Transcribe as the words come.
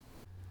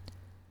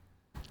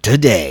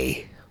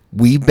Today,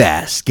 we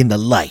bask in the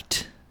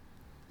light,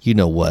 you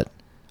know what,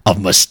 of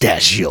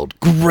mustachioed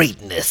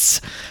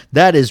greatness.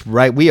 That is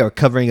right, we are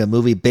covering a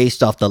movie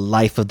based off the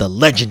life of the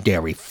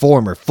legendary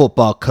former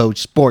football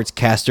coach,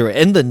 sportscaster,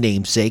 and the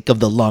namesake of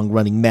the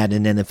long-running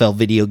Madden NFL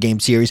video game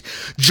series,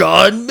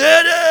 John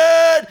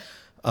Madden!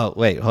 Oh,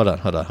 wait, hold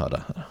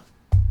on.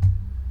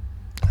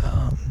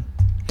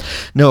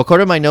 No,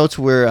 according to my notes,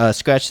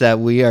 scratch that.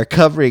 We are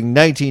covering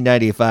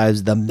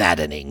 1995's The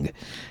Maddening,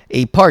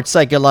 a part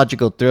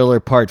psychological thriller,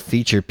 part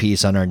feature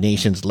piece on our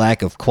nation's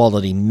lack of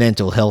quality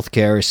mental health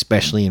care,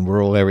 especially in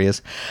rural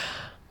areas.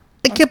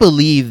 I can't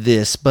believe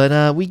this,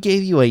 but we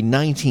gave you a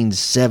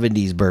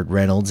 1970s Burt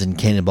Reynolds in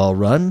Cannonball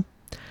Run,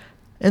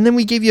 and then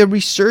we gave you a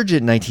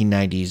resurgent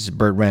 1990s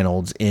Burt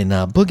Reynolds in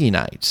Boogie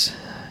Nights.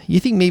 You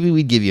think maybe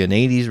we'd give you an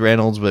 80s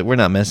Reynolds, but we're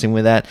not messing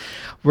with that.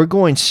 We're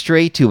going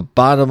straight to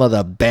bottom of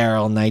the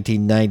barrel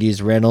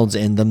 1990s Reynolds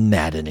in The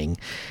Maddening.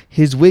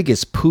 His wig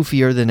is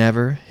poofier than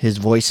ever. His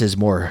voice is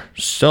more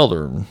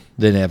southern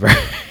than ever.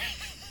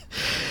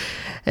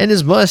 And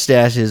his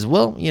mustache is,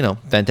 well,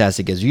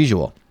 fantastic as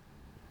usual.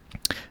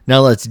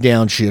 Now let's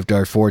downshift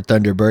our Ford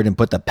Thunderbird and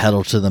put the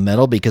pedal to the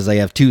metal because I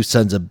have two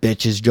sons of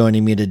bitches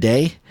joining me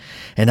today.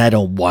 And I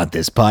don't want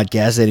this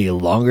podcast any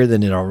longer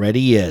than it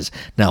already is.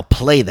 Now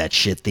play that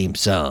shit theme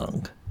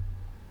song.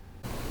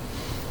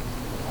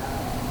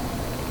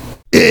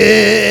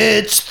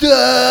 It's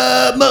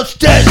the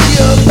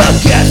Mustachio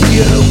Podcast,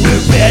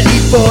 we're ready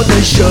for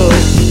the show.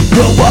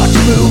 We'll watch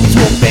movies,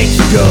 we'll make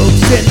some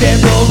jokes, and then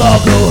we'll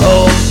all go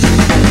home.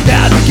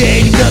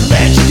 Navigating the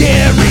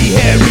legendary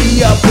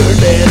hairy upper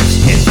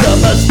lips. It's the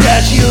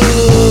Mustachio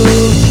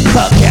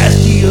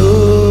Podcast.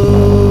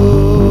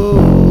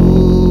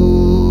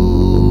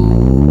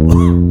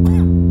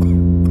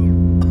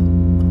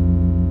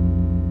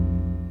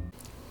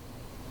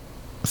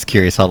 I was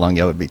curious how long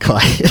y'all would be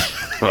quiet.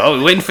 Well,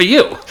 we're waiting for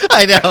you.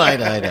 I know.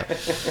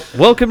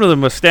 Welcome to the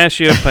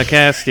Mustachio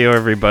Podcast,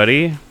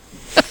 everybody.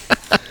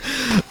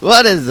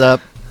 What is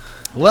up?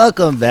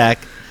 Welcome back.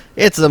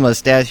 It's the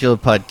Mustachio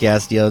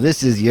Podcast,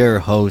 This is your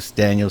host,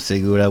 Daniel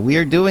Segura. We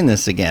are doing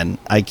this again.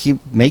 I keep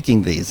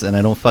making these, and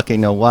I don't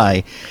fucking know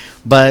why,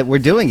 but we're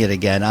doing it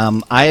again.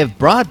 I have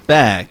brought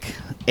back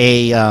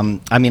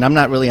I'm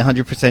not really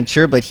 100%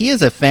 sure, but he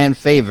is a fan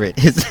favorite.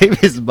 His name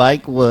is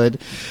Mike Wood.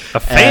 A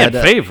fan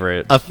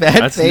favorite? A fan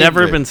That's favorite.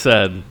 Never been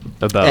said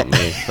about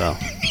me, so.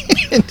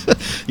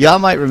 Y'all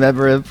might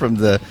remember him from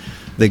the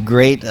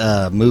great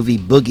movie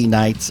Boogie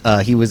Nights.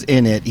 He was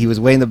in it. He was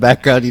way in the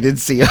background. You didn't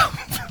see him.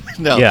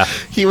 No, yeah.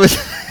 He was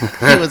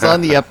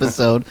on the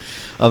episode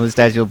of the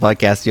Mustachio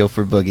Podcast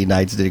for Boogie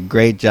Nights. Did a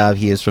great job.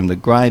 He is from the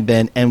Grind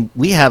Band, and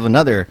we have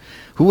another.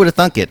 Who would have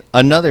thunk it?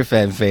 Another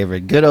fan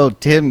favorite. Good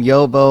old Tim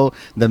Yobo,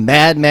 the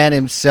madman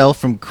himself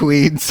from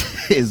Queens,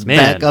 is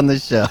back on the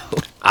show.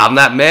 I'm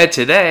not mad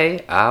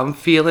today. I'm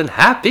feeling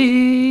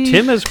happy.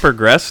 Tim has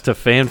progressed to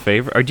fan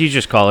favorite. Or do you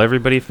just call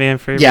everybody fan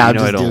favorite? Yeah, I'm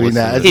just doing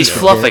that. He's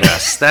fluffing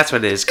us. That's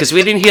what it is. Because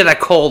we didn't hear that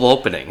cold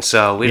opening,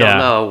 so we don't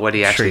know what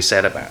he actually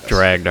said about us.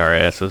 Dragged our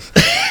asses.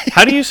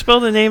 How do you spell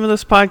the name of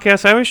this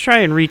podcast? I always try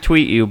and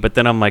retweet you, but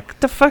then I'm like, what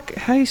the fuck?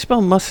 How do you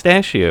spell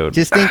mustachio?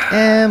 Just think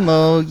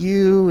M-O-U-S-T-A-C-I-O.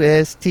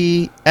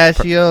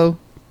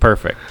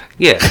 Perfect.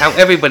 Yeah, how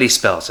everybody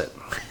spells it.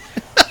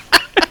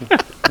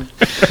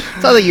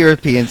 That's how the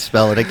Europeans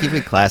spell it. I keep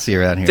it classy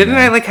around here. Didn't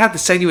I have to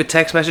send you a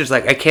text message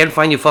I can't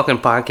find your fucking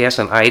podcast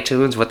on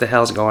iTunes? What the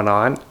hell's going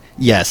on?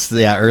 Yes,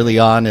 early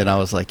on, and I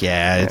was like,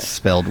 it's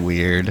spelled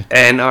weird.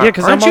 And aren't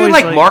you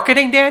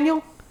marketing,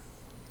 Daniel?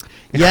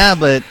 Yeah,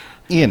 but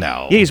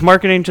Yeah, he's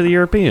marketing to the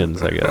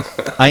Europeans, I guess.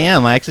 I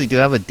am. I actually do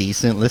have a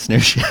decent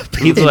listenership.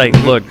 He's like,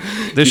 look,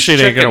 this shit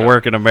ain't gonna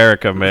work in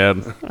America,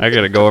 man. I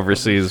gotta go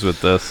overseas with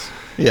this.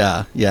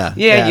 Yeah,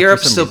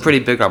 Europe's still pretty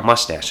big on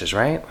mustaches,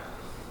 right?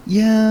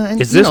 Yeah.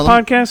 And, is this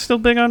podcast still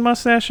big on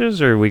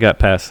mustaches, or we got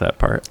past that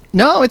part?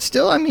 No, it's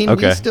still,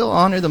 we still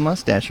honor the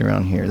mustache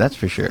around here, that's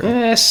for sure.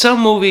 Yeah, some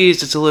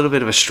movies, it's a little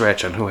bit of a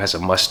stretch on who has a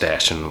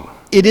mustache. And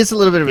it is a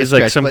little bit of a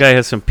stretch. It's like some guy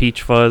has some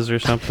peach fuzz or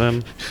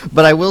something.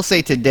 But I will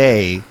say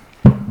today,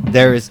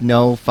 there is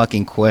no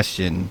fucking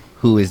question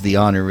who is the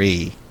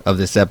honoree of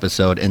this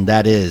episode, and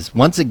that is,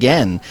 once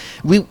again,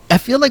 I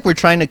feel like we're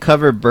trying to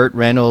cover Burt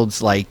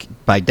Reynolds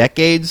by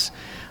decades.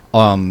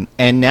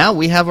 And now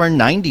we have our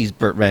 90s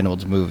Burt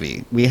Reynolds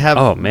movie. We have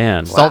Salt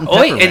and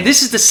Pepper. And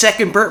this is the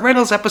second Burt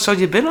Reynolds episode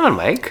you've been on,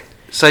 Mike.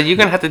 So you're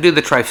going to have to do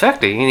the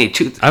trifecta. You need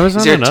two. I was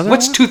on another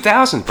What's one?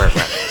 2000 Burt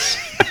Reynolds?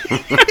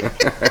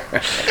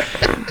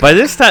 By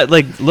this time,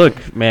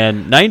 look,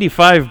 man,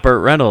 95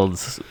 Burt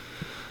Reynolds,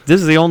 this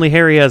is the only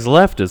hair he has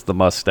left is the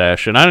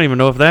mustache, and I don't even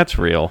know if that's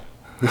real.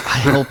 I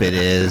hope it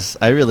is.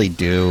 I really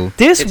do.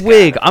 This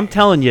wig, I'm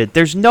telling you,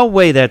 there's no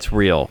way that's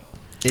real.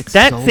 It's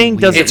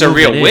a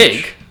real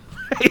wig.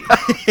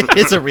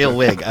 It's a real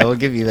wig. I will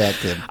give you that,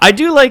 Tim. I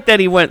do like that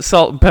he went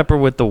salt and pepper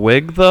with the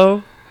wig,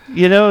 though.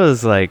 You know,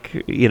 it's like,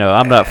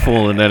 I'm not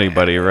fooling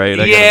anybody, right?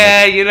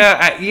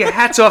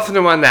 Hats off to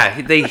him on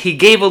that. He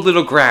gave a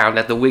little ground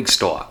at the wig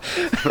store.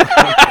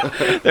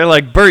 They're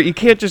like, Burt, you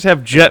can't just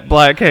have jet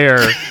black hair.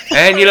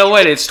 And you know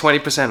what? It's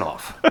 20%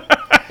 off.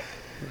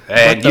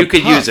 And you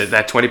could use it,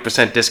 that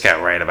 20%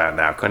 discount right about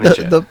now, couldn't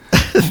you?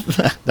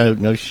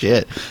 No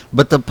shit.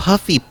 But the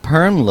puffy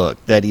perm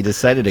look that he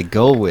decided to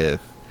go with.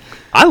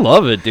 I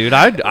love it, dude.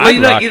 I'd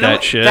rock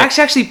that shit. That's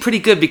actually pretty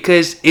good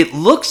because it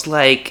looks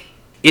like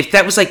if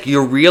that was like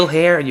your real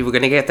hair and you were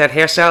going to get that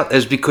hairstyle, it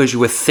was because you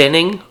were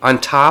thinning on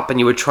top and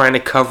you were trying to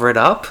cover it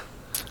up.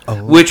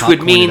 Which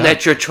would mean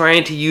that you're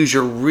trying to use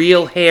your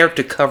real hair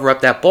to cover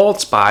up that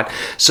bald spot.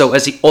 So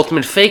as the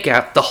ultimate fake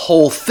out, the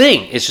whole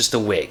thing is just a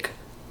wig.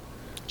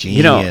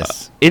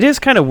 Genius. It is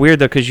kind of weird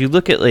though, because you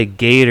look at like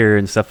Gator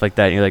and stuff like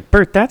that, and you're like,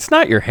 Burt, that's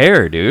not your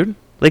hair, dude.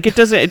 Like it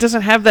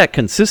doesn't have that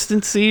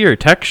consistency or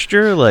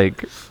texture.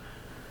 Like,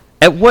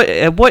 at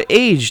what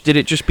age did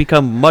it just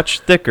become much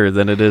thicker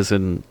than it is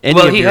in any?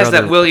 Well, he has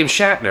that William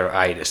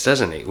Shatner-itis,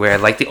 doesn't he? Where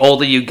like the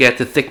older you get,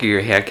 the thicker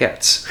your hair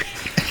gets.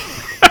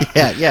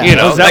 Yeah.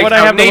 Is that like what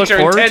I have to look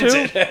forward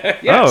to?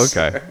 Yes.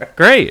 Oh, okay,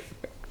 great.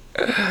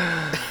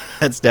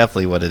 That's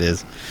definitely what it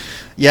is.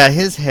 Yeah,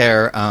 his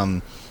hair.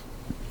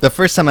 The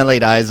first time I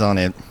laid eyes on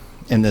it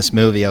in this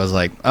movie, I was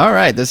like, all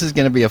right, this is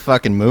going to be a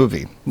fucking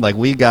movie. Like,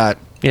 we got...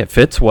 Yeah, it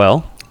fits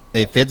well.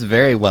 It fits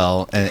very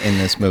well in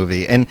this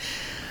movie. And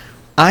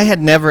I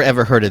had never,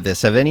 ever heard of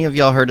this. Have any of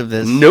y'all heard of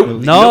this?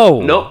 Nope. No.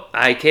 Nope.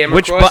 I came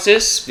across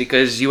this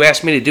because you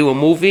asked me to do a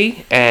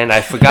movie, and I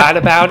forgot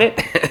about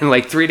it. And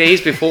like 3 days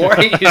before,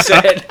 you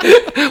said,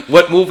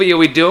 what movie are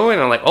we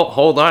doing? I'm like, oh,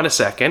 hold on a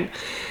second.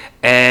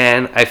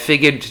 And I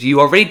figured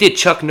you already did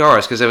Chuck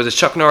Norris, because there was a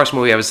Chuck Norris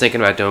movie I was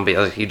thinking about doing,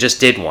 but you just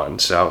did one.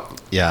 So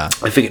yeah,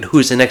 I figured,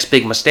 who's the next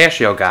big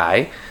mustachio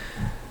guy?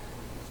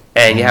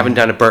 And you haven't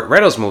done a Burt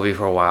Reynolds movie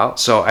for a while.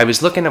 So I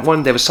was looking at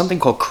one. There was something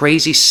called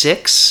Crazy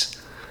Six.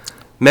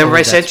 Remember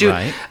I sent you?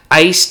 Right.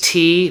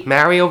 Ice-T,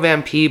 Mario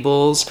Van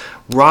Peebles,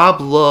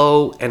 Rob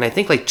Lowe, and I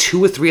think like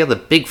 2 or 3 other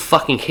big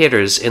fucking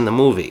hitters in the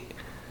movie.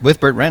 With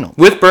Burt Reynolds.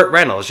 With Burt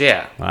Reynolds,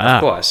 yeah. Wow.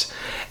 Of course.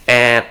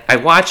 And I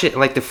watch it,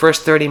 and like the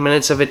first 30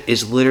 minutes of it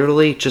is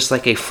literally just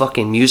like a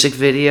fucking music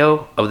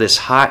video of this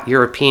hot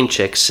European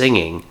chick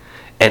singing,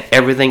 and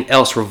everything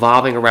else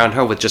revolving around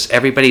her with just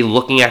everybody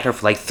looking at her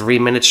for like 3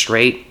 minutes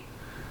straight.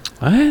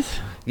 What?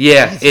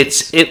 Yeah,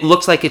 it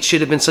looks like it should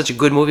have been such a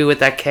good movie with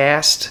that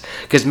cast,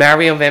 because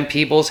Mario Van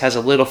Peebles has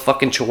a little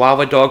fucking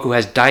Chihuahua dog who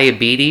has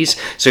diabetes,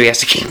 so he has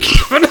to keep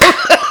giving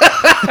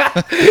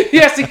he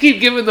has to keep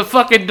giving the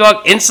fucking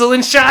dog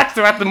insulin shots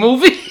throughout the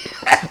movie.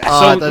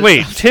 So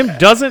wait, Tim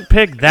doesn't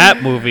pick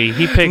that movie.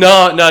 He picks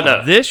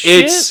no. This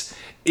shit.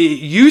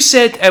 You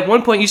said at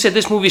one point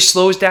this movie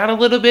slows down a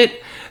little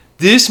bit.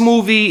 This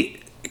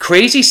movie,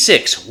 Crazy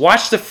Six.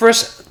 Watch the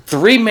first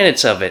 3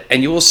 minutes of it,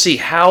 and you will see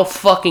how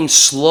fucking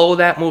slow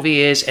that movie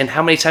is, and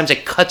how many times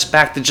it cuts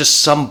back to just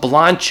some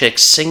blonde chick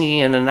singing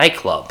in a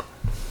nightclub.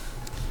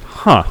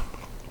 Huh.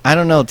 I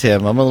don't know,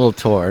 Tim. I'm a little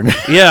torn.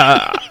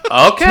 Yeah.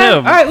 Okay. Tim.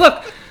 All right,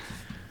 look.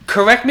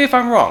 Correct me if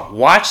I'm wrong.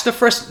 Watch the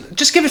first...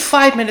 Just give it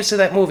 5 minutes of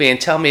that movie and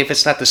tell me if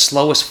it's not the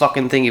slowest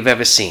fucking thing you've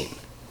ever seen.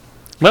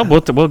 Well,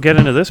 we'll get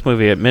into this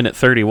movie at minute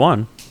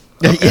 31.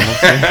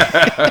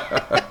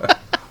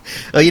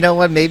 Well, you know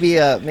what?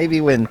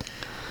 Maybe when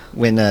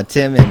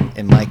Tim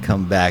and Mike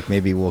come back,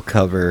 maybe we'll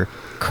cover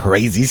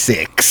Crazy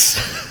Six.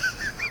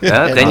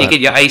 Then you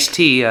get your iced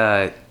tea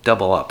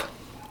double up.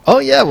 Oh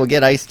yeah, we'll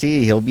get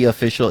Ice-T. He'll be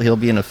official. He'll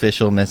be an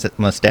official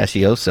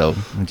mustachioso,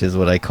 which is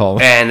what I call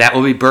him. And that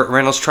will be Burt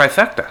Reynolds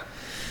trifecta.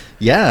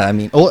 Yeah, I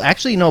mean,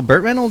 actually, no,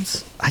 Burt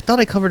Reynolds. I thought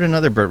I covered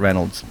another Burt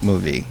Reynolds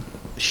movie.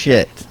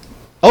 Shit.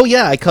 Oh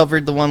yeah, I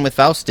covered the one with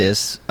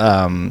Faustus,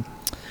 the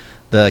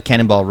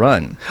Cannonball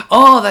Run.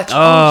 Oh, that's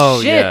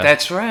shit. Yeah.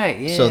 That's right.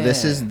 Yeah. So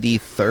this is the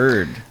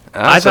third.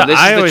 I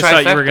always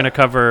thought you were going to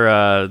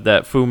cover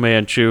that Fu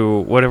Manchu,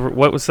 whatever.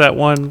 What was that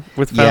one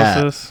with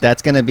Faustus? Yeah,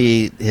 that's going to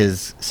be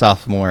his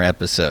sophomore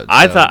episode.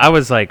 I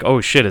was like,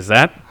 oh shit, is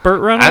that Burt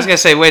Reynolds? I was going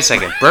to say, wait a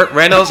second, Burt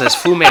Reynolds as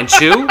Fu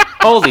Manchu?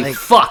 Holy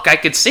fuck, I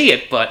could see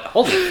it, but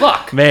holy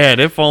fuck. Man,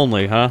 if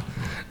only, huh?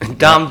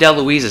 Dom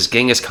DeLuise as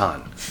Genghis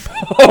Khan.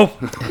 Oh,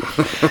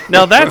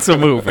 now that's a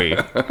movie,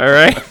 all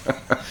right?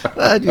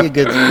 That'd be a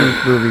good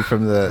movie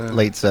from the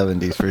late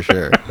 70s for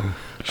sure.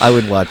 I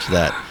would watch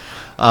that.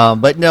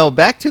 But no,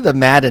 back to the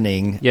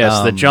Maddening.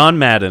 Yes, the John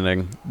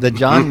Maddening. The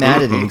John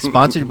Maddening,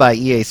 sponsored by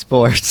EA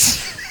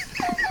Sports.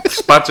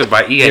 Sponsored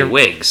by EA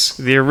Wigs.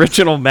 The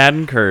original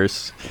Madden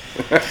curse.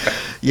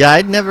 Yeah,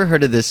 I'd never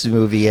heard of this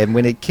movie, and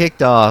when it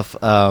kicked off,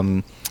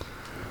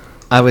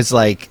 I was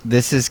like,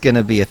 this is going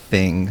to be a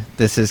thing.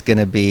 This is going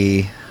to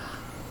be...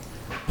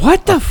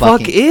 What the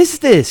fuck is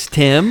this,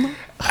 Tim?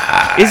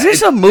 Is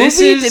this a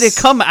movie? Did it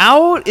come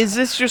out? Is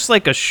this just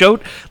like a show?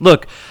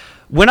 Look...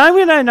 When I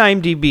went on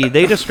IMDb,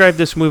 they described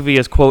this movie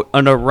as, quote,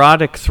 an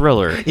erotic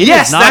thriller. It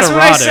is not that's erotic.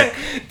 what I said.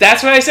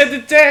 That's what I said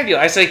to Daniel.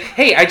 I was like,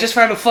 hey, I just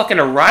found a fucking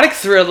erotic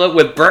thriller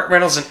with Burt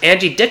Reynolds and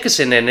Angie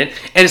Dickinson in it,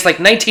 and it's like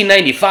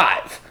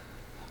 1995.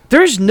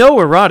 There's no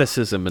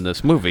eroticism in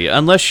this movie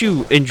unless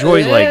you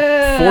enjoy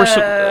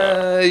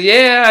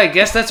Yeah, I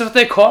guess that's what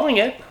they're calling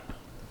it.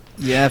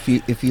 Yeah,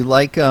 if you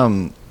like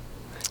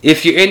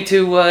If you're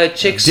into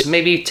chicks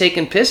maybe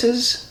taking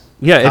pisses.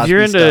 Yeah, if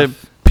you're Cosby into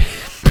stuff.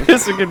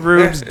 pissing in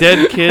rooms,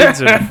 dead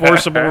kids, and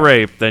forcible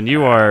rape, then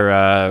you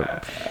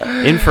are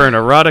in for an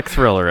erotic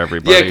thriller,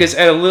 everybody. Yeah, because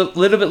a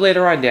little bit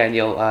later on,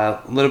 Daniel,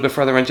 a little bit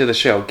further into the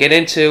show, get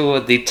into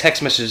the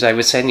text messages I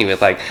was sending you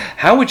with, like,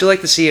 how would you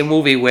like to see a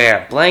movie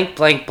where blank,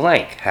 blank,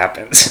 blank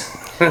happens?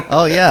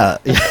 Oh yeah.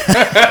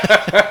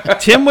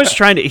 Tim was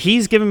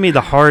he's given me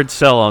the hard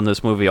sell on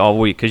this movie all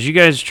week, because you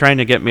guys are trying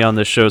to get me on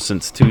this show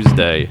since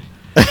Tuesday.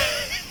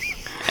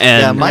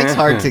 And Yeah, Mike's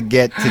hard to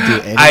get to do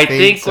anything. I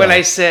think when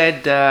I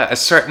said a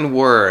certain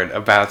word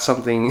about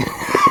something,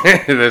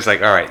 it was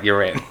like, all right,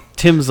 you're in.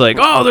 Tim's like,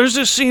 oh, there's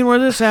this scene where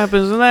this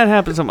happens and that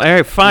happens. I'm like, all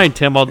right, fine,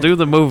 Tim, I'll do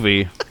the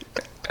movie.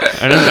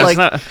 And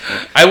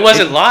I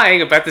wasn't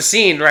lying about the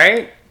scene,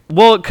 right?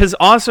 Well, because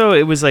also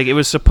it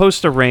was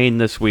supposed to rain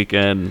this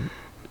weekend,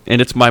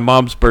 and it's my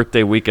mom's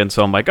birthday weekend,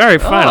 so I'm like, all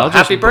right, fine. I'll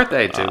happy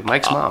birthday to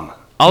Mike's mom.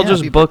 I'll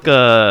just book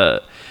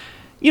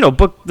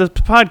book the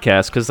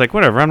podcast, because, like,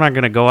 whatever, I'm not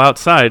going to go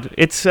outside.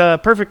 It's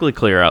perfectly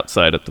clear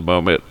outside at the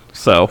moment,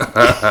 so.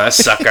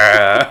 Sucker.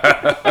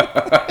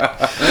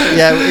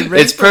 Yeah,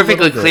 it's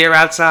perfectly clear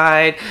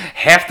outside.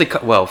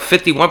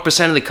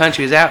 51% of the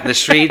country is out in the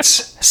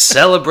streets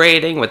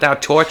celebrating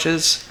without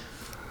torches.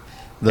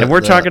 And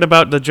we're talking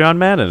about the John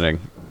Maddening.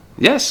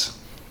 Yes.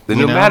 The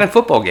new Madden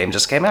football game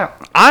just came out.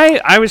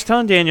 I was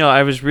telling Daniel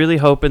I was really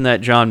hoping that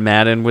John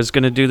Madden was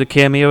going to do the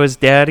cameo as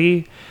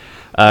Daddy,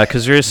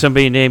 because there is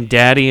somebody named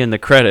Daddy in the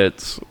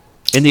credits,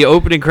 in the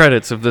opening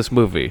credits of this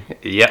movie.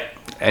 Yep.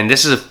 And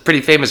this is a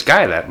pretty famous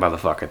guy, that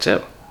motherfucker,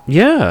 too.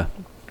 Yeah.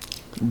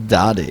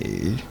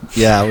 Daddy.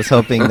 Yeah, I was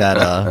hoping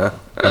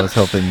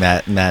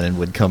that Madden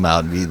would come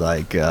out and be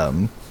like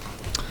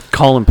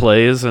calling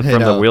plays and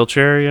from the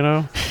wheelchair, you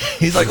know?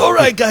 He's like, all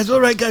right, guys,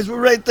 we're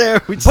right there.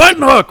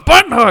 Button hook!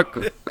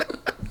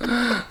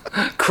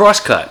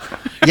 Crosscut.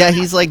 Yeah,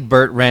 he's like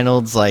Burt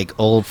Reynolds, like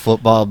old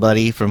football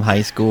buddy from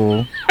high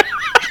school.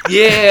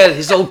 Yeah,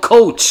 his old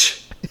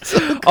coach.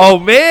 Oh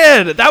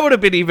man, that would have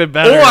been even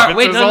better.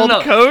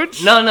 Or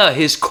Coach? No,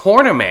 his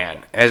corner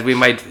man, as we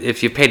might,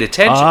 if you paid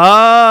attention.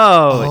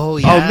 Oh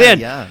yeah, man,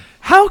 yeah.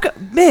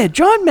 Man,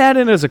 John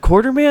Madden as a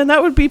quarterman,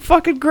 that would be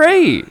fucking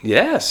great.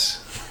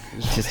 Yes,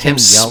 Just him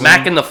yelling,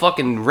 smacking the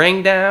fucking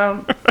ring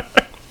down,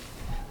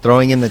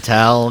 throwing in the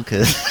towel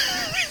because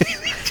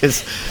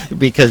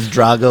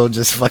Drago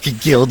just fucking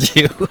killed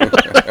you.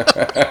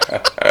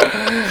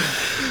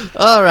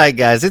 All right,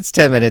 guys, it's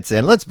 10 minutes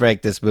in. Let's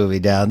break this movie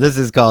down. This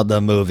is called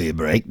the movie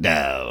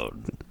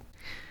breakdown.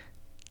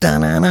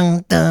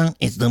 Dun-dun-dun-dun.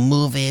 It's the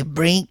movie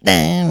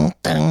breakdown.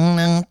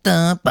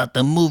 Dun-dun-dun. About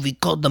the movie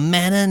called The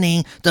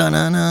Maddening.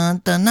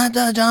 Dun-dun-dun-dun. Not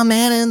the John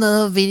Madden,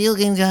 the video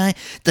game guy.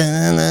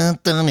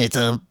 Dun-dun-dun. It's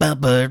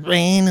about Burt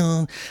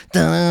Reynolds.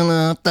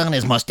 Dun-dun-dun.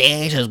 His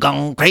mustache has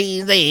gone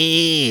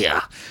crazy.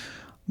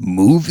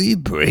 Movie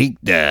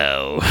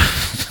breakdown.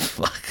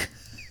 Fuck.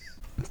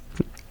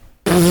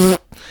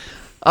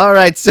 All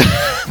right, so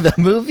the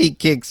movie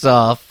kicks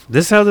off.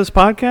 This how this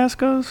podcast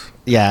goes?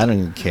 Yeah, I don't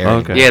even care.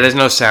 Okay. Yeah, there's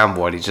no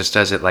soundboard. He just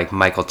does it like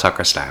Michael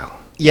Tucker style.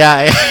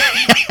 Yeah.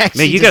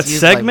 Man, you got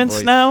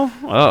segments now?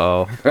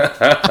 Uh-oh.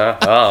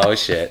 Oh,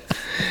 shit.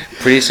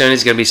 Pretty soon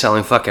he's going to be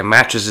selling fucking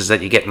mattresses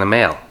that you get in the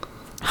mail.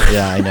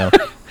 Yeah, I know.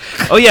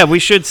 Oh, yeah, we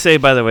should say,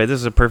 by the way,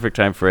 this is a perfect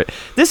time for it.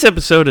 This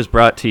episode is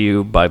brought to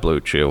you by Blue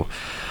Chew.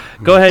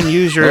 Go ahead and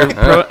use your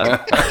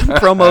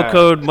promo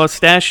code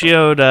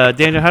mustachioed.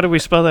 Daniel, how do we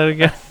spell that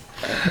again?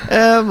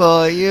 MOUSTACHIO.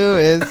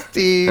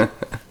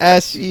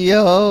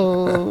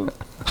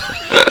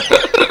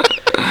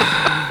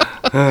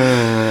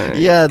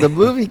 Yeah, the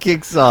movie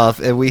kicks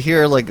off and we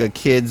hear like a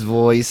kid's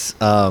voice.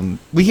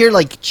 We hear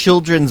like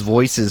children's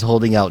voices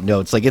holding out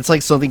notes. Like it's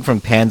like something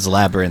from Pan's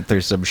Labyrinth or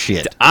some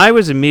shit. I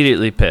was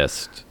immediately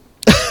pissed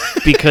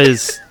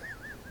because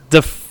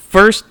the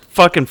first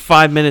fucking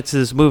 5 minutes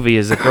of this movie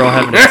is a girl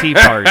having a tea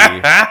party.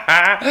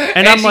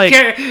 And I'm like,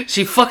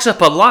 she fucks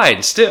up her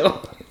lines too.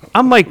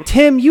 I'm like,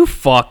 Tim, you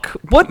fuck.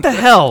 What the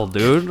hell,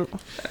 dude?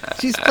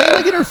 She's playing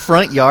like in her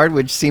front yard,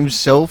 which seems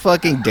so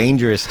fucking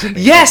dangerous to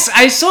me. Yes,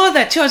 I saw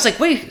that too. I was like,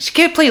 wait, she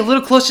can't play a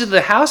little closer to the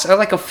house? Or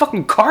like a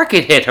fucking car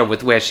could hit her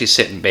with where she's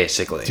sitting,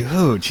 basically.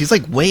 Dude, she's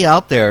like way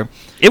out there.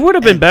 It would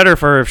have been better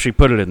for her if she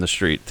put it in the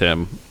street,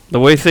 Tim. The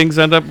way things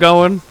end up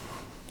going.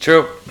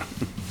 True.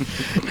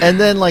 And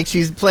then, like,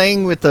 she's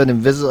playing with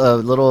an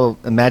little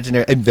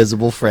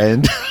invisible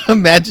friend.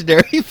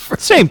 Imaginary friend.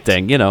 Same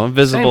thing,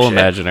 invisible,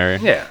 imaginary.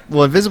 Yeah.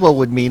 Well, invisible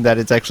would mean that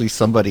it's actually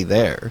somebody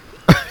there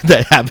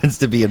that happens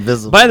to be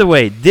invisible. By the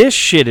way, this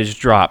shit has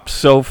dropped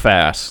so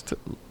fast.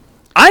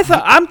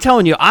 I'm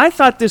telling you, I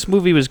thought this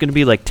movie was going to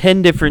be like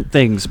 10 different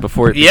things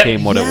before it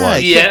became what it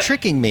was. It kept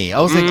tricking me. I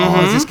was like,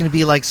 oh, is this going to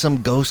be like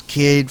some ghost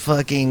kid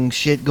fucking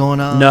shit going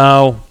on?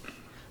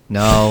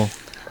 No.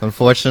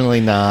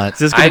 Unfortunately not. Is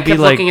this I going to be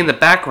kept like... looking in the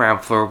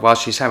background for while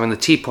she's having the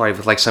tea party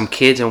with like some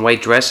kids in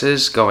white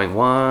dresses going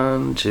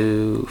 1,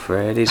 2,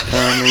 Freddy's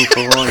coming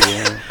for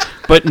you.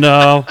 But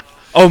no.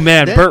 Oh,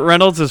 man, Burt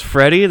Reynolds as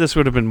Freddy? This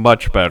would have been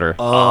much better.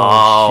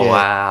 Oh, shit.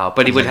 wow.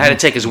 But he would have had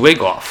to take his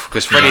wig off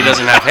because Freddy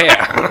doesn't have hair.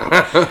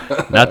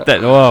 Not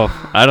that... Whoa,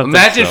 I don't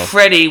Imagine think so.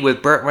 Freddy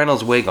with Burt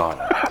Reynolds' wig on.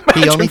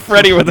 He only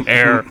Freddy with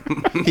hair.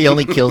 he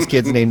only kills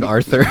kids named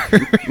Arthur.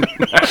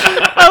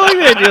 I like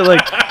the idea,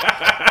 like...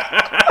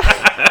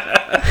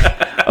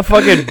 a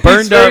fucking He's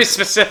burned very up...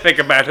 specific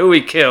about who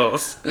he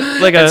kills.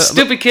 Like And a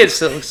stupid kids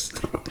still...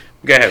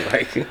 Go ahead,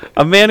 Mike.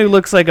 a man who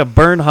looks like a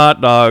burned hot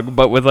dog,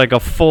 but with like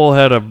a full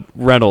head of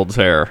Reynolds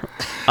hair.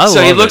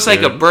 So he love looks it, like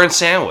dude. a burnt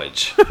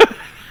sandwich.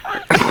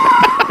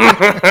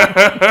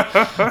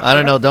 I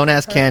don't know. Don't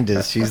ask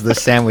Candace. She's the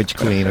sandwich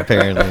queen,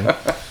 apparently.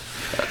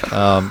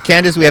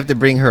 Candace, we have to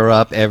bring her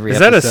up every Is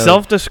that episode. a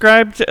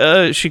self-described...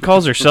 she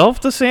calls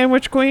herself the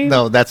sandwich queen?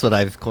 No, that's what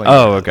I've coined.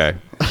 Oh, okay.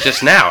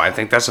 Just now. I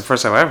think that's the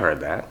first time I've heard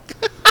that.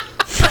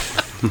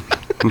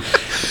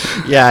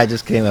 Yeah, I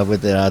just came up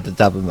with it out the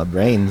top of my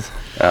brains.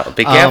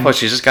 Be careful.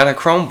 She just got a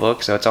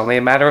Chromebook, so it's only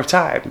a matter of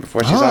time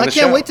before she's on the I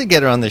show. can't wait to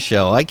get her on the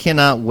show. I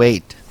cannot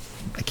wait.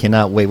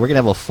 We're gonna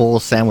have a full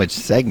sandwich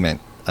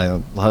segment.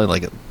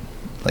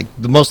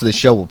 Most of the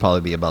show will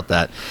probably be about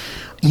that.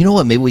 You know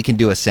what? Maybe we can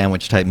do a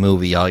sandwich type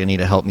movie. Y'all, you need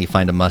to help me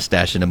find a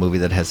mustache in a movie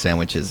that has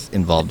sandwiches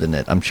involved in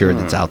it. I'm sure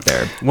it's out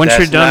there. Once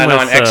That's you're done not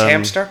with... on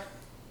X-Hamster?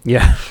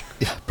 Yeah.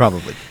 Yeah,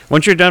 probably.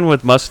 Once you're done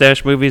with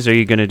mustache movies, are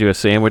you going to do a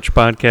sandwich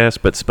podcast,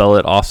 but spell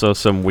it also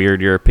some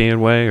weird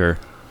European way, or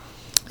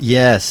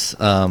Yes.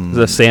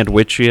 the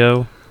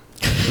Sandwichio?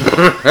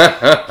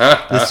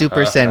 The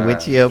Super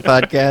Sandwichio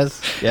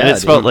podcast. Yeah, And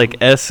it's spelled dude.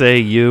 like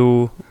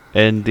SAUND.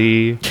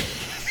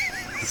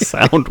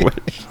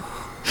 Soundwich.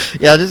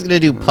 Yeah, I'm just gonna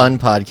do pun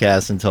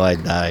podcasts until I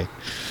die.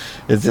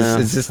 It's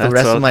just the that's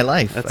rest all- of my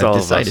life. that's I've all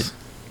of decided. us.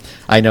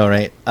 I know,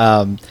 right?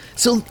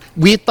 So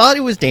we thought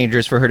it was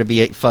dangerous for her to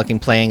be fucking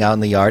playing out in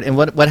the yard, and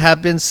what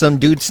happens? Some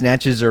dude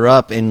snatches her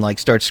up and like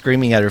starts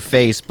screaming at her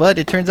face, but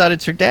it turns out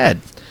it's her dad.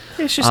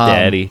 It's just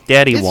Daddy.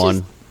 Daddy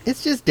won.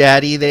 It's just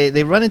Daddy.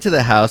 They run into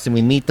the house, and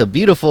we meet the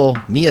beautiful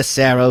Mia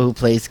Sara, who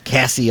plays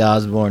Cassie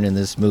Osborne in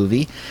this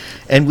movie,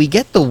 and we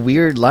get the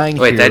weird line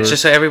Wait, here. that's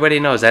just so everybody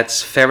knows.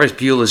 That's Ferris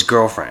Bueller's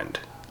girlfriend.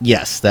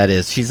 Yes, that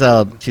is. She's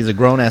a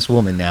grown-ass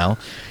woman now.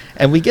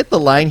 And we get the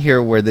line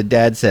here where the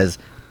dad says,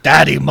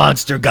 "Daddy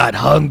Monster got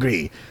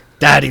hungry.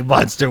 Daddy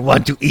Monster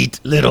want to eat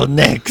little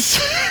necks."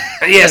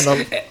 Yes.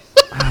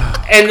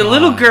 And the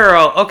little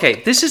girl,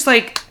 okay, this is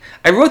like...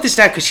 I wrote this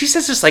down because she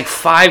says this like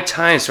 5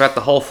 times throughout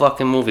the whole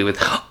fucking movie with,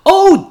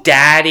 "Oh,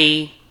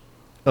 Daddy."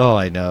 Oh,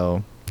 I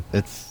know.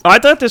 I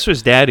thought this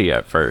was Daddy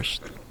at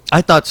first.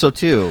 I thought so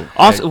too.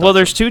 Also, well,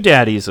 there's 2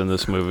 daddies in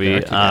this movie.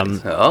 There are 2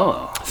 daddies.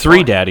 Oh.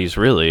 3 daddies,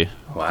 really.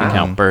 Wow. If you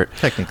count Burt.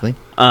 Technically.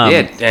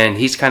 Yeah, and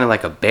he's kind of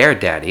like a bear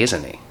daddy,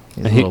 isn't he?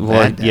 He's a little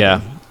bad daddy.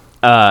 Yeah.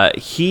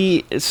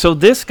 So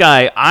this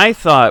guy, I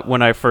thought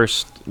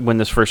when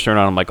this first turned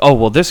on, I'm like, oh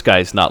well, this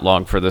guy's not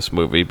long for this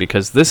movie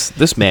because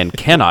this man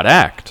cannot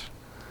act.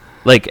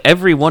 Like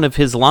every one of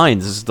his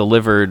lines is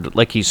delivered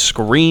like he's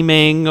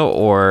screaming,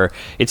 or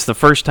it's the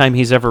first time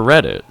he's ever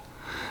read it.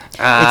 It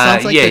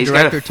sounds like the he's got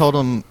director told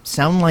him,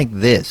 sound like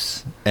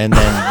this. And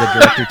then the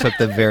director took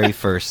the very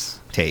first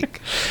take.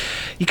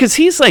 Because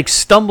he's like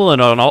stumbling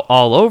on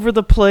all over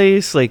the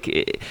place. Like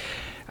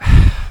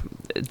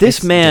this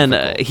It's man,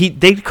 difficult.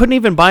 they couldn't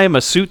even buy him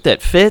a suit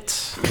that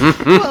fits.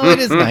 Well, it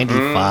is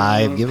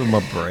 95. Give him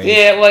a break.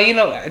 Yeah,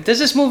 well, does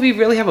this movie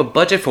really have a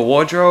budget for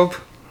wardrobe?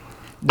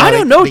 No, I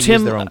don't know, they use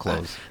Tim. their own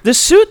clothes. The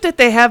suit that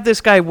they have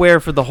this guy wear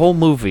for the whole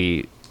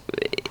movie,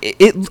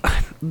 they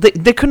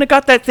couldn't have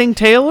got that thing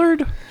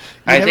tailored.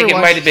 I think it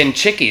watched- might have been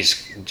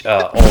Chicky's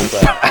old...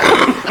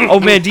 Oh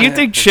man, do you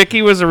think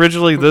Chicky was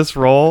originally this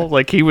role?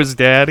 Like he was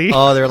Daddy?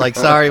 Oh, they're like,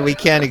 sorry, we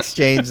can't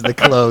exchange the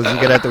clothes. You're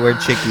going to have to wear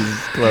Chicky's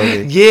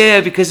clothing.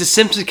 Yeah, because The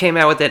Simpsons came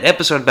out with that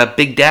episode about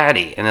Big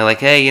Daddy, and they're like,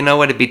 hey, you know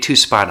what? It'd be too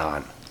spot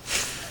on.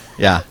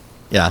 Yeah,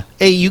 yeah.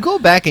 Hey, you go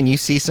back and you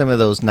see some of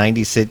those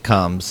 90s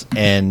sitcoms,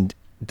 and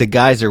the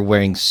guys are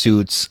wearing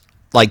suits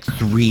like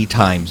 3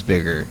 times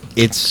bigger.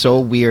 It's so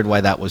weird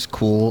why that was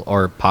cool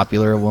or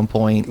popular at one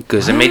point.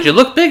 Because it made you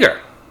look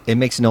bigger. It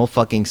makes no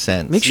fucking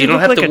sense. Makes You you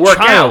don't look have like to a work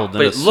child out, in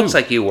but a it looks suit.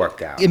 like you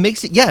worked out. It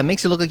makes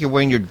it look like you're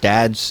wearing your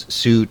dad's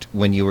suit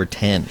when you were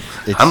 10.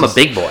 I'm a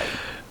big boy.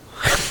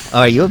 Oh,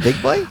 are you a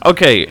big boy?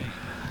 Okay,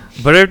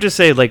 but I have to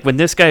say, like when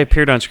this guy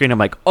appeared on screen, I'm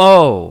like,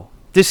 oh,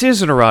 this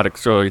is an erotic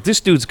story. This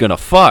dude's gonna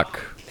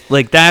fuck.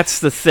 Like that's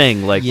the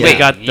thing. Like Yeah. we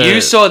got the.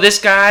 You saw this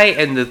guy,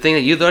 and the thing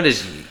that you thought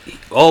is,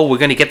 oh, we're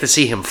going to get to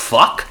see him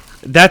fuck?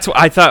 That's what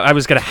I thought I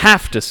was gonna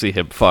have to see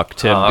him fuck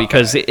Tim Oh, okay.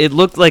 because it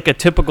looked like a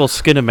typical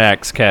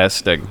Skinamax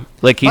casting.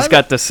 Like he's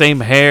got the same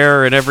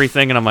hair and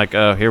everything, and I'm like,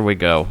 oh, here we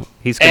go.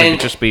 He's gonna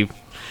And- just be.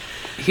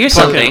 Here's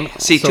something.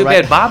 See, So too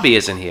right- bad Bobby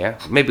isn't here.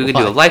 Maybe we could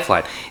do a Why?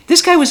 lifeline.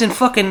 This guy was in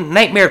fucking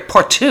Nightmare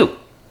Part 2.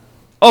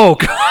 Oh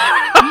God.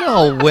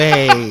 No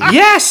way.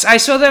 Yes, I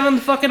saw that on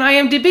the fucking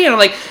IMDb, and I'm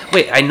like,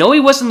 wait, I know he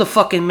wasn't the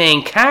fucking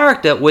main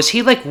character. Was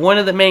he like one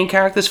of the main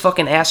characters'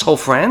 fucking asshole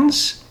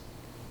friends?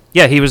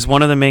 Yeah, he was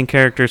one of the main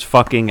characters'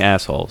 fucking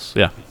assholes.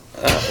 Yeah.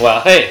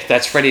 Well, hey,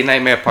 that's Freddy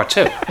Nightmare Part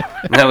 2.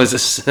 That was a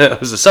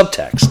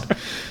subtext.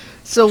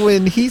 So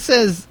when he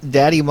says,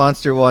 Daddy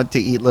Monster want to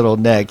eat little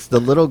necks, the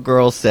little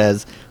girl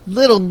says,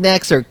 little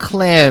necks are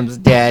clams,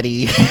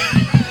 Daddy.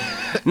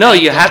 No,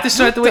 you have to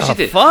start the way she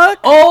did. Fuck?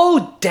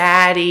 Oh,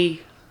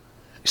 Daddy.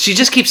 She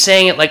just keeps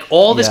saying it like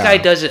all this guy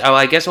does it. Oh,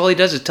 I guess all he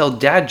does is tell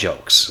dad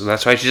jokes.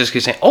 That's why she just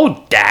keeps saying,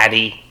 "Oh,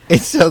 Daddy."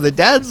 And so the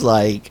dad's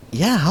like,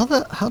 "Yeah, how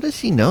does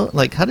she know?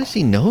 Like, how does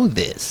she know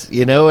this?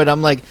 You know?" And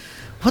I'm like,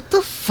 "What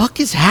the fuck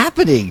is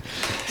happening?"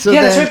 So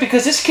yeah, that's right.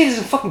 Because this kid is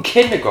in fucking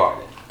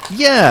kindergarten.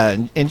 Yeah,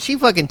 and she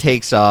fucking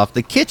takes off.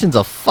 The kitchen's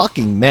a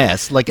fucking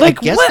mess. Like I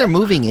guess they're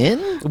moving in?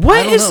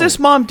 What is this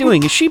mom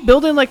doing? Is she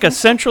building like a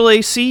central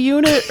AC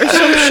unit or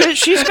some shit?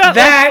 She's got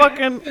that, like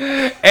fucking...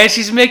 And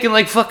she's making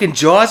like fucking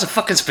jars of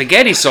fucking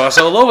spaghetti sauce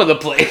all over the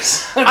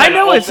place. I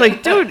know, it's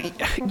like, dude,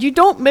 you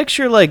don't mix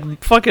your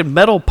like fucking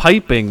metal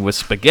piping with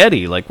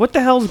spaghetti. Like, what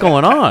the hell's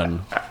going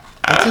on?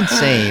 That's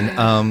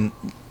insane.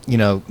 You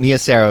know, Mia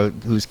Sarah,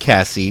 who's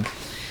Cassie...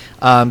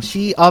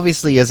 she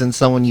obviously isn't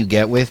someone you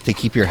get with to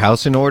keep your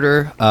house in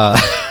order.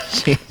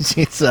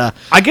 She's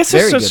I guess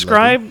it's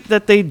described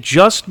that they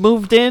just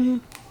moved in.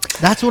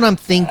 That's what I'm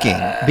thinking.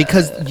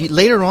 Because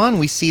later on,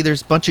 we see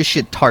there's a bunch of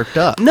shit tarped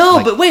up. No,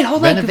 like but wait,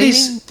 hold on.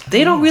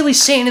 They don't really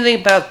say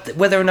anything about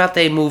whether or not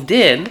they moved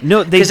in.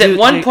 No, they Because at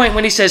one point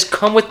when he says,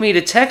 come with me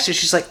to Texas,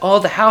 she's like, oh,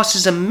 the house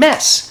is a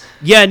mess.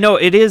 Yeah, no,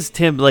 it is,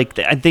 Tim. Like,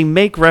 they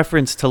make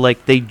reference to,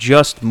 like, they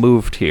just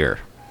moved here.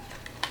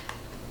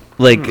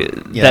 Like,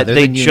 that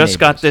they just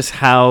got this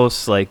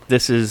house, like,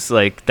 this is,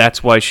 like,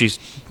 that's why she's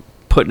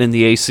putting in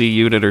the AC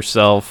unit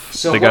herself.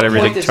 So they got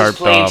everything tarped tarped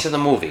play off. into the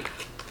movie?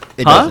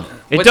 It doesn't.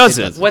 It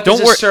doesn't. What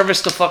does it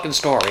service the fucking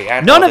story?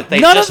 None of they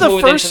the just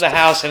moved first... into the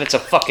house and it's a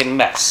fucking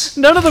mess.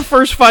 None of the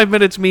first 5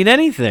 minutes mean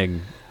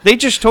anything. They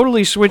just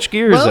totally switch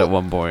gears at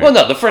one point. Well,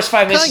 no, the first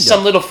 5 minutes is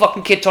some little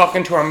fucking kid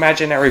talking to her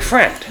imaginary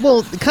friend.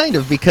 Well, kind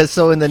of, because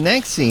so in the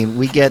next scene,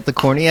 we get the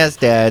corny-ass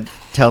dad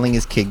telling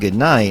his kid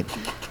goodnight,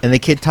 and the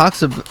kid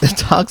talks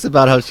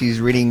about how she's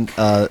reading,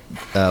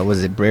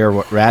 was it Brer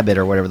Rabbit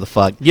or whatever the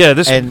fuck. Yeah,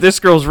 this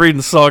girl's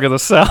reading Song of the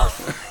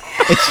South.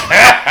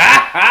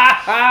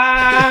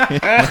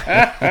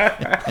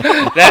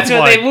 That's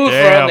where they moved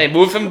from. They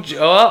moved from,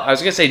 I was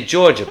going to say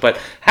Georgia, but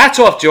hats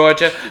off,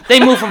 Georgia. They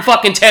moved from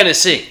fucking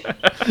Tennessee.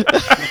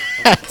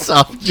 Hats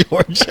off,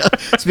 Georgia.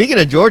 Speaking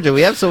of Georgia,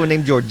 we have someone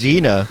named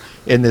Georgina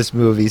in this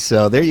movie,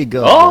 so there you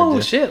go. Oh,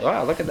 Georgia. shit.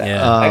 Wow, look at that.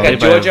 Yeah. I got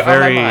Georgia on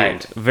my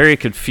mind. Very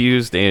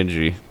confused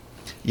Angie.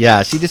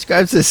 Yeah, she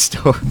describes this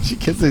story. She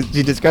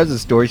describes the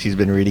story she's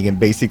been reading and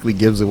basically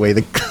gives away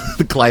the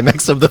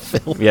climax of the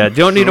film. Yeah,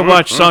 don't need to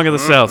watch Song of the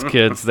South,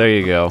 kids. There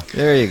you go.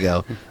 There you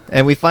go.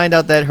 And we find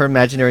out that her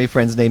imaginary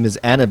friend's name is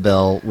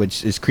Annabelle,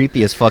 which is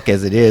creepy as fuck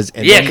as it is.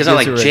 And yeah, because I'm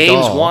like,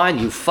 James Wan,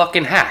 you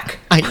fucking hack.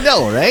 I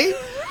know, right?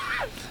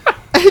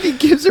 And he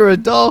gives her a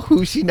doll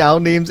who she now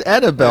names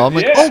Annabelle. I'm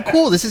like, oh,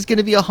 cool. This is going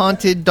to be a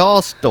haunted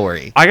doll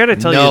story. I got to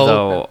tell you,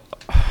 though.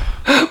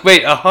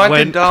 Wait, a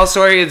haunted doll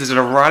story is an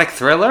erotic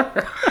thriller?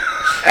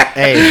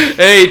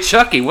 Hey,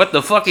 Chucky, what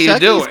the fuck are you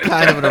doing? Chucky's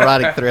kind of an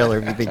erotic thriller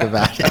if you think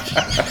about it.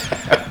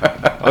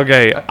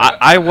 Okay,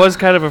 I was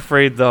kind of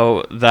afraid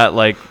though that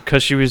like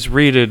because she was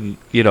reading,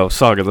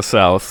 Song of the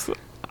South,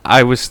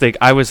 I was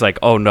like,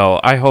 oh no,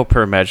 I hope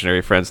her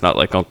imaginary friend's not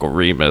like Uncle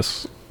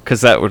Remus,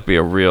 because that would be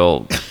a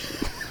real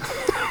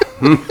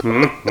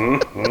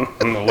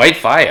white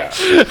fire.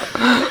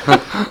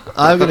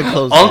 I'm gonna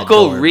close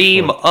Uncle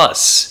Reem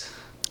us.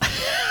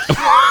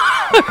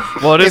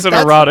 Well, it is an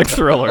erotic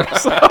thriller.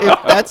 So.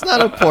 If that's not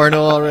a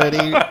porno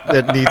already,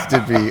 that needs to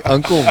be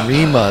Uncle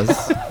Remus.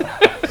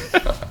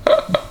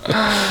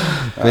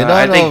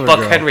 I think Buck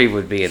Henry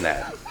would be in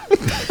that.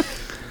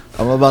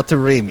 I'm about to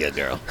ream you,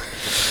 girl.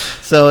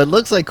 So it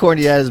looks like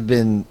Cornelius has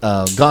been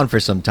gone for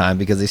some time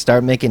because they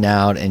start making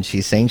out, and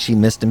she's saying she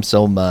missed him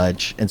so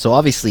much. And so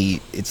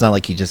obviously, it's not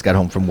like he just got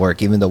home from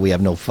work, even though we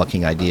have no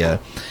fucking idea.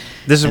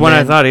 This is when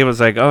I thought he was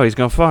like, oh, he's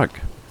gonna fuck.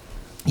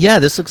 Yeah,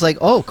 this looks like,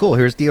 oh, cool,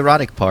 here's the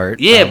erotic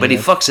part. Yeah, but he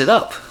fucks it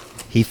up.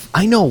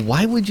 I know.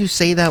 Why would you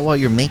say that while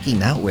you're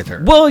making out with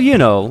her? Well,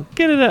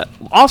 get it out.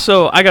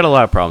 Also, I got a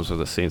lot of problems with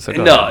this scene. So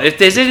go ahead. If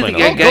there's anything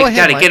you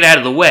got to get out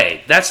of the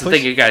way, that's the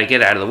thing you got to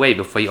get out of the way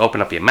before you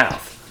open up your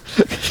mouth.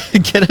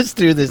 Get us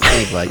through this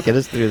scene, Mike. Get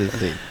us through this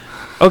scene.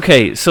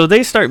 Okay, so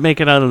they start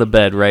making out on the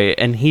bed, right?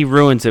 And he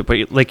ruins it,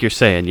 but like you're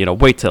saying,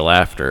 wait till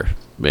after,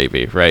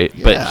 maybe, right?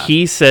 Yeah. But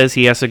he says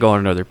he has to go on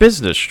another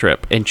business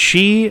trip, and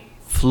she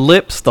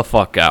flips the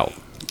fuck out.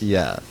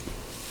 Yeah.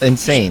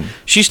 Insane.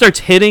 She starts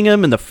hitting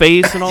him in the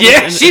face and all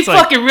that. Yeah, she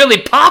fucking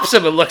really pops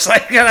him, it looks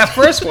like, in that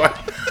first one.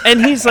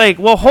 And he's like,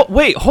 well,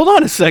 hold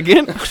on a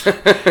second.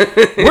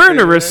 We're in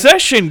a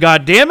recession,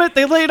 goddammit.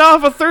 They laid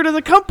off a third of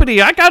the company.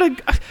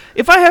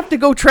 If I have to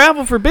go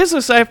travel for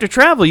business, I have to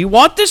travel. You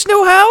want this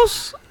new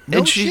house?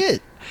 No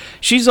shit.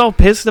 she's all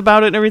pissed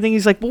about it and everything.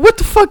 He's like, well, what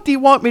the fuck do you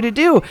want me to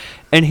do?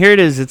 And here it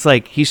is. It's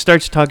like he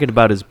starts talking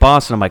about his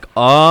boss, and I'm like,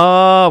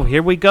 oh,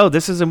 here we go.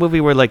 This is a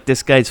movie where like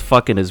this guy's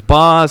fucking his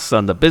boss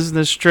on the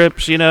business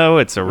trips.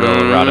 It's a real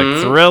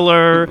erotic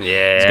thriller.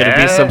 Yeah, it's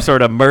gonna be some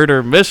sort of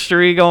murder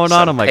mystery going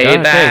on. I'm like, payback.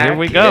 okay, here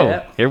we go.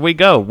 Yeah. Here we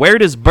go. Where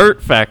does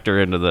Burt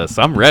factor into this?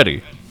 I'm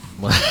ready.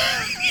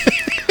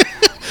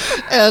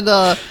 And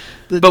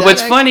but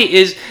what's funny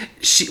is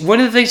one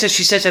of the things that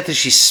she says after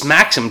she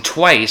smacks him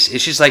twice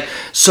is she's like,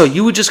 so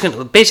you were just going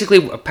to, basically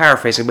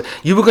paraphrasing, but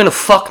you were going to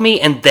fuck me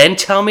and then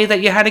tell me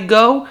that you had to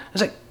go? I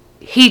was like,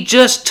 he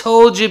just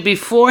told you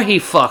before he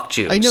fucked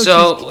you. I know,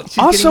 so she's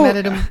also,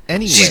 getting mad at him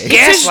anyway. She's It's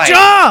his gaslighting.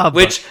 job!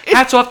 Which,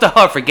 hats off to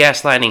her for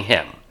gaslighting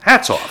him.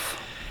 Hats off.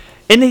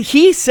 And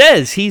he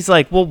says, he's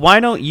like, well, why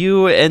don't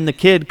you and the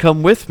kid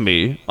come with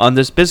me on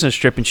this business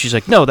trip? And she's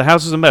like, no, the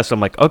house is a mess. I'm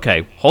like,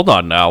 okay, hold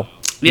on now.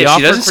 Yeah,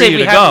 she doesn't say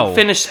we haven't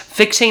finished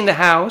fixing the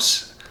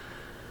house.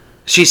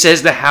 She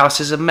says the house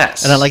is a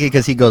mess. And I like it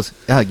because he goes,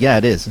 oh, yeah,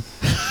 it is.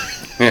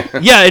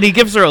 Yeah, and he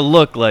gives her a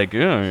look like,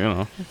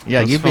 yeah,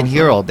 Yeah, you've been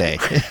here all day.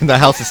 The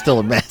house is still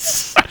a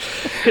mess.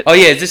 Oh,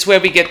 yeah, is this where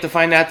we get to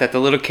find out that the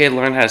little kid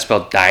learned how to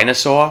spell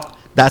dinosaur?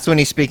 That's when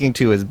he's speaking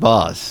to his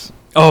boss.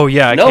 Oh,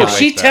 yeah. No,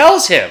 she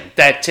tells him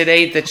that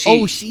today that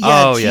she... she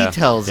yeah.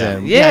 tells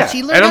him. Yeah,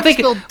 she learned I don't how think...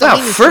 to spell Wow,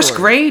 dinosaur. first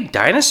grade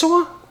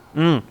dinosaur?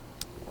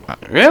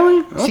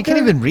 Really? Okay. She can't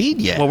even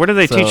read yet. Well, what are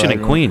they So, teaching I at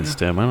mean, Queens,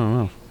 Tim? I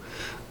don't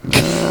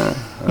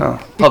know.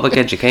 Public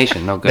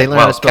education, no good. They learn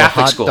how to spell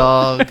Catholic hot school.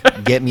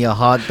 dog, get me a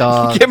hot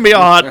dog. Give me a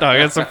hot dog.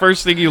 That's the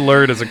first thing you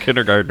learn as a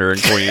kindergartner in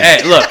Queens.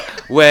 Hey, look,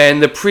 when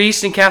the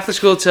priest in Catholic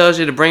school tells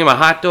you to bring him a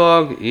hot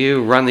dog,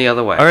 you run the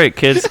other way. All right,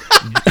 kids.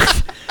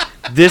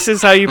 This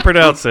is how you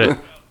pronounce it.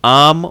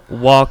 I'm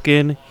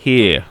walking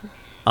here.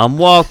 I'm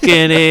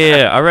walking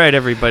here. All right,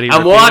 everybody.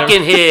 I'm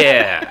walking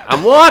here.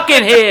 I'm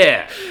walking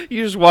here.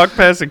 You just walk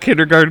past a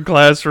kindergarten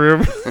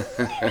classroom.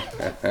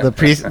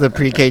 The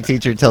pre-K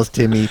teacher tells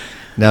Timmy,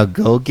 now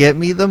go get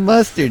me the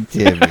mustard,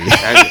 Timmy.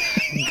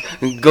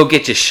 Go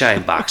get your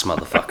shine box,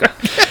 motherfucker.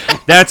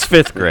 That's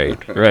 5th grade,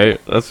 right?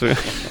 That's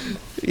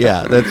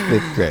Yeah, that's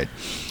 5th grade.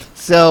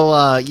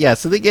 So,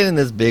 so they get in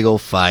this big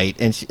old fight,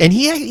 and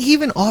he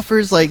even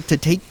offers, like, to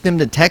take them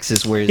to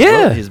Texas where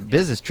his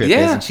business trip is,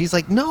 and she's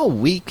like, no,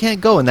 we can't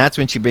go, and that's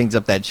when she brings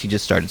up that she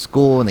just started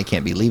school, and they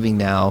can't be leaving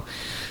now.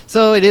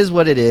 So it is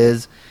what it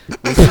is.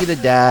 We see the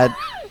dad.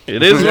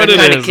 It is what That it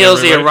kind is. of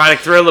kills the everybody. erotic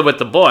thriller with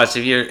the boss.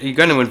 If you're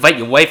going to invite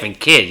your wife and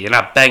kid, you're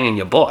not banging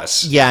your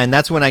boss. Yeah, and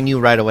that's when I knew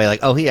right away, like,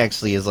 oh, he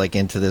actually is, like,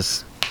 into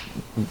this,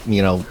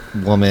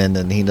 woman,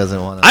 and he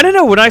doesn't want to... I don't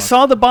know. When I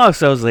saw the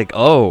boss, I was like,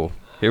 oh,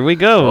 here we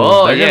go.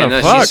 Oh, They're yeah,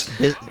 gonna no,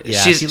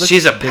 fuck.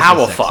 she's a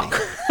power fuck.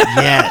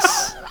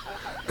 Yes.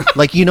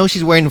 Like,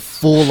 she's wearing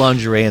full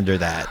lingerie under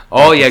that.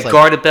 Oh, Like, yeah, it's like-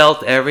 garter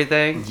belt,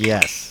 everything.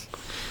 Yes.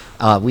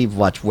 We've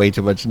watched way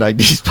too much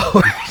 90s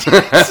porn.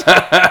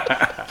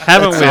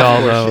 Haven't we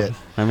all, softcore though? shit.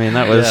 I mean,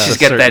 that was... She's a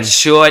got certain- that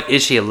short,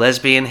 is she a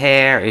lesbian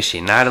hair? Is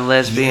she not a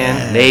lesbian?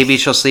 Yes. Maybe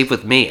she'll sleep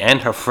with me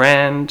and her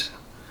friend.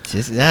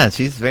 She's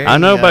very... I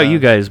don't know about you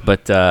guys,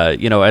 but,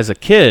 as a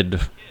kid,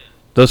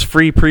 those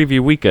free preview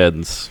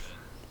weekends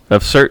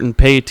of certain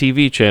pay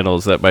TV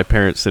channels that my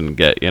parents didn't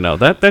get,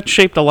 that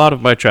shaped a lot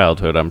of my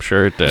childhood. I'm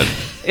sure it did.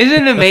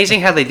 Isn't it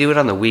amazing how they do it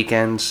on the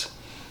weekends?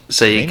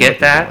 So you They know get what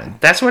they're that? doing.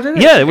 That's what it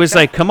is. Yeah, it was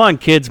like, come on,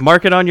 kids,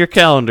 mark it on your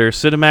calendar.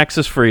 Cinemax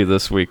is free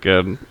this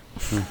weekend.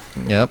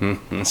 Yep.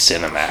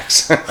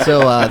 Cinemax.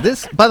 So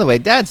this, by the way,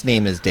 Dad's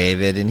name is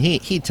David, and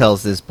he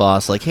tells this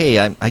boss, like, hey,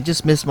 I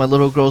just missed my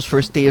little girl's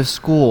first day of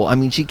school. I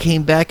mean, she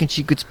came back and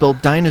she could spell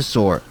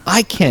dinosaur.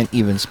 I can't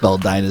even spell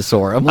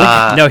dinosaur. I'm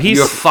like, No,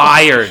 you're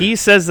fired. He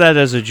says that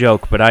as a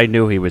joke, but I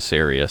knew he was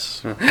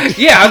serious.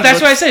 Yeah, that's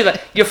what I say.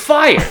 Like, you're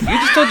fired. You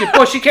just told your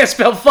boss you can't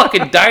spell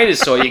fucking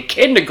dinosaur. Your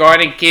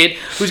kindergarten kid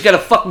who's got a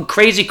fucking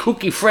crazy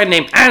kooky friend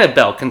named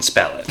Annabelle can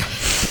spell it.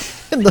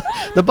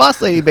 the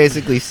boss lady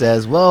basically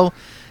says, well,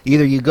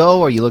 either you go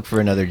or you look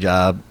for another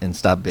job and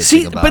stop bitching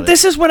See, about but it.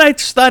 this is when I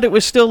thought it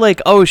was still like,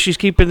 oh, she's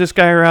keeping this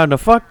guy around to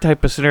fuck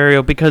type of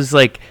scenario because,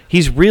 like,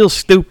 he's real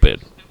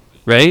stupid,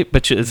 right?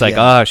 But it's like,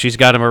 Yeah. she's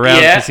got him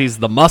around Yeah. because he's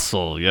the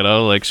muscle,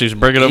 like she's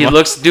bringing him He on.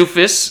 looks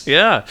doofus.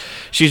 Yeah,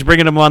 she's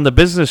bringing him on the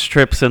business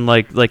trips, and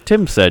like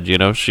Tim said,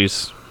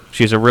 she's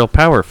a real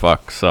power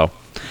fuck, so.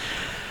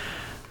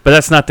 But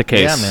that's not the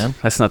case. Yeah, man.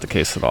 That's not the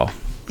case at all.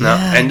 No,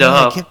 Yeah, and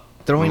no, they kept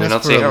throwing we us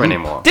don't for see a her loop.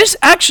 anymore. This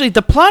actually,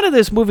 the plot of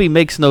this movie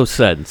makes no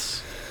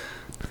sense.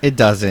 It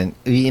doesn't.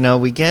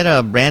 We get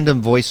a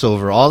random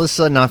voiceover. All of a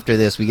sudden after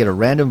this, we get a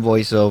random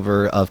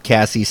voiceover of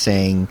Cassie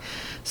saying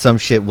some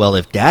shit, well,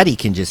 if Daddy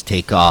can just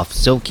take off,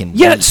 so can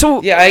Yeah, we.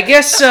 so Yeah, I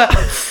guess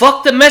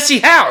fuck the messy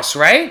house,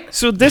 right?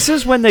 So this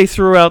is when they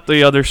threw out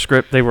the other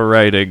script they were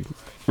writing,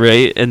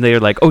 right? And they're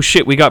like, oh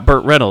shit, we got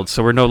Burt Reynolds,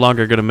 so we're no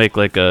longer going to make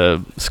like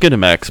a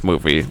Skinamax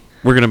movie.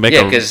 We're going to make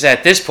Yeah, because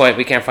at this point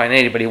we can't find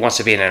anybody who wants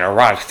to be in an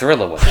erotic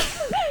thriller with him.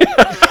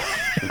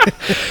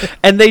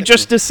 And they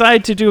just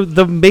decide to do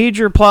the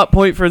major plot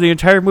point for the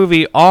entire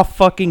movie off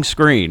fucking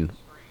screen.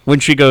 When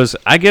she goes,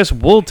 I guess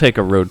we'll take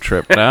a road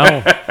trip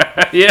now.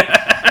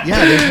 Yeah.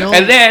 Yeah, there's no.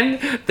 And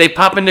then they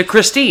pop into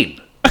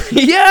Christine.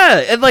 Yeah,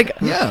 and like,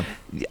 Yeah.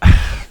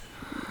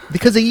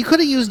 Because you could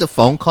have used a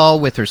phone call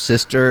with her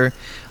sister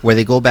where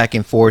they go back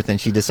and forth and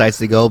she decides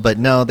to go, but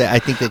no, I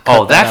think they cut Oh,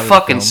 that out that of the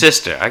fucking film.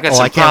 sister. I got I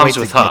some can't problems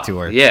wait with to her. get to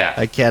her. Yeah.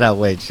 I cannot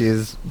wait. She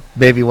is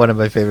maybe one of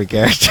my favorite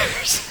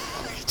characters.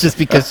 Just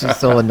because she's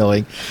so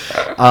annoying.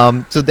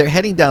 So they're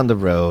heading down the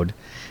road,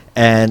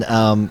 and,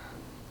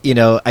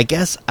 I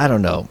guess, I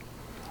don't know.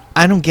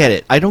 I don't get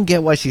it. I don't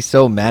get why she's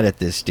so mad at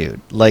this dude.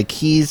 Like,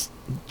 he's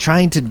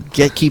trying to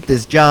keep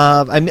this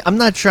job. I mean, I'm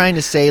not trying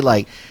to say,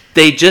 like...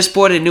 They just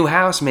bought a new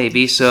house,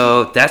 maybe,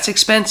 so that's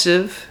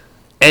expensive.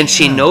 And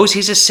she knows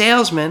he's a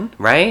salesman,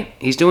 right?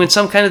 He's doing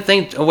some kind of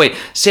thing. Oh, wait.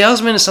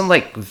 Salesman is some,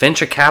 like,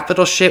 venture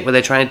capital shit where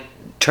they're trying to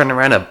turn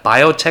around a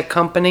biotech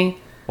company.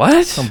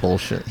 what? Some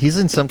bullshit. He's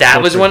in some...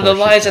 That was one of the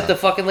bullshit lies job. that the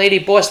fucking lady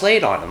boss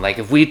laid on him. Like,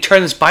 if we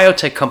turn this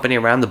biotech company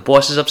around, the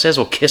bosses upstairs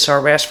will kiss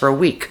our ass for a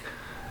week.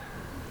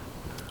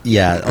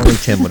 Yeah, only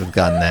Tim would have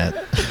gotten that.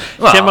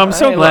 Well, Tim, I'm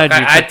so hey, glad look,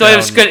 you I took thought it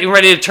was down- good,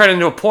 ready to turn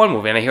into a porn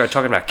movie, and I hear her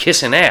talking about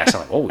kissing ass.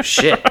 I'm like, oh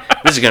shit,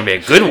 this is gonna be a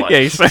good one. Yeah,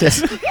 he starts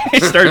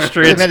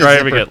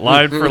transcribing it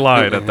line for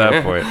line at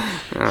that point.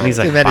 And he's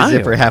like, Tim had his "Fine."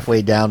 zipper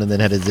halfway down and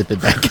then had to zip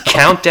it back up.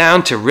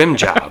 Countdown to rim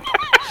job.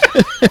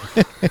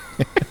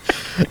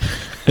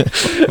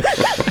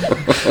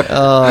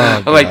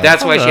 Oh, I'm like,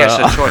 that's why she has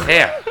such short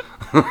hair.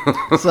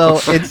 so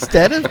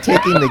instead of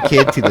taking the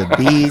kid to the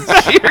beach...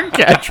 Your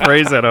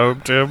catchphrase at home,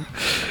 Tim.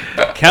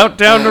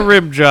 Countdown to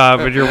rim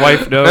job, and your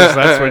wife knows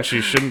that's when she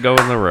shouldn't go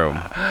in the room.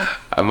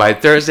 My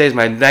Thursday's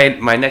my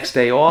next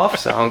day off,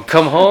 so I'll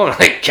come home and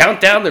like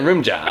count down the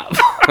rim job.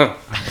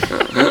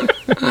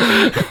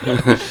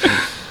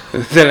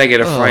 Then I get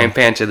a frying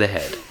pan to the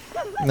head.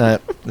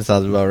 That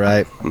sounds about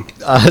right.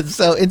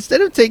 So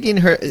instead of taking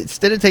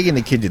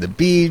the kid to the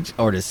beach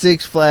or to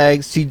Six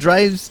Flags, she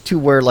drives to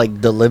where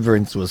like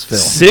Deliverance was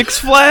filmed. Six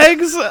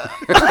Flags?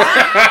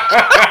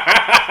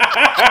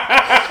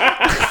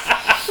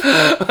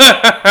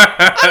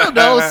 I don't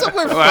know,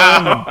 somewhere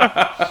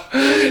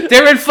fun.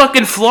 They're in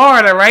fucking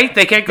Florida, right?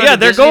 They can't go Yeah, to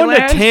they're going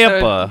to Disneyland?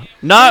 Tampa,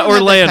 not They don't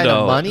have that kind of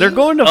Orlando. money. They're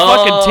going to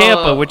fucking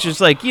Tampa, which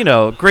is like,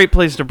 great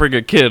place to bring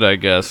a kid, I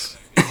guess.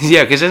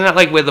 Yeah, because isn't that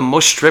like where the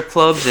most strip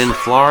clubs in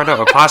Florida,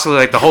 or possibly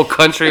like the whole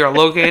country, are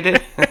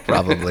located?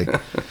 Probably.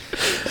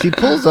 She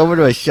pulls over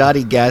to a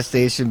shoddy gas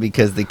station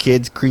because the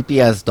kid's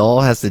creepy ass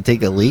doll has to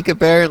take a leak.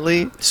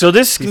 Apparently, So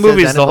this He says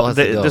movie's Annabelle has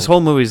to go. this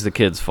whole movie's the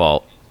kid's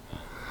fault.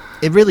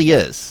 it really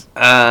is.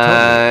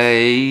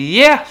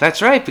 Yeah,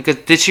 that's right. Because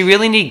did she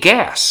really need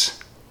gas?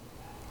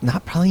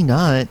 Probably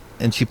not,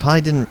 and she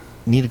probably didn't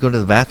need to go to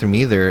the bathroom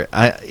either.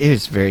 It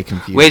was very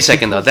confusing. Wait a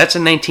second, though. That's a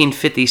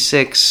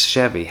 1956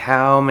 Chevy.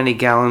 How many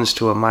gallons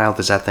to a mile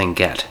does that thing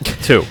get?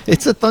 2.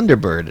 It's a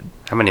Thunderbird.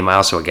 How many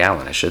miles to a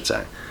gallon, I should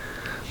say.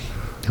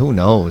 Who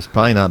knows?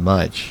 Probably not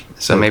much.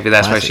 So maybe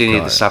that's why Classic she needed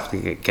car. to stop to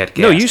get gas.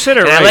 No, you said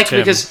it And right, I like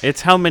Tim. because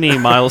It's how many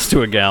miles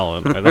to a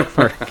gallon,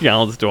 or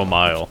gallons to a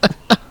mile.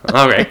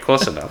 all right,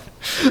 close enough.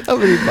 How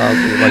many miles?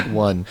 Is it? Like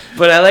one.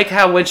 But I like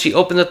how when she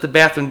opens up the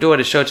bathroom door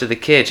to show it to the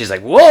kid, she's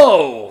like,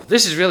 "Whoa,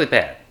 this is really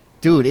bad."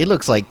 Dude, it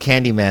looks like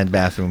Candyman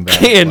bathroom.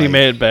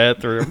 Candyman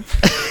bathroom.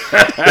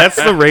 That's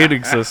the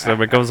rating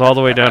system. It goes all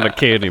the way down to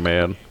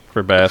Candyman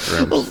for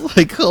bathrooms.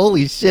 Like,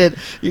 holy shit!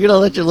 You're gonna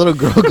let your little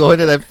girl go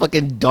into that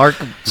fucking dark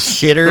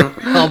shitter?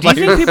 all Do you by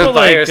think people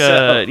By like?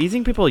 yourself. Do you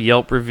think people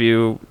Yelp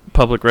review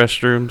public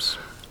restrooms?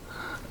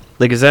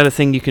 Like, is that a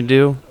thing you can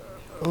do?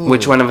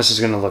 Which one of us is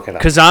going to look it up?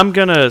 Because I'm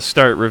gonna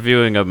start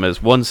reviewing them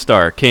as 1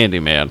 star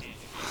Candyman.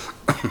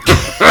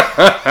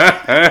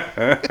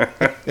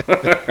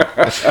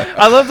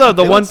 I love though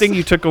the one thing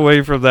you took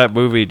away from that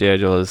movie,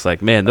 Daniel, is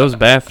like, man, those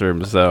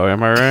bathrooms though.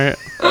 Am I right?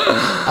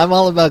 I'm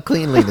all about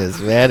cleanliness,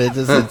 man.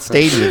 It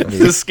stayed with me.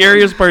 The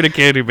scariest part of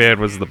Candyman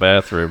was the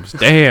bathrooms.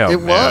 Damn,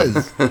 It man.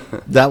 was.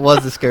 That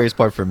was the scariest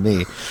part for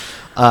me.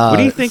 What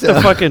do you think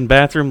the fucking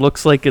bathroom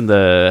looks like in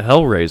the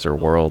Hellraiser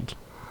world?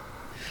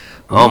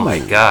 Oh my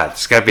god,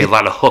 it's got to be a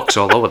lot of hooks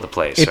all over the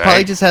place, It right?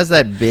 probably just has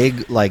that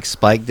big like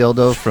spike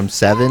dildo from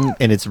Seven,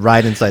 and it's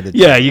right inside the.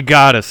 Yeah, you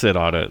gotta sit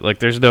on it. Like,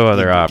 there's no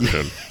other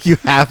option. You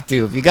have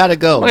to. If you gotta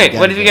go. Wait,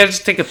 what if you guys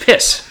just take a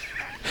piss?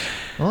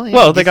 Well, yeah,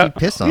 Well, I they guess got you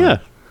piss on yeah, it.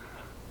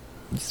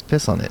 Just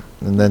piss on it,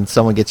 and then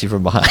someone gets you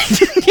from behind.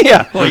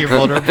 yeah. While you're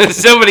vulnerable.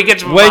 Somebody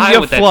gets from When behind you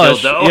with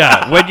flush, that dildo.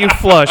 yeah, when you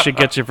flush, it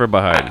gets you from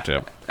behind,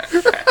 Tim.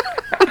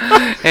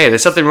 Hey,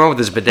 there's something wrong with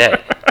this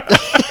bidet.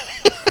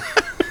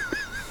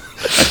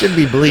 I shouldn't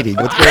be bleeding.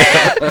 What's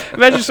going on?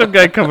 Imagine some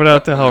guy coming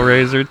out to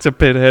Hellraiser to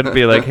Pinhead and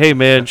be like, "Hey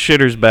man,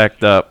 shitter's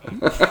backed up."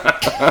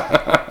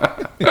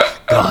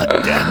 God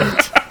damn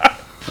it!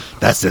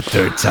 That's the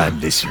third time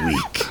this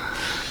week.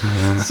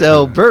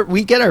 So, Burt,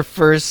 we get our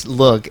first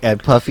look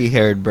at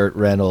puffy-haired Burt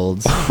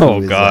Reynolds. Oh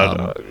who is,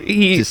 God,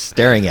 he just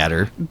staring at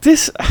her.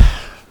 this.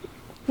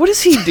 What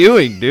is he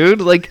doing,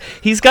 dude? Like,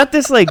 he's got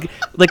this like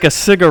a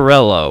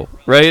cigarello,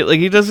 right? Like,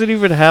 he doesn't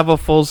even have a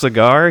full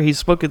cigar. He's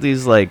smoking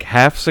these like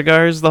half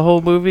cigars the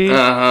whole movie.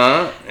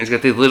 Uh-huh. He's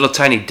got these little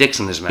tiny dicks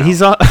in his mouth.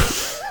 He's on.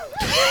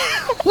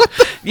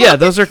 Yeah,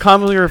 those are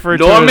commonly referred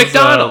Norm to as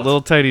Macdonald.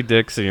 little tiny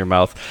dicks in your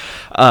mouth.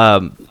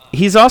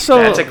 He's also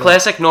That's a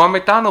classic Norm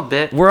Macdonald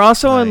bit. we're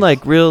also in Nice.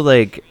 like real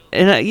like,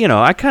 and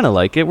I kind of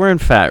like it. We're in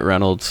Fat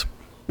Reynolds,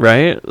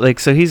 right? Like,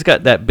 so he's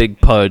got that big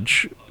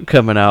pudge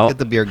coming out. Get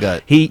the beer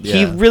gut. He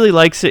Yeah. really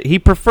likes it. He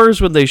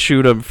prefers when they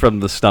shoot him from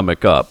the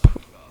stomach up.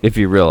 If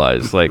you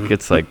realize, like,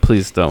 it's like,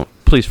 please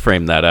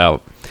frame that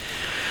out.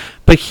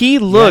 But he Yeah,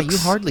 looks you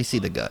hardly see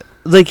the gut.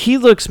 like he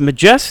looks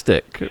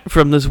majestic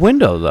from this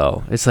window,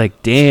 though. It's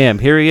like, damn,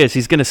 here he is.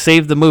 He's gonna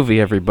save the movie.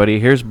 Everybody,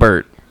 here's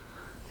Burt.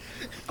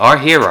 Our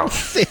hero.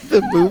 Save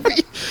the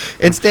movie.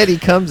 Instead, he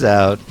comes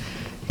out.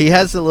 He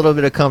has a little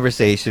bit of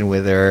conversation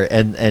with her,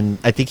 and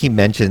I think he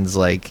mentions,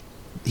 like,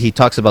 he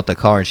talks about the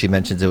car, and she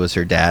mentions it was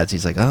her dad's.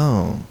 He's like,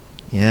 oh,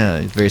 yeah,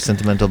 he's very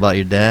sentimental about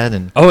your dad,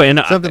 and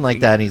something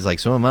like that. And he's like,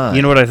 so am I.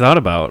 You know what I thought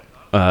about,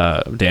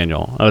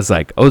 Daniel? I was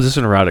like, oh, this is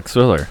an erotic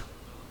thriller.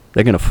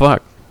 They're gonna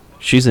fuck.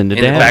 She's into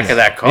In the dad. back of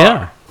that car.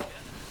 Yeah.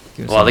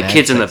 Give While some the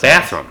kid's in the mad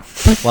sex.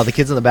 bathroom. While the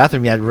kid's in the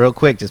bathroom, yeah, real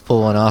quick, just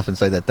pull one off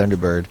inside that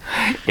Thunderbird.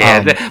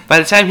 Yeah, by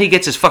the time he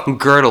gets his fucking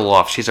girdle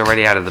off, she's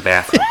already out of the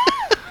bathroom.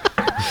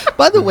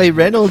 By the way,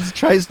 Reynolds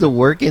tries to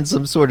work in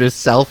some sort of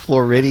South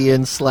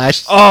Floridian /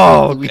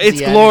 Oh, Louisiana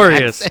it's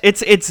glorious.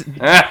 accent. It's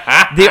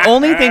the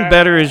only thing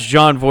better is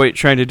John Voight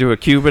trying to do a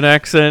Cuban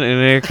accent in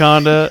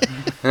Anaconda.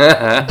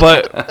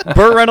 But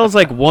Burt Reynolds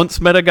like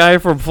once met a guy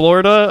from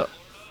Florida,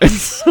 and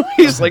so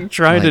he's like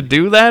trying to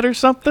do that or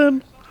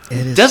something. It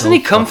is Doesn't so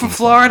he come from fucking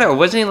Florida, or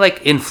wasn't he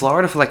like in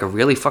Florida for like a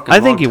really fucking I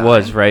long think he time?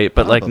 was right,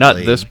 but like not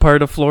Probably. this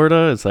part of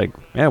Florida. It's like,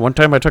 yeah, one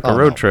time I took a Oh,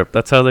 road no. trip.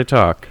 That's how they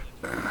talk.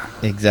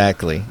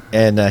 Exactly.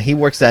 And he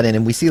works that in,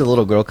 and we see the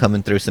little girl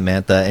coming through,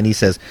 Samantha, and he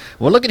says,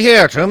 well, look at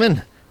here,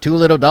 Truman. 2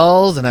 little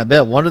dolls, and I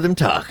bet one of them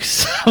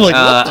talks. I'm like,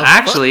 what the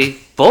Actually,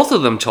 both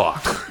of them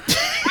talk.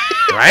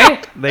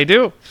 Right? They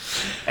do.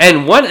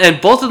 And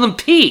both of them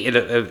pee.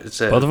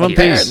 Both of them pee.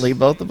 Apparently,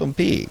 both of them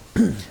pee.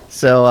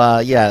 So,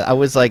 yeah, I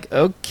was like,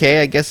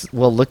 okay, I guess,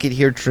 well, look at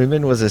here,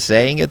 Truman was a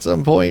saying at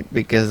some point,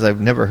 because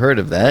I've never heard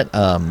of that.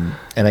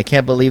 And I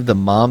can't believe the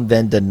mom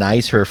then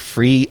denies her a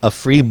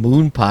free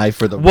moon pie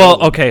for the Well,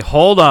 road. okay,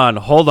 hold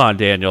on,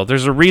 Daniel.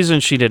 There's a reason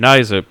she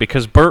denies it,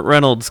 because Burt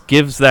Reynolds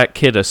gives that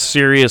kid a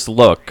serious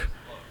look,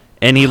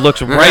 and he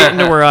looks right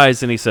into her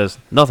eyes and he says,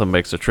 nothing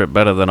makes a trip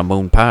better than a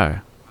moon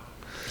pie.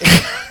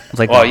 It's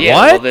like, Well, yeah.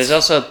 what? Well, there's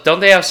also, don't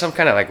they have some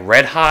kind of like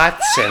Red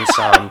Hots and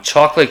some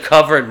chocolate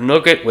covered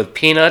nougat with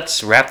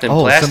peanuts wrapped in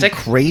plastic?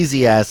 Some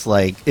crazy ass,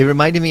 like, it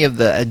reminded me of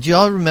the, do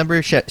y'all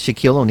remember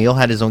Shaquille O'Neal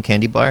had his own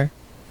candy bar?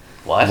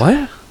 What?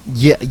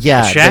 Yeah.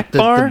 A Shaq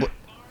bar?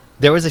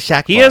 There was a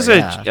Shaq He bar, has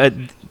yeah.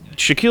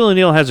 Shaquille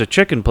O'Neal has a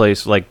chicken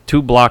place like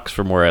 2 blocks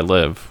from where I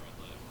live.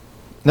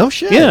 No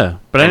shit. Yeah,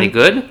 but Any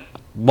good?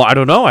 Well, I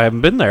don't know. I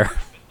haven't been there.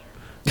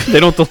 They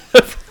don't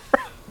deliver.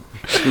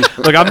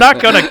 Look, I'm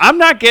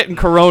not getting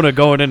Corona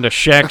going into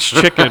Shaq's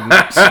chicken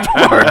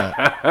store.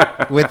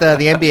 With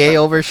the NBA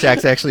over,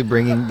 Shaq's actually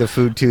bringing the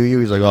food to you.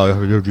 He's like,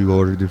 oh, you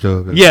ordered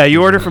this. Yeah,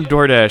 you order from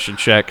DoorDash and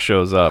Shaq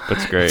shows up.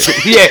 It's great.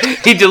 Yeah,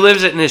 he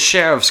delivers it in his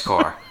sheriff's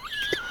car.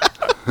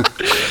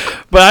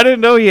 But I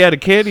didn't know he had a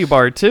candy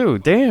bar too.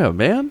 Damn,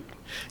 man.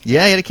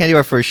 Yeah, he had a candy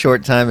bar for a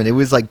short time, and it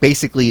was like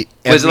basically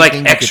Was it like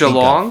everything you could extra think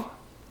of. long?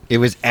 It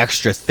was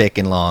extra thick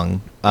and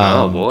long.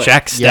 Oh, boy.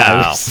 Shaq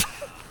style.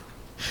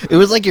 Yeah, it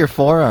was like your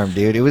forearm,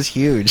 dude. It was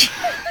huge.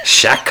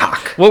 Shack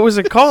cock. What was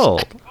it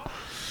called?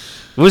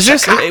 Was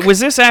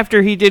this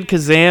after he did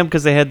Kazam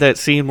because they had that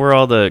scene where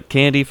all the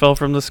candy fell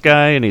from the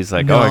sky and he's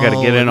like, oh, I got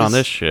to get No, in it on was-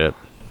 this shit.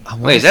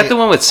 Wait, is that the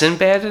one with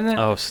Sinbad in it?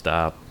 Oh,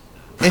 stop.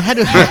 It had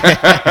to.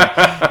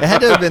 It had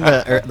to have been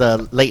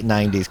the late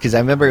 '90s because I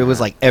remember it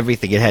was like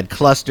everything. It had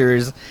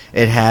clusters.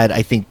 It had,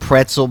 I think,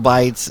 pretzel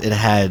bites. It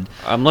had.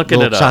 I'm looking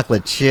little it up.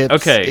 chocolate chips.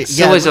 Okay,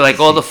 So is it like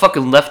all the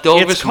fucking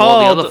leftovers It's from all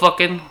the called- other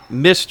fucking...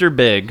 Mr.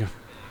 Big.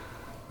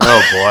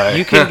 Oh, boy.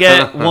 You can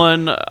get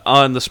one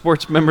on the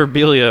sports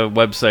memorabilia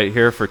website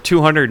here for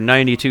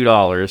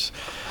 $292.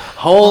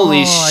 Holy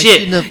Oh, I shit.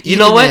 shouldn't have You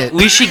know eaten what? it.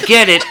 We should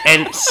get it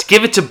and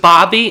give it to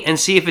Bobby and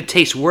see if it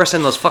tastes worse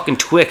than those fucking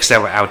Twix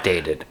that were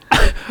outdated.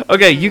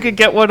 Okay, you can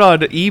get one on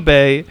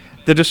eBay.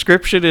 The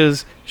description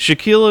is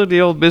Shaquille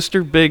O'Neal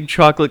Mr. Big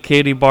chocolate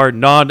candy bar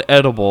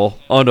non-edible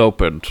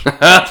unopened.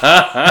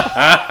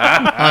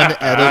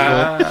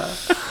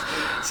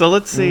 unedible. So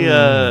let's see.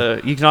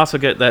 You can also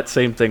get that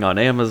same thing on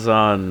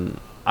Amazon.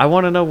 I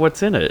want to know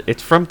what's in it.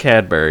 It's from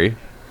Cadbury.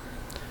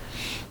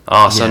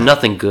 Oh, so Yeah.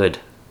 nothing good.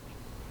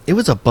 It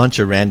was a bunch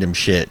of random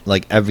shit,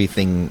 like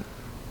everything.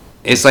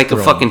 It's like a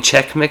Thrown. fucking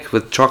Chex Mix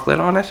with chocolate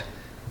on it?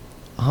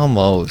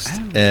 Almost.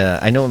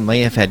 I know it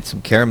may have had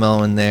some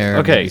caramel in there.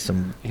 Okay, maybe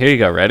some. here you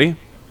go. Ready?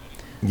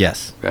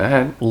 Yes. Go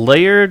ahead.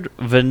 Layered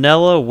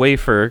vanilla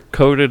wafer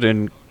coated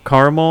in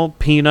caramel,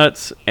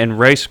 peanuts, and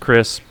Rice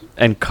Crisp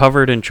and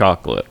covered in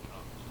chocolate.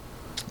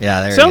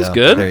 Yeah, there Sounds you go.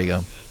 good. There you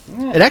go.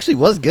 It actually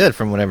was good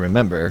from what I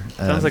remember.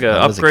 Sounds like an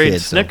I was a upgrade kid,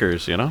 so-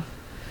 Snickers, you know?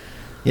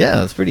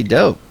 Yeah, it's pretty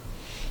dope.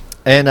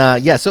 And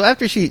yeah, so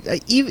after she,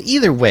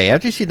 either way,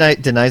 after she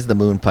denies the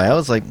moon pie, I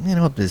was like, you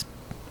know what, this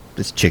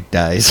this chick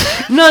dies.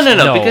 No,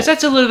 No. because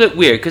that's a little bit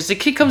weird. Because the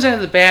kid comes out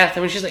of the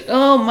bathroom and she's like,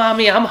 "Oh,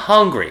 mommy, I'm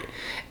hungry."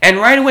 And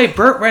right away,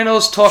 Burt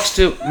Reynolds talks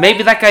to,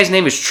 maybe that guy's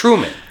name is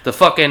Truman, the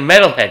fucking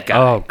metalhead guy.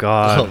 Oh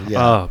God! Oh,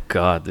 yeah. Oh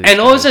God!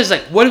 And all of a sudden, it's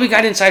like, "What do we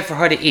got inside for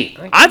her to eat?"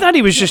 Like, I thought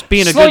he was just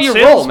being a slow good your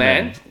salesman. roll,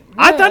 man.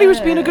 I thought he was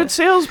being a good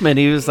salesman.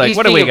 He was like, He's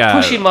 "What do we being a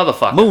got? pushy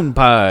motherfucker. Moon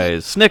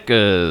pies,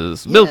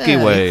 Snickers, Milky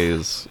Yeah,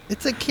 Ways.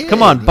 It's a kid.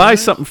 Come on, you buy know?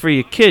 something for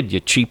your kid, you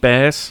cheap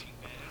ass."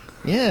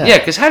 Yeah. Yeah,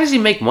 because how does he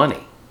make money?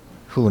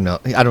 Who knows?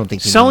 I don't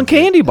think he Selling needs it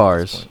candy at this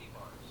bars.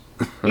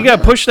 point. You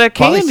gotta push that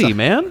Probably candy, so.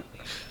 man.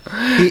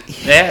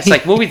 Yeah, it's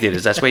like movie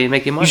theaters. That's where you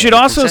make your money. You should the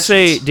also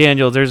say, concessions.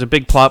 Daniel, there's a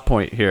big plot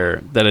point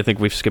here that I think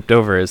we've skipped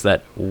over, is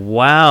that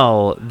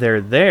while they're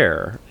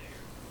there,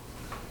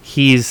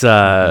 he's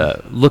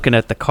looking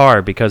at the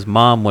car because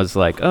Mom was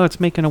like, "Oh, it's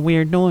making a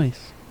weird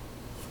noise."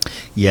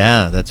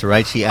 Yeah, that's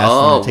right. She asked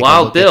Oh, him to take a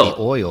Wild look Bill. at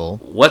the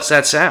oil. What's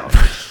that sound?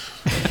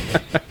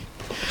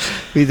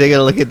 We take a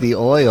look at the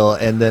oil,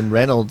 and then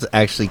Reynolds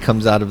actually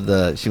comes out of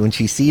when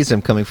she sees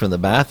him coming from the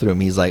bathroom,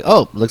 he's like,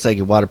 "Oh, looks like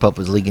your water pump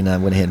was leaking. I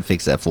went ahead and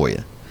fixed that for you."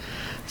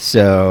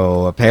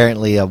 So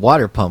apparently a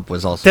water pump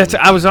was also That's.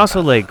 leaking. I was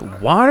also like,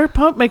 water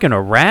pump making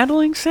a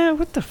rattling sound?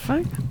 What the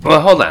fuck?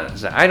 Well, hold on.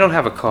 I don't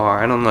have a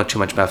car. I don't know too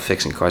much about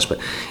fixing cars, but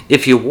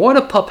if your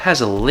water pump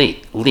has a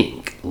leak,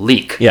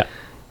 Yeah.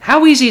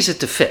 how easy is it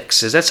to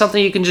fix? Is that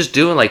something you can just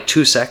do in like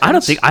 2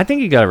 seconds? I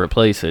think you gotta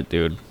replace it,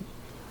 dude.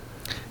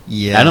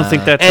 Yeah. I don't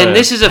think that's And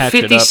this is a patch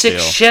it up 56 deal.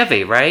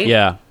 Chevy, right?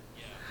 Yeah.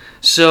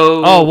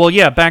 So. Oh, well,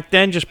 yeah, back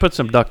then, just put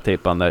some duct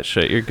tape on that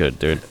shit. You're good,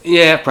 dude.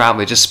 Yeah,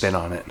 probably. Just spin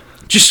on it.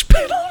 Just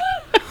spit on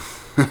it.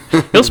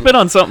 He'll spit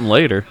on something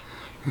later.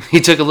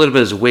 He took a little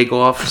bit of his wig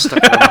off, stuck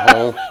it in the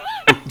hole.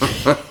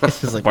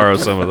 It's just like, Borrow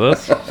some of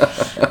this.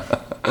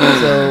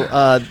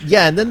 so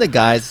yeah, and then the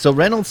guys. So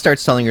Reynolds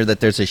starts telling her that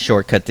there's a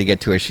shortcut to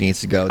get to where she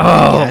needs to go. The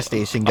Oh, gas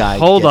station guy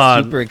hold gets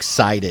on. super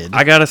excited.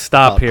 I gotta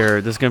stop Oh.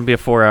 here. This is gonna be a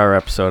 4-hour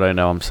episode. I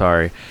know. I'm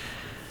sorry.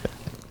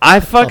 I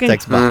I'll fucking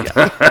text back.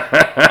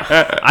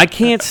 I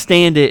can't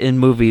stand it in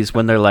movies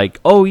when they're like,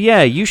 "Oh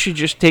yeah, you should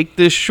just take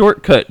this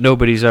shortcut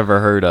nobody's ever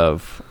heard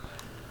of."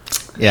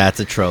 Yeah, it's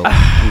a trope.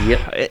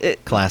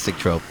 Yep. Classic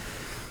trope.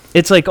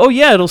 It's like, "Oh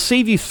yeah, it'll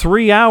save you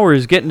 3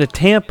 hours getting to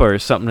Tampa or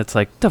something." It's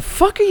like, the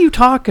fuck are you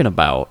talking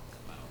about?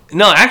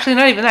 No, actually,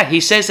 not even that. He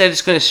says that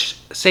it's going to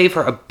save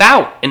her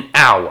about an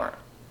hour.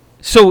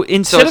 So So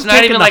instead it's of not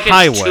taking even the like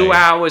highway, it's 2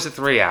 hours or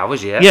 3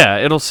 hours, yeah? yeah,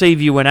 it'll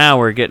save you an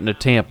hour getting to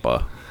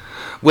Tampa.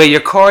 Where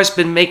your car's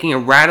been making a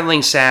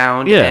rattling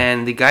sound, Yeah.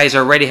 and the guys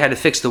already had to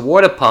fix the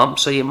water pump,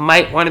 so you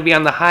might want to be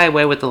on the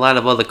highway with a lot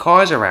of other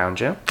cars around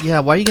you.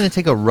 Yeah, why are you going to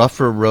take a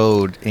rougher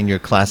road in your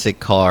classic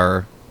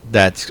car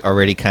that's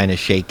already kind of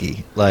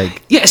shaky?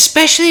 Like, Yeah,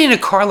 especially in a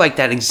car like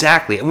that,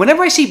 exactly. And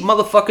whenever I see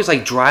motherfuckers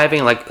like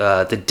driving like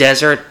the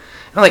desert,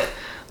 I'm like,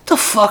 what the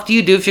fuck do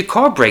you do if your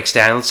car breaks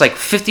down? It's like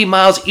 50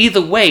 miles either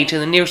way to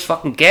the nearest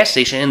fucking gas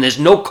station, and there's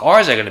no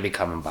cars that are going to be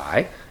coming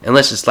by,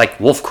 unless it's like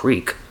Wolf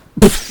Creek.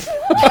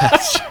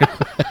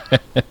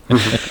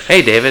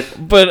 Hey, David.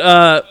 But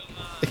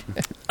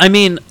I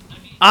mean,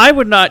 I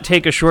would not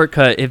take a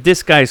shortcut if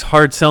this guy's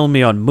hard selling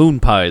me on moon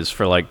pies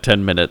for like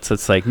 10 minutes.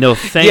 It's like, no,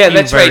 thank Yeah, you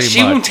that's very right.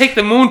 She much. won't take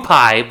the moon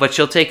pie, but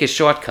she'll take his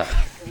shortcut.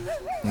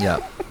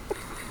 yeah.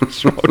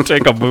 She won't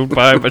take a moon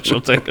pie, but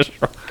she'll take a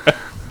shortcut.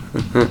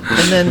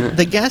 And then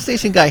the gas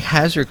station guy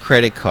has her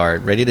credit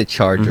card ready to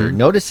charge Mm-hmm. her.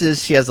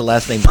 Notices she has the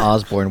last name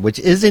Osborne, which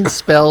isn't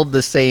spelled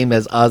the same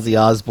as Ozzy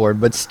Osbourne,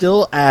 but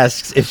still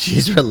asks if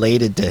she's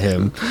related to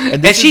him.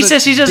 And this she is a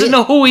says she doesn't bit-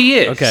 know who he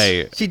is.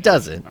 Okay. She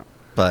doesn't,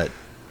 but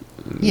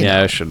you Yeah,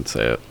 know. I shouldn't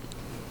say it.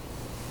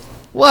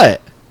 What?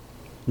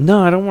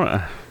 No, I don't want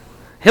to.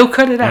 He'll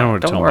cut it I don't out.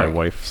 want to Don't tell worry. my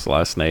wife's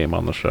last name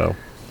on the show.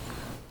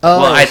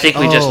 Oh, Well, I think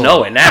we just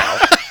know it now.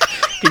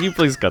 Can you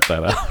please cut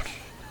that out?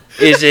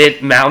 Is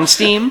it Mountain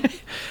Steam?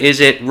 Is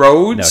it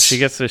Rhodes? No, she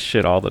gets this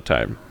shit all the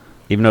time.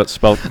 Even though it's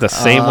spelled the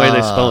same way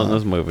they spell it in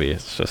this movie.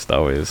 It's just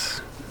always...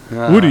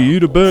 Would he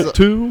eat a bat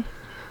too?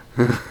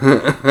 Yeah,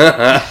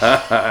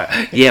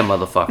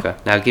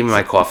 motherfucker. Now give me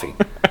my coffee.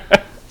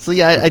 So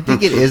yeah, I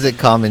think it is a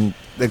common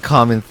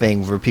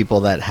thing for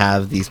people that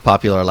have these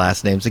popular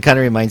last names. It kind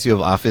of reminds you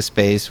of Office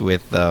Space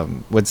with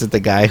what's it, the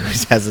guy who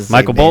has the same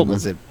Michael name? Bolton.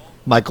 Was it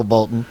Michael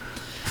Bolton?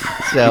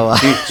 So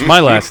It's my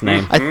last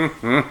name.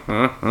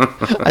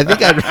 I think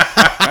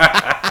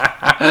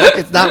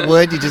it's not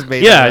Wood. You just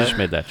made Yeah, I that just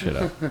made that shit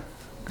up. up.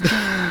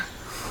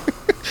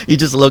 You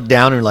just look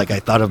down and like, I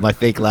thought of my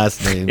fake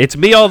last name. It's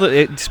me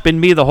it's been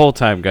me the whole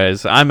time,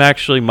 guys. I'm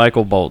actually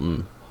Michael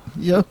Bolton.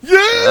 Yeah.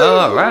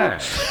 All right.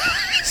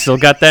 Still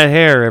got that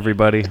hair,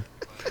 everybody.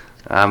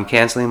 I'm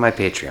canceling my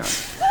Patreon.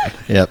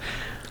 Yep.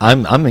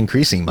 I'm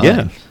increasing mine.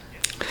 Yeah.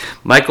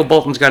 Michael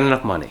Bolton's got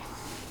enough money.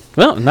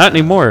 Well, not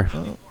anymore.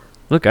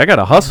 Look, I got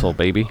to hustle,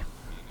 baby.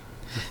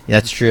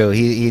 That's true.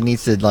 He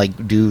needs to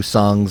like do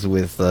songs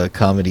with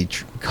comedy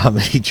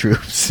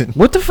troops.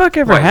 What the fuck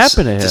ever What,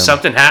 happened to him? Did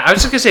something I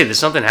was just gonna say, did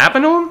something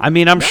happen to him? I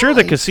mean, I'm sure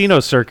the he's-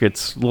 casino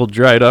circuit's a little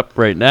dried up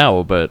right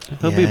now, but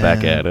he'll be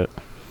back Yeah. at it.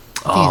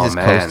 Oh just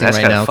man, coasting that's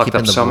right gotta now, fucked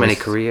keeping up the so many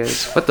boys-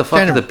 careers. What the fuck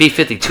Trying are to- the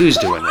B-52s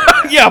doing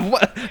right now?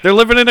 Yeah, they're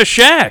living in a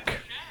shack.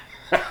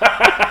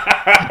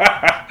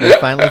 We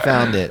finally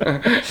found it.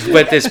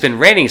 But it's been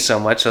raining so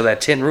much, so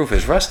that tin roof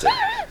is rusted.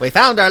 We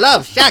found our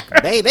love shack,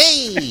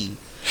 baby.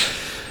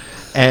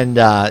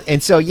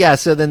 And so yeah,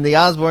 so then the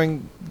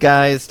Osborne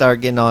guys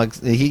start getting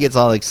he gets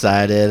all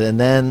excited, and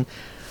then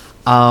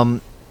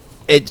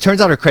it turns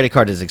out her credit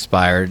card is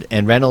expired,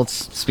 and Reynolds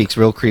speaks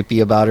real creepy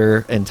about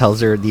her and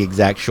tells her the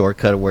exact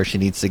shortcut of where she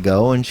needs to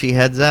go, and she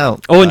heads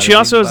out. Oh, and she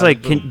also is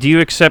like, do you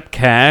accept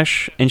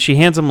cash? And she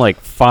hands him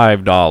like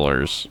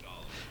 $5.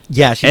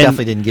 Yeah, she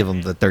definitely didn't give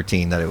him the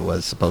 13 that it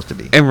was supposed to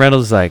be. And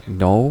Reynolds is like,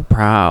 no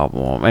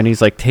problem. And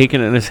he's like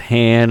taking it in his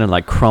hand and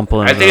like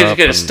crumpling it I think up. he's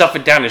gonna stuff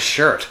it down his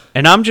shirt.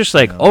 And I'm just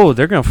like, oh,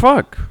 they're gonna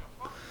fuck.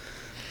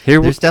 Here,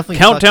 There's definitely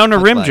countdown to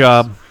fuck rim vibes.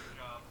 job.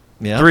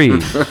 Yeah.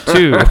 3,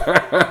 2.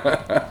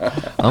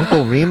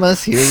 Uncle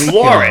Remus, here we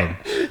Floor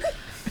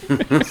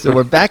go. So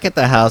we're back at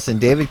the house, and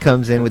David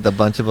comes in with a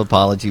bunch of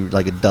apology,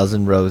 like a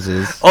dozen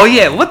roses. Oh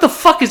yeah, what the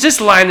fuck is this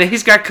line that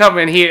he's got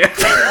coming here?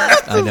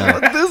 I know.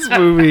 This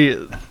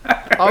movie,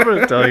 I'm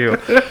gonna tell you,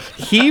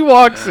 he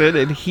walks in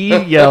and he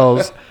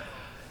yells,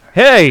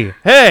 hey,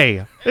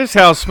 this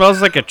house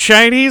smells like a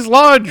Chinese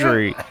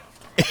laundry.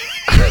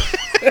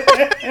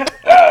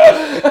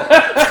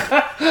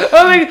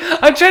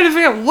 I'm trying to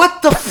figure out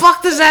what the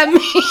fuck does that mean?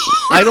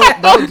 I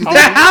don't know. The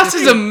house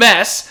is a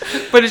mess,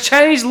 but a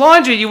Chinese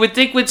laundry you would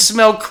think would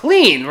smell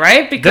clean,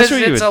 right? Because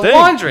That's what you it's would a think.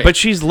 laundry. But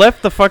she's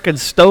left the fucking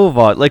stove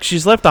on. Like,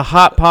 she's left a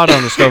hot pot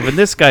on the stove, and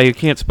this guy who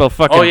can't spell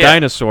fucking Oh, yeah.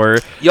 dinosaur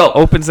Yo.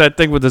 opens that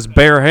thing with his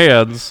bare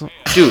hands.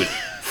 Dude,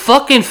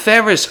 fucking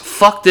Ferris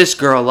fucked this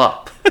girl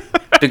up.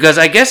 Because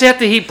I guess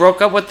after he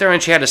broke up with her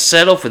and she had to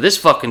settle for this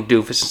fucking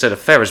doofus instead of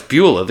Ferris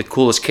Bueller, the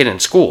coolest kid in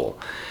school.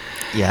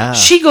 Yeah.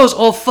 She goes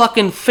all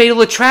fucking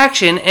Fatal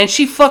Attraction and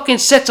she fucking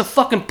sets a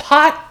fucking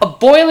pot of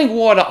boiling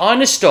water on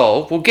the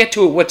stove. We'll get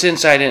to what's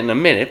inside it in a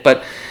minute,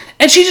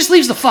 and she just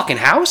leaves the fucking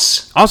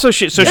house. Also,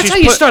 that's That's how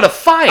you start a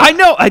fire. I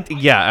know.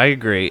 I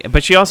agree.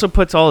 But she also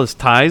puts all his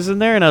ties in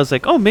there, and I was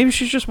like, oh, maybe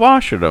she's just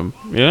washing them.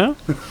 Yeah.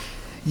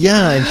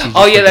 Yeah. And she just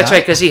Oh yeah, that's forgot.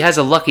 right, because he has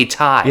a lucky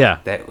tie Yeah.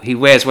 that he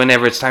wears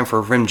whenever it's time for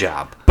a rim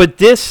job. But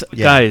this,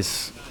 Yeah.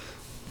 guys.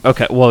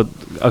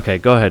 Okay,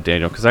 go ahead,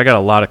 Daniel, because I got a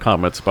lot of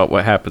comments about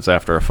what happens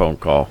after a phone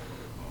call.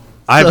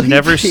 I've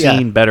never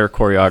seen better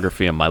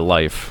choreography in my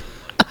life.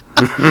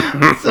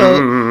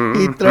 So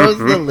he throws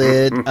the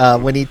lid.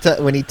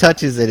 When he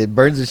touches it, it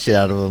burns the shit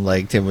out of him.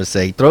 Like Tim was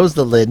saying, throws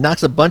the lid,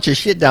 knocks a bunch of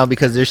shit down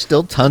because there's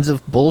still tons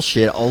of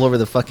bullshit all over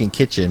the fucking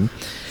kitchen.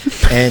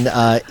 And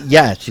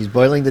yeah, she's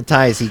boiling the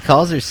ties. He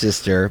calls her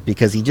sister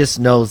because he just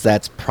knows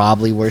that's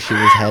probably where she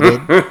was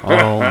headed.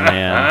 Oh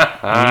man,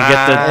 and you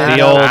get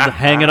the old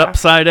hang it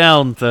upside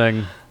down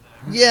thing.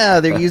 Yeah,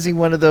 they're using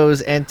one of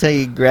those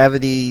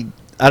anti-gravity.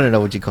 I don't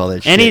know what you call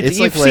that shit. You've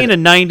like seen a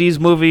 '90s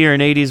movie or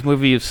an '80s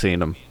movie, you've seen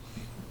them.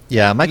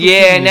 Yeah, Michael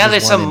Yeah, Keaton now uses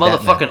there's some one in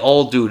motherfucking Batman.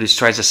 old dude who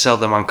tries to sell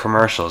them on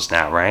commercials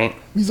now, right?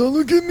 He's all,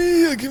 look at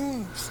me, I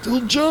can still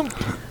jump.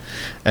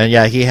 And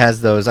yeah, he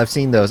has those. I've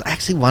seen those. I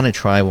actually want to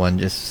try one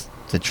just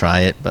to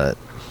try it, but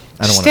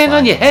I don't want to. Stand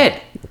on your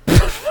head.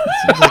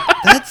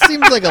 That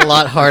seems like a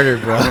lot harder,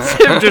 bro.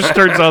 Tim just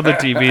turns on the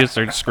TV and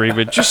starts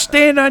screaming, "Just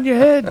stand on your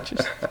head!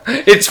 Just,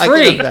 It's I can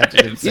free.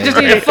 imagine him You saying just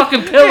that. need a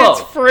fucking pillow.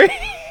 it's free."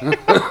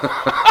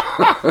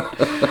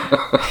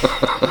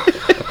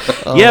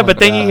 Oh, Yeah, but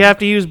then God. you have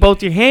to use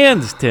both your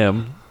hands,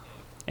 Tim.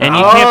 And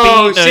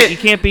you shit.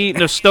 can't be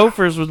eating a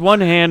Stouffer's with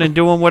one hand and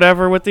doing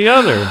whatever with the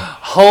other.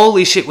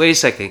 Holy shit, wait a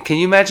second. Can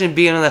you imagine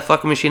being on that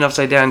fucking machine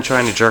upside down and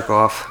trying to jerk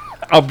off?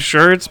 I'm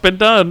sure it's been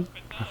done.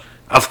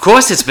 Of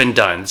course it's been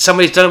done.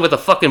 Somebody's done it with a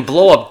fucking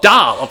blow-up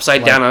doll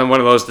upside down on one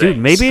of those things. Dude,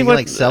 maybe Thinking what,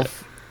 like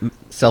self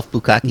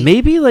bukkake.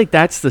 maybe like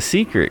that's the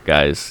secret,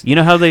 guys. You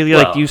know how they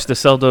like Well- used to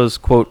sell those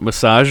quote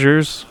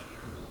massagers?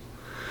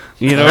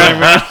 You know what I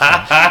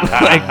mean?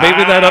 Like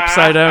maybe that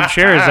upside down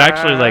chair is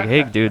actually like,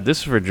 hey, dude, this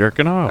is for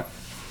jerking off.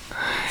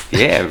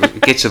 Yeah,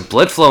 it gets your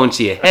blood flow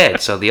into your head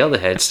so the other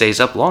head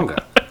stays up longer.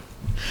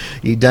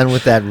 You done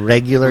with that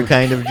regular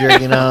kind of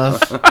jerking off?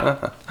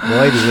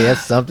 Boy, do we have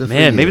something for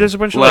Man, you. maybe there's a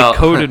bunch of Well- like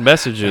coded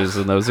messages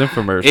in those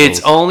infomercials.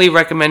 It's only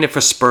recommended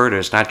for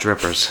spurters, not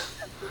drippers.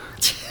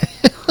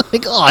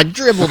 like, oh, I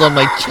dribbled on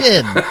my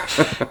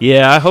chin.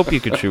 Yeah, I hope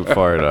you could shoot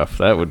far enough.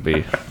 That would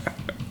be.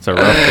 It's a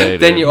rough day.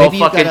 Then dude. you're all Maybe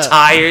you fucking gotta-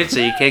 tired, so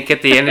you can't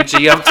get the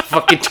energy up to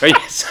fucking turn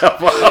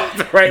yourself up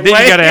the right Then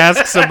way. you gotta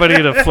ask somebody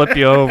to flip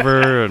you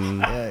over, and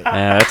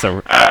yeah, that's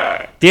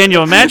a.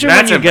 Daniel, imagine when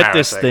That's you get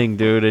this embarrassing. thing,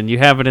 dude, and you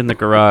have it in the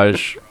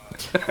garage,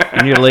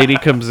 and your lady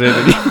comes in,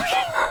 and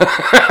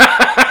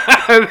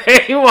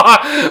There you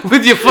are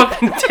with your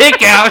fucking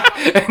dick out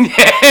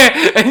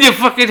and your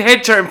fucking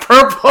head turned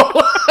purple.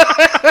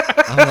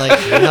 I'm like,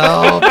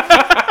 no.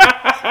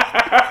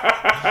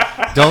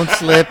 Don't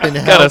slip and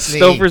help got a me.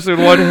 Stouffer's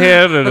in one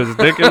hand and his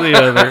dick in the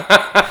other.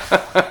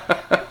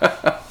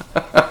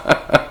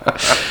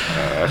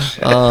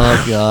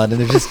 Oh god, and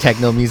there's just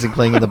techno music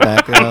playing in the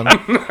background.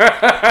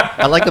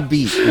 I like a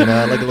beat,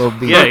 I like a little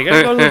beat. Yeah, you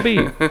gotta go to the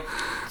beat.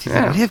 She's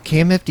like, we have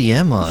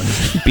KMFDM on.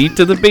 Beat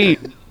to the beat.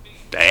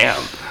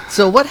 Damn.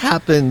 So what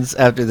happens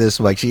after this,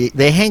 Mike?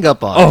 They hang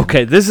up on him.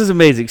 Okay, this is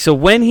amazing. So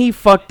when he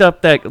fucked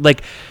up that,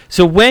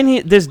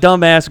 this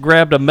dumbass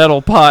grabbed a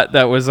metal pot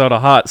that was on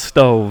a hot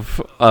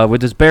stove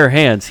with his bare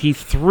hands, he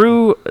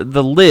threw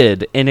the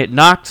lid and it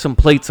knocked some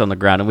plates on the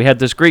ground. And we had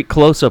this great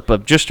close-up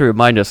of just to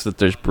remind us that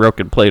there's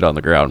broken plate on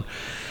the ground.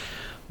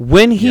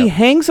 When he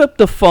hangs up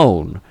the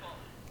phone,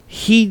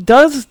 he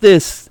does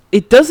this.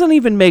 It doesn't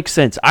even make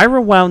sense. I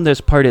rewound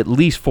this part at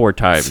least 4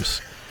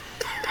 times.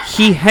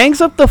 He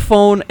hangs up the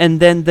phone, and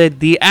then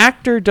the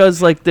actor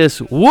does like this,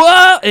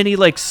 whoa, and he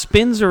like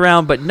spins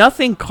around, but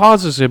nothing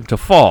causes him to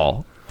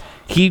fall.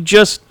 He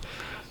just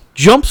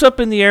jumps up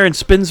in the air and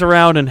spins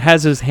around and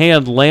has his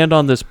hand land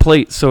on this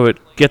plate so it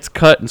gets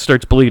cut and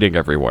starts bleeding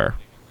everywhere.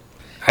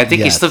 I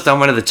think he slipped on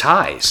one of the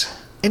ties.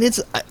 And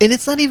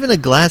it's not even a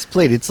glass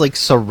plate. It's like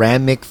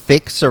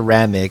thick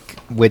ceramic,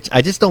 which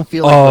I just don't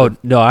feel like. Oh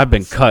no, I've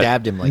been cut.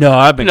 Stabbed him like no, that.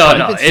 I've been No, cut.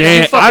 no.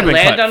 If you fucking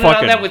land on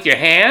that with your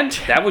hand,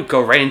 that would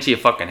go right into your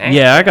fucking hand.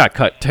 Yeah, I got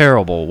cut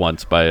terrible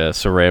once by a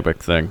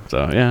ceramic thing.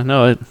 So yeah,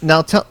 no.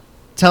 Now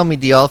tell me,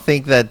 do y'all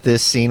think that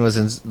this scene was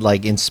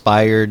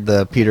inspired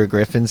the Peter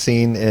Griffin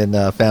scene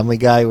in Family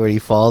Guy where he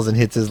falls and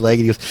hits his leg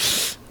and he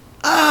goes,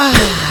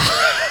 ah.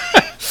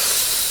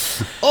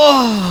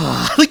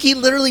 Oh, like he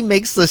literally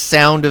makes the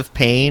sound of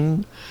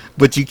pain,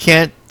 but you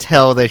can't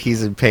tell that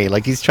he's in pain.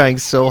 Like he's trying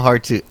so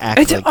hard to act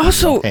like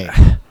he's in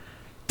pain.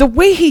 The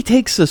way he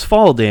takes this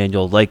fall,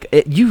 Daniel,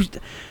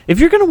 if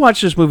you're gonna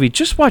watch this movie,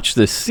 just watch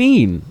this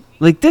scene.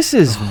 Like this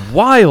is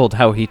wild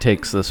how he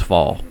takes this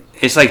fall.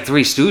 It's like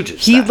Three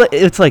Stooges.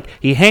 It's like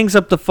he hangs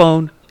up the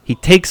phone, he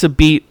takes a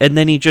beat, and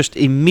then he just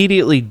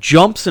immediately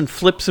jumps and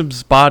flips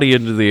his body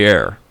into the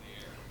air.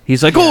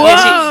 He's like,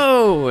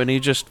 whoa! And he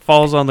just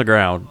falls on the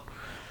ground.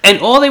 And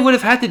all they would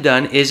have had to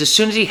done is, as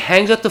soon as he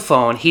hangs up the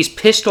phone, he's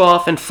pissed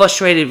off and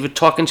frustrated with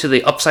talking to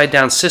the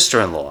upside-down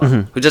sister-in-law,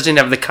 who doesn't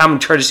have the common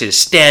courtesy to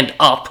stand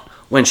up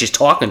when she's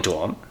talking to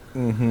him.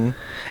 Mm-hmm.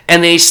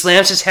 And then he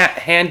slams his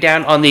hand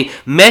down on the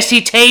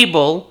messy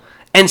table,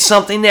 and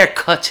something there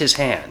cuts his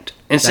hand.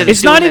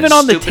 It's not even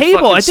on the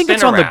table. I think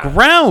it's on the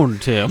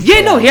ground, Tim.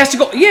 Yeah, no, he has to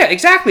go. Yeah,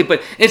 exactly.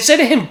 But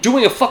instead of him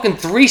doing a fucking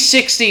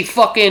 360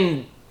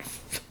 fucking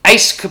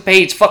ice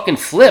capades fucking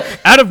flip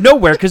out of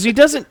nowhere, because he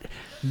doesn't.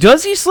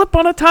 Does he slip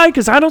on a tie?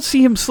 Because I don't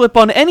see him slip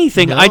on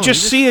anything. No, I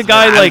just see a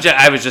guy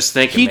I was just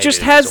thinking. He just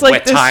has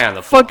like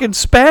this fucking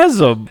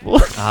spasm.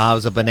 It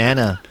was a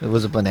banana. It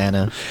was a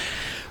banana.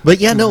 But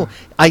yeah, no,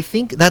 I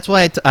think that's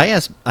why I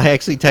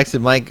actually texted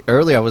Mike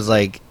earlier. I was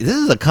like, this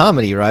is a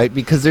comedy, right?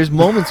 Because there's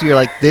moments where you're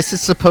like, this is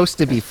supposed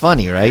to be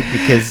funny, right?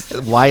 Because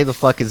why the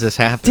fuck is this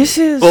happening?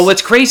 Well,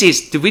 what's crazy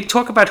is, did we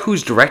talk about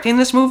who's directing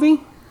this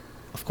movie?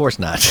 Of course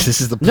not. This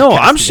is the No,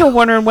 I'm still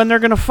wondering when they're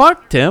going to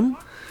fuck, Tim.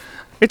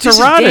 It's this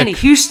erotic. Is Danny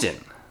Houston,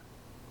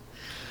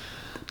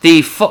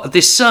 the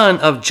son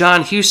of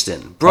John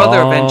Houston, brother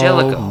of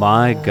Angelica. Oh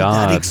my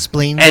God! That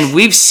explains. And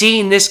we've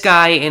seen this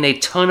guy in a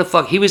ton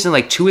of He was in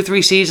like 2 or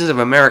 3 seasons of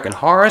American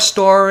Horror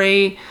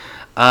Story.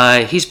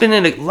 He's been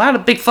in a lot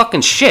of big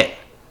fucking shit.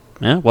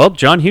 Yeah, well,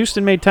 John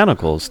Houston made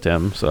Tentacles,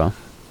 Tim. So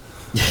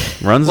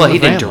runs. Well, he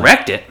didn't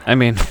direct it. I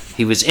mean,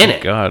 he was in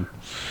it. God.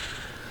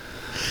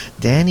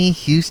 Danny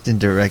Houston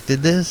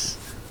directed this.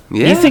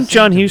 Yeah. Do you think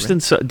John Houston?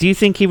 Do you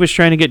think he was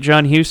trying to get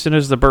John Houston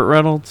as the Burt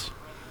Reynolds?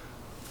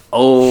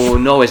 Oh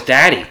no, his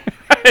daddy.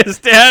 His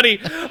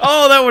daddy.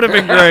 Oh, that would have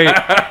been great.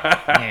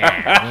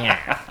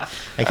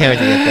 I can't wait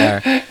to get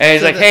there. And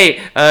he's like,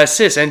 "Hey,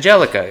 sis,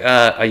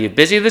 Angelica, are you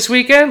busy this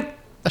weekend?"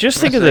 Just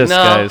think of this, no,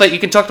 guys. but you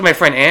can talk to my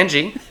friend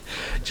Angie.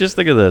 Just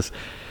think of this.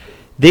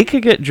 They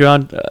could get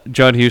John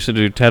Houston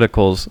to do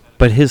Tentacles,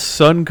 but his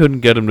son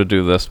couldn't get him to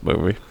do this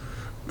movie.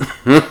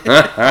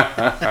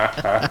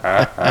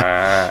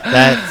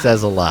 That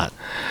says a lot.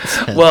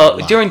 Well,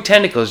 during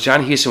Tentacles,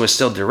 John Houston was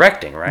still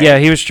directing, right? Yeah,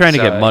 he was trying to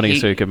get money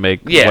so he could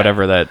make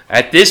whatever that.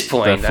 At this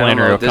point, I don't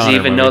know. Does he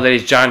even know that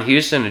he's John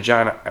Houston or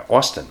John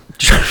Austin?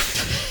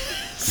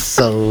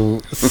 So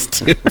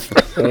stupid.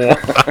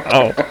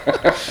 Wow.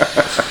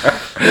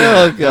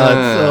 Oh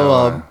God.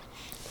 So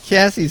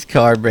Cassie's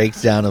car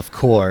breaks down, of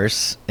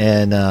course,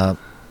 and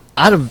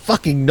out of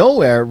fucking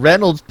nowhere,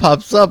 Reynolds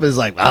pops up and is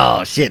like,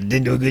 "Oh shit,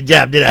 didn't do a good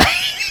job, did I?"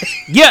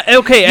 Yeah,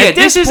 okay. Yeah, at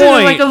this isn't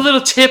point, like a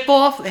little tip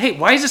off. Hey,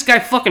 why is this guy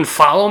fucking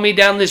follow me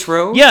down this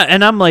road? Yeah,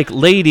 and I'm like,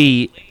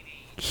 lady,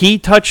 he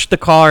touched the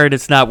car and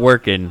it's not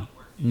working.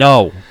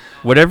 No,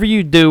 whatever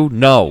you do,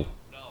 no.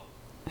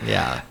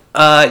 Yeah.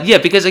 Yeah,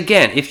 because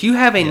again, if you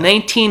have a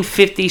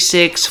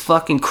 1956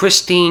 fucking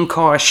Christine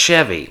car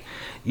Chevy,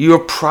 you're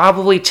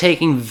probably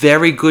taking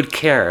very good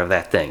care of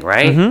that thing,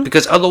 right? Mm-hmm.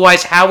 Because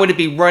otherwise, how would it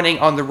be running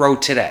on the road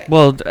today?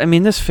 Well, I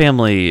mean, this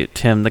family,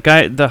 Tim,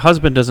 the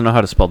husband doesn't know how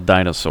to spell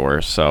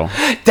dinosaur, so.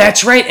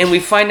 That's right, and we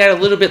find out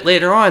a little bit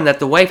later on that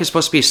the wife is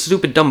supposed to be a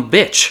stupid, dumb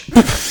bitch.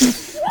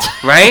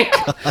 Right?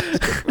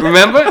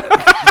 Remember?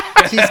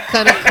 She's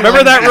kind of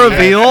remember that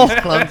reveal? She's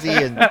clumsy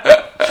and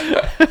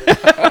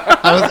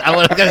I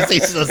was going to say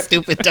so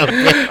stupid. Don't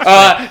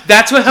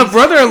That's what her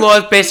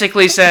brother-in-law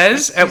basically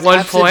says at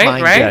one point,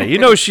 right? Yeah, you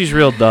know she's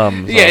real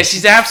dumb. So. Yeah,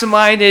 she's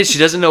absent-minded. She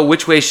doesn't know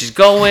which way she's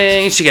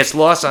going. She gets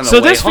lost on the way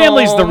home. So this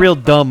family's the real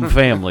dumb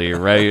family,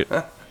 right?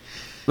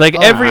 Like,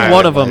 every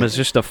one of them is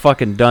just a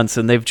fucking dunce,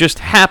 and they've just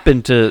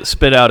happened to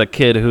spit out a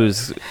kid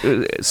who's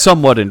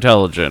somewhat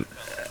intelligent.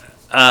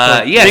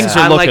 Yes,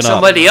 unlike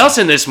somebody else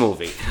in this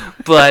movie.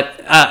 But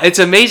it's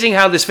amazing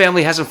how this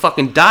family hasn't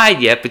fucking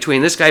died yet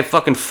between this guy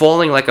fucking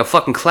falling like a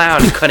fucking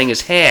clown and cutting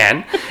his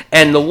hand,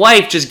 and the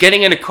wife just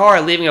getting in a car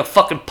and leaving a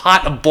fucking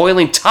pot of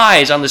boiling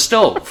ties on the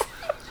stove.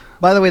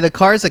 By the way, the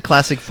car is a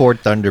classic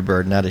Ford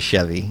Thunderbird, not a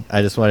Chevy.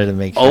 I just wanted to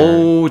make sure.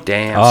 Oh,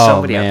 damn.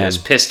 Somebody out there is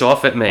pissed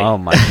off at me. Oh,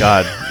 my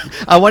God.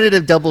 I wanted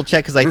to double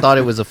check because I thought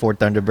it was a Ford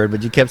Thunderbird,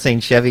 but you kept saying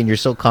Chevy and you're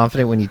so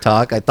confident when you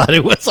talk. I thought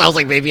it was. I was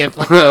like, maybe I'm...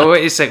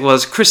 Wait a second. Well,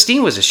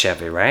 Christine was a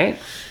Chevy, right?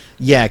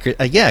 Yeah,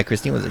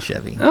 Christine was a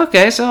Chevy.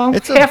 Okay, so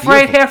It's half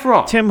right, half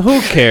wrong. Tim, who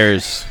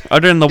cares?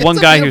 Other than the one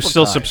guy who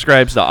still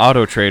subscribes to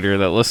Auto Trader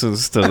that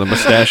listens to the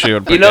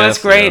Mustachioed You know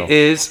what's great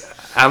is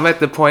I'm at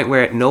the point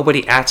where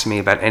nobody asks me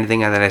about anything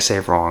that I say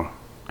wrong.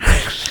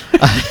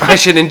 I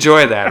should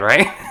enjoy that,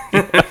 right?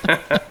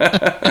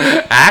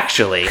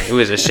 Actually, it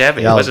was a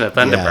Chevy. It wasn't a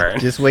Thunderbird. Yeah,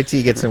 just wait till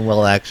you get some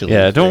actually.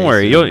 Yeah, don't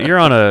worry.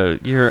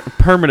 You're a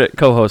permanent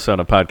co-host on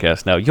a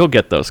podcast now. You'll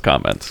get those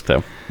comments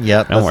too.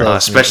 Yep. Don't worry.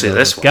 Especially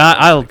this one.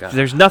 God,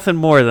 there's nothing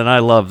more than I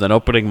love than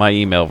opening my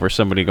email for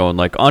somebody going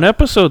like, on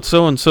episode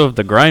so and so of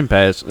the Grind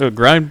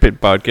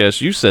Pit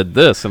podcast, you said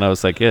this, and I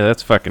was like, yeah,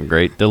 that's fucking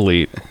great.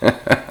 Delete.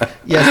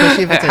 Yeah,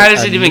 especially if it's how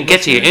does it even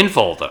get to your in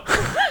folder?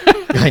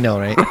 I know,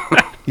 right?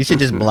 You should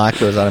just block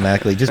those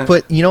automatically. Just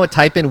put, you know what,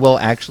 type in "well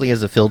actually"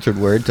 as a filtered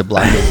word to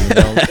block those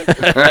emails.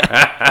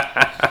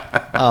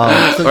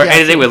 Or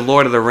anything with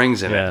Lord of the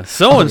Rings in it.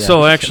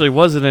 So-and-so actually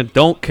wasn't it.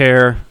 Don't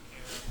care.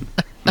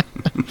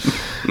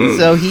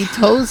 So he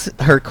tows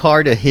her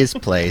car to his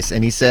place,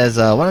 and he says,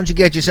 why don't you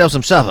get yourself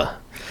some supper?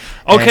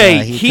 Okay,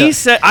 and, he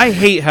said, I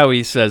hate how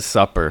he says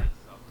supper.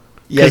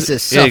 Yeah, he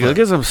says supper. Yeah,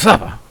 get some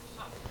supper.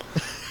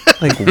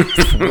 Like,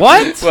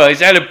 what? Well,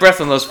 he's out of breath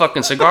on those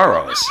fucking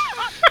cigarros.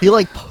 He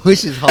like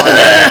pushes hard.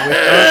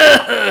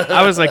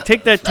 I was like,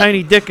 take that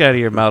tiny dick out of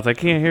your mouth. I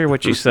can't hear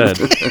what you said.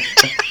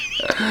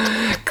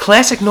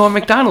 Classic Norm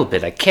Macdonald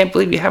bit. I can't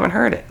believe you haven't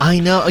heard it. I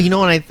know. You know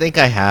what? I think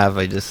I have.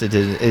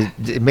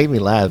 It made me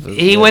laugh.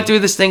 He went through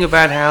this thing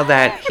about how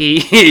that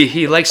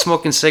he likes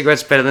smoking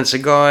cigarettes better than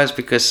cigars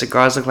because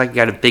cigars look like you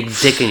got a big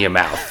dick in your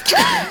mouth.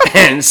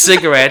 And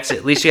cigarettes,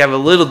 at least you have a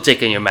little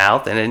dick in your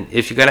mouth. And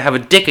if you're going to have a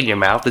dick in your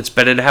mouth, it's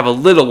better to have a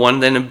little one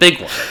than a big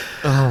one.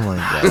 Oh, my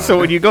God. So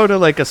when you go to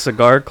like a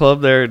cigar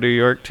club there in New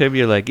York, Tim,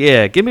 you're like,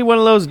 yeah, give me one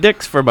of those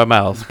dicks for my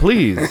mouth,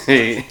 please.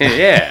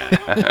 Yeah.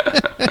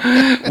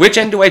 Which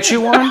end do I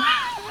chew on?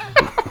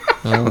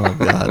 Oh, my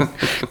God.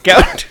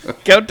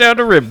 Count down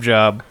to rib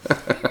job.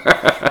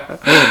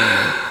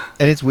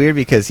 And it's weird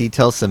because he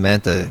tells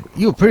Samantha,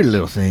 you a pretty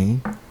little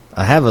thing.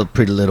 I have a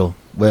pretty little,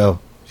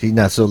 well, she's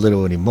not so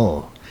little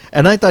anymore.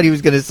 And I thought he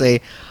was going to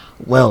say,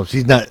 well,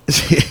 she's not.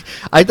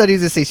 I thought he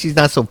was going to say she's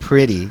not so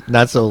pretty.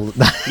 Not so.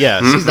 Yeah,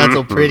 she's not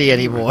so pretty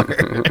anymore.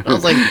 I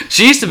was like,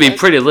 she used to be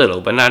pretty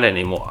little, but not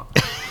anymore.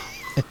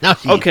 Now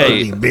she's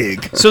pretty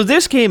big. So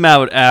this came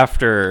out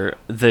after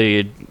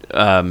the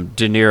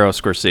De Niro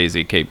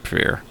Scorsese Cape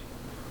Fear.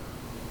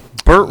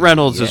 Burt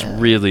Reynolds is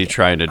really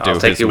trying to do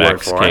his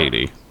Max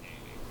Cady.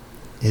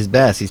 His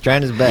best. He's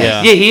trying his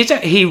best. Yeah,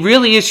 he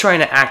really is trying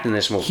to act in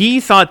this movie.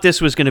 He thought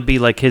this was going to be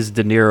like his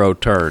De Niro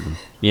turn.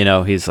 You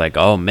know, he's like,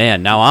 oh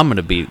man, now I'm going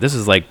to be. This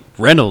is like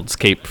Reynolds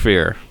Cape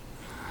Fear.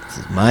 This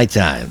is my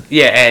time.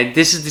 Yeah, and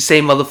this is the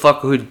same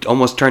motherfucker who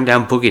almost turned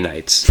down Boogie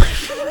Nights.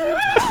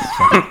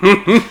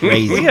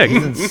 Crazy. Yeah.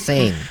 He's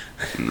insane.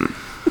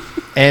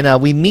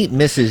 And we meet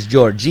Mrs.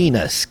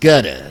 Georgina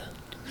Scudder,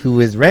 who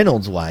is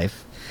Reynolds'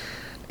 wife.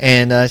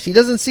 And she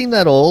doesn't seem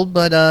that old,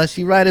 but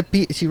she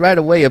right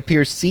away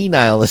appears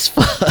senile as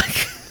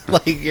fuck.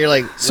 Like you're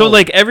like, whoa. So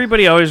like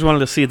everybody always wanted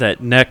to see that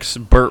next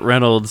Burt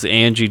Reynolds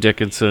Angie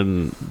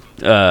Dickinson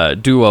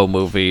duo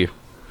movie,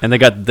 and they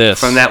got this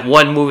from that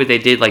one movie they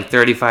did like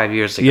 35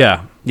 years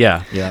ago.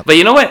 Yeah. But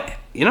you know what?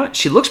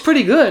 She looks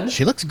pretty good.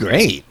 She looks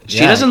great.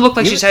 She doesn't look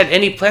like she's had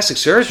any plastic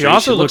surgery. She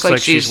also looks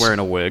like she's wearing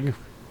a wig.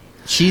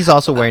 She's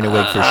also wearing a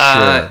wig for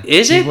sure.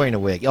 Is it? She's wearing a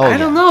wig. Oh, I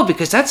don't know,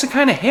 because that's the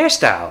kind of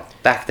hairstyle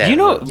back then. You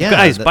know,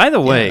 guys, by the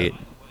way,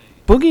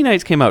 Boogie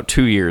Nights came out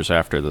 2 years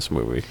after this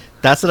movie.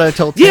 That's what I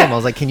told Tim. I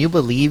was like, can you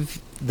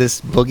believe this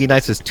Boogie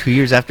Nights was 2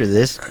 years after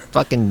this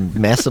fucking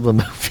mess of a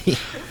movie?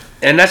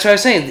 And that's what I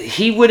was saying.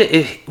 He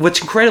would. What's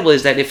incredible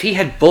is that if he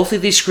had both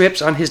of these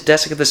scripts on his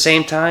desk at the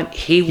same time,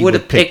 he would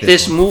have picked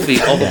this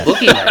movie over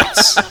Boogie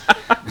Nights.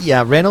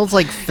 Yeah, Reynolds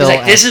fell. He's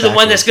like, this is the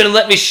one that's going to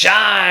let me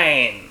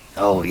shine.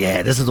 Oh,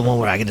 yeah, this is the one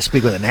where I get to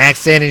speak with an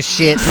accent and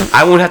shit.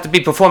 I won't have to be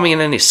performing in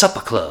any supper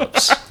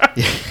clubs.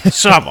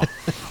 Supper.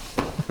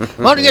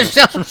 Why don't you get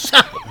yourself some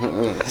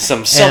supper?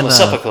 Some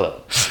supper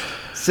club.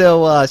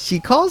 So she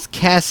calls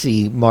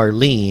Cassie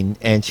Marlene,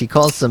 and she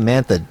calls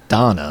Samantha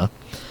Donna.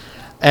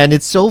 And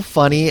it's so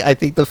funny. I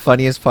think the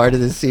funniest part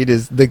of the scene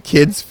is the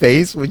kid's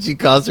face when she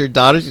calls her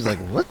daughter. She's like,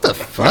 what the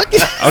fuck?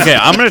 Okay,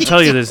 I'm going to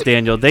tell you this,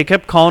 Daniel. They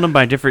kept calling them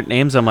by different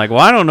names. I'm like, well,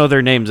 I don't know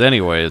their names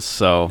anyways,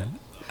 so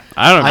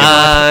I don't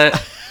know.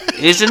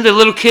 Isn't the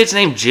little kid's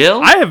name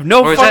Jill? I have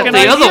no fucking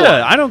idea. Other one?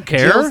 I don't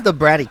care. Jill's the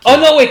bratty kid. Oh,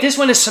 no, wait. This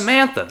one is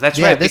Samantha. That's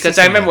right. Because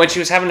I remember Samantha. when she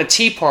was having a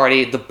tea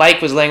party, the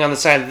bike was laying on the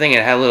side of the thing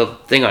and it had a little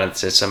thing on it that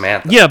says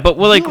Samantha. Yeah, but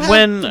like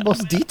when the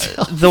most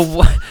detailed.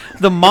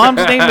 the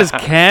mom's name is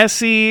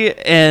Cassie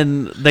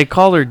and they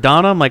call her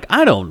Donna, I'm like,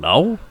 I don't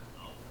know.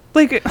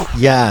 Like,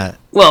 Yeah.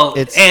 Well,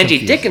 It's Angie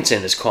confusing.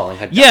 Dickinson is calling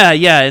her.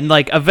 yeah, and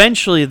like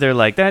eventually they're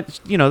like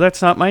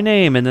that's not my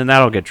name, and then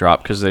that'll get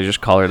dropped because they just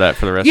call her that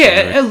for the rest of the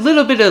Yeah, movie. a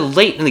little bit of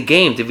late in the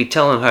game to be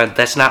telling her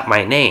that's not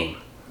my name.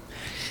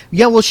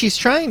 Yeah, well,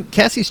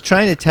 Cassie's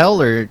trying to tell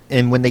her,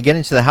 and when they get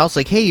into the house,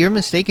 like, hey, you're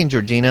mistaken,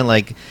 Georgina,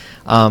 like,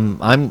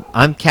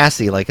 I'm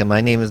Cassie, like, and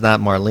my name is not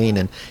Marlene,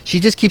 and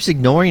she just keeps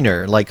ignoring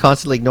her, like,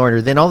 constantly ignoring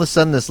her. Then all of a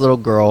sudden, this little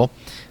girl,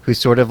 who's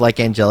sort of like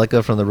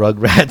Angelica from the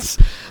Rugrats,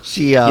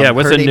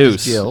 with her a name noose.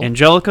 is Jill.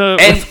 Angelica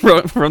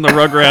from the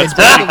Rugrats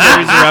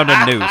carries around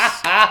a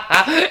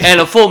noose.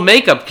 And a full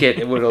makeup kit,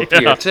 it would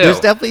appear, too. There's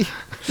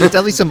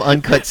definitely some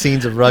uncut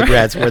scenes of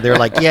Rugrats where they're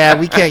like, yeah,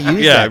 we can't use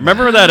that. Yeah,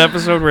 remember that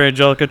episode where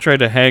Angelica tried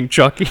to hang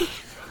Chucky?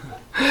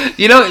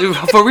 You know,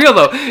 for real,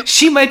 though,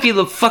 she might be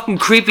the fucking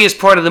creepiest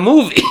part of the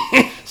movie.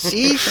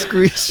 She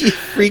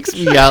freaks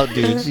me out,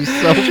 dude.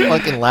 She's so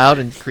fucking loud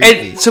and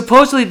creepy. And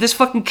supposedly this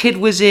fucking kid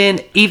was in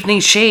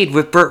Evening Shade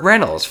with Burt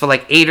Reynolds for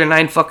like 8 or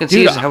 9 fucking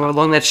seasons, however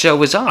long that show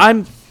was on.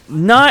 I'm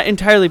not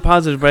entirely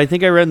positive, but I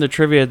think I read in the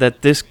trivia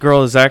that this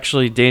girl is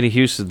actually Danny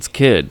Houston's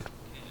kid.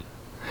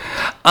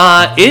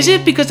 Is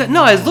it? Because,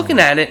 no, I was looking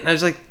at it and I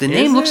was like, the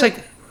name looks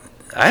like...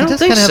 I don't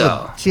think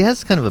so. She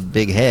has kind of a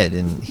big head,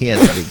 and he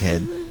has a big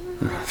head.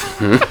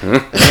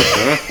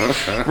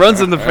 Runs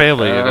in the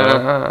family, you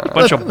know. A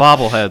bunch of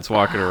bobbleheads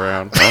walking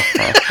around.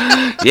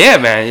 Yeah,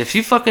 man. If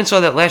you fucking saw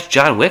that last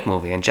John Wick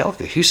movie,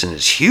 Angelica Houston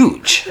is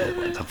huge.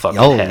 The fucking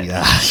head.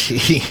 Yeah.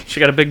 She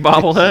got a big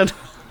bobblehead.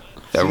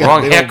 The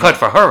wrong haircut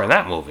for her in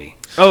that movie.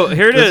 Oh,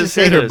 here it Let's is. just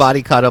say her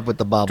body caught up with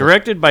the bobble.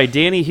 Directed by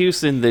Danny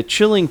Houston, the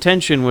chilling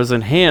tension was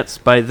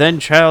enhanced by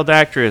then-child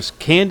actress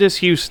Candace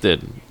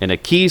Houston in a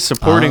key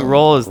supporting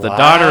role as the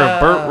daughter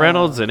of Burt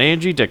Reynolds and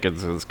Angie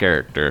Dickinson's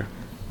character.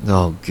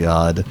 Oh,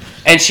 God.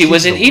 And she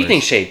was in the Evening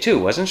worst. Shade, too,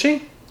 wasn't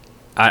she?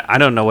 I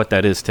don't know what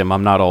that is, Tim.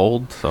 I'm not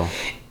old, so...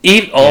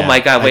 Oh, my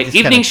God. I Wait. just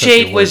kinda Evening took your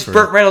Shade word was for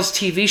Burt it. Reynolds'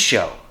 TV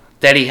show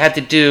that he had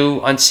to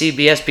do on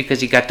CBS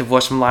because he got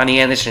divorced from Lonnie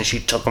Anderson and she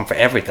took him for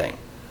everything.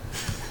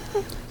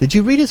 Did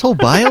you read his whole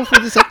bio for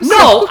this episode?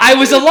 No, I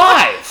was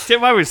alive.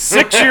 Tim, I was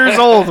 6 years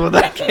old when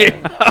that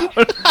came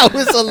out. I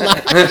was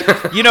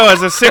alive. You know,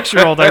 as a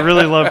 6-year-old, I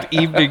really loved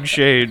Evening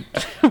Shade.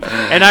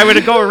 And I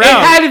would go It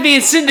around. had to be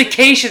in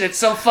syndication at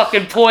some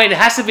fucking point. It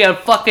has to be on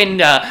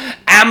fucking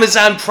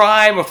Amazon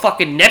Prime or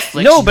fucking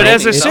Netflix. No, but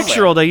as a somewhere.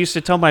 6-year-old, I used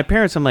to tell my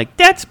parents, I'm like,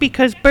 that's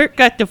because Burt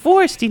got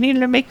divorced. He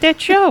needed to make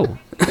that show.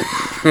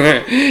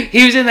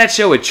 He was in that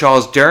show with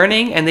Charles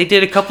Durning, and they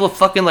did a couple of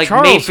fucking like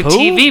Charles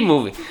made-for-TV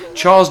movies.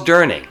 Charles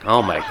Durning.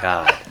 Oh my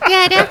God.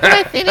 Dad, after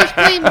I finish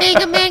playing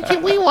Mega Man,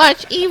 can we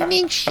watch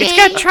Evening Shade? It's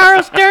got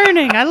Charles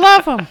Durning. I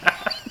love him.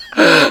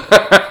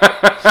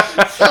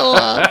 So,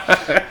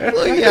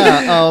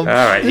 yeah. All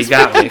right, you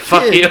got me.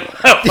 Fuck you.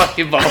 Fuck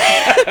you both.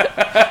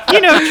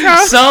 You know,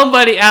 Charles.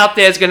 Somebody out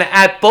there is gonna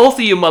at both of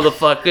you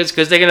motherfuckers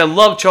because they're gonna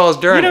love Charles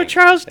Durning. You know,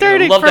 Charles They're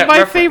gonna Durning love for that my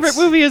reference. favorite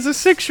movie as a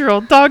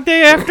 6-year-old, Dog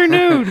Day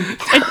Afternoon. And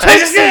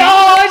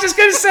I was just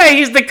gonna say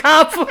he's the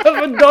cop of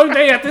a Dog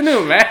Day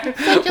Afternoon, man.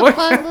 Such a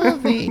fun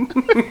movie.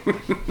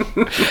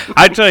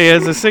 I tell you,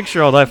 as a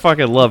 6-year-old, I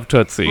fucking love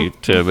Tootsie,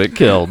 Tim. It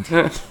killed.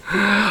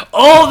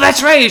 Oh,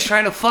 that's right. He's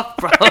trying to fuck,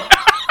 bro.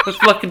 With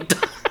fucking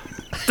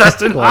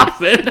Dustin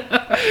Hoffman.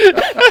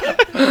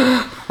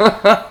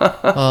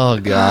 Oh,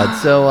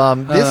 God. So,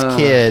 this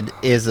kid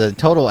is a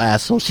total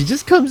asshole. She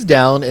just comes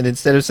down and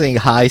instead of saying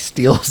hi,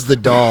 steals the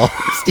doll.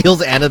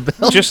 Steals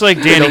Annabelle. Just like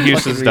For Danny no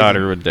Houston's fucking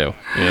daughter reason. would do.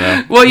 You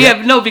know? Well,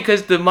 yeah, no,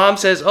 because the mom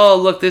says, "Oh,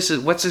 look, this is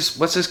what's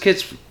this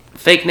kid's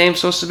fake name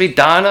supposed to be?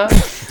 Donna."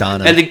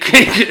 Donna. And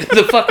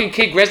the fucking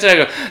kid grabs it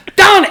and I go,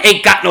 "Donna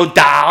ain't got no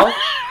doll."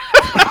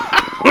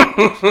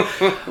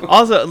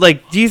 Also,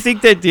 like, do you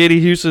think that Danny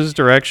Houston's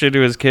direction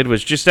to his kid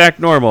was just act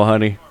normal,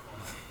 honey?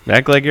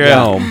 Act like you're at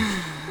home.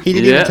 He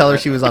didn't even tell her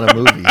she was on a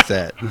movie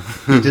set.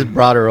 He just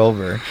brought her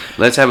over.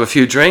 Let's have a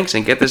few drinks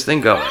and get this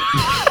thing going.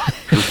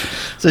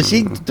 So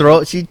she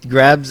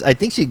grabs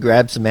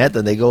Samantha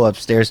and they go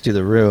upstairs to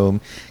the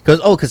room.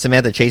 Because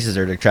Samantha chases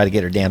her to try to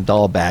get her damn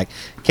doll back.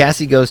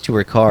 Cassie goes to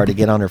her car to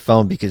get on her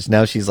phone because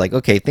now she's like,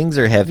 okay, things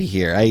are heavy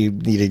here. I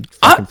need to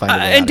fucking find a way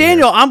out And of here.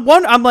 Daniel,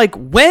 I'm like,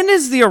 when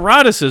is the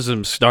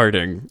eroticism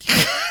starting?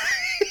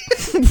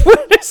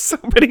 When is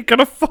somebody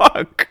gonna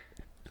fuck?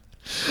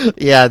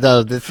 Yeah,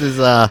 no, this is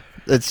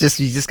it's just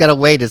you just gotta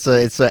wait. It's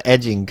a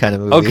edging kind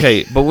of movie.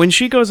 Okay, but when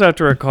she goes out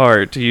to her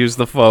car to use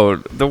the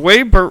phone, the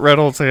way Burt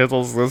Reynolds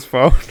handles this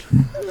phone,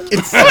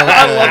 It's so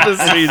I love this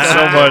scene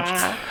so much.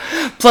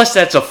 Plus,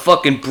 that's a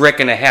fucking brick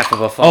and a half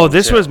of a phone. Oh,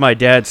 this too. was my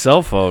dad's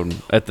cell phone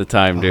at the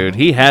time, dude.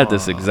 He had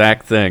this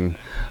exact thing.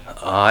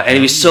 And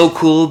it was so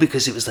cool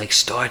because it was like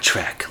Star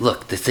Trek.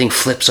 Look, the thing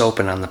flips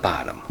open on the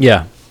bottom.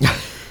 Yeah.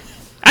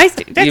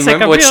 That's You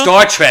remember what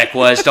Star Trek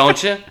was,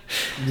 don't you?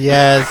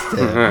 Yes.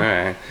 All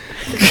right.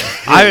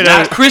 I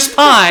Not Chris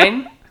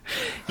Pine.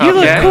 You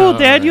look cool,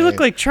 Dad. You look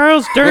like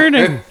Charles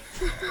Durning.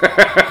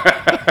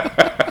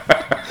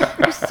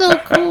 You're so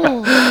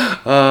cool.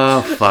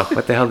 Oh, fuck.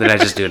 What the hell did I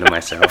just do to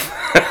myself?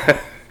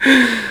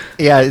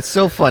 Yeah, it's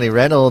so funny.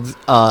 Reynolds,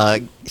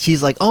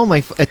 she's like, "Oh,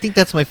 I think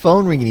that's my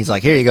phone ringing." He's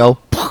like, "Here you go."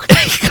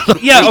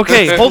 Yeah,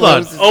 okay, hold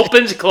on.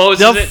 Opens, closes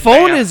The it.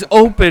 phone bam. is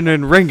open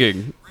and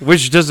ringing,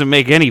 which doesn't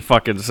make any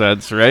fucking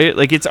sense, right?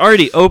 Like, it's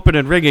already open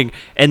and ringing,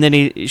 and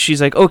then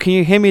she's like, "Oh, can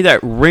you hand me that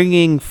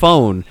ringing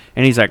phone?"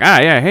 And he's like, "Ah,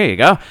 yeah, here you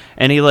go."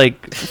 And he,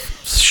 like,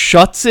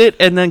 shuts it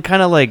and then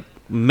kind of, like,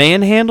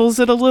 manhandles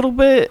it a little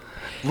bit.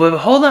 Well,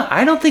 hold on.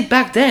 I don't think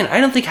back then,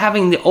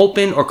 having the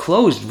open or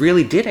closed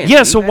really did anything.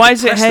 Yeah, so You had why to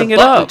is it press the hanging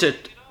button up? to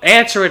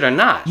answer it or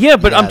not. Yeah,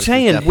 but Yeah, I'm this is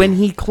saying, definitely- when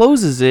he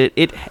closes it,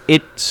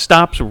 it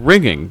stops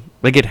ringing.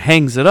 Like, it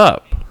hangs it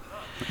up.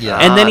 Yeah.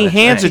 And then he that's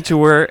hands right. it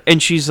to her,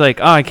 and she's like,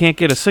 "Oh, I can't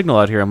get a signal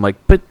out here." I'm like,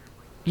 "But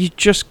you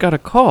just got a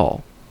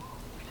call."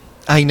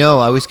 I know.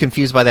 I was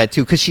confused by that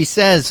too, because she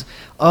says,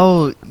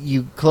 "Oh,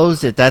 you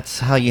closed it. That's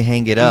how you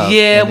hang it up."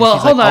 Yeah, And then well,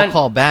 she's hold like, on. I'll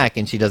call back,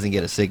 and she doesn't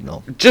get a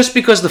signal. Just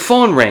because the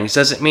phone rings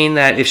doesn't mean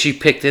that if she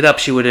picked it up,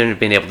 she wouldn't have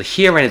been able to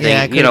hear anything.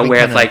 Yeah, it you know, could've been where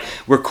it's kinda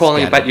like, we're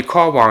calling about scattered. your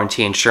car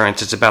warranty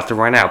insurance. It's about to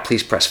run out.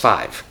 Please press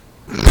 5.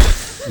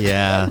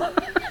 Yeah.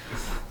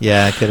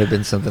 Yeah, it could have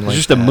been something like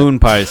Just that. a moon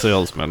pie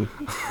salesman.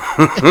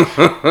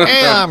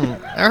 Hey,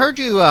 I heard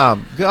you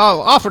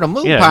offered a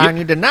moon Yeah, pie you- and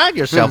you denied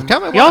yourself. Tell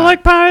me why. Y'all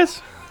like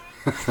pies?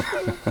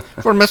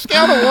 From a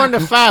scale of 1 to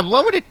 5,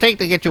 what would it take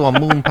to get you a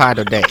moon pie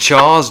today?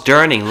 Charles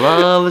Durning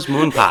loves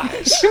moon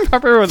pies.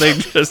 Remember when they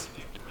just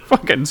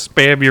fucking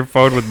spam your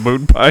phone with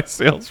moon pie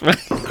salesman?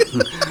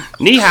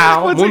 Ni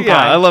hao, moon Yeah,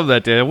 I pie. love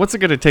that, Dan. What's it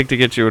going to take to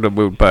get you in a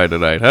moon pie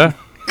tonight, huh?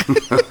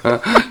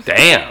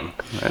 Damn.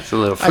 That's a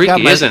little I got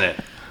freaky, my- isn't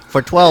it?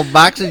 For 12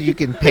 boxes, you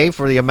can pay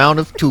for the amount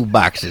of 2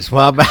 boxes.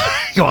 Well,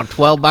 you want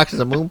 12 boxes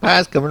of moon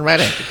pies coming right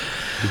at you.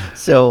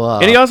 So,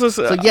 And he also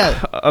so yeah.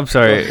 I'm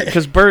sorry,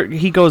 because Burt,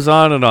 he goes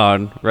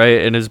on,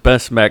 right? In his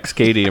best Max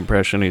Cady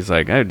impression, he's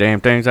like, "Oh, damn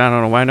things, I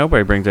don't know why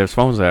nobody brings their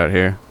phones out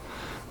here."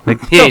 Like,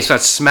 Yeah, he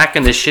starts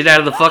smacking the shit out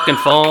of the fucking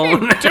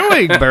phone.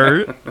 doing,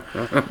 Burt?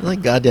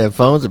 Like goddamn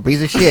phone's a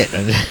piece of shit.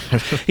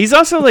 He's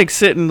also like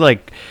sitting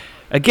like,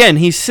 again,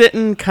 he's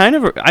sitting kind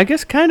of, I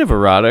guess, kind of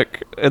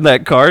erotic in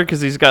that car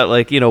because he's got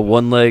like,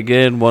 one leg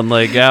in, one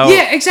leg out.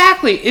 Yeah,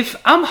 exactly. If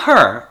I'm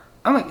her,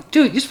 I'm like,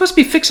 dude, you're supposed to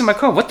be fixing my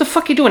car. What the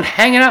fuck you doing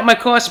hanging out in my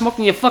car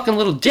smoking your fucking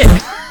little dick?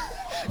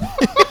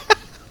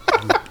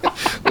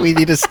 We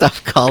need to stop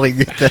calling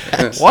it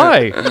that.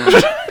 Why?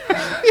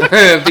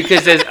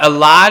 Because there's a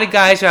lot of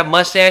guys who have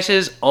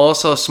mustaches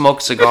also smoke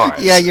cigars.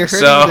 Yeah, you're hurting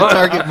So- the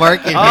target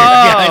market here,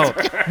 guys.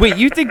 Oh, wait,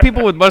 you think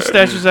people with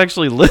mustaches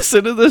actually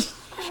listen to this?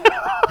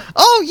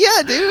 Oh,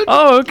 yeah, dude.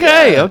 Oh,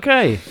 okay, Yeah.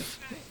 okay.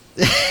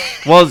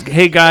 Well,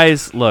 hey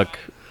guys, look,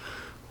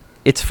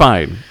 it's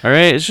fine. All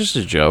right, it's just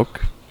a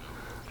joke.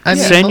 I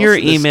mean, Send most your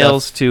of this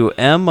emails stuff- to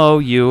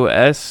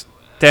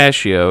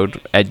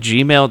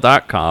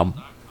moustachioed@gmail.com.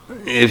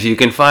 If you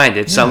can find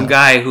it, some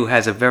guy who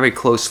has a very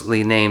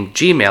closely named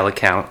Gmail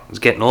account is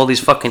getting all these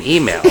fucking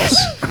emails.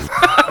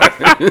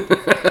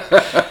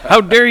 How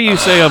dare you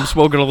say I'm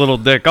smoking a little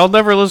dick? I'll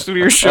never listen to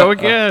your show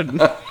again.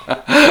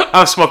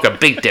 I'll smoke a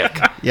big dick.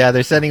 Yeah,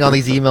 they're sending all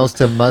these emails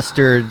to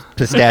Mustard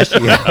Pistachio.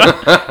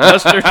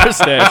 Mustard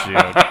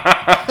pistachio.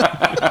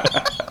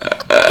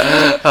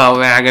 Oh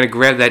man, I'm gonna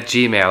grab that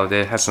Gmail.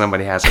 That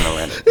somebody hasn't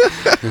already.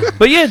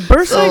 But yeah,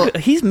 Burt's So- like,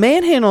 he's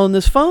manhandling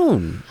this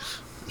phone.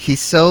 He's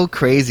so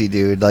crazy,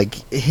 dude. Like,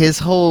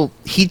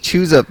 he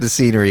chews up the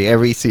scenery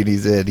every scene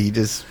he's in. He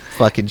just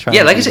fucking tries.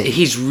 Yeah, like I said,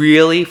 he's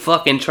really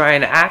fucking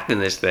trying to act in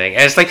this thing.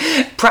 And it's like,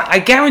 I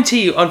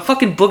guarantee you, on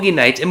fucking Boogie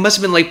Nights, it must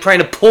have been like trying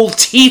to pull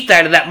teeth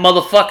out of that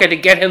motherfucker to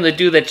get him to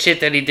do that shit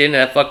that he did in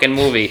that fucking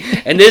movie.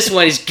 And this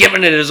one, he's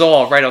giving it his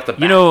all right off the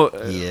bat. You know,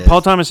 Yes.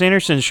 Paul Thomas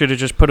Anderson should have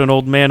just put an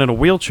old man in a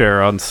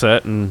wheelchair on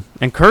set and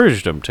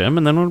encouraged him, Tim,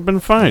 and then it would have been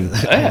fine.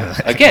 Yeah.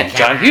 Again,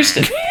 John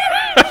Huston.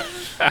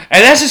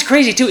 And that's just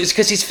crazy, too, is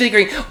because he's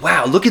figuring,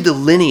 wow, look at the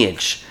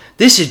lineage.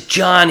 This is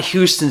John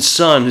Huston's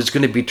son who's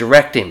going to be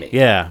directing me.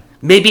 Yeah.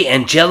 Maybe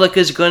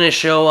Angelica's going to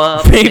show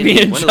up. Maybe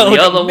one of the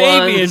other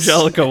ones.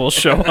 Angelica will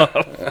show up.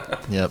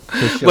 Yep.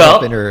 She'll show Well,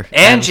 up in her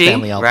Addams Angie,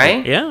 Family outfit.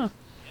 right? Yeah.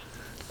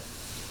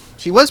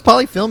 She was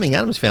probably filming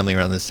Adam's Family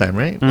around this time,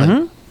 right?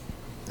 Mhm.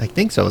 Like, I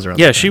think so. It was around.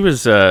 Yeah, that she time.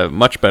 was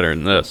much better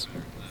than this.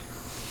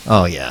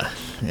 Oh yeah,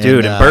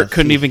 Dude, and Burt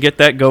couldn't she- even get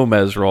that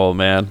Gomez role,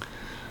 man.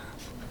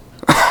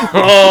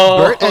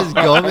 Burt as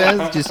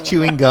Gomez just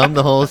chewing gum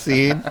the whole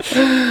scene.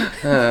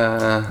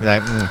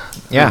 Like,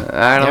 yeah.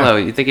 I don't yeah. know.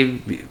 You think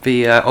he'd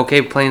be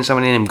okay playing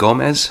somebody named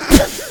Gomez?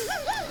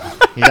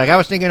 He's like, I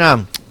was thinking,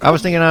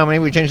 maybe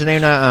we change the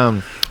name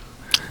to,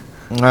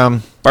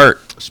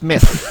 Burt.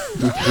 Smith.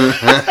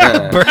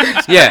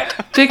 Yeah,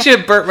 picture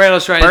Burt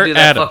Reynolds trying Burt to do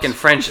that Adams. fucking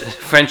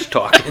French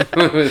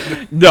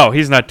talking. No,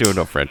 he's not doing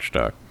no French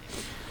talk.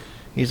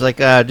 He's like,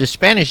 just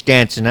Spanish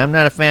dancing. I'm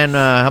not a fan.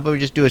 How about we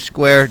just do a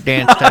square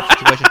dance type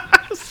situation?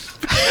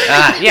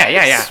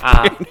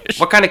 Yeah.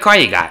 What kind of car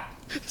you got?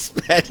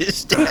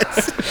 Spanish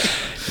dancing.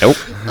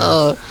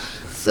 Nope.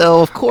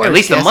 So, of course. At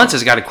least the Cassie- Muntz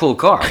has got a cool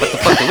car. What the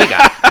fuck do we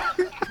got?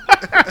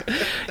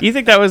 You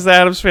think that was the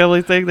Addams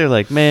Family thing? They're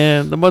like,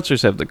 man, the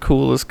Munsters have the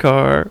coolest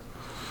car.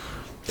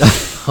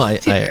 I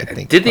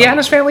think Did the probably.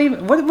 Addams Family?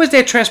 What was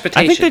their I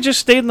transportation? think they just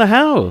stayed in the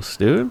house,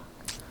 dude.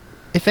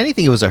 If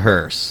anything, it was a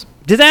hearse.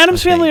 Did the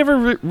Addams I Family think.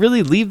 ever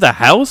really leave the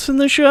house in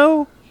the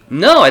show?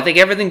 No, I think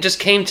everything just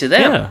came to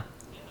them. Yeah.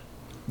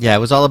 Yeah, it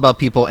was all about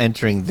people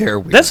entering their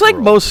weird That's like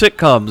world. most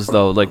sitcoms,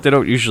 though. Like, they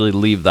don't usually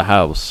leave the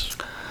house.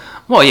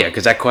 Well, yeah,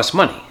 because that costs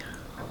money.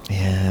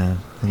 Yeah.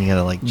 And you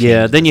gotta, like,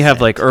 Yeah, change then the you have,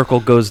 set. like,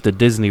 Urkel Goes to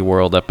Disney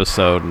World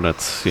episode, and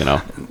that's,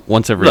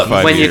 once every Look,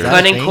 5 when years. you're Is that a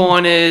cutting thing?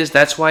 corners,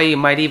 that's why you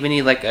might even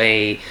need like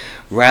a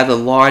rather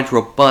large,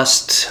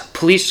 robust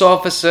police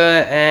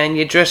officer, and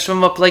you dress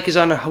him up like he's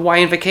on a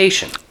Hawaiian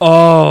vacation.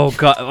 Oh,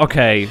 God.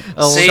 Okay.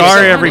 Oh, Say Sorry,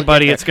 something.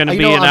 everybody. It's going to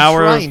be an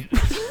hour. Trying.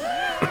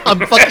 I'm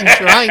fucking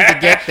trying to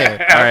get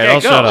there. All right, Okay,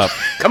 I'll go. shut up.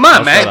 Come on,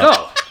 I'll man, shut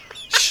go.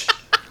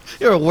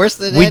 You're worse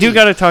than We Eddie. do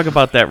got to talk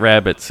about that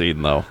rabbit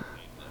scene, though.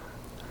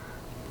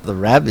 the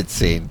rabbit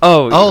scene.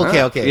 Oh,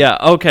 okay. Yeah,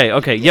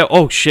 okay. Yeah,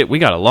 oh, shit. We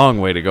got a long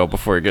way to go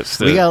before it gets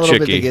to We got a little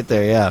bit Chicky. to get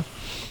there, yeah.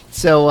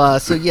 So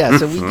we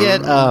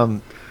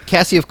get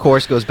Cassie, of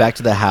course, goes back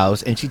to the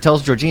house, and she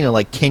tells Georgina,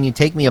 like, can you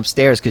take me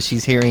upstairs? Because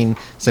she's hearing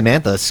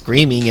Samantha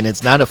screaming, and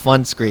it's not a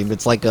fun scream.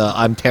 It's like a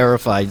I'm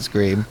terrified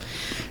scream.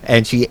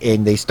 And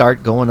they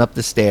start going up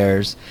the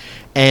stairs,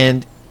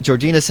 and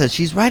Georgina says,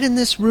 she's right in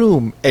this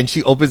room. And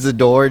she opens the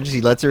door, and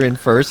she lets her in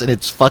first, and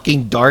it's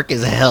fucking dark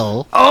as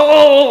hell.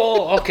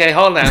 Oh, okay,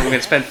 hold on. We're going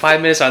to spend 5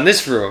 minutes on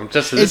this room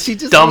just for And this she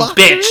just dumb locked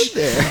her bitch.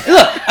 in there.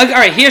 Look, all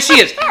right, here she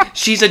is.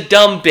 She's a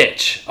dumb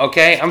bitch,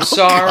 okay? I'm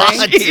sorry.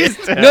 God, dude.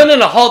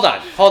 No, hold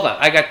on.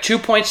 I got 2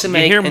 points to You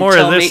make. hear and more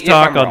tell of this me if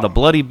talk I'm on wrong. the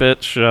Bloody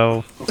Bit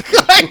show. Dude,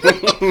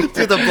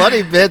 the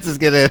bloody bits is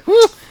gonna.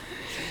 Whew.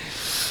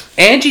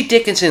 Angie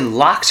Dickinson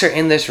locks her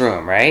in this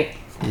room, right?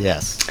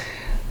 Yes.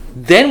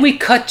 Then we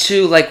cut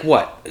to, like,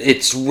 what?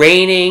 It's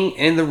raining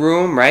in the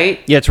room, right?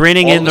 Yeah, it's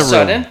raining All in of the a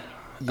sudden. room.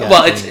 Yeah,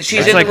 Well, it's she's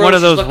It's in like the room, one of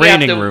she's those looking out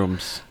raining the,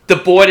 rooms. the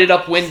boarded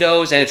up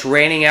windows, and it's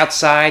raining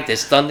outside.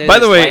 There's thunder. By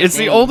the there's way, it's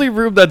the lightning. only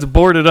room that's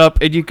boarded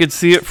up, and you can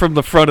see it from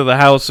the front of the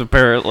house,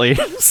 apparently.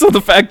 So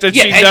the fact that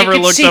Yeah, she and you never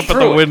can looked see up at the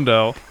through it.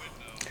 window.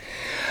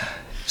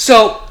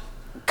 So,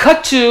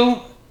 cut to,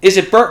 is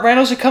it Burt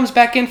Reynolds who comes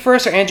back in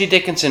first, or Angie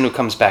Dickinson who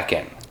comes back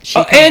in?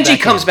 Angie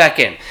comes back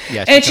in.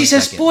 Yeah, and she comes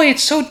says, back in. boy,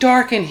 it's so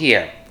dark in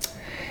here.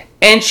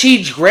 And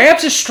she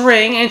grabs a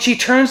string and she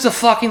turns the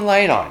fucking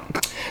light on.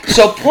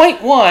 So,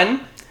 point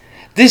one,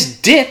 this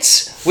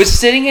ditz was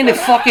sitting in a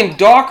fucking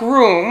dark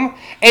room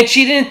and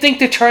she didn't think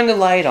to turn the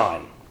light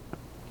on.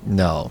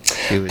 No.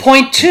 It was-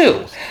 Point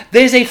two,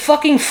 there's a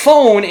fucking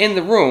phone in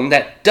the room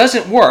that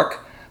doesn't work,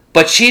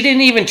 but she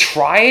didn't even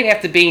try it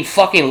after being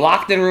fucking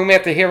locked in a room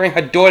after hearing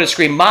her daughter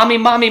scream, Mommy,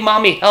 Mommy,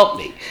 Mommy, help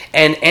me.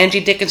 And Angie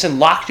Dickinson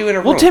locked you in a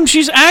room. Well, Tim,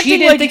 she's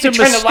acting didn't like think it's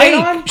a to turn the light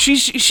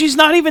mistake. on? She's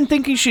not even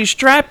thinking she's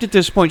trapped at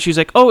this point. She's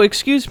like, "Oh,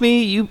 excuse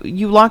me,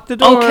 you locked the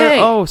door. Okay.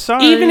 Oh,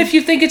 sorry." Even if you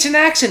think it's an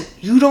accident,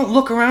 you don't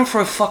look around for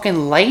a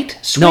fucking light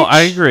switch. No,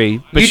 I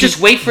agree. But You she- just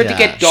wait for it to yeah.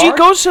 get dark. She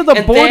goes to the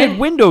and boarded then-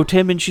 window,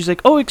 Tim, and she's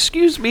like, "Oh,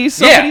 excuse me,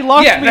 somebody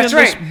locked me in that's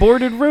this right.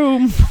 boarded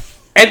room."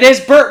 And there's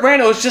Burt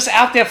Reynolds just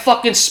out there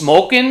fucking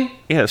smoking.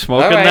 Yeah,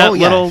 smoking All right. that Oh,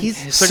 yeah, little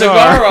he's-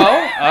 cigar. Cigaro,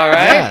 all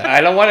right. Yeah.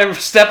 I don't want to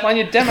step on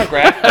your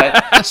demographic,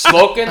 but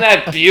smoking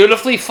that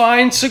beautifully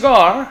fine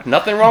cigar.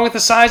 Nothing wrong with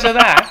the size of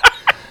that.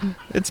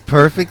 It's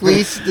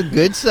perfectly the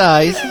good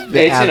size. The It's,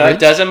 it average.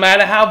 doesn't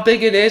matter how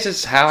big it is.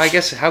 It's how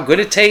how good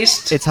it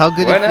tastes. It's how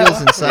good it Whatever.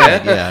 feels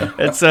inside. Yeah.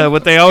 It's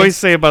what they always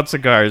say about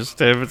cigars,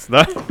 Tim. It's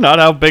not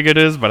how big it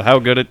is, but how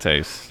good it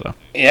tastes. So.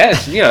 Yeah,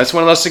 it's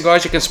one of those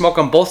cigars you can smoke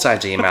on both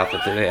sides of your mouth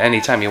at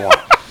any time you want.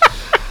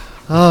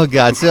 Oh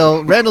God!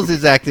 So Reynolds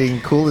is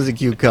acting cool as a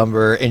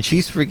cucumber, and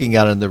she's freaking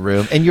out in the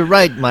room. And you're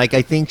right, Mike.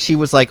 I think she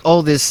was like,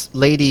 "Oh, this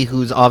lady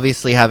who's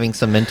obviously having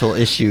some mental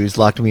issues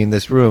locked me in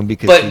this room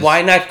because." But she's-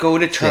 why not go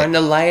to turn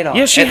the light on?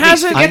 Yeah, she At least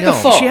hasn't. forget I the know.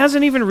 phone. She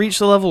hasn't even reached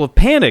the level of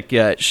panic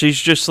yet. She's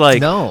just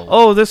like, No.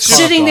 "Oh, this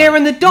Sitting there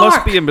in the dark.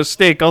 must be a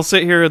mistake. I'll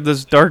sit here in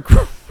this dark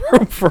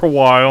room for a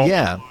while."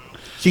 Yeah,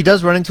 she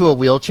does run into a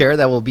wheelchair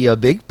that will be a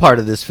big part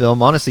of this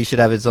film. Honestly, should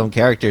have its own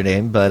character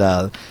name,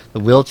 but the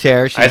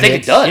wheelchair. She I think it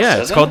hits- does. Yeah, it's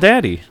doesn't called it?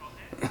 Daddy.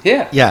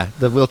 Yeah. Yeah,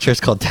 the wheelchair's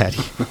called Daddy.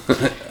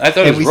 I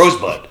thought And it we- was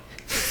Rosebud.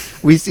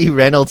 We see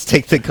Reynolds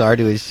take the car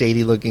to his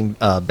shady-looking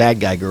bad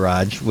guy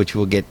garage, which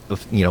we'll get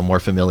more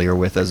familiar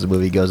with as the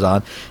movie goes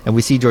on. And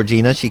we see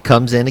Georgina. She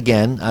comes in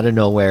again out of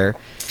nowhere,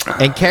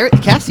 and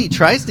Cassie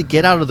tries to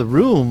get out of the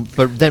room,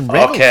 but then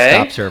Reynolds Okay.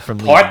 stops her from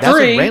leaving. Part That's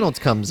three. when Reynolds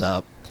comes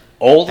up.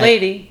 Old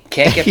lady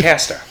can't get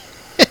past her.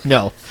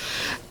 No,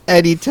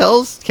 and he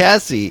tells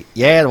Cassie,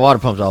 "Yeah, the water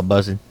pump's all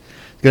busted.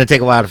 It's gonna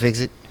take a while to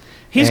fix it."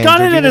 He's And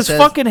got it in Georgina his says-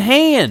 fucking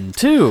hand,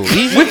 too.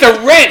 He's With a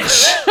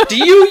wrench. Do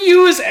you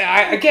use...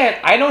 Again,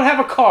 I don't have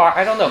a car.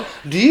 I don't know.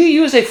 Do you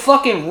use a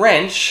fucking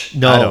wrench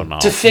No, I don't know.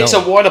 to fix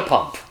a water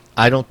pump?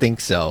 I don't think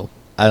so.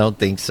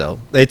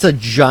 It's a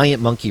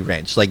giant monkey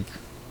wrench, like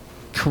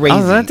crazy.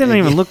 Oh, that didn't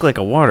even look like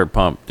a water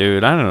pump,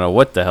 dude. I don't know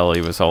what the hell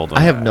he was holding.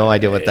 I have no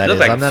idea what that It is.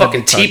 looked like I'm not a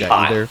fucking big car guy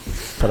teapot. either,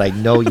 but I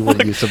know you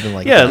wouldn't use something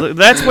like Yeah, that.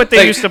 that's what they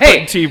Like, used to put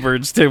hey. in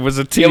T-birds, too, was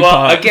a Yeah, teapot.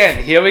 well,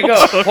 again, here we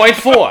go. Point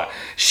 4.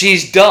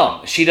 She's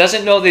dumb. She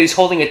doesn't know that he's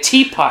holding a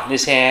teapot in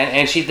his hand,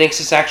 and she thinks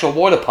it's actual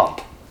water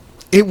pump.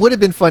 It would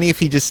have been funny if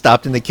he just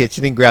stopped in the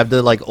kitchen and grabbed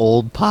the like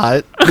old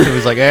pot. And he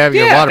was like, "I have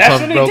your Yeah, water that's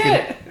pump what broken." he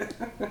did.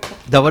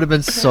 That would have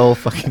been so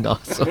fucking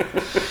awesome.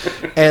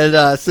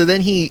 And so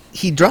then he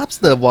drops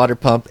the water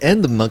pump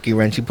and the monkey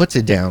wrench. He puts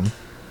it down,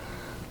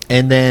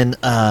 and then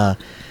I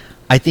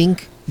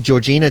think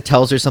Georgina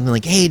tells her something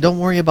like, "Hey, don't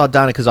worry about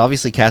Donna," because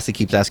obviously Cassie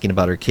keeps asking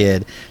about her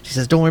kid. She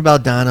says, "Don't worry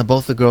about Donna.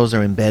 Both the girls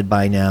are in bed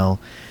by now."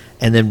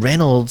 And then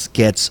Reynolds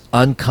gets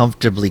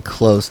uncomfortably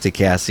close to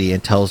Cassie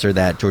and tells her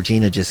that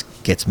Georgina just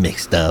gets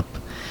mixed up.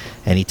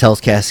 And he tells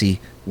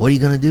Cassie, "What are you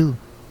gonna do?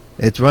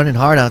 It's raining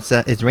hard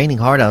outside. It's raining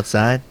hard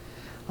outside.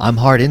 I'm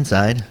hard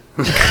inside."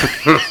 I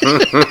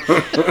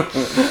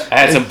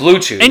had some blue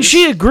chews. And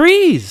she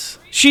agrees.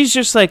 She's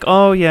just like,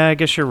 "Oh yeah, I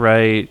guess you're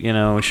right. You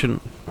know, we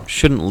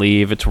shouldn't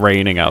leave. It's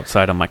raining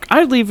outside." I'm like,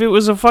 "I'd leave. It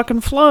was a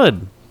fucking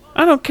flood.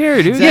 I don't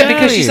care, dude." Yeah, Get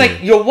because outta she's here."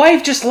 like, "Your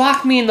wife just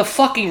locked me in the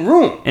fucking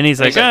room." And he's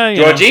like, like,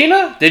 you know.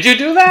 "Georgina, did you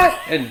do that?"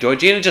 And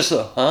Georgina just,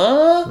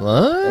 huh?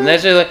 What? And then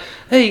she's like,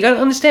 "Hey, you gotta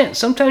understand.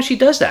 Sometimes she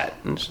does that."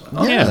 And she's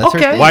like, Yeah, that's her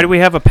okay. thing. Why do we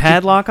have a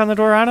padbolt on the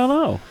door? I don't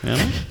know. You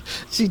know?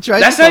 She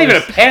tries. That's to not call even a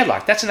her-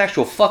 padlock. That's an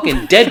actual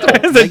fucking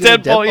deadbolt. It's a regular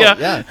deadbolt,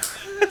 yeah.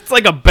 It's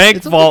like a bank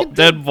It's a vault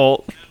fucking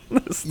deadbolt.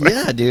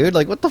 Yeah, dude.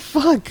 Like, what the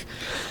fuck?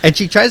 And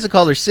she tries to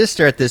call her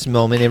sister at this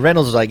moment, and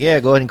Reynolds was like,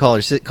 "Yeah, go ahead and call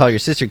your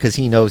sister," because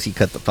he knows he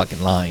cut the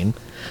fucking line.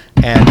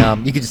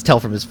 And you can just tell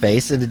from his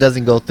face, and it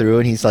doesn't go through,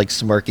 and he's like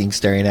smirking,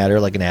 staring at her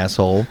like an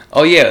asshole.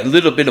 Oh yeah, a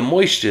little bit of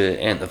moisture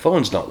and the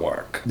phones don't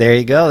work. There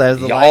you go. That is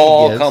the line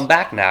Y'all he gives. come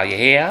back now. You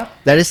hear?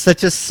 That is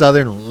such a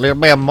southern little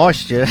bit of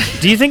moisture.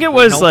 Do you think it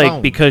was No like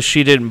phone. because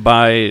she didn't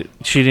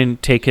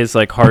take his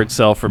like hard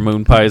sell for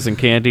moon pies and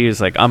candy?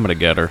 He's like, "I'm gonna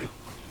get her."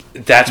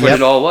 That's what Yep.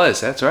 it all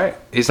was. That's right.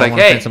 He's Don't like,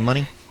 wanna "Hey, spend some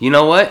money. you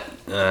know what?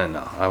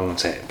 No, I won't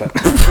say it, but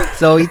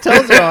So he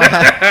tells her, all,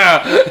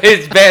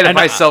 it's bad if And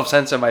I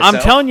self-censor myself."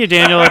 I'm telling you,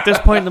 Daniel. At this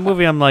point in the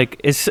movie, I'm like,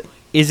 is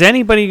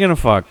anybody gonna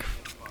fuck?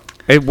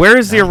 Where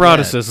is the Not yet.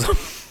 eroticism?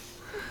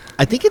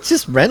 I think it's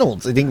just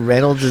Reynolds. I think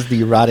Reynolds is the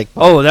erotic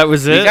part. Oh, that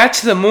was We it. got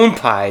to the moon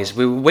pies.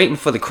 We were waiting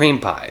for the cream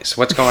pies.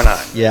 What's going on?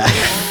 Yeah.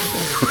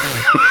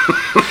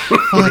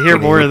 I hear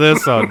more of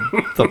this on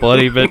the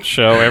Bloody Bitch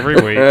show every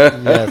week.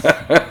 Yes.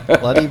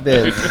 Bloody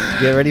bits.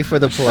 Get ready for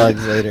the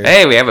plugs later.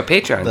 Hey, we have a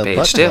Patreon The page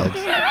butt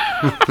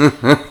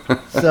too.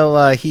 plugs.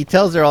 So he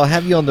tells her, "I'll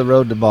have you on the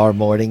road tomorrow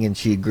morning," and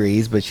she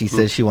agrees, but she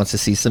says she wants to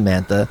see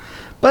Samantha.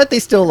 But they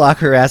still lock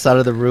her ass out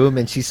of the room,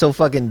 and she's so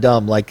fucking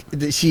dumb. Like,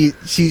 she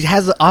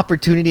has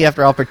opportunity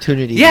after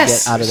opportunity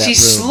Yes, to get out of that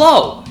she's room.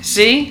 slow.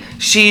 See?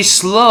 She's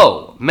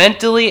slow.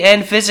 Mentally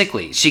and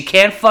physically. She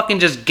can't fucking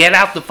just get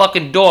out the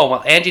fucking door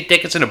while Angie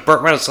Dickinson and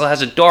Burt Reynolds still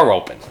has a door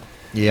open.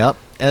 Yep.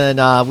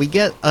 And I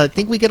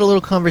think we get a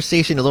little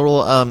conversation, a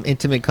little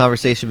intimate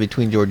conversation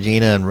between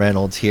Georgina and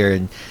Reynolds here.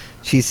 And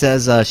she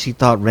says she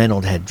thought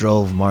Reynolds had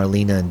drove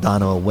Marlena and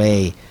Donna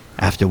away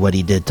after what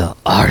he did to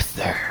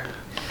Arthur.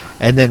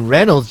 And then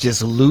Reynolds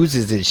just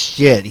loses his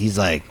shit. He's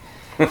like,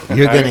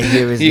 "You're going to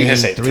hear his You're gonna name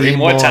say three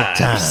more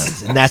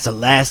times. And that's the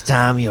last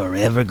time you're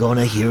ever going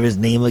to hear his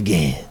name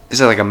again."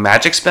 Is it like a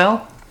magic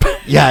spell?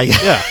 Yeah.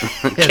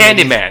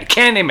 Candyman,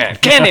 Candyman,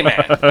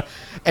 Candyman.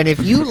 And if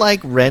you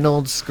like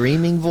Reynolds'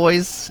 screaming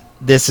voice,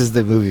 this is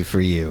the movie for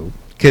you.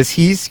 Because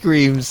he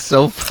screams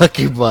so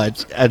fucking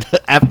much. And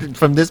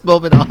from this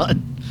moment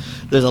on,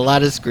 there's a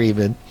lot of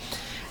screaming.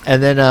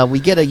 And then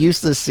we get a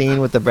useless scene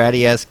with the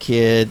bratty-ass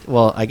kid.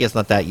 Well, I guess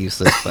not that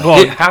useless, but...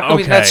 Well, How come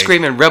he's not okay.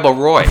 screaming Rebel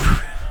Roy?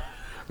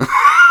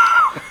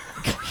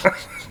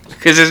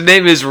 Because his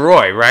name is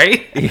Roy,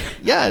 right?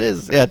 Yeah, it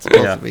is. Yeah, it's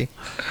supposed to be.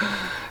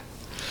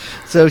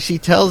 So she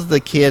tells the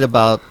kid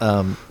about...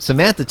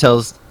 Samantha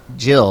tells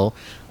Jill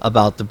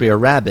about the beer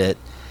rabbit.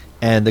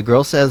 And the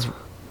girl says,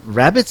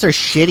 "Rabbits are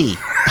shitty."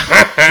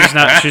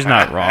 She's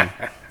not wrong.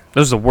 That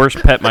was the worst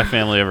pet my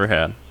family ever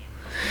had.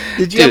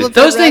 Did you have a Dude,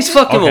 pet those things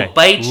rabbit? fucking Okay, will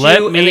bite let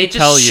you, and me they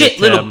tell just you, shit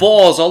little Tim.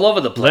 balls all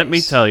over the place. Let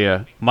me tell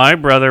you, my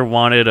brother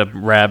wanted a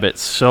rabbit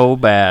so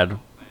bad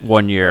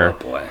one year. Oh,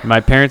 boy. My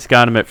parents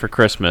got him it for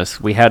Christmas.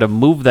 We had to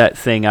move that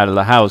thing out of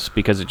the house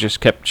because it just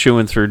kept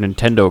chewing through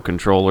Nintendo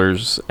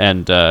controllers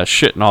and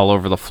shitting all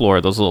over the floor,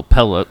 those little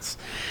pellets.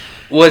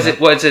 Was it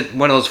one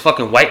of those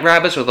fucking white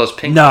rabbits with those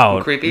pink No,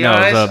 fucking creepy no,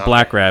 eyes? it was a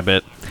black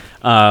rabbit.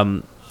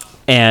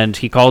 And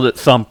he called it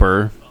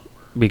Thumper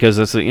because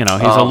it's he's Oh,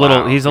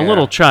 wow, a yeah.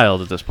 little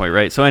child at this point,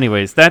 right? So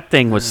anyways, that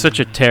thing was such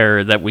a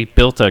terror that we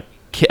built a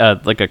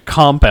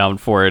compound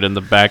for it in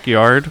the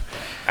backyard.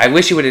 I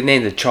wish you would have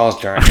named it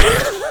Charles Durham.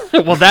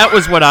 Well, that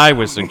was what I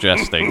was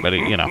suggesting, but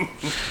I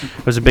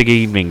was a big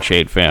Evening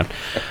Shade fan.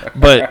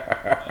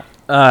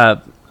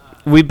 But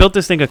we built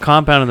this thing, a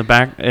compound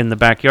in the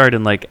backyard,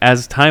 and like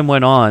as time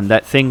went on,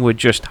 that thing would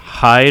just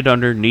hide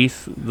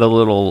underneath the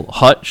little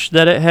hutch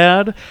that it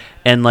had,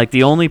 and like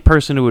the only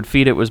person who would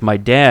feed it was my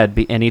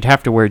dad, and he'd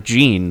have to wear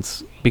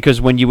jeans because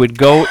when you would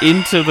go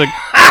into the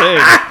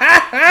thing,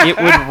 it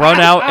would run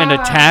out and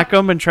attack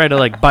him and try to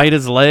like bite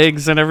his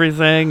legs and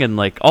everything, and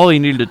like all he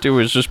needed to do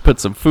was just put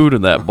some food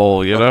in that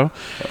bowl,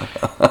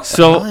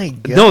 So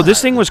no,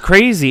 this thing was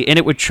crazy, and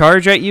it would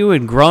charge at you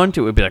and grunt.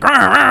 It would be like,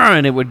 "Rah, rah,"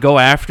 and it would go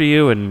after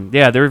you, and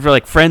yeah, there were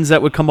like friends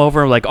that would come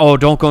over and like, oh,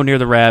 don't go near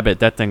the rabbit,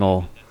 that thing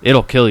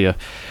it'll kill you.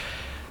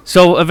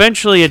 So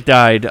eventually it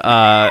died.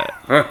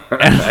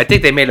 I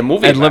think they made a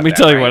movie. And let me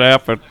tell you what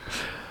happened.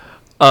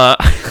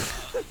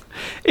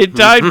 It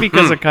died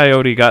because a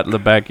coyote got in the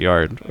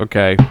backyard.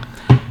 Okay.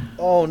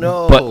 Oh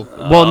no.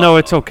 But no,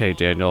 it's okay,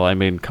 Daniel. I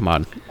mean, come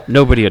on.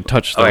 Nobody had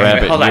touched the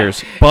rabbit in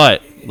years.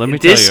 But let me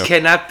tell you, this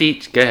cannot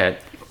be. Go ahead.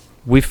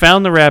 We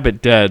found the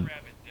rabbit dead,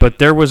 but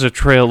there was a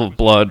trail of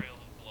blood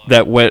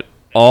that went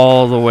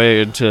all the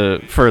way into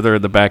further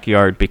in the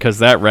backyard because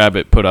that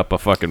rabbit put up a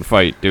fucking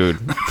fight, dude.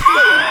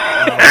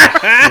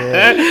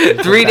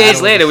 3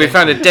 days later, we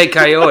found a dead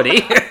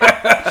coyote.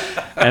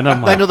 And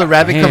I'm like, I know the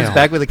rabbit comes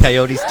back with a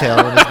coyote's tail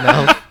in his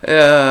mouth.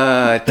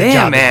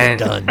 Damn,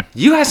 man.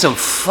 You had some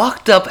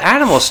fucked up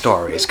animal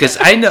stories. Because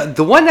I know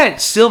the one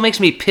that still makes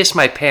me piss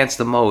my pants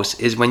the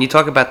most is when you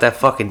talk about that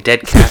fucking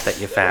dead cat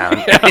that you found.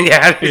 And you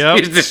had to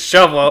use the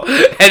shovel,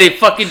 and he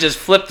fucking just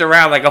flipped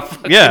around like a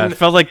fucking. Yeah, it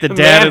felt like the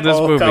dad of this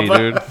movie,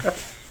 dude.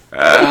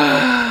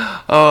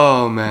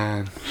 Oh,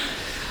 man.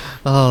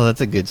 Oh, that's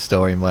a good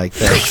story, Mike.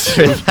 Thanks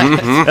for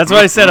that. That's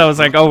what I said. I was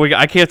like,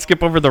 I can't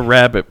skip over the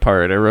rabbit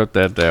part. I wrote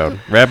that down.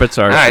 Rabbits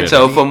are all right, shit.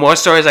 so for more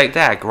stories like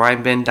that,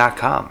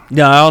 grindbin.com.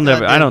 No,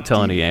 I don't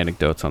tell any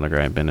anecdotes on the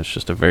Grind Bin. It's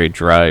just a very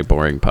dry,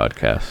 boring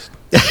podcast.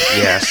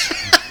 Yes.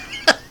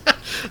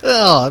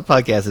 Oh, that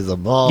podcast is a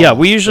ball. Yeah,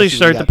 we usually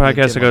start the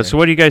podcast and go, so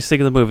what do you guys think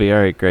of the movie? All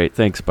right, great.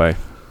 Thanks, bye.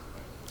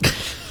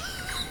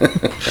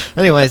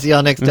 Anyway, see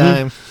y'all next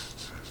time.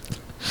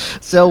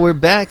 So we're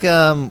back.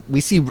 We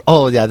see.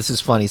 Oh yeah, this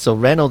is funny. So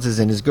Reynolds is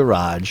in his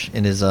garage,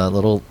 in his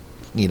little,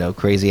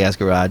 crazy ass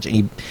garage,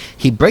 and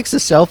he breaks the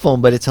cell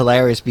phone, but it's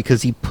hilarious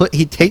because he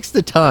takes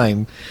the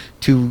time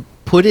to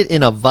put it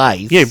in a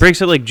vice. Yeah, he breaks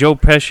it like Joe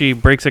Pesci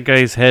breaks a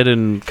guy's head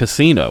in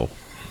Casino.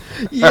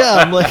 Yeah,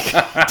 I'm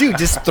like, dude,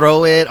 just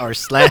throw it or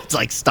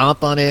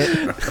stomp on it.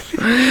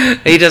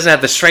 He doesn't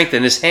have the strength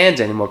in his hands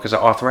anymore because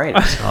of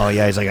arthritis. Oh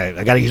yeah, he's like,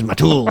 I gotta use my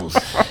tools.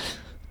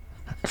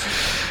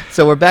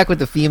 So we're back with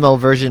the female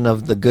version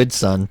of The Good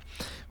Son,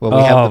 where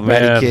we have the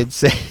bratty kid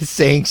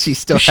saying she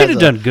still has. You should have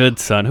done Good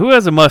Son. Who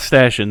has a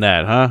mustache in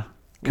that, huh?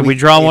 Can we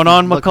draw one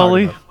on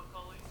Macaulay?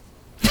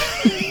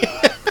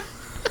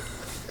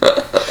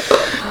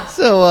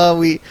 So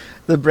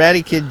the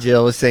bratty kid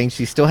Jill is saying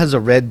she still has a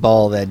red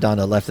ball that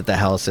Donna left at the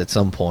house at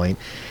some point.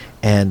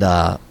 And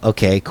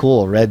okay,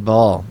 cool, red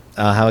ball.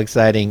 How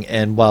exciting!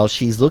 And while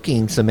she's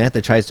looking,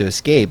 Samantha tries to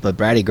escape, but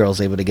bratty girl's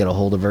able to get a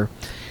hold of her.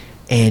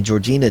 And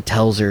Georgina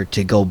tells her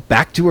to go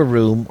back to her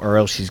room or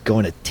else she's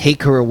going to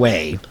take her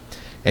away.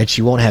 And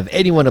she won't have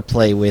anyone to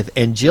play with.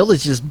 And Jill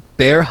is just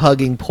bear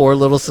hugging poor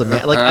little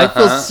Samantha. Like, I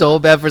feel so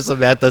bad for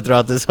Samantha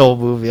throughout this whole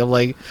movie. I'm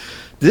like,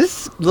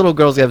 this little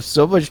girl's gonna have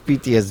so much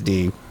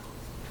PTSD.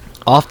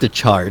 Off the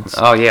charts.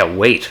 Oh, yeah,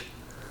 wait.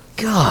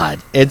 God.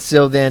 And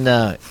so then,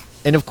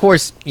 and of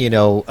course,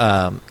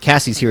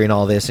 Cassie's hearing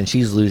all this and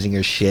she's losing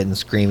her shit and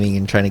screaming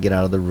and trying to get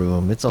out of the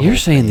room. You're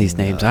saying these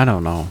names. I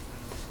don't know.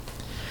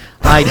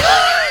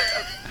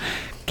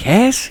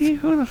 Cassie?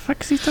 Who the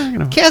fuck is he talking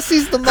about?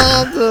 Cassie's the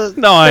mom, the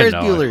no, Ferris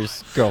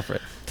Bueller's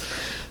girlfriend.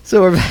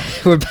 So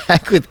we're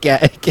back with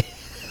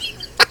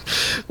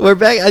we're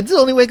back. It's the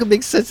only way I can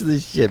make sense of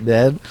this shit,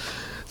 man.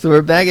 So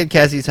we're back at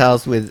Cassie's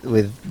house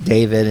with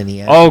David and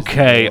he.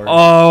 Okay.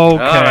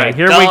 Right,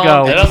 here we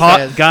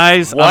go,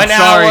 guys. 1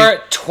 hour,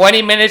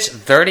 20 minutes,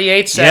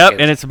 38 seconds. Yep,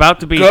 and it's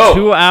about to be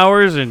 2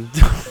 hours and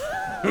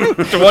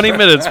 20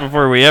 minutes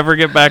before we ever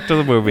get back to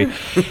the movie.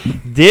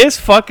 This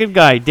fucking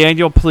guy,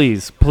 Daniel,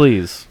 please.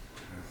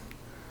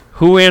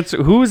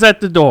 Who's at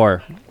the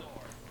door?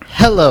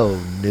 Hello,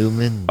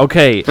 Newman.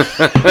 Okay.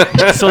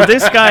 So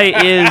this guy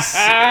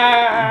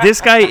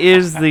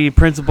is the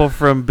principal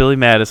from Billy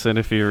Madison,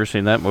 if you've ever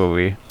seen that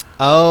movie.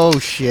 Oh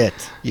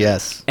shit.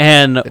 Yes.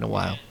 And it's been a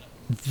while.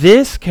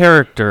 This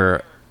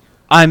character,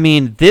 I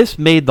mean, this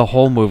made the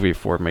whole movie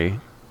for me.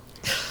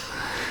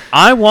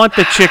 I want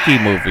the Chicky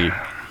movie.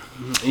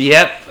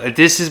 Yep,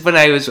 this is when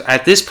I was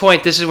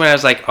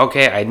like,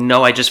 okay, I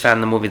know I just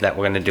found the movie that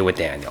we're going to do with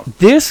Daniel.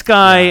 This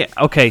guy,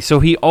 okay, so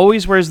he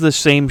always wears the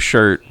same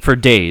shirt for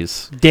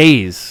days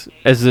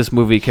as this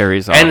movie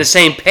carries on. And the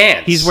same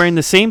pants. He's wearing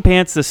the same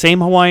pants, the same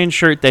Hawaiian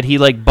shirt that he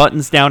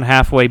buttons down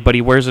halfway, but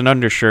he wears an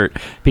undershirt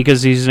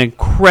because he's an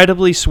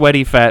incredibly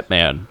sweaty fat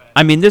man.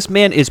 I mean, this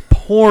man is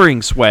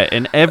pouring sweat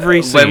in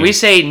every scene. When we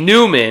say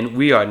Newman,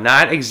 we are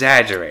not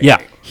exaggerating.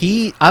 Yeah.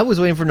 I was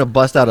waiting for him to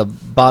bust out a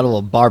bottle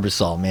of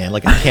Barbasol, man,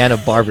 like a can of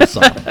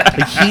Barbasol.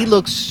 Like, he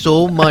looks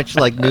so much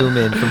like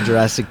Newman from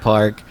Jurassic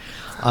Park.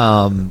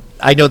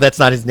 I know that's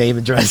not his name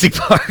in Jurassic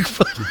Park,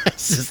 but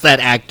that's just that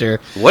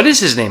actor. What is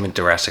his name in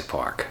Jurassic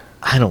Park?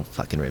 I don't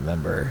fucking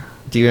remember.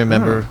 Do you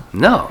remember?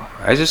 No.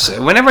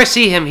 Whenever I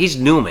see him, he's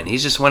Newman.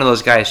 He's just one of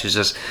those guys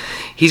who's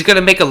he's going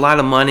to make a lot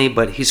of money,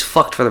 but he's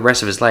fucked for the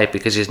rest of his life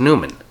because he's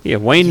Newman. Yeah,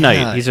 Wayne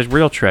Knight. He's a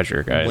real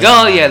treasure, guys.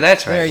 Yeah,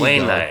 that's right.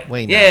 Wayne Knight.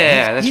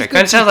 Yeah, that's right.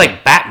 Kind of sounds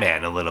like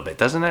Batman a little bit,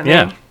 doesn't it?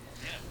 Yeah.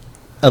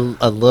 A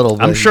little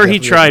bit. I'm sure he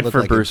tried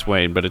for Bruce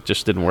Wayne, but it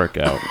just didn't work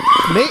out.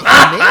 Maybe he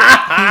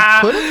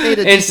could have made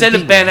it. Instead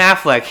of Ben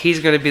Affleck,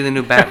 he's going to be the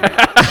new Batman.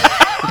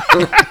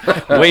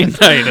 Wayne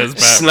Knight as Batman.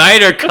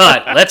 Snyder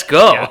cut. Let's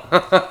go.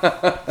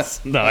 Yeah.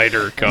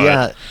 Snyder cut.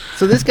 Yeah.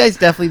 So this guy's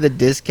definitely the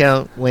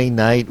discount Wayne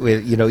Knight.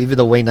 With even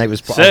though Wayne Knight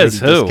was already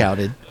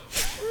discounted.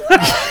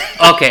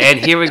 Okay, and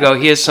here we go.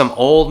 Here's some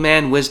old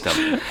man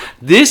wisdom.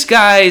 This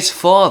guy's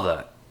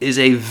father is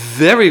a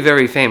very,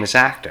 very famous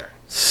actor.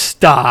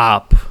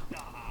 Stop.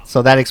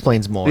 So that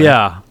explains more.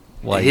 Yeah.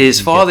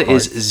 His father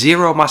is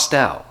Zero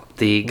Mostel,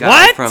 the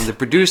guy from the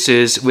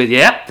producers with.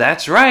 Yep,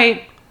 that's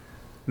right.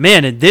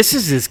 Man, and this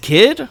is his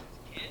kid?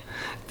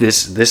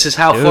 This is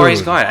how far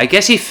he's gone. I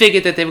guess he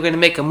figured that they were going to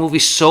make a movie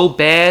so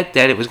bad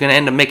that it was going to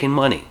end up making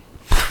money.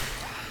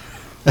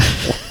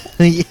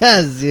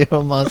 Yeah,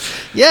 Zero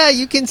Mostel. Yeah,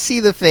 you can see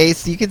the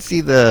face. You can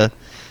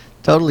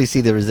totally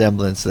see the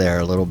resemblance there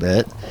a little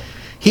bit.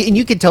 And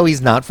you can tell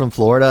he's not from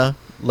Florida.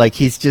 Like,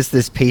 he's just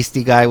this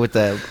pasty guy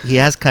he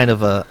has kind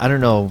of I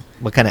don't know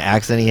what kind of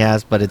accent he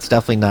has, but it's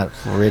definitely not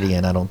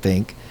Floridian, I don't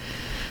think.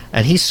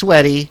 And he's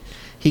sweaty.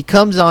 He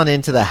comes on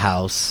into the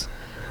house,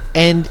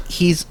 and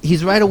he's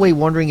right away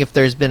wondering if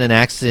there's been an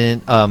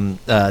accident.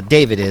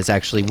 David is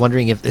actually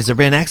wondering has there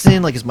been an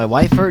accident? Like, is my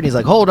wife hurt? And he's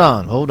like, hold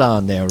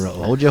on there,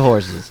 hold your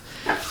horses.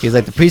 He's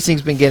like, the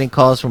precinct's been getting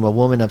calls from a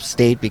woman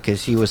upstate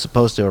because she was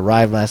supposed to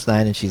arrive last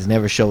night and she's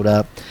never showed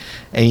up.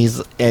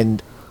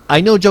 And I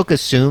know Joke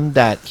assumed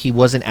that he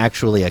wasn't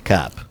actually a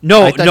cop.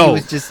 No, I thought he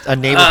was just a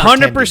neighbor.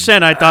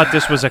 100%. I thought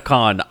this was a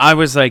con. I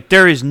was like,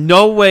 there is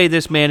no way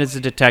this man is a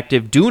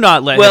detective. Do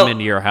not let him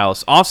into your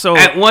house. Also,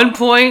 at one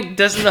point,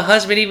 doesn't the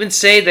husband even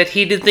say that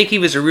he didn't think he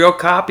was a real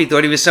cop? He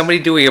thought he was somebody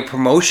doing a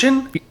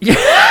promotion.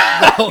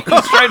 Yeah, he's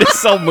trying to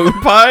sell moon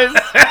pies.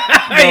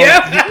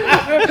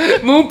 Yeah,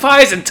 moon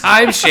pies and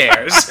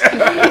timeshares.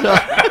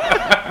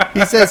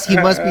 He says he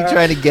must be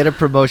trying to get a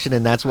promotion,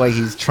 and that's why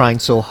he's trying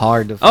so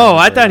hard to.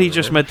 I thought he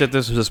just meant that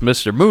this was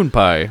Mr. Moon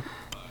Pie.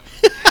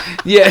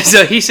 Yeah,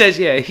 so he says,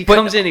 he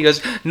comes in, he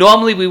goes,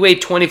 normally we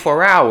wait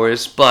 24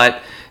 hours,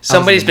 but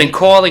somebody's been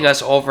calling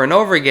us over and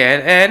over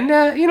again, and,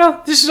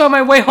 this is on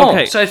my way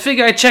home, so I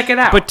figure I'd check it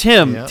out. But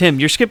Tim,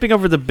 you're skipping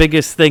over the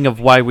biggest thing of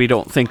why we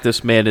don't think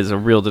this man is a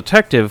real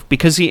detective,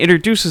 because he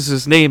introduces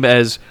his name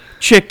as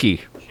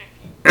Chicky.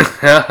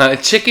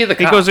 Chicky the cop.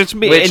 He goes, it's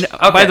me.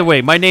 By the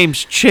way, my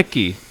name's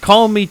Chicky.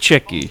 Call me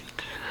Chicky.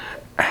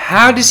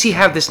 How does he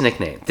have this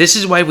nickname? This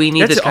is why we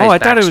need this guy's I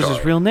thought it was backstory.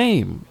 his real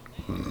name.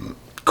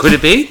 Could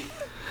it be?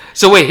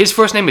 So wait, his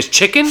first name is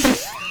Chicken?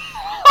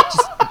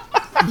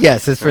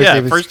 Yes, his first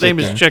name is first Chicken.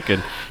 name is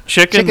Chicken.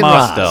 Chicken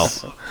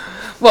Mostel.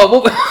 Well,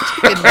 oh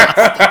my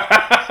god.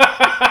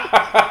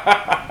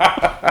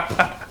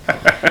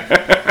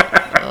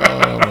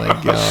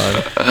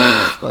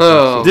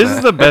 This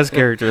is the best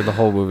character in the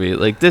whole movie.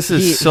 Like, this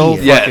is so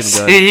fucking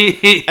good.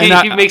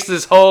 He makes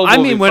this whole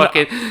movie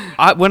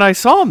when I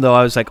saw him, though,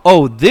 I was like,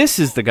 oh, this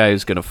is the guy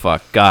who's going to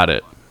fuck. Got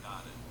it.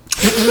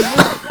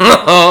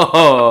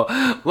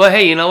 Well,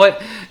 hey, you know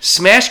what?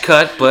 Smash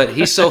cut, but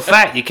he's so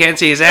fat you can't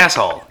see his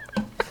asshole.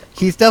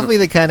 He's definitely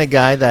the kind of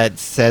guy that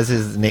says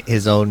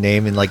his own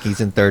name and like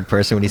he's in third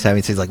person when he's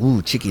having sex. Like,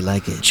 ooh, Chicky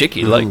like it.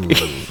 Chicky like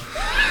it.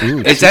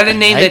 Is that a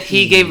name that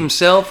he gave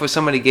himself or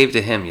somebody gave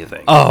to him, you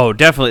think? Oh,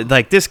 definitely.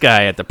 Like, this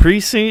guy at the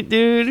precinct,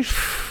 dude.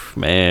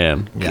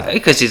 Man. Yeah,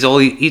 because he's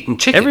only eating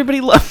chicken. Everybody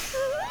loves.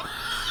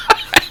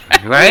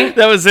 Right?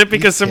 That was it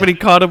because somebody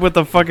caught him with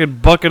a fucking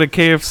bucket of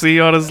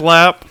KFC on his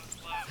lap.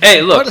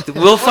 Hey, look,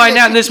 we'll find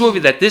out in this movie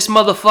that this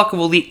motherfucker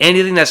will eat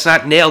anything that's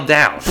not nailed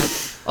down.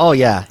 Oh,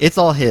 yeah. It's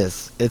all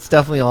his. It's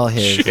definitely all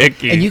his.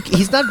 Chicky. And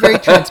he's not very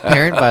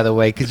transparent, by the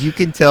way, because you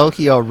can tell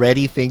he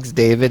already thinks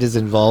David is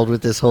involved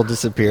with this whole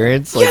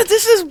disappearance. Like, yeah,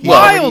 this is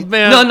wild,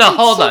 man. No,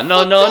 hold on.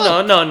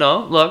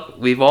 No. Look,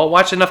 we've all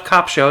watched enough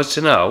cop shows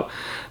to know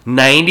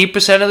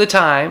 90% of the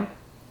time,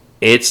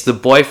 it's the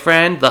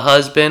boyfriend, the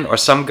husband, or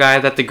some guy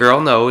that the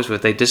girl knows.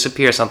 If they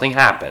disappear, something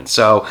happens.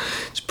 So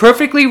it's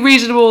perfectly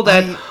reasonable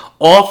that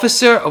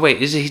officer... Oh,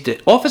 wait, is he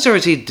officer or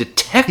is he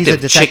detective? He's a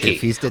detective. Chicky?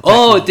 He's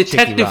detective.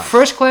 Detective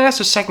first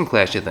class or second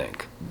class, you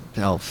think?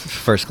 No,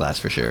 first class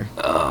for sure.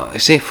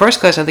 See, first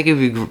class, I think it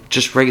would be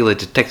just regular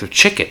Detective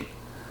Chicken.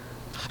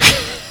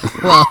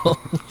 well...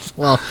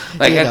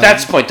 Like, at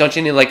that point, don't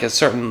you need, like, a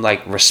certain,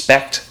 like,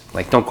 respect?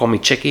 Like, don't call me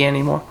Chicky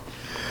anymore?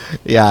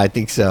 Yeah, I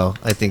think so.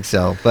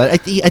 But I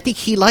think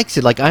he likes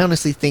it. Like, I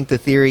honestly think the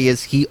theory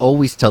is he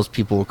always tells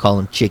people to call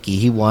him Chicky.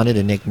 He wanted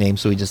a nickname,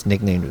 so he just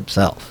nicknamed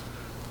himself.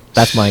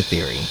 That's my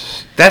theory.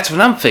 That's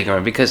what I'm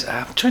figuring, because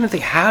I'm trying to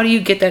think, how do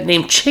you get that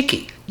name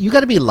Chicky? You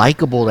got to be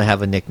likable to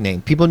have a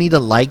nickname. People need to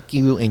like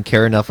you and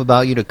care enough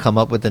about you to come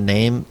up with a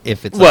name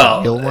if it's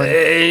a real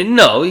one.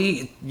 No,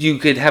 you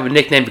could have a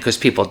nickname because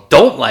people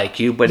don't like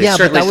you, but it's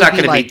certainly not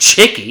going to be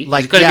Chicky.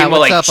 It's going to be more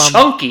like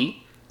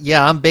Chunky.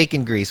 I'm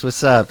bacon grease.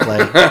 What's up?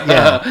 Like,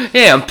 yeah.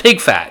 Yeah, I'm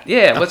pig fat.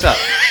 Yeah, what's up?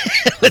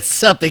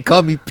 What's up? They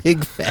call me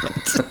pig fat.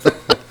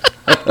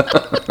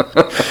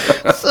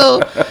 So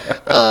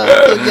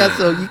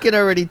you can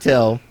already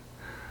tell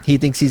he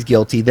thinks he's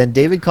guilty. Then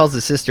David calls the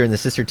sister, and the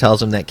sister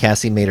tells him that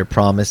Cassie made her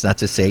promise not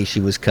to say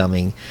she was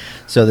coming.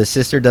 So the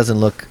sister doesn't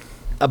look...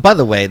 by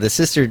the way, the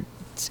sister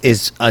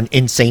is an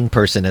insane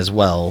person as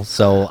well.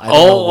 So I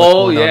don't know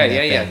what's going on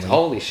in that family.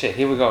 Holy shit.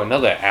 Here we go.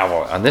 Another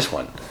hour on this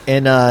one.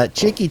 And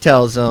Chicky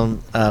tells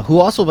him, who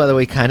also, by the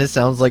way, kind of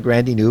sounds like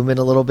Randy Newman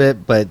a little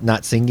bit, but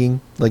not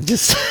singing. Like,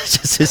 just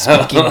his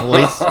speaking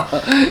voice.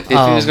 If he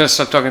was going to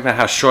start talking about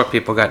how short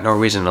people got no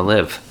reason to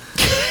live.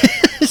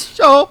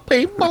 Short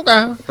people.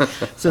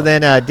 So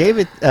then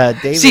David...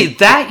 See,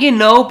 that you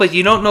know, but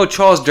you don't know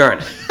Charles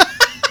Durning.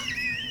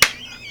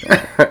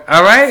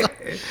 All right?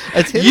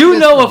 You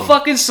know a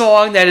fucking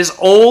song that is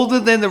older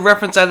than the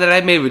reference that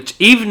I made with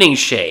Evening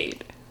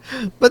Shade.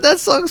 But that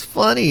song's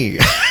funny.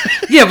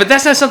 Yeah, but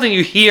that's not something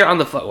you hear on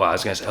the... Well, I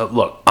was going to say,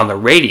 look, on the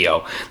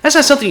radio. That's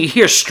not something you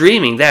hear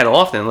streaming that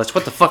often, unless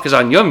what the fuck is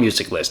on your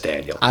music list,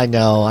 Daniel. I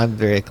know. I'm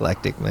very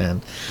eclectic,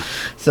 man.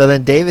 So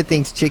then David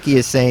thinks Chicky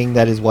is saying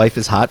that his wife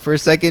is hot for a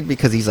second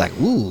because he's like,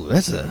 ooh,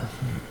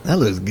 that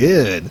looks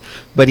good.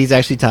 But he's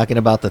actually talking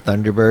about the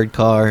Thunderbird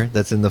car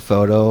that's in the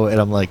photo, and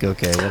I'm like,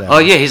 okay, whatever. Oh,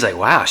 yeah, he's like,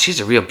 wow, she's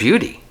a real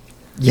beauty.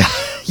 Yeah,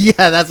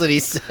 that's what he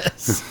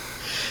says.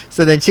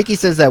 So then Chicky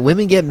says that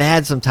women get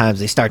mad sometimes.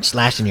 They start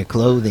slashing your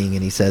clothing,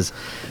 and he says,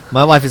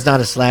 my wife is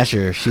not a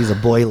slasher. She's a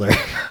boiler.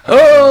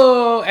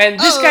 Oh, and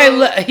this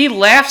guy, he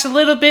laughs a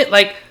little bit,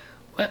 like,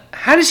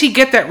 how does he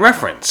get that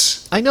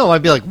reference? I know,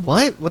 I'd be like,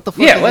 what? What the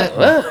fuck is that?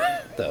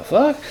 What the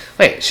fuck?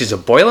 Wait, she's a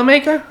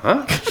boilermaker?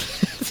 Huh?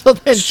 So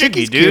then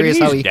Chicky's curious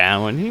how he's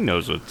down. He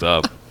knows what's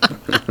up.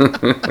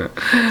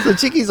 So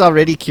Chicky's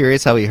already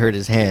curious how he hurt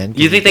his hand.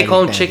 You think they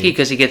call him Chicky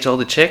because he gets all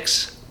the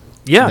chicks?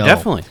 Yeah,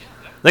 definitely.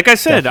 Like I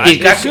said,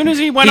 as soon as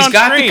he went on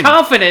screen... He's got the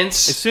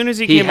confidence. As soon as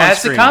he came on screen... He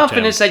has the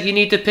confidence that you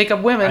need to pick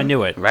up women. I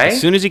knew it. Right?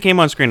 As soon as he came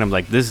on screen, I'm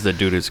like, this is the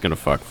dude who's going to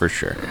fuck for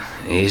sure.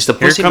 He's the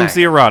pussy Here comes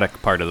the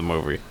erotic part of the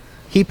movie.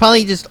 He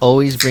probably just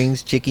always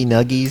brings Chicky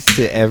Nuggies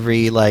to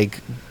every, like,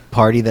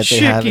 party that they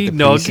have at the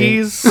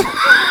Nuggies?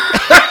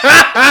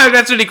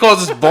 That's what he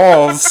calls his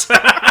balls.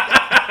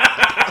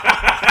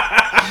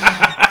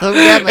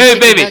 Hey,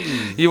 baby,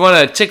 nuggies. You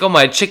want to tickle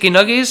my Chicky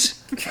Nuggies?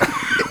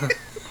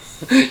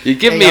 You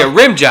give me a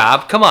rim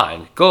job. Come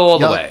on, go all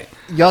the way.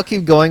 Y'all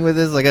keep going with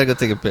this. I gotta go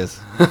take a piss.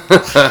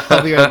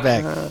 I'll be right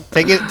back.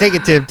 Take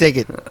it, Tim. Take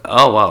it.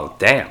 Oh wow,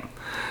 damn.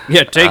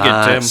 Yeah, take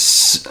it,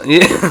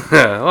 Tim.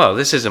 Well,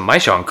 this isn't my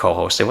Sean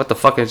co-hosting. What the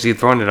fuck is he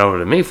throwing it over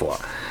to me for?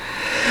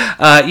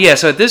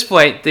 So at this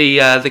point,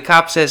 the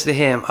cop says to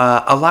him,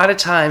 a lot of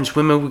times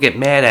women will get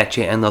mad at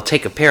you and they'll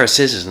take a pair of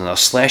scissors and they'll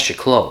slash your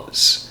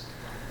clothes.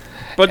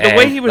 But the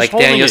way he was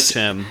holding it,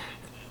 Tim,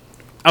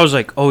 I was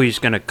like, oh, he's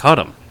going to cut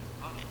him.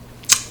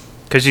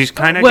 Because he's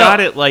kind of got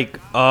it like,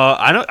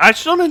 I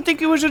still didn't think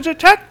he was a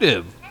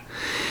detective.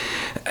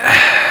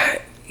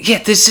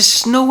 Yeah, there's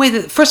just no way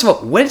that... First of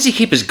all, where does he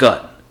keep his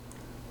gun?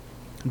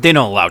 They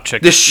don't allow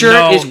Chicky. The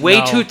shirt is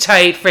way too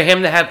tight for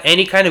him to have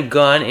any kind of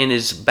gun in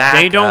his back.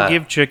 They don't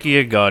give Chicky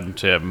a gun,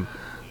 Tim.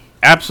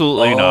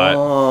 Absolutely not.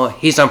 Oh,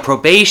 he's on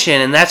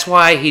probation, and that's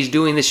why he's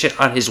doing this shit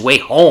on his way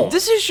home.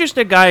 This is just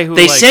a guy who...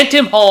 They sent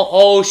him home...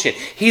 Oh, shit.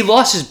 He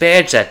lost his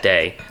badge that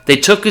day. They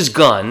took his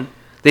gun.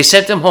 They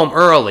sent him home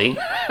early,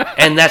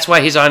 and that's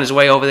why he's on his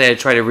way over there to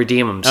try to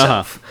redeem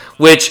himself.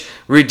 Which,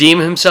 redeem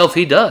himself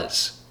he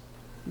does.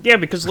 Yeah,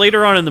 because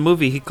later on in the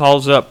movie, he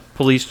calls up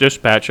police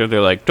dispatcher.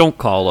 They're like, don't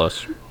call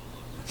us.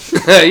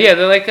 Yeah,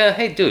 they're like,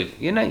 hey, dude,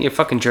 you're not in your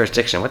fucking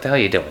jurisdiction. What the hell are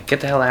you doing?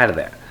 Get the hell out of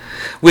there.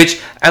 Which,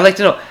 I'd like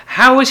to know,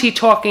 how is he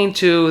talking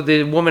to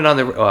the woman on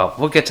the... Well,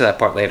 we'll get to that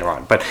part later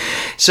on. But,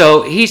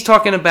 so, he's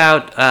talking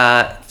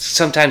about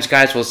sometimes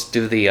guys will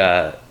do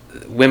the...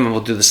 women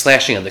will do the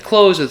slashing of the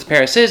clothes with a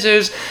pair of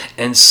scissors.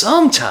 And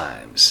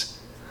sometimes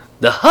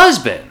the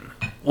husband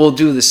will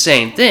do the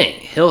same thing.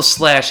 He'll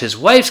slash his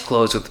wife's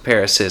clothes with a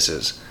pair of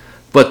scissors,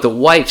 but the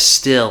wife's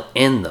still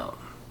in them.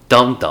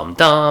 Dum dum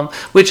dum.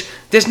 Which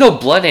there's no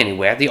blood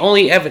anywhere. The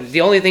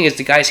only thing is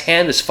the guy's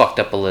hand is fucked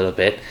up a little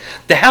bit.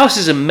 The house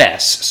is a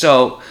mess.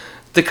 So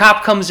the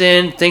cop comes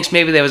in, thinks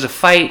maybe there was a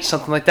fight,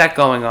 something like that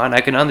going on.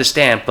 I can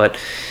understand, but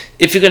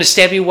if you're gonna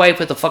stab your wife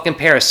with a fucking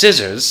pair of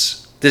scissors,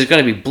 there's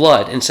going to be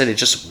blood instead of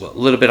just a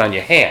little bit on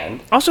your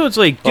hand. Also, it's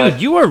like, dude,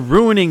 you are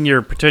ruining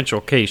your potential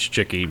case,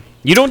 Chicky.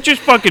 You don't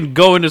just fucking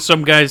go into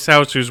some guy's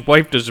house whose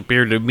wife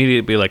disappeared and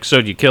immediately be like, so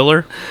did you kill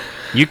her?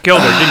 You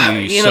killed her,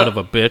 didn't you, son of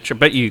a bitch? I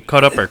bet you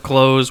cut up her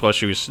clothes while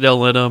she was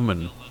still in them.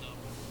 And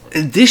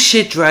this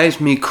shit drives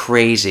me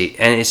crazy.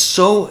 And it's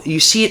so... You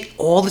see it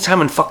all the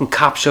time on fucking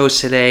cop shows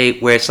today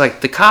where it's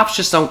like the cops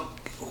just don't...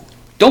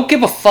 don't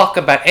give a fuck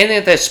about anything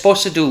that they're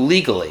supposed to do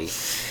legally.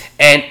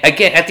 And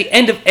again, at the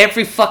end of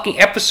every fucking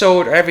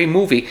episode or every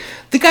movie,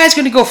 the guy's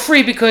gonna go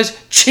free because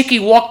Chicky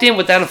walked in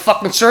without a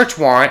fucking search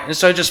warrant and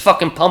started just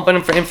fucking pumping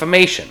him for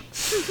information.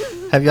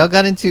 Have y'all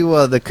got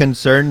into the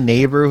concerned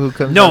neighbor who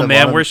comes? No,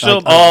 man, we're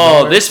still.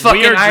 This fucking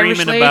we are Irish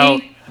dreaming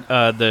lady?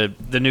 about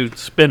the new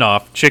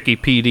spin-off Chicky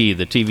PD,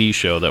 the TV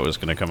show that was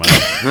going to come out.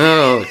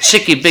 Oh,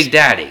 Chicky Big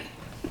Daddy.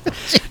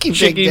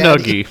 Chicky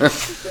Nuggy.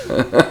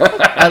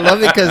 I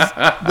love it because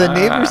the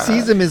neighbor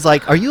sees him is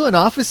like, "Are you an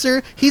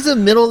officer?" He's a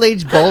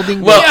middle-aged balding.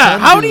 Well, yeah,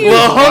 how do you?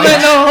 Well, hold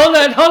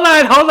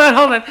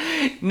on.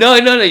 No,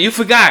 you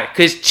forgot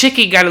because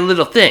Chicky got a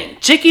little thing.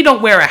 Chicky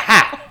don't wear a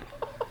hat.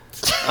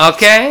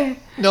 Okay.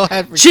 No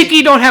hat for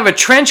Chicky don't have a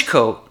trench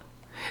coat.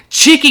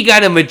 Chicky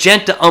got a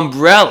magenta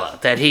umbrella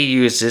that he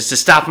uses to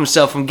stop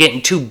himself from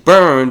getting too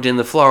burned in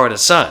the Florida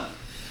sun.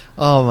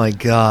 Oh my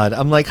god!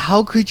 I'm like,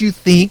 how could you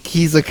think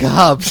he's a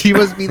cop? He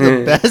must be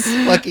the best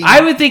fucking.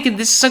 I would think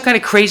this is some kind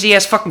of crazy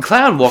ass fucking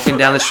clown walking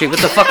down the street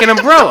with a fucking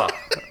umbrella.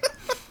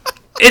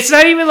 It's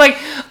not even like,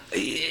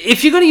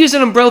 if you're gonna use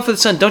an umbrella for the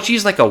sun, don't you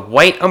use like a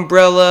white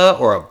umbrella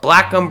or a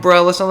black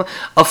umbrella or something?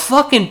 A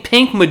fucking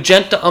pink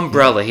magenta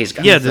umbrella he's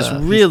got. Yeah, this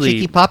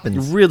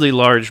really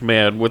large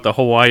man with a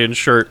Hawaiian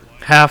shirt,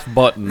 half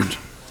buttoned,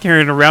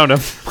 carrying around a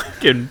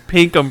fucking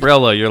pink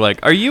umbrella. You're like,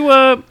 are you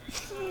a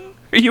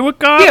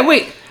cop? Yeah,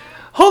 wait.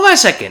 Hold on a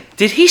second.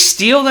 Did he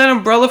steal that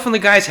umbrella from the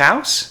guy's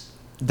house?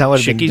 That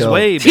would have been Chicky's dope.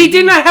 way. He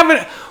did not have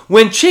it.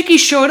 When Chicky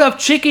showed up,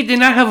 Chicky did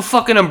not have a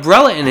fucking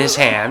umbrella in his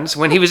hands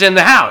when he was in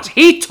the house.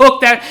 He took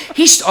that.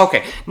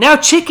 Okay. Now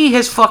Chicky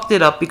has fucked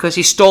it up because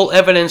he stole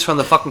evidence from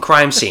the fucking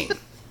crime scene.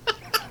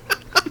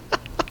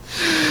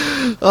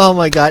 Oh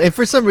my god! And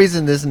for some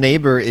reason, this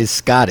neighbor is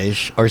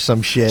Scottish or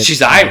some shit.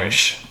 She's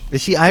Irish.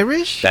 Is she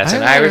Irish? That's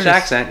an Irish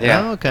accent.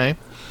 Yeah. Oh, okay.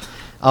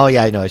 Oh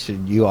yeah, I know.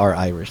 You are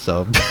Irish,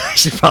 so I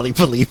should probably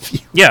believe you.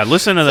 Yeah,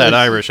 listen to that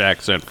Irish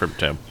accent from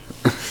Tim.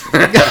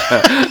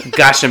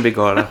 Gosh and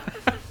bigora.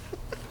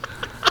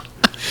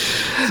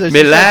 So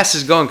My lass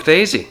is going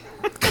crazy.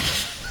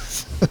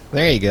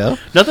 there you go.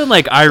 Nothing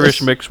like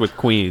Irish mixed with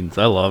Queens.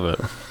 I love it.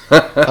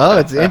 Oh,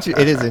 it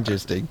is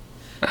interesting.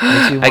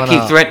 I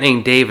keep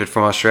threatening David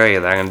from Australia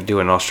that I'm going to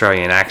do an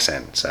Australian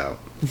accent. So.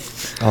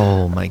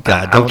 Oh my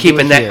god! I'm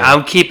keeping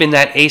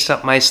that ace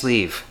up my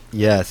sleeve.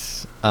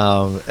 Yes.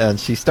 And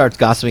she starts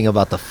gossiping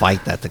about the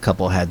fight that the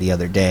couple had the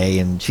other day,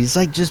 and she's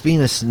like just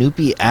being a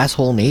snoopy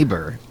asshole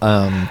neighbor.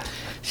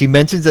 She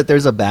mentions that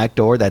there's a back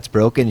door that's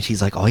broken, and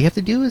she's like, all you have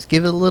to do is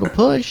give it a little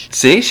push.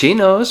 See, she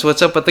knows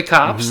what's up with the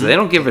cops. Mm-hmm. They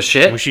don't give a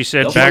shit. When she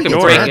said They'll back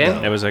door, break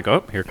in. it was like,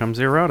 oh, here comes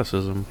the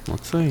eroticism.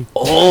 Let's see.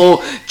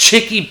 Oh,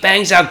 Chicky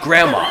bangs out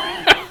grandma.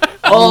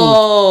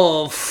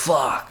 Oh,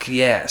 fuck,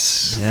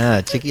 yes.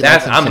 Yeah, Chicky.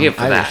 I'm here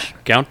for Irish.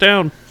 That.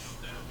 Countdown.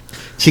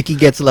 Chicky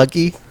gets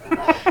lucky.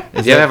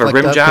 Did you ever have a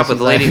rim job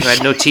with a lady who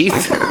had no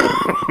teeth?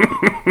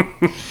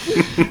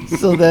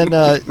 So then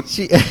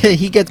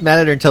he gets mad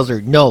at her and tells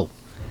her no.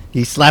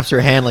 He slaps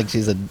her hand like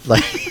she's a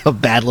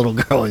bad little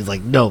girl. He's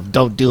like, no,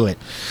 don't do it.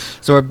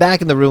 So we're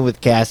back in the room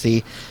with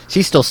Cassie.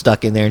 She's still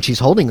stuck in there, and she's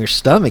holding her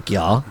stomach,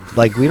 y'all.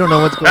 Like, we don't know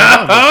what's going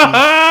on.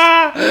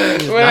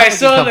 When I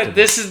saw that,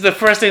 this is the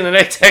first thing that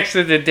I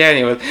texted to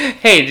Danny was,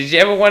 hey, did you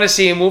ever want to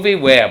see a movie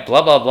where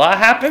blah, blah, blah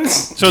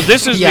happens? So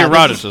this is the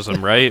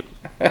eroticism, right?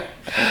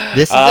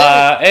 This is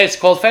it's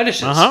called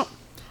Fetishes. Uh-huh.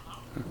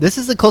 This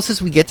is the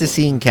closest we get to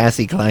seeing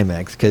Cassie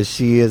climax, because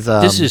she is...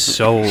 this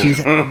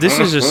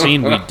is a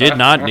scene we did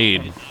not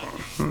need.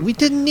 We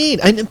didn't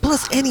need... And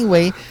plus,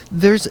 anyway,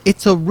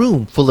 it's a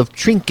room full of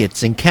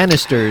trinkets and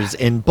canisters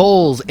and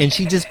bowls, and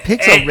she just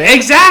picks a random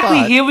Exactly,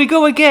 spot. Here we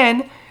go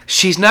again.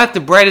 She's not the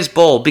brightest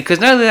bowl,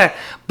 because not only that,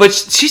 but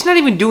she's not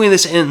even doing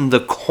this in the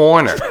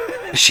corner.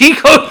 She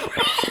goes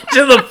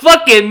to the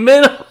fucking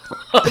middle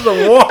of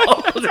the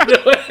wall to do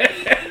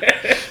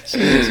it. She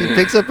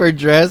picks up her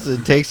dress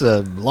and takes a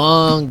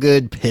long,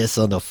 good piss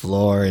on the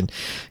floor, and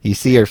you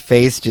see her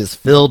face just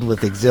filled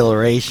with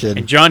exhilaration.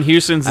 And John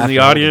Huston's in the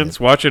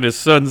audience watching his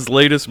son's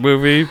latest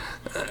movie.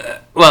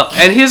 Well,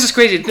 and here's what's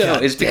crazy too,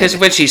 is because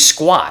when she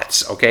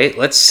squats, okay,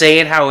 let's say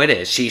it how it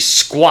is. She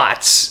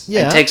squats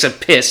and takes a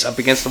piss up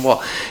against the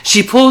wall.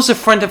 She pulls the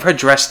front of her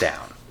dress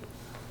down.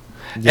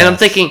 Yes. And I'm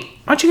thinking,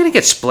 aren't you going to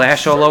get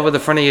splashed all over the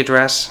front of your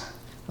dress?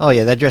 Oh,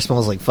 yeah, that dress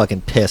smells like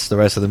fucking piss the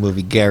rest of the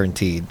movie,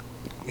 guaranteed.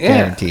 Yeah.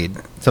 Guaranteed.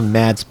 It's a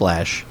mad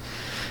splash.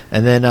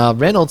 And then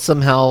Reynolds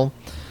somehow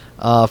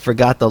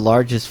forgot the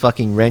largest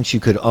fucking wrench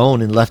you could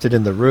own and left it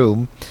in the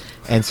room.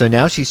 And so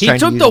now she's trying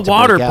to use it to He took the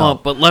water break pump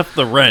out. but left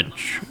the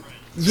wrench.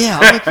 Yeah.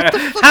 I'm like, what the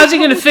fuck How's he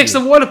going to fix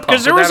the water pump?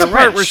 Because there was a without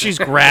part wrench? where she's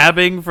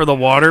grabbing for the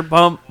water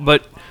pump,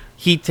 but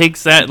he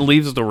takes that and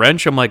leaves the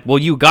wrench. I'm like, well,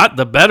 you got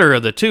the better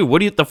of the two.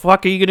 What the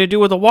fuck are you going to do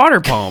with a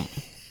water pump?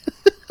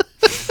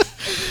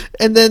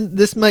 And then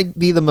this might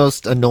be the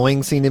most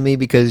annoying scene to me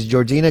because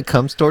Georgina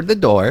comes toward the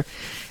door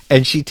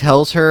and she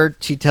tells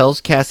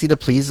Cassie to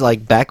please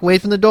back away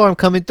from the door. I'm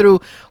coming through.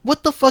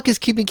 What the fuck is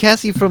keeping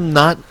Cassie from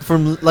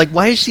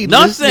why is she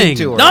listening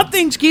to her?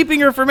 Nothing's keeping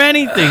her from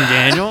anything,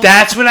 Daniel.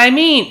 That's what I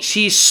mean.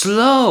 She's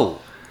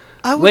slow.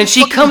 When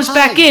she comes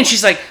back in,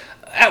 she's like,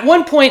 at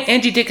one point,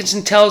 Angie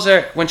Dickinson tells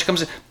her when she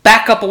comes in,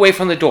 back up away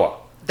from the door.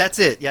 That's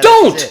it. Yeah,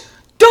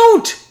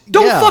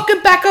 Don't Yeah.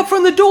 fucking back up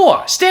from the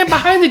door. Stand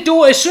behind the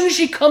door as soon as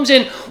she comes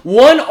in,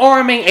 one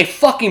arming a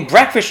fucking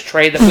breakfast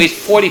tray that weighs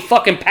 40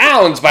 fucking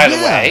pounds, by the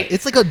way.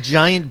 It's like a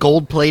giant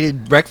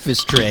gold-plated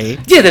breakfast tray.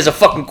 Yeah, there's a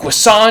fucking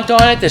croissant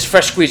on it, there's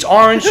fresh squeezed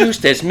orange juice,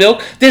 there's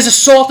milk, there's a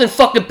salt and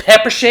fucking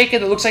pepper shaker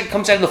that looks like it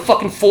comes out of the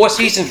fucking Four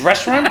Seasons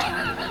restaurant.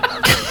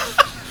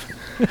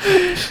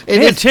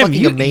 Man, Tim,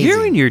 fucking amazing.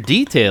 you're in your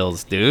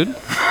details, dude.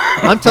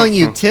 I'm telling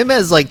you, Tim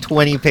has like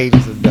 20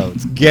 pages of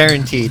notes,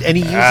 guaranteed, and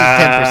he uses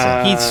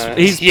 10%.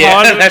 He's Yeah,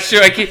 pausing. that's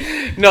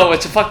true. No,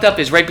 what's fucked up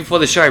is right before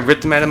the show, I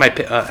ripped them out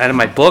of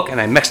my book and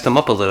I mixed them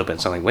up a little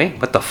bit. So I'm like, wait,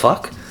 what the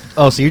fuck?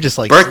 Oh, so you're just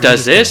like Burt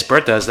does this,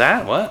 Burt does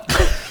that. What?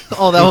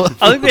 Oh, that was,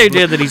 I like the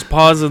idea that he's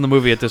pausing the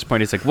movie at this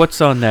point. He's like,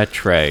 "What's on that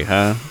tray,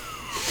 huh?"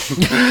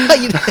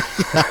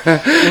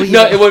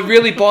 No, what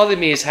really bothered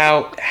me is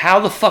how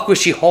the fuck was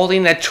she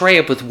holding that tray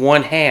up with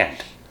one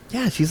hand?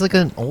 Yeah, she's like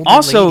an old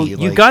Also,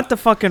 lady. you got the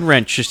fucking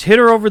wrench. Just hit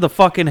her over the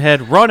fucking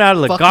head, run out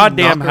of the Fucking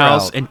goddamn knock her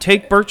house, out. and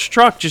take Bert's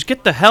truck. Just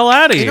get the hell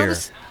out of here.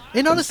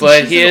 And honestly,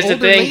 But she's here's an the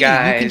older thing, lady. You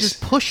can guys. just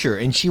push her,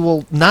 and she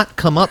will not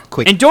come up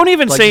quick. And don't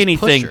even Like, say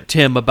just push anything, her.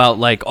 Tim, about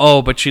like,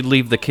 oh, but she'd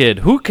leave the kid.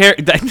 Who cares?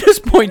 At this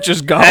point,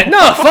 just go.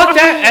 No, fuck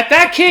that. At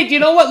that kid, you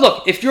know what?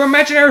 Look, if your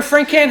imaginary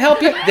friend can't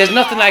help you, there's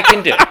nothing I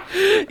can do.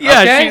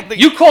 Yeah, Okay?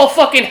 You call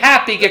fucking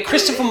Happy, get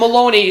Christopher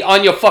Maloney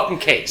on your fucking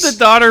case. the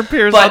daughter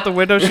peers But- out the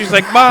window. She's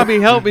like,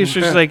 "Mommy, help me."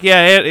 She's like,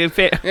 "Yeah,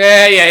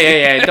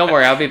 Yeah. Don't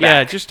worry, I'll be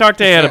yeah, back. just talk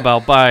to Annabelle.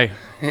 Bye."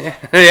 Yeah,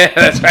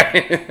 that's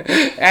right.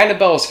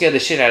 Annabelle will scare the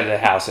shit out of the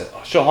house.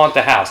 She'll haunt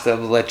the house. They'll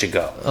let you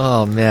go.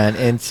 Oh man!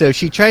 And so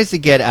she tries to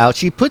get out.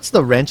 She puts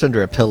the wrench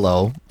under a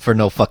pillow for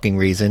no fucking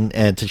reason,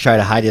 and to try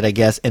to hide it, I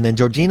guess. And then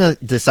Georgina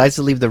decides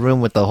to leave the room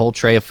with the whole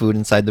tray of food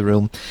inside the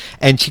room,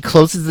 and she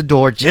closes the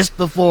door just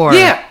before.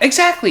 Yeah,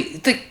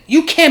 exactly.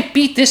 You can't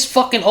beat this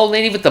fucking old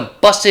lady with the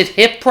busted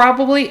hip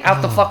probably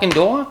out the fucking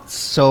door.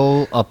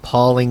 So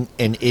appalling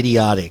and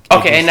idiotic.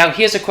 Okay, and now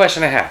here's a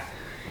question I have.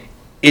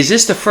 Is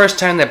this the first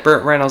time that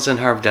Burt Reynolds and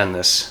her have done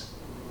this?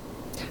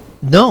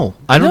 No,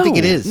 I don't think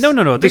it is. No.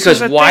 This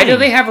Because is a why do thing.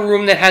 they have a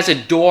room that has a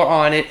door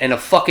on it and a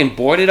fucking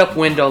boarded up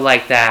window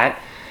like that?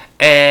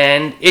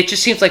 And it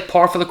just seems like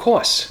par for the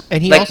course.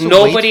 And he like also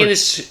nobody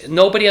waits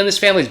nobody on this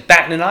family is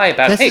batting an eye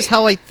about. This Hey, is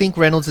how I think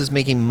Reynolds is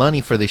making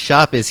money for the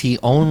shop. Is he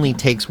only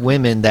takes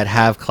women that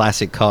have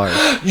classic cars?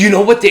 you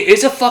know what? There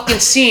is a fucking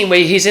scene where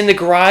he's in the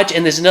garage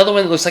and there's another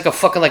one that looks like a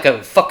fucking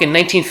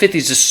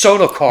 1950s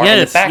DeSoto car in the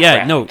Yes, background.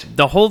 yeah, no.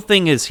 The whole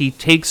thing is he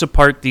takes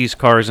apart these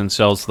cars and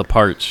sells the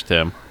parts,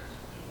 Tim.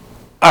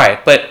 All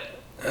right, but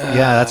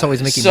Yeah, that's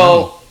always making money.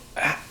 so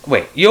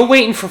wait, you're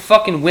waiting for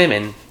fucking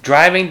women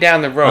driving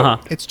down the road.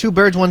 Uh-huh. It's two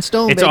birds, one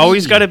stone. It's baby.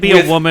 always got to be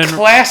With a woman.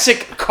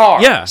 classic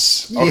cars.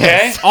 Yeah. Okay.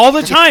 Yes. All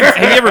the time. Have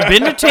you ever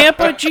been to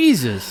Tampa?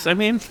 Jesus. I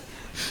mean,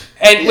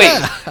 And wait,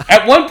 Yeah.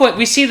 at one point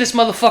we see this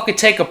motherfucker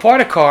take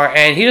apart a car,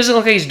 and he doesn't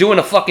look like he's doing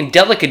a fucking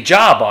delicate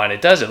job on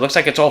it, does it? Looks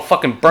like it's all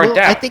fucking burnt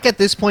Well, out. I think at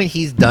this point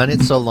he's done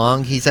it so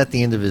long, he's at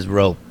the end of his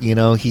rope. You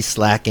know, he's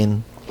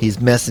slacking. He's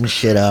messing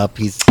shit up.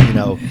 He's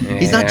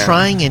he's not Yeah.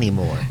 trying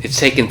anymore. It's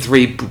taking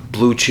 3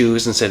 blue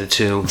chews instead of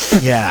 2.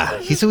 Yeah,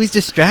 he's always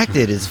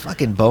distracted. His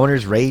fucking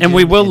boner's raging. and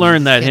we will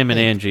learn he that can't him and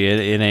think. Angie,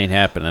 it ain't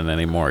happening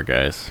anymore,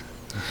 guys.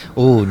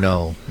 Oh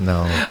no.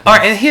 All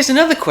right, and here's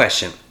another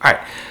question. All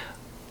right,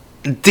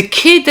 the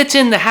kid that's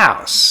in the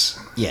house,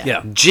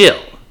 Yeah. Jill,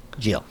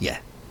 Jill. Yeah.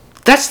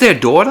 that's their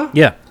daughter?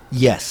 Yeah.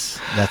 Yes.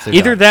 That's their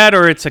Either daughter. that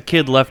or it's a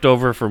kid left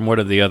over from one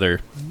of the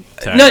other.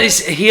 No,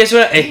 here's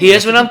what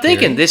I'm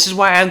thinking. This is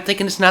why I'm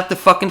thinking it's not the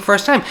fucking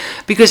first time.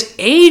 Because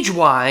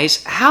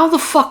age-wise, how the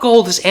fuck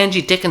old is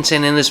Angie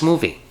Dickinson in this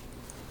movie?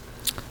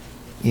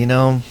 You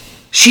know.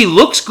 She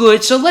looks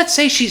good, so let's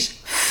say she's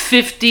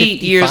 50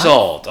 years 55?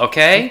 old,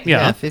 okay?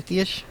 Yeah.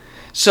 50-ish.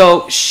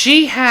 So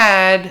she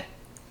had...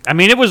 I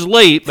mean, it was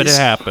late, but it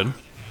happened.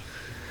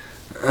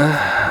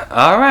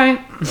 All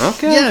right,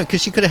 okay. Yeah,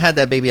 because she could have had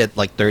that baby at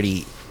like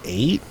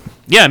 38.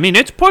 Yeah, I mean,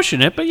 it's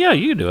pushing it, but yeah,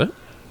 you can do it.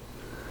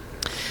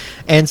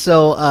 And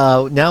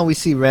so now we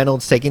see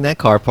Reynolds taking that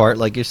car apart,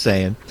 like you're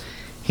saying.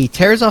 He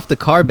tears off the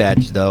car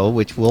badge, though,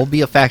 which will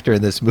be a factor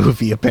in this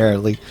movie,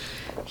 apparently.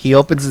 He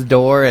opens the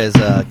door as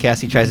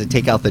Cassie tries to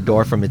take out the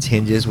door from its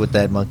hinges with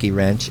that monkey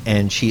wrench,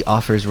 and she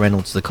offers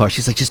Reynolds the car.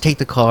 She's like, just take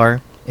the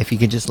car. If you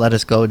can just let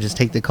us go, just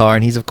take the car.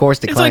 And he's, of course,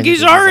 It's declining. like he's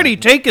because already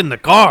taken the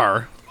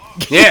car.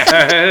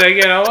 Yeah,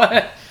 you know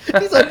what?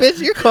 He's like, bitch,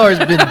 your car's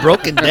been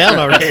broken down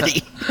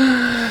already.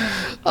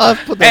 I'll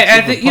put that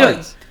And, shit in you know,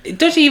 parts.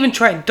 don't you even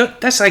try...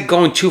 That's like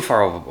going too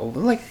far over.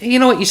 Like, you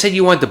know what? You said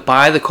you wanted to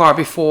buy the car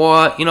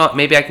before. You know what?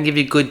 Maybe I can give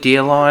you a good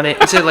deal on it.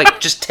 Instead of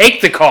like, just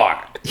take the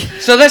car.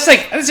 So that's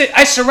it.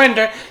 I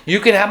surrender. You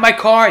can have my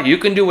car. You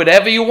can do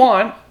whatever you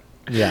want.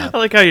 Yeah. I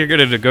like how you're going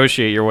to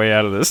negotiate your way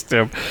out of this,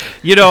 Tim.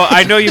 You know,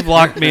 I know you've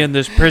locked me in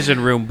this prison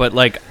room, but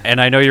like,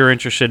 and I know you're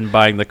interested in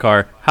buying the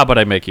car. How about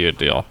I make you a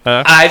deal?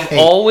 Huh? I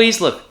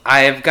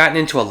have gotten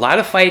into a lot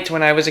of fights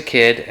when I was a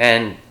kid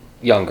and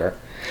younger.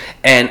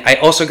 And I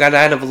also got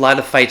out of a lot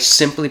of fights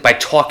simply by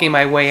talking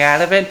my way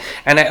out of it.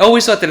 And I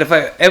always thought that if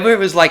I ever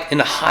was like in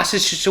a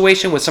hostage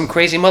situation with some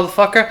crazy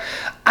motherfucker,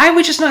 I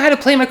would just know how to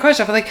play my cards.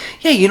 I'd be like,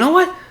 yeah, you know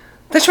what?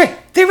 That's right.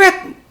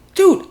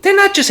 Dude, they're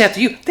not just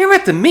after you. They're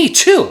after me,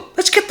 too.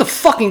 Let's get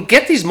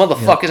these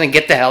motherfuckers and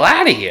get the hell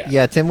out of here.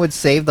 Yeah, Tim would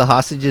save the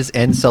hostages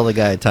and sell the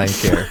guy a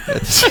timeshare.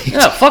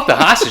 No, fuck the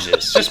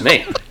hostages. Just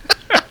me.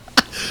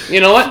 You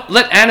know what?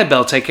 Let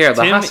Annabelle take care of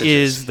the hostages. Tim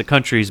is the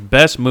country's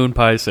best moon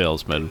pie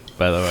salesman,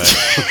 by the way.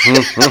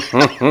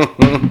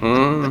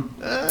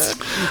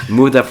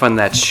 Move that from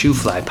that shoe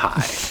fly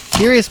pie.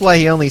 Curious why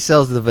he only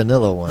sells the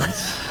vanilla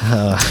ones.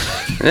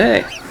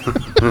 Hey.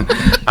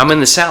 I'm in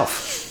the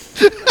South.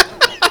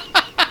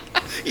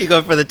 You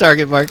going for the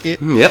target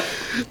market? Yep.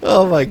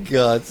 Oh my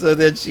god. So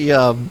then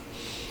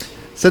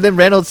so then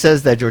Reynolds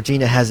says that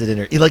Georgina has it in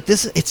her. Like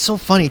this, it's so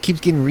funny. It keeps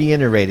getting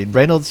reiterated.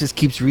 Reynolds just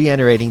keeps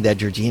reiterating that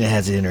Georgina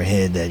has it in her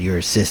head that you're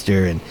her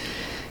sister, and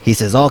he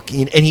says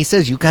he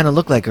says you kind of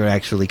look like her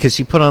actually because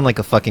she put on like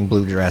a fucking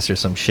blue dress or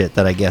some shit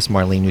that I guess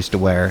Marlene used to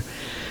wear,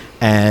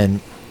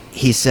 and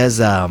he says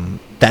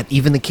that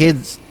even the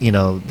kids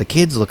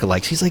look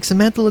alike. She's like,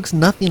 Samantha looks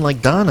nothing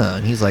like Donna,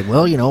 and he's like,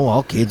 well,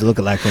 all kids look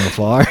alike from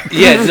afar.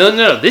 Yeah,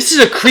 no. This is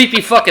a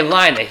creepy fucking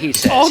line that he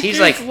says. He's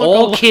like,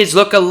 all kids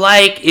look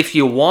alike if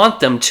you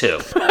want them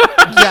to.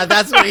 Yeah,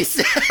 that's what he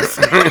says.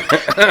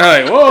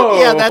 Like,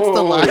 whoa. Yeah, that's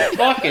the line.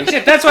 Fucking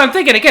shit. That's what I'm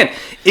thinking again.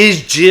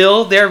 Is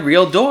Jill their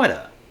real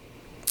daughter?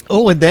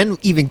 Oh, and then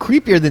even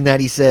creepier than that,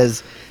 he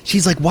says,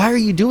 she's like, why are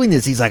you doing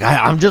this? He's like,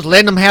 I'm just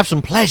letting them have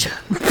some pleasure.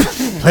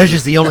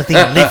 Pleasure's the only thing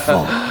I live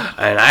for.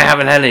 And I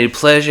haven't had any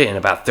pleasure in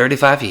about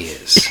 35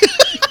 years.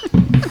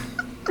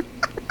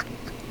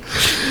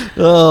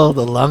 Oh,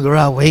 the longer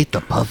I wait, the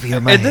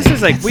puffier my And this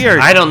is like,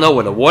 I don't know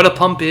what a water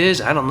pump is.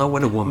 I don't know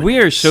what a woman We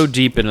is. are so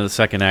deep into the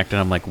second act, and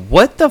I'm like,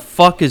 what the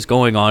fuck is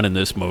going on in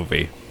this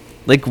movie?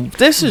 Like,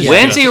 this is...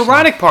 When's the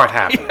erotic part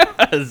happen?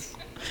 Yes.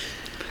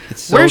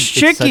 So, Where's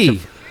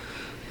Chicky?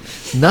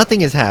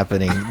 Nothing is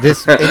happening. And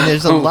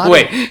there's a lot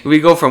Wait, we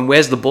go from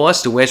where's the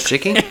boss to where's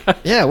Chicky?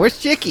 Yeah, where's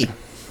Chicky?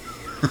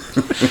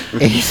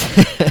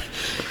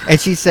 And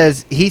he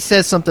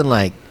says something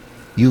like,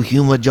 you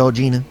humor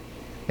Georgina,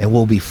 and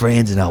we'll be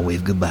friends and I'll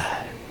wave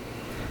goodbye.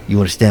 You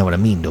understand what I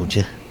mean, don't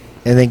you?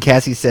 And then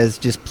Cassie says,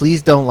 just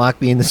please don't lock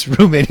me in this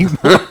room anymore.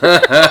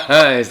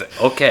 He's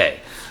like, okay.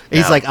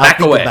 He's Now, like, I'll back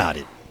think away. about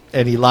it.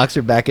 And he locks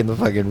her back in the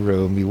fucking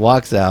room. He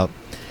walks out.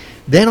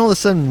 Then all of a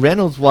sudden,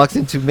 Reynolds walks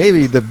into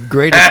maybe the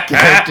greatest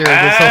character in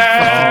this whole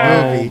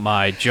fucking movie. Oh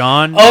my,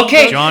 John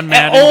Okay.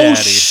 Madden Oh, Daddy.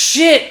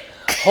 shit.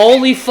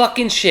 Holy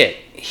fucking shit.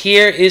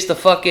 Here is the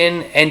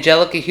fucking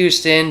Angelica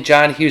Houston,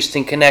 John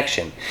Huston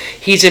connection.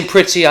 He's in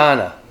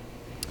Pritziana.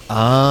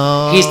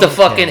 Oh, He's the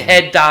fucking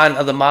head don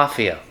of the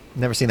mafia.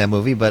 Never seen that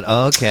movie, but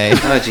okay.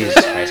 Oh, Jesus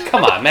Christ.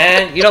 Come on,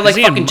 man. You don't like Is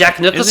he fucking Jack Is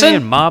he Nicholson?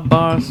 in Mob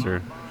Boss?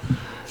 Or?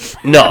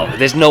 No,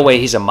 there's no way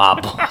he's a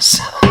mob boss.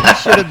 He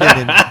should have been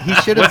in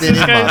What's this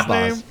Mob guy's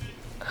Boss. name?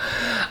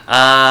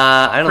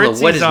 I don't know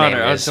what his name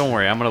Honor. is. Oh, don't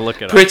worry, I'm going to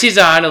look it up. Pritzi's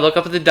on. Look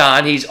up at the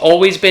Don. He's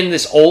always been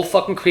this old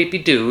fucking creepy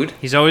dude.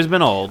 He's always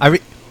been old.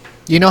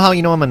 You know how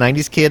I'm a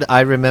 90s kid?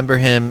 I remember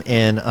him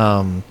in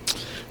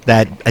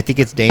that, I think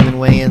it's Damon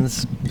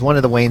Wayans, one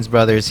of the Wayans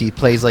brothers. He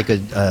plays like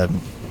a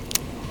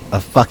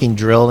fucking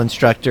drill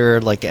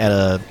instructor, like at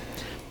a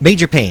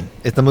Major Payne.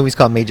 The movie's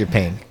called Major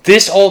Payne.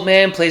 This old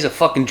man plays a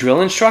fucking drill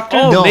instructor?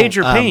 Oh, No,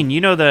 Major Payne.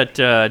 You know that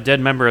dead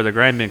member of the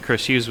Grindman,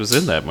 Chris Hughes, was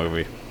in that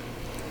movie.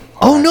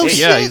 Oh, no shit.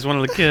 Yeah, he's one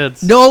of the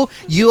kids. No,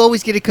 you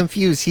always get it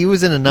confused. He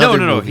was in another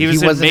No. movie. He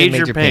was in wasn't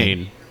Major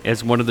Payne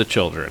as one of the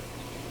children.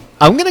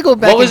 I'm going to go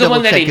back What was and the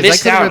one that he double check,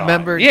 missed because I out couldn't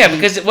remember. on? Yeah,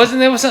 because it wasn't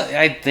there was something,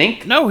 I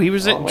think. No, he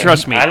was in. Oh,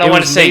 Trust me. I don't it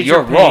want was to say Major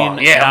you're wrong.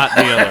 Payne, Yeah. not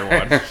the other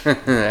one.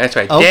 That's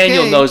right. Okay.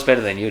 Daniel knows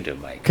better than you do,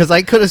 Mike. Because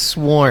I could have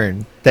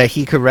sworn that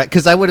he could...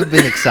 Because I would have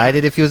been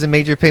excited if he was in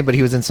Major Payne, but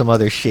he was in some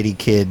other shitty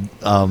kid,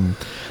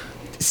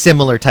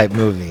 similar type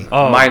movie.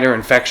 Oh, Minor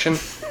infection?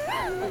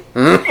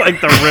 like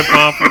the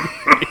ripoff of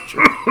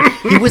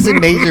Major. He was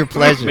in Major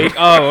Pleasure.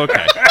 Oh,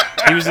 okay.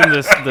 He was in the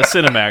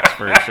Cinemax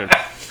version.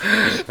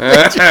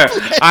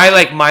 I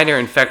like minor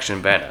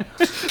infection better.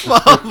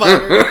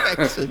 Minor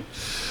infection.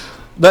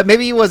 But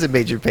maybe he wasn't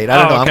Major Payne. I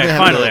don't know. I'm Okay, gonna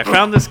have finally, I to...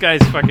 found this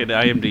guy's fucking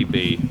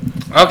IMDb.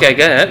 Okay,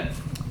 go ahead.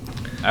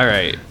 All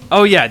right.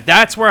 Oh yeah,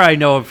 that's where I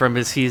know him from.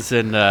 He's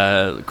in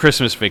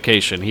Christmas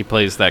Vacation. He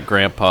plays that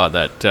grandpa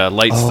that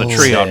lights the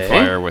tree on See?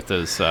 fire with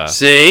his.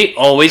 See?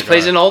 Always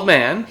plays an old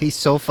man. He's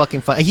so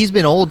fucking fun. He's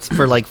been old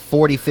for like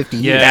 40, 50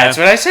 years. Yeah. That's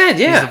what I said, He's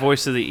the yeah.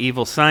 voice of the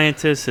evil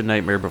scientist in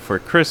Nightmare Before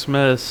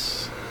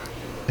Christmas.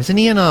 Isn't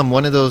he in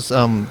one of those...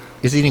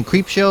 is he in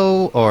Creep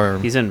Show or...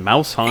 He's in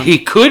Mouse Hunt. He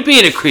could be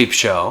in a creep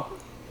show.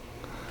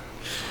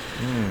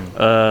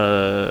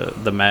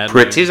 The Maddening.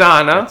 Pritzi's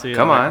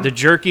Come on. The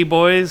Jerky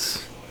Boys.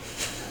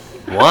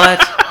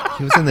 What?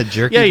 He was in the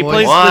Jerky Yeah, he Boys?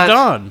 plays What? the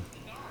Don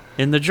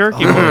in the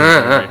Jerky Boys. movie.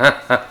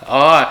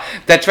 Oh,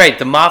 that's right.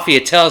 The mafia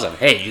tells him,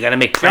 hey, you got to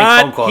make prank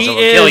God, phone calls he or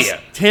we'll kill is you.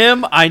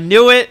 Tim. I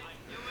knew it.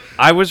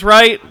 I was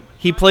right.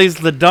 He plays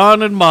the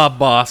Don and Mob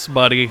Boss,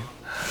 buddy.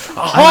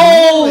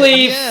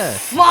 Holy Yeah.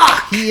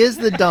 fuck! He is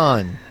the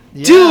Don.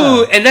 Yeah.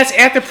 Dude, and that's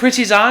after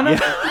Prince's Honor?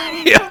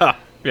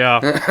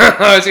 Yeah.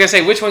 I was going to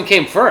say, which one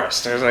came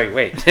first? I was like,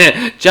 wait.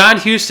 John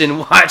Huston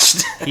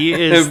watched He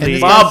is the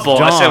Mob Boss.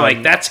 Don I'm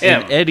like, that's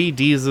him. in Eddie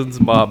Deazen's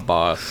Mob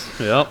Boss.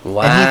 Yep.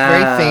 Wow. And he's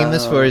very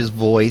famous for his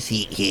voice.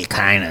 He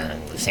kind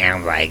of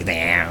sounds like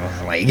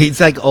that. Like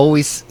he's like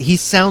always. He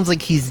sounds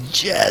like he's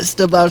just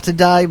about to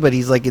die, but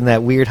he's like in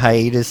that weird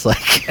hiatus.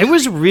 Like It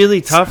was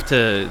really tough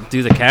to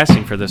do the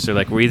casting for this. They're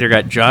like, we either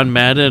got John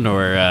Madden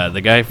or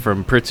the guy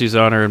from Pritzi's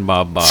Honor and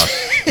Mob Boss.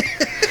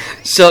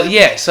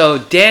 So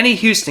Danny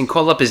Houston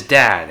called up his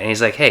dad, and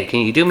he's like, hey,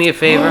 can you do me a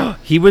favor?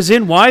 He was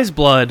in Wise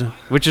Blood,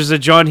 which is a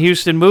John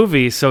Huston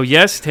movie. So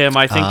yes, Tim,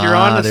 I think you're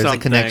on to there's something.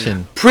 a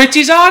connection.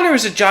 Prince's Honor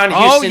is a John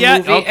Huston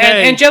movie, okay. and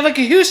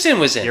Angelica Houston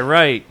was in. You're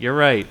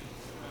right.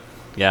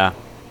 Yeah.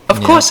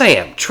 Of course I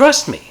am.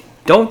 Trust me.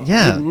 Don't.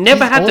 Yeah, You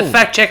never he's have to old.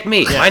 fact check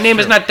me. My name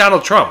is not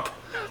Donald Trump.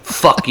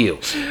 Fuck you.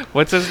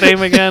 What's his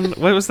name again?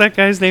 What was that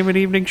guy's name in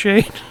Evening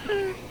Shade?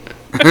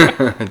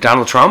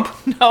 Donald Trump?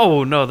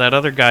 No, that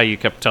other guy you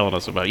kept telling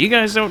us about. You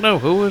guys don't know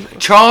who was.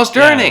 Charles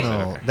Durning.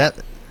 No,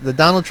 the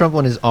Donald Trump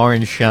one is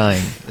Orange Shine.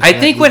 It's I not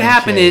think what Evening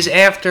happened Shade. is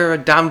after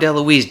Dom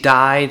DeLuise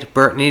died,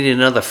 Burt needed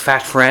another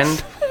fat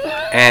friend,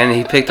 and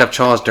he picked up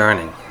Charles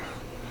Durning.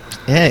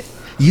 Yeah,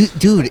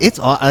 dude, it's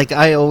like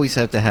I always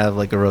have to have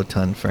like a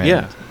rotund friend.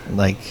 Yeah.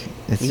 Like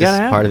it's You just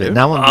gotta have part it, of it. dude.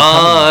 Now I'm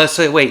becoming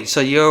So wait,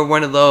 so you're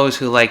one of those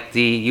who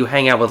you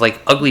hang out with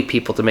like ugly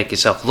people to make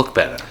yourself look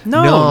better.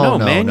 No,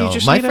 man. You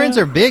just my need friends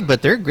are big,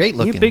 but they're great you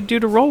looking. a big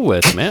dude to roll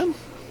with, man.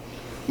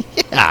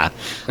 Yeah.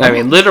 I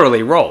mean,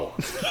 literally roll.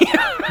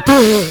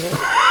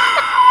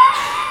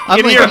 I'm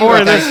Can like, hear more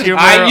like of this humor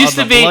I used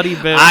on to the be. Bloody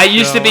Bit I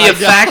used to show. be a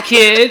fat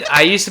kid.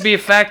 I used to be a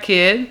fat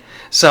kid,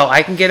 so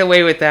I can get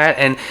away with that.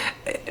 And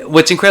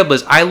what's incredible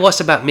is I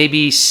lost about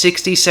maybe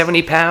 60,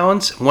 70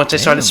 pounds once I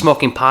started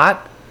smoking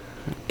pot.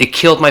 It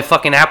killed my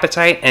fucking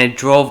appetite, and it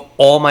drove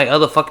all my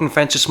other fucking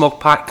friends to smoke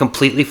pot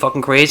completely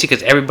fucking crazy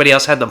because everybody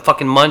else had the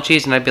fucking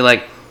munchies, and I'd be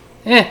like,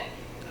 I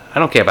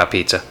don't care about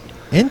pizza.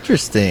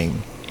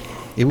 Interesting.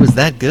 It was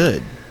that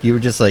good. You were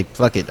just like,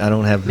 fuck it, I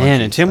don't have Man,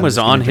 munchies. and Tim I'm was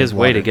just gonna on his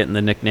drink way to water. getting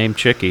the nickname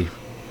Chicky.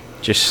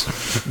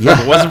 Just Yeah. if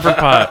it wasn't for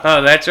pot.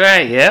 Oh, that's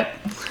right. Yep.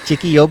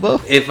 Chicky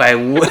Yobo? If I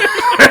would,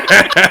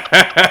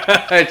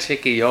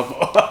 Chicky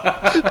Yobo.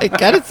 It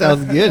kind of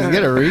sounds good. It's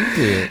got a ring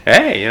to it.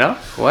 Hey,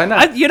 why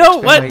not? You know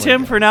what,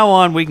 Tim? From now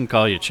on, we can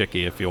call you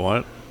Chicky if you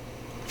want.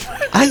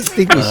 I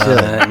think we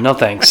should. No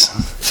thanks.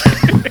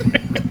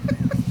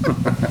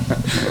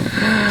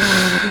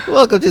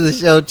 Welcome to the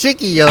show,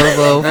 Chicky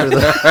Yobo. For the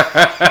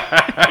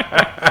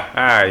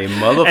You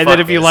motherfuckers. And then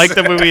if you like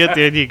the movie at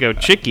the end, you go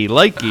Chicky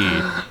likey.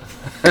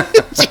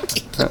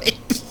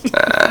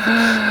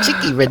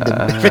 Chicky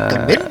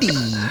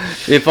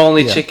Recommendy. If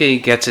only Chicky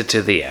gets it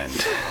to the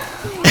end.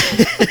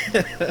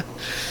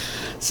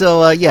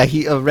 So,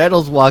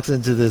 Reynolds walks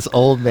into this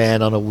old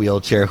man on a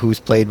wheelchair who's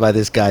played by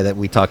this guy that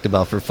we talked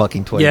about for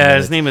fucking 20 Yeah,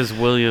 minutes. his name is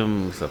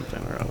William something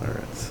or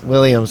other. It's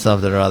William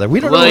something or other. We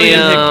don't William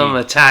know.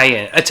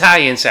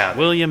 Italian sound.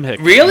 William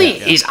Hickey. Really?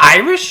 Yeah. He's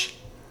Irish?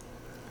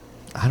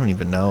 I don't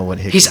even know what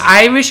Hickey He's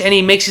Irish and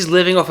he makes his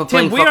living off of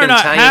playing Tim, we are fucking not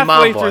Italian mob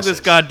halfway through bosses. this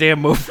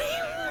goddamn movie.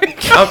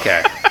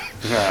 Okay.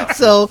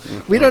 So,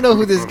 we don't know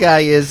who this guy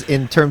is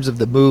in terms of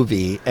the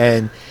movie.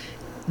 And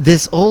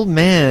this old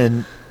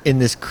man in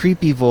this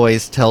creepy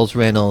voice tells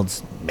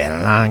Reynolds, "Been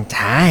a long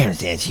time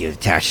since you've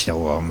touched a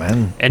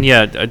woman. And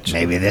yeah,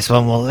 Maybe this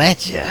one will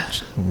let you.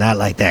 Not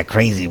like that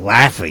crazy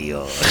wife of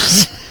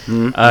yours."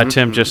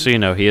 Tim, just so you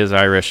know, he is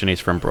Irish and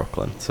he's from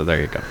Brooklyn. So there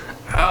you go.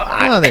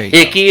 Oh, there you go.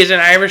 Hickey is an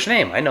Irish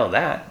name. I know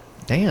that.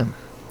 Damn.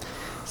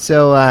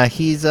 So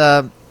he's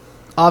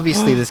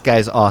obviously this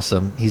guy's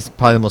awesome. He's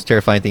probably the most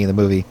terrifying thing in the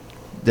movie.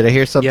 Did I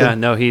hear something? Yeah,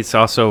 no, he's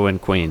also in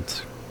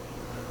Queens.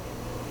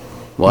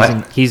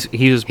 What? He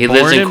was He born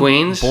lives in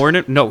Queens?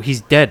 No,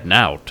 he's dead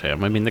now,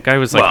 Tim. I mean, the guy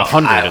was like Well,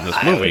 100 in this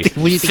movie.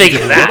 What do you think?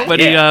 Figure that. But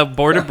yeah. he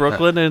born in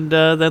Brooklyn and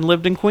then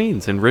lived in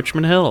Queens, in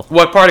Richmond Hill.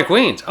 What part of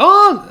Queens?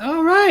 Oh,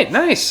 all right.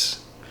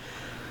 Nice.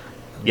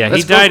 Yeah,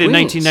 Let's he go died in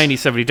Queens.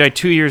 1997. He died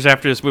 2 years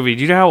after this movie.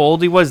 Do you know how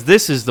old he was?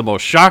 This is the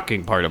most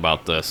shocking part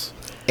about this.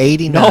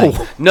 89. No.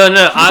 No, I'm going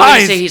to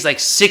Guys. say he's like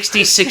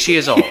 66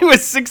 years old. He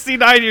was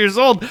 69 years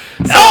old. So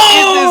in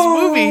this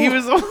movie, he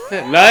was...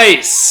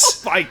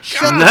 Nice. My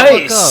Shut God. the fuck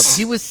Nice. up.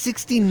 He was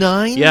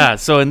 69? Yeah,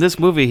 so in this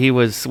movie, he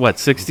was, what,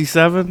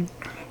 67?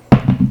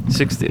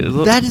 60.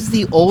 That is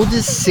the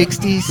oldest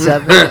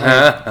 67.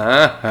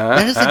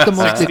 That is like the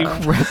most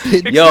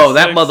decrepit. Yo,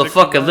 that 66,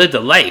 motherfucker 69. lived a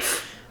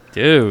life.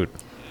 Dude.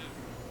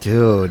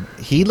 Dude,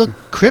 he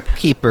looked Crypt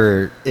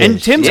Keeper.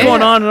 And Tim's Yeah.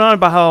 going on and on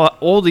about how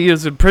old he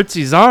is in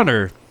Pritzi's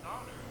honor.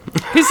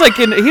 He's like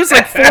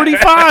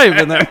 45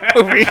 in that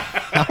movie.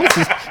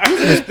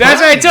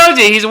 That's what I told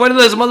you. He's one of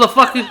those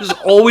motherfuckers who's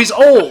always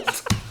old.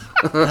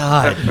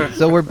 God.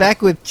 So we're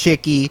back with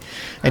Chicky,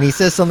 and he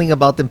says something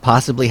about them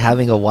possibly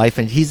having a wife,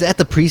 and he's at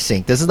the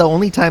precinct. This is the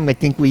only time I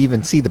think we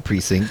even see the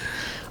precinct.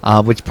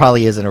 which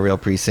probably isn't a real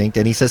precinct.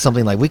 And he says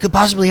something like, "We could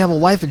possibly have a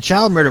wife and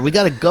child murder. We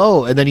got to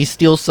go." And then he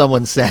steals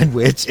someone's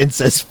sandwich and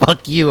says,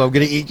 "Fuck you, I'm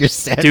going to eat your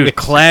sandwich." Dude,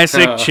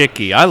 classic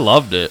Chickie. I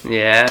loved it.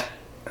 Yeah.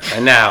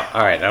 And now,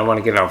 all right, I don't want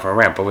to get on for a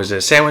rant, but was it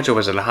a sandwich or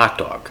was it a hot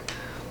dog?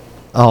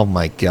 Oh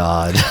my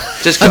God.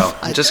 Just go.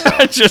 Just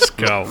go. Just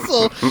go.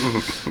 So,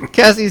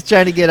 Cassie's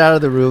trying to get out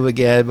of the room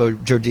again,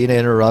 but Georgina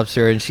interrupts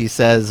her and she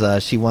says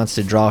she wants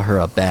to draw her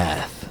a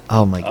bath.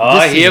 Oh my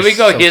God. Oh, here we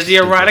go. Here's the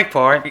erotic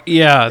part.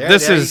 Yeah,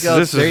 this there is you go.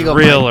 this There is you go,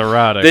 real Mike.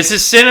 erotic. This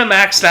is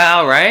Cinemax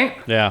style, right?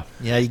 Yeah.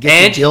 Yeah, you get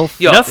And the Jill.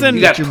 yo, Nothing-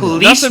 you got your-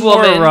 police Nothing more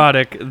woman.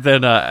 erotic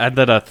than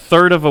a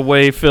third of a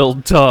way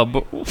filled tub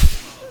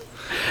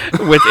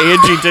with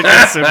Angie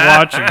Dickinson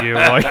watching you.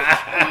 Like,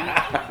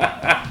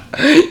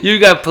 You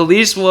got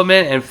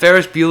policewoman and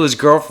Ferris Bueller's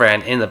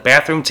girlfriend in the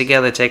bathroom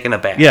together taking a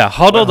bath. yeah,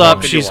 huddled What more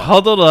up. could She's you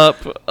want? huddled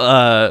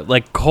up,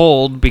 like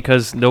cold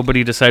because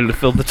nobody decided to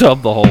fill the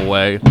tub the whole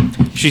way.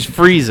 She's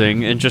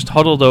freezing and just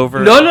huddled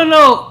over.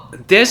 No.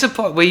 There's a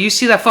part where you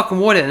see that fucking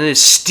water and the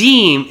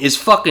steam is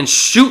fucking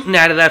shooting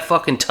out of that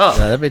fucking tub.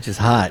 Yeah, that bitch is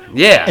hot.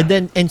 Yeah.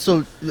 And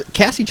so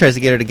Cassie tries to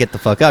get her to get the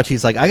fuck out.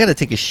 She's like, "I gotta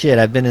take a shit.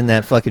 I've been in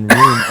that fucking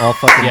room all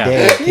fucking Yeah.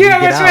 day. Can you Yeah,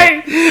 get that's out?"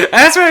 right.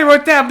 That's what I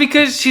wrote down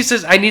because she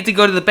says, I need to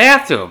go to the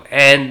bathroom.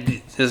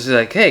 And it's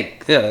like, hey,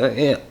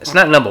 it's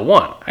not number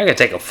one. I gotta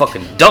take a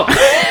fucking dump.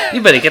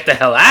 You better get the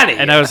hell out of here.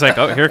 And I was like,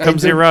 oh, here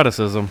comes the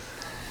eroticism.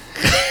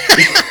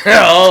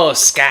 Oh,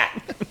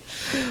 scat.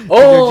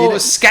 Oh, Georgina-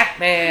 scat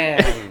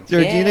man.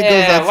 Georgina Yeah,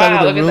 goes outside wow,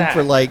 of look the at room that.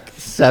 for like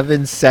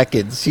 7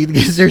 seconds. She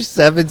gives her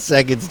 7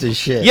 seconds to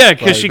shit. Yeah,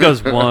 because Like, she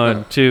goes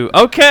 1, 2,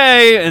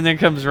 okay, and then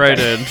comes right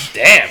in.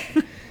 Damn.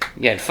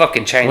 You had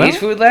fucking Chinese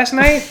food last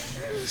night?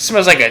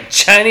 Smells like a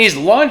Chinese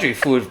laundry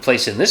food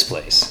place in this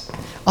place.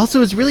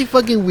 Also, it's really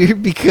fucking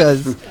weird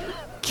because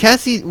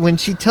Cassie, when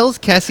she tells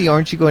Cassie,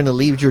 "Aren't you going to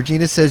leave?"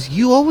 Georgina says,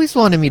 "You always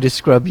wanted me to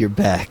scrub your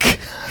back."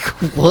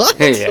 What?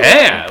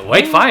 Yeah,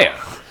 white fire.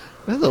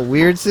 That's a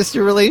weird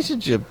sister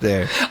relationship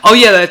there. Oh,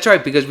 yeah, that's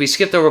right, because we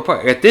skipped over a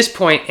part. At this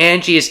point,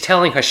 Angie is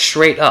telling her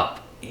straight up,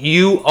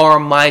 you are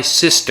my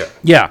sister.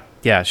 Yeah,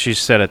 she's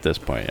said at this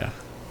point,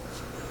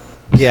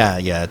 yeah.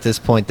 Yeah. At this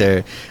point,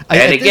 there. And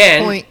at again,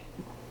 this point,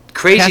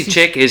 Crazy Cassie's-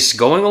 chick is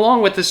going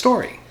along with the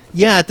story.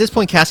 yeah. At this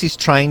point, Cassie's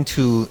trying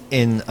to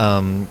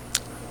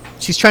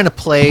she's trying to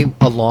play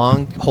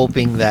along,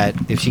 hoping that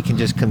if she can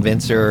just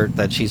convince her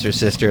that she's her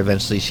sister,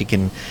 eventually she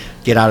can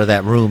get out of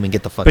that room and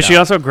get the fuck But out. she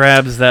also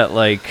grabs that,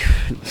 like,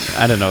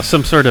 I don't know,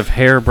 some sort of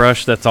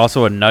hairbrush that's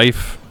also a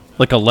knife,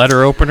 like a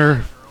letter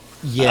opener.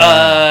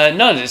 Yeah.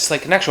 No, it's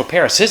like an actual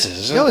pair of scissors,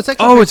 isn't No, it? it's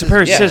actually Oh, it's a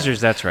pair of Yeah.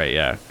 scissors. That's right,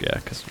 yeah.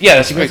 Cause, Yeah,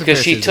 that's She goes because to pair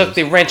of she took scissors.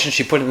 the wrench and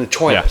she put it in the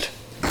toilet.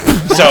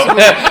 So,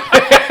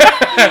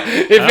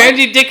 if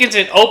Angie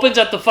Dickinson opens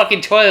up the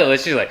fucking toilet,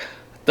 she's like,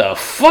 the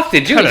fuck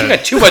did you? You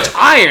got too much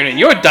iron in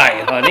your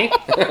diet, honey.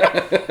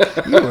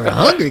 You were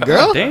hungry,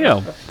 girl.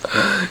 damn.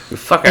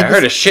 I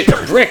heard a shit in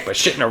a brick, but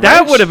shit in a wrench.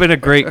 That would have been a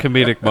great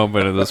comedic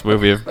moment in this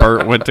movie if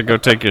Burt went to go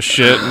take a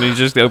shit and he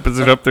just opens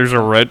it up, there's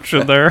a wrench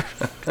in there.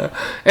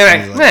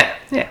 And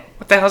yeah,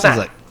 what the hell's that? He's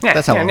like, Yeah,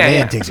 "That's how yeah, a yeah, man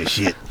yeah. takes a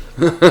shit.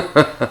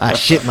 I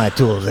shit my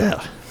tools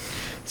out."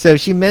 So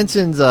she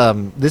mentions,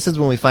 this is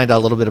when we find out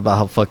a little bit about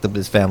how fucked up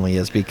his family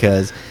is,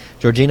 because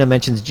Georgina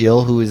mentions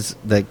Jill, who is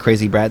the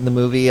crazy brat in the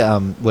movie,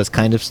 was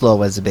kind of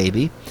slow as a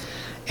baby.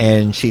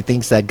 And she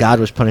thinks that God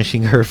was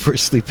punishing her for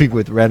sleeping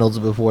with Reynolds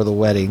before the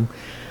wedding.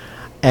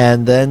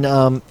 And then,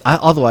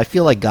 although I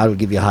feel like God would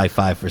give you a high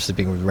five for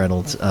sleeping with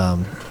Reynolds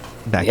back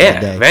in the Yeah,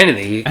 day. if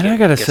anything, And I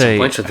gotta get say-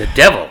 some punch with the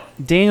devil.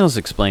 Daniel's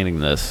explaining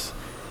this,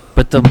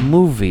 but the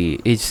movie,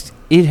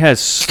 it has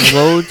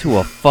slowed to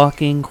a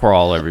fucking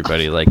crawl,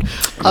 everybody. Like,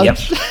 Yep.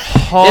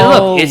 holy Hey,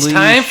 look, it's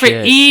time for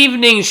shit.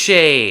 evening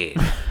shade.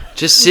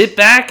 Just sit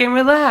back and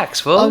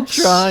relax, I'm folks.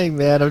 trying,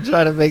 man. I'm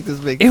trying to make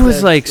this make It sense.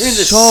 was like We're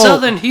into so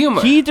Southern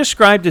humor. He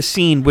described a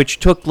scene which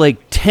took like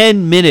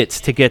 10 minutes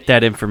to get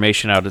that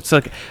information out. It's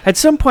like at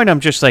some point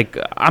I'm just like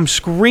I'm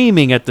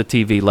screaming at the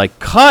TV like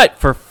cut,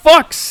 for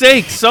fuck's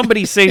sake,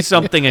 somebody say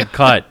something and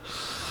cut.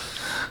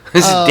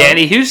 This is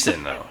Danny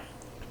Houston, though.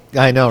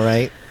 I know,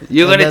 right?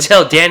 You're And going to then-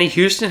 tell Danny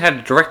Houston how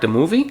to direct a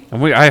movie?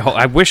 And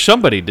I wish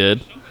somebody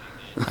did.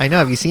 I know.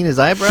 Have you seen his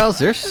eyebrows?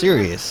 They're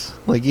serious.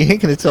 Like, you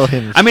ain't gonna tell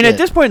him. I mean, shit. at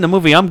this point in the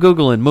movie, I'm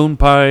googling moon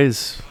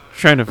pies,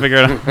 trying to figure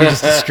out. You're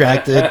just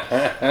distracted.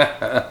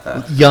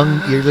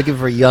 You're looking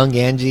for young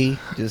Angie.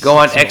 Just Go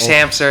on some old-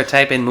 X-Hamster,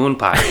 type in moon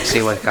pie, and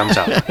see what comes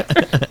up.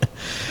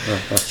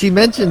 She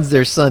mentions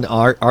their son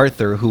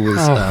Arthur, who was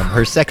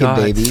her second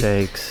God's baby.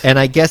 sakes. And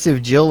I guess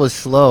if Jill was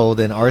slow,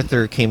 then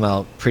Arthur came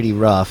out pretty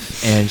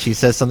rough. And she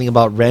says something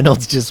about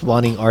Reynolds just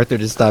wanting Arthur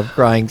to stop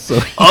crying. So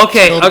he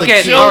Okay, killed the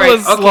okay, kid. all right.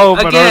 was slow,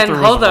 Okay, but again, Arthur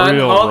was hold on,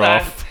 real hold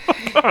rough.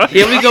 on.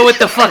 Here we go with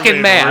the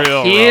fucking math.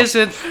 real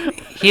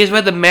Here's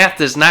where the math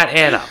does not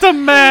add up. The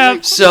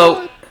math.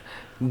 So,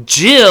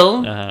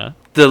 Jill, Uh-huh.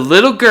 the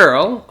little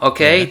girl,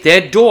 okay,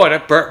 their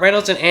daughter, Burt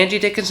Reynolds and Angie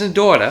Dickinson's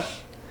daughter,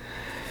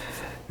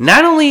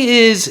 not only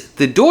is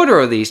the daughter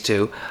of these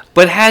two,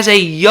 but has a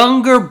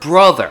younger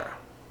brother.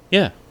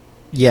 Yeah.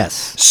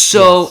 Yes.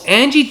 So yes.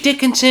 Angie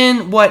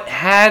Dickinson,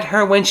 had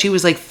her when she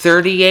was like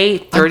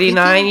 38,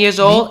 39 years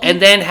old,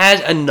 and then has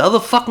another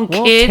fucking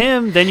kid.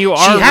 Tim, then you are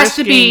She has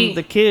to risking be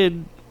the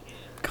kid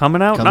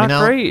coming out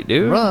not great,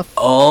 dude. Rough.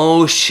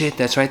 Oh shit,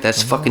 that's right.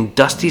 That's fucking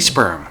dusty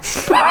sperm.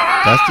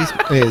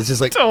 It's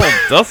just like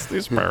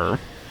dusty sperm.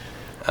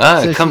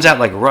 It comes out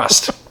like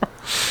rust.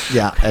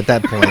 Yeah, at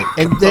that point.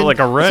 And then, like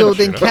a wrench, so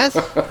then Cassie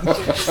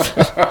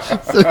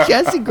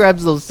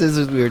grabs those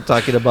scissors we were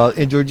talking about,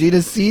 and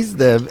Georgina sees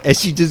them, and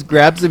she just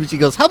grabs them, and she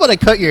goes, "How about I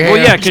cut your hair?"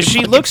 Well, yeah, because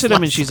she looks at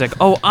him, and she's like,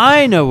 "Oh,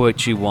 I know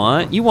what you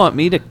want. You want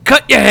me to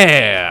cut your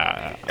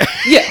hair."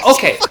 Yeah,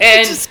 okay.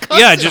 And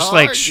just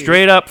like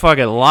straight up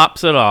fucking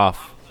lops it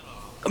off.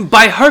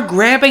 by her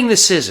grabbing the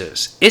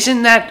scissors,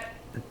 isn't that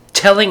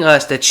telling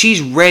us that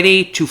she's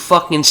ready to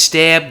fucking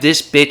stab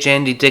this bitch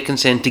Andy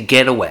Dickinson to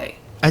get away?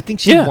 I think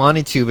she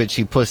wanted to, but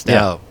she pushed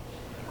out.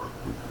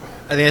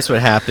 I think that's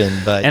what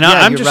happened. But And yeah,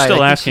 I'm you're just right.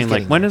 still I think asking, she's like,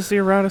 getting when there. is the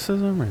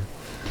eroticism? Or?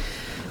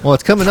 Well,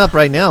 it's coming up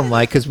right now,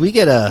 Mike, because we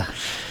get a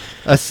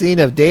scene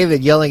of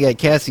David yelling at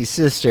Cassie's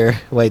sister.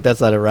 Wait,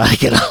 that's not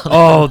erotic at all.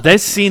 Oh,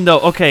 this scene though.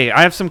 Okay,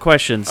 I have some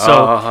questions.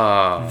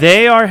 So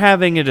they are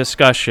having a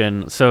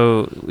discussion.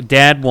 So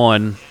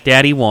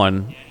Daddy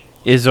one,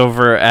 is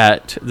over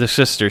at the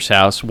sister's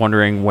house,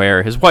 wondering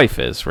where his wife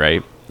is,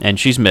 right? And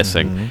she's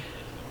missing. Mm-hmm.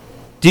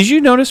 Did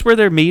you notice where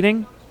they're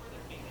meeting?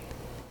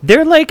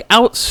 They're like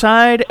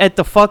outside at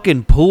the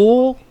fucking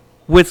pool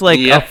with like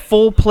a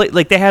full plate.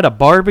 Like they had a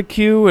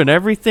barbecue and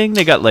everything.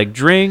 They got like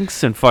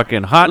drinks and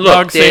fucking hot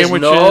dog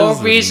sandwiches. There's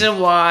no reason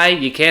why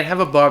you can't have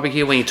a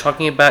barbecue when you're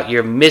talking about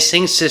your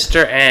missing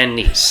sister and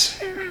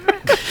niece.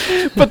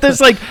 But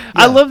there's like,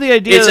 I love the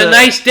idea. It's a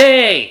nice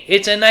day.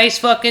 It's a nice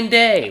fucking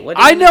day. What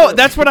I know.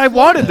 That's what I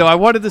wanted, though. I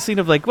wanted the scene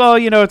of like, well,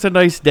 it's a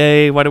nice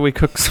day. Why don't we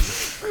cook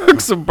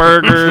some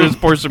burgers,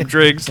 pour some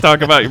drinks,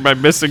 talk about my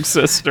missing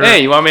sister.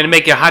 Hey, you want me to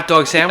make you a hot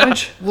dog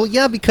sandwich? Well,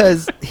 yeah,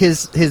 because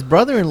his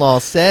brother-in-law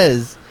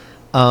says.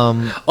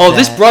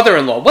 This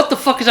brother-in-law. What the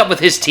fuck is up with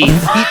his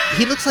teeth?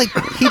 He looks like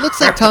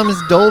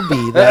Thomas Dolby.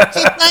 He looks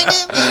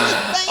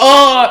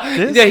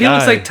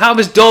like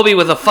Thomas Dolby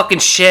with a fucking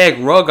shag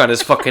rug on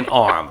his fucking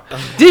arm.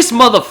 This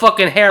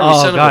motherfucking hairy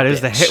son God,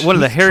 of a bitch. is one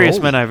of the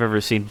hairiest men I've ever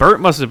seen.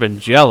 Burt must have been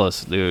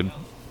jealous, dude.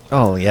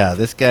 Oh yeah,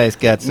 this guy's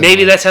got some.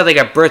 Maybe that's how they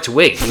got Burt's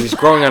wig. He was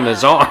growing on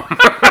his arm.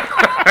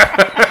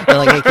 They're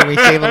like, hey, can we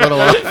shave a little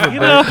off for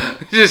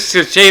Burt? Just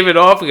shave it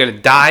off. We're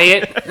gonna dye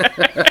it.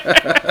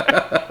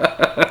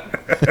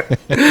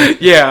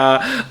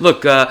 Yeah.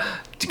 Look,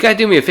 you gotta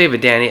do me a favor,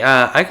 Danny.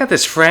 I got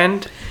this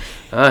friend.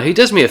 He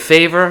does me a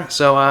favor,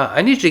 so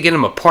I need you to get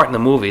him a part in the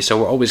movie,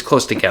 so we're always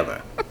close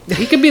together.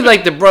 He could be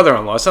like the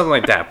brother-in-law, something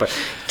like that, but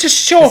just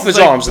show off his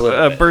arms a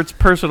little bit. Burt's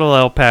personal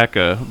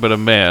alpaca, but a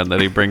man that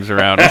he brings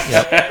around. He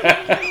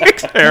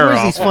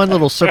wears these fun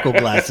little circle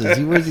glasses.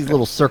 He wears these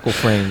little circle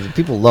frames. And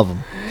people love him.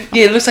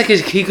 Yeah, it looks like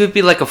he could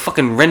be like a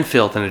fucking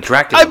Renfield in a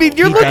Dracula. I mean,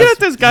 you're looking at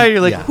this guy,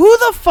 you're like, who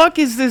the fuck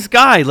is this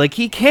guy? Like,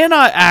 he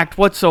cannot act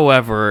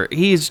whatsoever.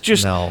 He's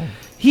just... No.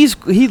 He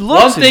looks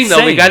One thing, insane.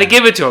 though, we got to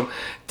give it to him.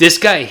 This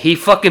guy, he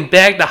fucking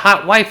bagged the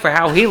hot wife for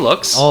how he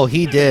looks. Oh,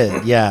 he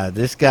did. Yeah,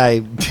 this guy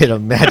did a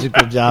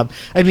magical job.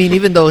 I mean,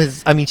 even though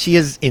she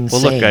is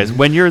insane. Well, look, guys,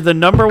 when you're the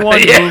number one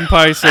moon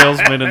pie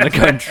salesman in the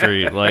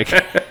country, like,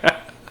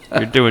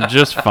 you're doing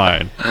just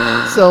fine.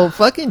 So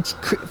fucking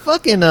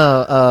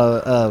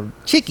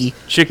Chicky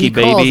Chicky, he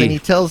calls baby. and he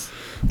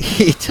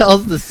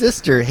tells the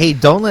sister, "Hey,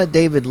 don't let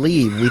David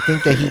leave. We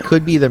think that he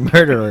could be the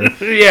murderer."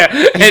 Yeah,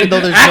 even though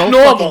there's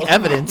no fucking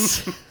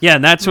evidence. Yeah,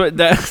 and that's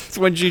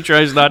when she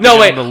tries not to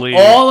wait, believe.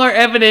 all our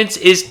evidence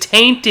is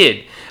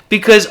tainted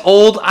because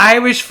old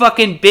Irish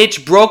fucking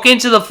bitch broke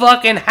into the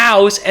fucking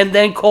house and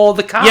then called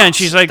the cops. Yeah, and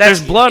she's like, That's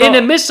 "There's blood.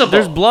 inadmissible.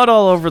 There's blood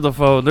all over the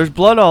phone. There's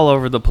blood all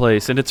over the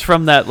place, and it's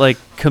from that like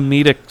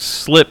comedic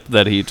slip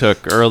that he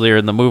took earlier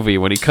in the movie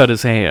when he cut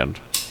his hand."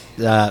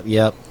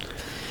 Yep.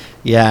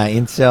 Yeah,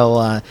 and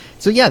so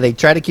they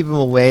try to keep him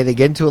away. They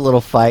get into a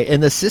little fight,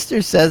 and the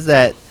sister says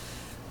that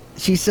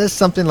she says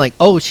something like,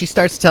 "Oh," she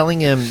starts telling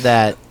him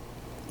that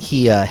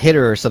he hit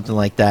her or something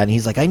like that, and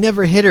he's like, "I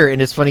never hit her."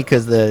 And it's funny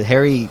because the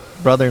hairy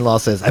brother-in-law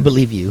says, "I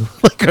believe you,"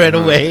 like right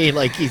away.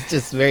 Like he's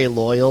just very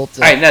loyal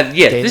to. All right, now,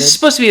 yeah, David. this is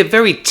supposed to be a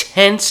very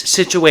tense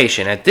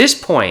situation. At this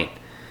point,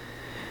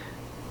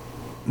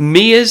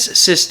 Mia's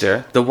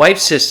sister, the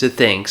wife's sister,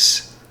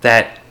 thinks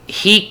that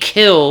he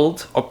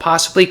killed or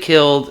possibly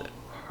killed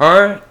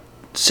her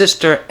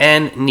sister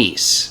and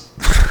niece.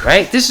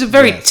 Right? This is a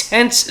very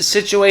tense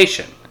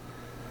situation.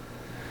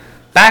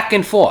 Back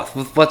and forth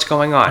with what's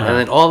going on. And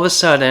then all of a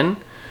sudden...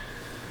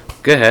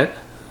 Go ahead.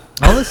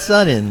 All of a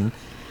sudden,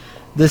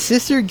 the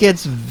sister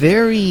gets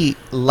very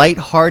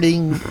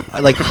lightheartedly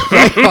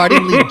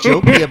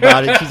jokey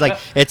about it. She's like,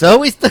 "It's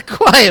always the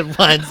quiet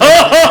ones."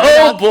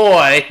 Oh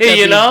boy!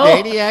 You know?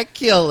 Maniac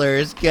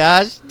killers.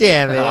 Gosh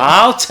damn it.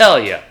 I'll tell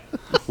you.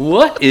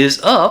 What is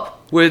up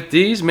with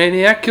these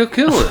maniac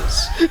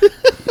killers?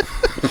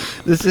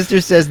 The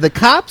sister says, "The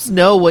cops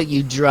know what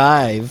you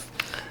drive,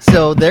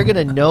 so they're going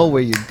to know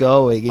where you're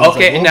going." And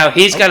Okay, now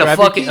he's got a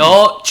fucking...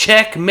 Oh,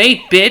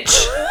 checkmate,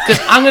 bitch. Because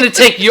I'm going to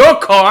take your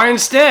car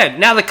instead.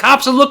 Now the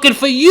cops are looking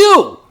for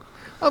you.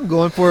 I'm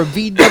going for a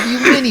VW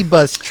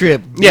minibus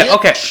trip. Yeah,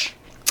 okay.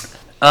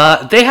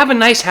 They have a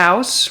nice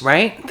house,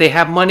 right? They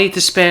have money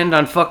to spend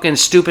on fucking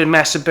stupid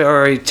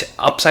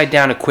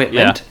upside-down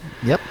equipment.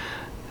 Yeah. Yep.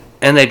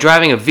 And they're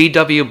driving a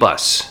VW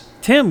bus.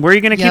 Tim, where are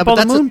you going to keep all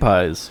the moon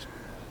pies?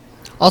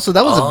 Also,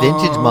 that was a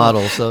vintage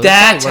model. So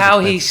that's how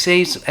he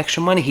saves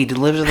extra money. He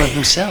delivers them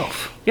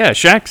himself. Yeah,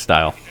 Shaq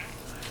style.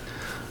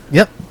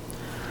 Yep.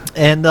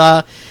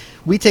 And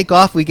we take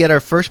off. We get our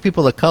first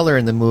people of color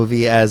in the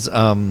movie as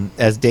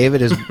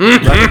David is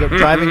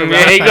driving around.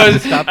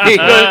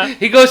 Yeah,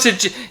 he goes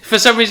to, for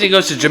some reason, he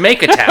goes to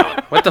Jamaica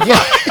Town. What the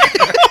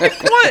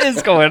fuck? What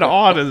is going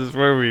on in this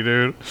movie,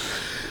 dude?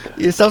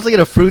 It sounds like at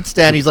a fruit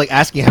stand. He's like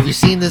asking, "Have you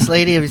seen this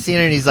lady? Have you seen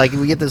her?" And he's like,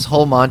 we get this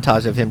whole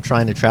montage of him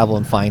trying to travel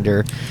and find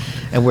her.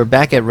 And we're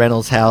back at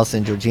Reynolds' house,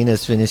 and Georgina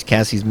has finished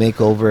Cassie's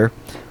makeover,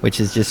 which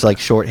is just like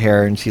short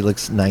hair, and she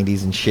looks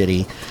 90s and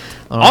shitty.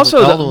 Also,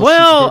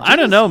 I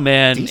don't know,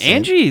 man. Decent.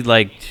 Angie,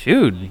 like,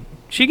 dude,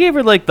 she gave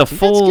her like the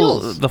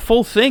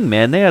full thing,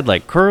 man. They had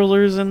like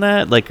curlers and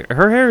that. Like,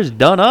 her hair is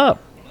done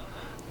up.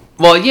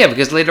 Well, yeah,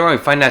 because later on we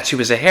find out she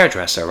was a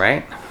hairdresser,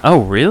 right?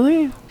 Oh,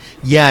 really?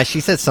 Yeah, she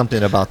said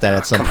something about that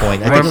at some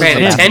point. I think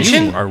paying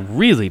attention? You are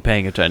really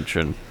paying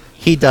attention.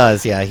 He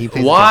does, yeah. He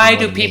pays Why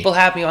do people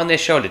have me on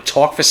this show to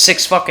talk for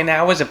 6 fucking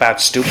hours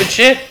about stupid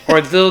shit or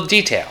little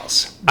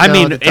details? I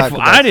mean, if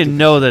I didn't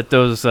know that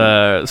those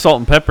salt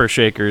and pepper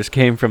shakers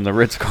came from the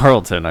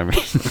Ritz-Carlton, I mean,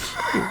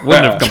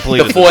 wouldn't have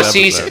completed the Four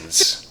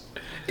Seasons.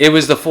 It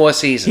was the Four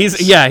Seasons.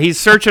 He's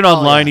searching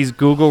online. He's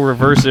Google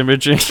reverse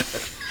imaging.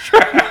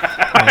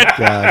 Oh,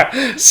 God.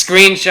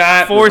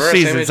 Screenshot. Four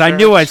Seasons. I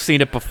knew I'd seen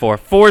it before.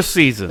 4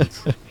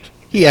 Seasons.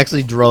 He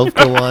actually drove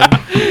to one.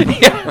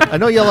 Yeah. I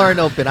know y'all aren't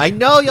open. I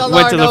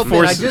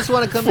just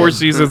want to come Four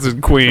Seasons in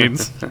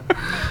Queens.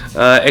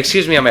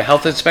 Excuse me, I'm a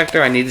health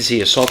inspector. I need to see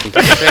your salt and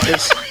pepper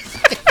shakers.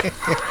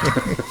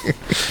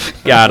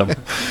 Got him.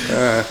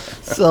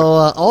 So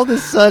all of a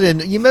sudden,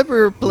 you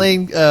remember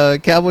playing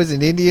Cowboys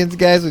and Indians,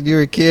 guys, when you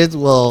were kids?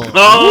 Well,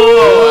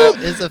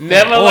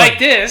 never like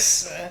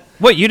this.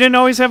 What, you didn't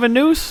always have a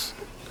noose?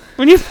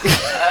 When you?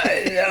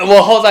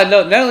 Well, hold on.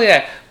 No, not only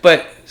that,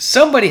 but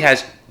somebody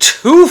has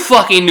 2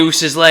 fucking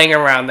nooses laying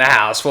around the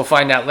house. We'll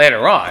find out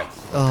later on.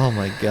 Oh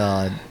my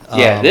God.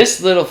 Yeah,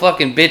 this little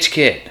fucking bitch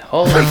kid.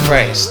 Holy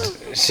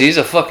Christ. She's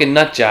a fucking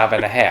nut job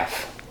and a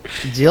half.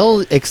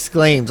 Jill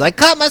exclaims, "I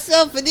caught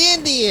myself an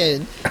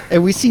Indian!"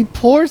 And we see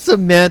poor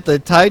Samantha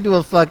tied to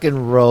a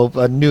fucking rope,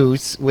 a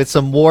noose, with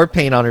some war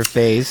paint on her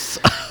face.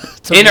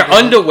 In her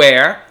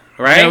underwear,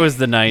 right? That was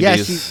the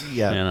 90s.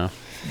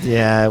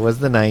 Yeah, it was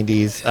the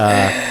 90s.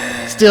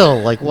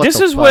 Still, like, what this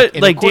the is fuck? what,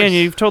 And like, of course, Dan,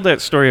 you've told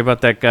that story about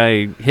that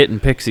guy hitting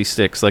pixie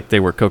sticks like they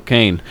were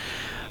cocaine.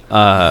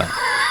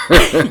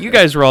 You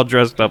guys were all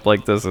dressed up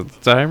like this at the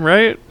time,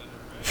 right?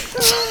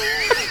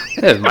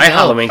 That was my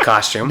Halloween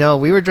costume. No,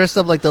 we were dressed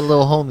up like the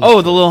little homies.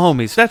 Oh, the little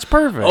homies. That's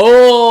perfect.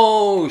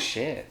 Oh,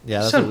 shit. Yeah,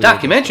 that's some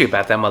documentary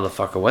about that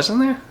motherfucker, wasn't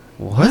there?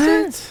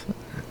 What?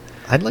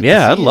 I'd like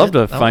I'd to love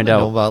to I find wanna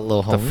out know about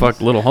little the homies.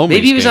 fuck little homies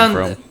Maybe he was came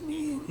on... from.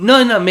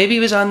 No, maybe he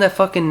was on that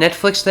fucking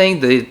Netflix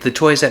thing, the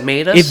Toys That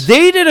Made Us. If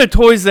they did a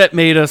Toys That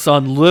Made Us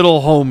on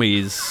Little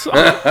Homies,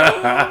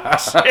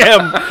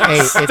 Tim,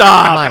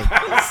 stop.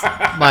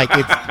 It's Mike,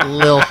 it's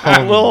Lil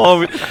Homie. Little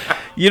Homies.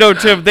 You know,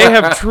 Tim, they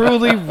have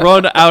truly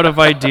run out of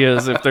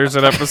ideas if there's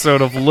an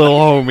episode of Lil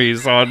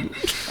Homies on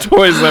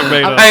Toys That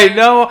Made Us.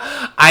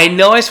 I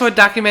know I saw a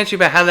documentary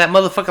about how that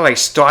motherfucker, like,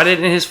 started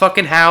in his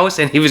fucking house,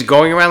 and he was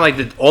going around, like,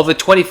 all the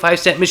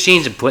 25-cent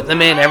machines and putting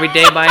them in every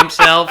day by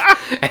himself.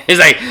 And he's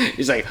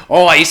like,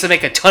 oh, I used to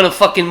make a ton of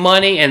fucking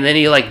money, and then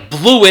he, like,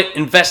 blew it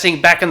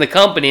investing back in the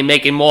company and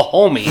making more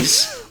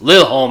homies,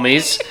 Lil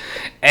Homies,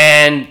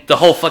 and the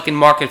whole fucking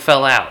market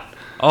fell out.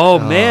 Oh,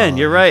 man,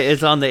 you're right.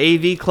 It's on the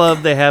AV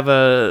Club. They have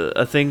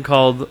a thing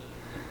called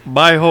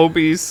My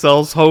Homies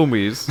Sells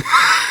Homies.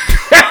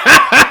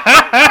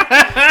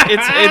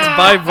 It's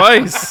by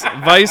Vice.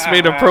 Vice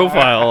made a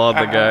profile on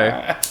the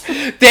guy.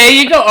 There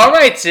you go. All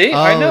right, see?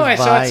 I know. I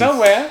saw it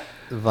somewhere.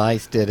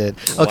 Vice did it.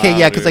 Okay, Wow,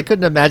 yeah, because I dude.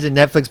 couldn't imagine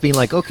Netflix being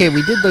like, okay,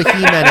 we did the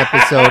He-Man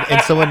episode,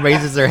 and someone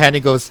raises their hand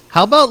and goes,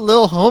 how about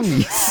Lil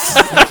Homies?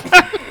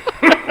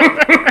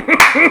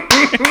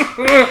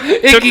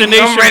 Took the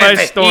nation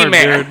by storm,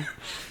 dude.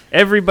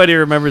 Everybody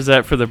remembers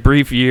that for the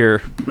brief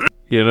year,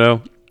 you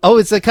know? Oh,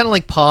 it's kind of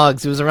like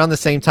Pogs. It was around the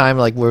same time,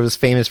 like, where it was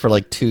famous for,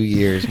 like, 2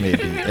 years,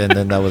 maybe, and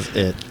then that was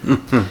it.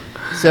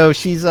 So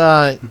she's,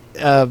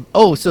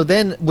 so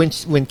then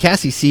when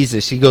Cassie sees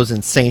this, she goes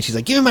insane. She's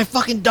like, give me my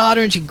fucking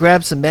daughter, and she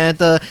grabs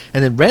Samantha,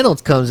 and then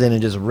Reynolds comes in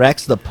and just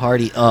wrecks the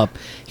party up.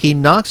 He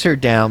knocks her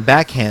down,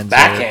 backhands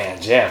her,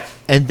 yeah.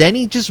 and then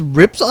he just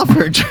rips off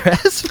her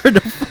dress for no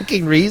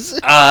fucking reason.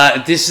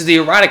 This is the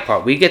erotic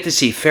part. We get to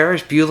see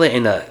Ferris Bueller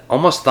in a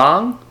almost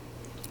thong.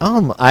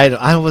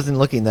 I wasn't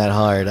looking that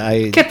hard.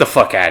 Get the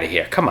fuck out of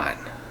here. Come on.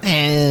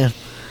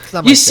 It's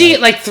not You my see thing.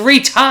 it like 3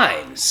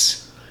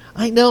 times.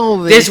 I know.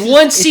 But There's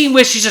one scene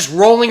where she's just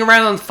rolling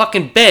around on the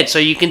fucking bed so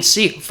you can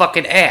see her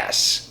fucking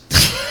ass.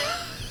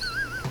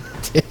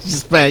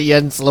 Just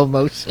in slow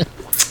motion.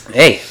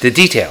 Hey, the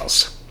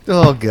details.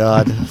 Oh,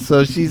 God.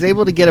 So she's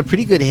able to get a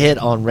pretty good hit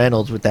on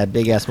Reynolds with that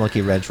big-ass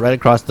monkey wrench right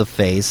across the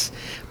face.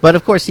 But,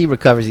 of course, he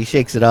recovers. He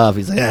shakes it off.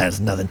 He's like, it's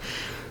nothing.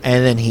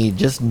 And then he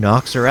just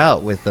knocks her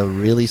out with a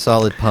really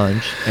solid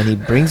punch. And he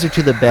brings her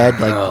to the bed.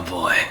 Like, Oh,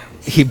 boy.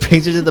 He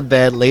brings her to the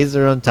bed, lays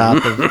her on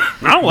top of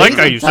I don't like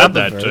how you said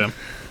that, Tim.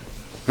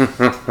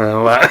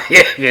 Well,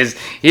 here's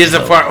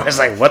the part where it's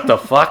like, what the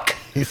fuck?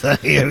 He's like,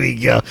 here we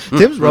go.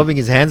 Tim's rubbing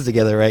his hands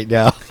together right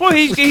now. Well,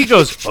 he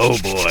goes, oh,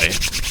 boy.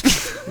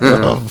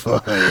 Oh,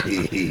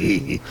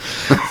 boy.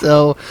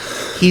 So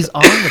he's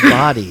on the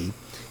body,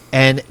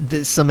 and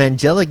some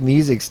angelic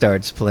music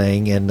starts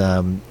playing,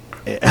 and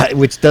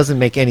which doesn't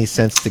make any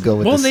sense to go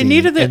with the Well, scene. they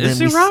needed And it's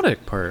then the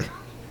erotic part.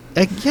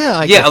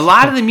 Yeah, Yeah, a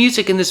lot of the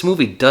music in this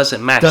movie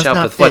doesn't match Does up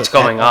not with what's fit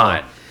at going all.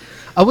 on.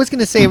 I was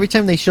gonna say every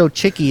time they show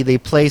Chicky, they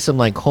play some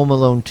like Home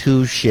Alone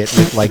 2 shit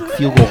with like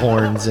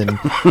flugelhorns and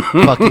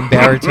fucking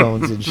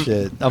baritones and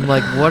shit. I'm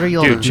like, what are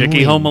y'all doing? Dude,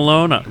 Chicky Home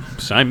Alone,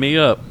 sign me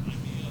up.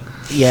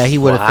 Yeah, he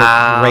would have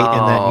fit great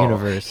in that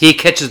universe. He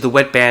catches the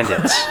wet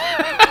bandits.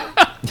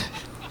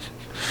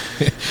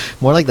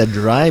 More like the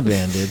dry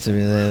bandits. I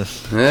mean,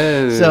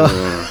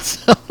 Oh.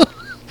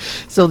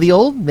 so the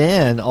old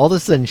man all of a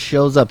sudden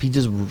shows up. He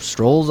just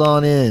strolls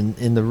on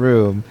in the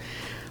room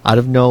out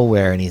of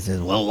nowhere, and he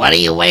says, "Well, what are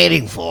you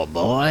waiting for,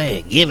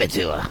 boy? Give it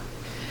to her."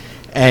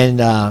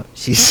 And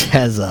she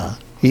says,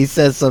 he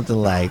says something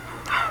like,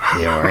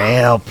 "You're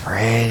real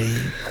pretty,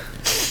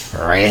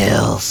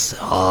 real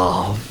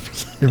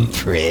soft and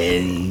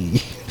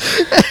pretty."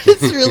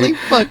 It's really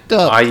fucked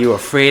up. Are you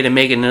afraid of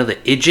making another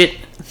idiot,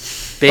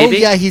 baby? Oh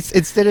yeah, he's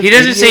instead of He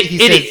doesn't idiot, say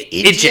he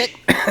idiot. says Idiot.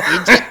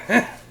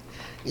 Idiot.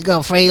 You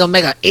gonna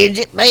make an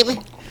idiot, baby?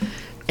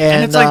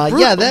 And it's like,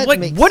 yeah, that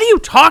makes... what are you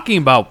talking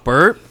about,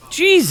 Burt?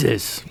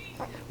 Jesus.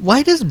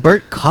 Why does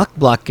Burt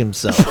cockblock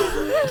himself?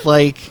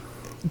 Like,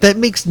 that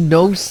makes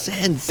no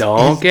sense.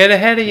 Don't get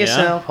ahead of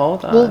yourself.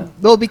 Hold on.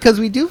 Well, because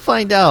we do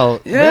find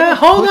out. Yeah,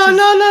 hold on.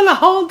 No.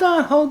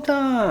 Hold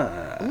on.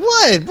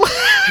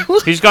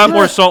 What? He's got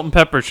more salt and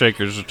pepper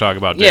shakers to talk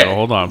about, Daniel. Yeah.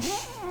 Hold on.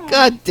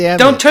 God damn it.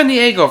 Don't turn the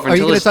egg over Are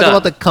you until going to it's talk done.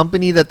 about the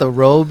company that the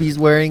robe he's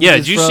wearing Yeah,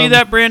 is did you see from?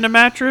 that brand of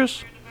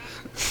mattress?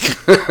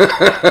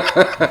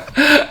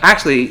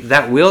 Actually,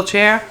 that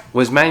wheelchair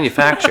was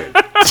manufactured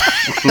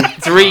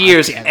 3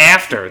 years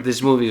after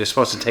this movie was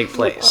supposed to take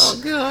place.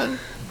 Oh, God.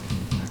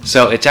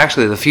 So it's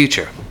actually the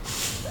future.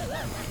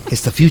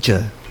 It's the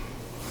future.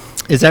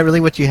 Is that really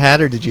what you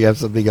had, or did you have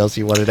something else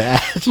you wanted to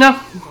add? No,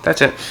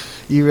 that's it.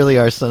 You really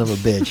are a son of a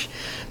bitch.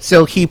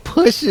 So he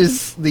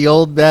pushes the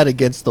old man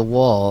against the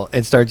wall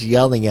and starts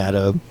yelling at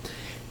him.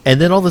 And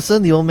then all of a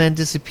sudden the old man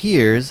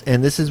disappears.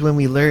 And this is when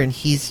we learn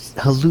he's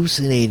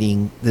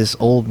hallucinating this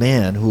old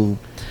man who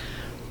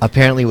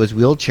apparently was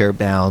wheelchair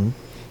bound.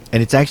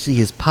 And it's actually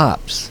his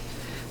pops.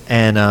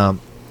 And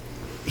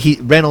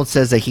Reynolds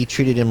says that he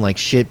treated him like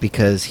shit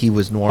because he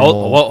was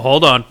normal.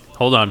 Hold on.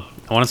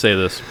 I want to say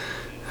this.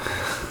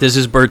 This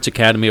is Burt's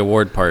Academy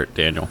Award part,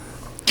 Daniel.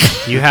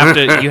 You have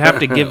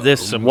to give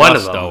this some One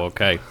of gusto, them.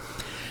 okay?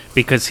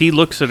 Because he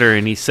looks at her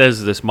and he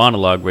says this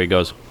monologue where he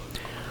goes,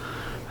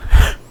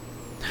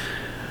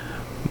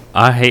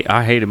 I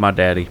hated my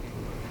daddy.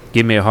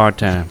 Give me a hard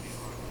time.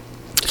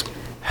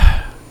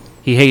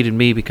 He hated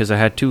me because I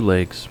had 2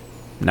 legs,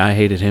 and I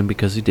hated him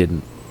because he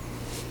didn't.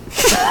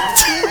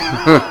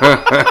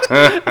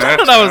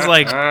 And I was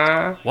like,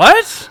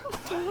 what?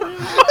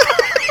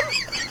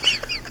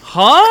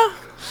 Huh?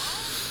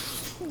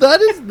 That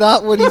is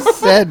not what he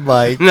said,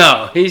 Mike.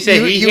 No, he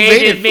said he You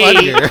made hated it me.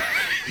 funnier.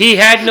 He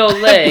had no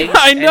legs.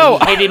 I know.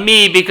 And he hated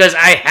me because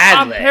I had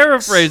I'm legs.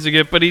 paraphrasing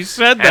it, but he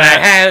said And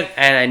that.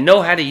 I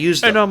know how to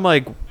use them. And I'm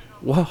like,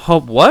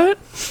 what?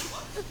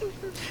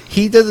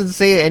 He doesn't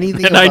say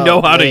anything And about I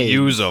know how to legs.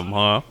 use them,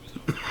 huh?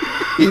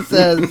 He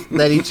says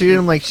that he treated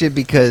him like shit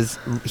because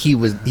he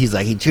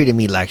treated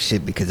me like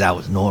shit because I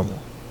was normal.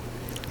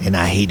 And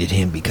I hated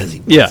him because he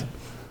wasn't. Yeah.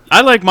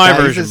 I like my Yeah,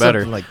 he version said something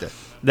better. like that.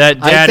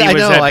 That daddy I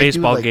was know, at I do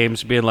baseball like-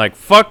 games being like,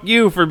 fuck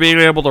you for being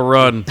able to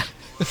run.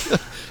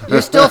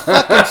 You're still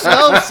fucking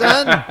slow,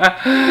 son.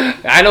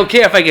 I don't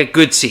care if I get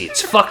good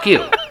seats. Fuck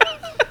you.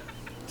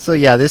 So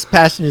yeah, this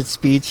passionate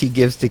speech he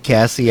gives to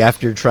Cassie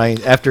after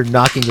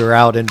knocking her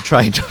out and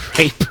trying to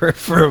rape her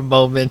for a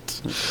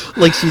moment,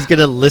 like she's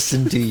gonna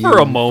listen to you For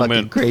a you moment.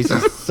 fucking crazy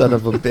son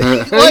of a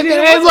bitch.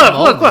 Hey,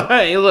 look.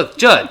 Hey, look,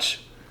 Judge.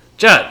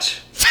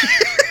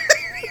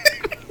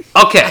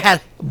 Okay.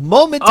 Had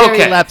momentary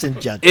Okay. lapse in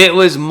judgment. It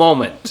was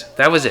moment.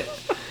 That was it.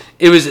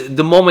 It was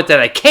the moment that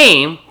I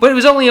came, but it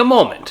was only a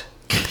moment.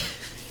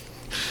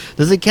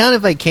 Does it count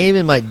if I came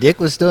and my dick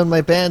was still in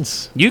my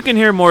pants? You can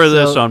hear more of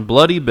this So- on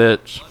Bloody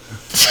Bits.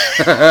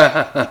 We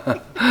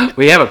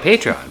have a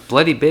Patreon,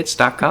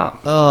 bloodybits.com.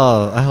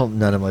 Oh, I hope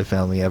none of my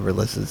family ever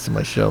listens to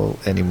my show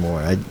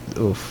anymore.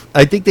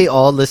 I think they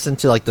all listen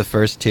to like the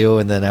first 2,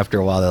 and then after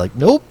a while they're like,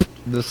 "Nope,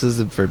 this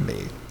isn't for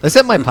me."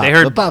 Except my pop. They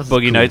heard My pop's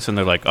Boogie cool. Nights and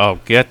they're like, oh,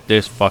 get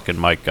this fucking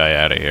Mike guy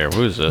out of here.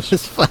 Who's this?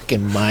 This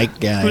fucking Mike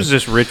guy. Who's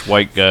this rich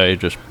white guy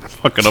just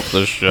fucking up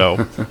this show.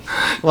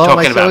 Well,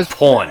 Talking about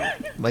porn.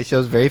 My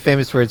show's very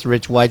famous for its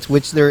rich whites,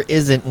 which there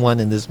isn't one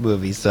in this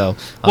movie. So,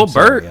 Well,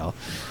 sorry, Burt. y'all.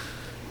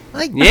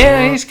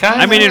 Yeah, he's kind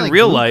of. I mean, in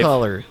real blue life.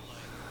 color.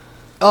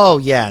 Oh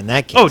yeah, in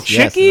that case. Oh, yes,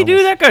 Chicky, it dude,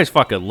 almost- that guy's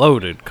fucking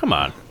loaded. Come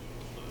on.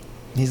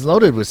 He's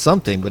loaded with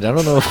something, but I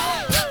don't know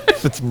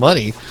if it's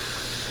money.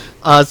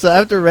 So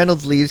after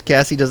Reynolds leaves,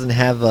 Cassie doesn't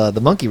have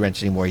the monkey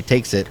wrench anymore. He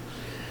takes it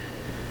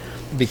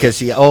because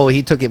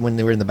he took it when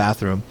they were in the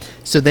bathroom.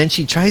 So then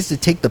she tries to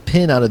take the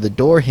pin out of the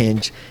door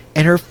hinge,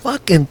 and her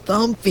fucking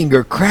thumb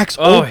finger cracks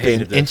Oh, I hated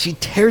open, this. and she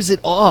tears it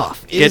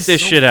off. It Get is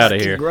this so shit outta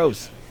fucking here.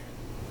 Gross.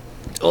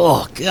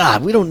 Oh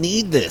God, we don't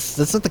need this.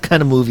 That's not the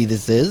kind of movie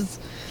this is.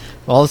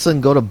 All of a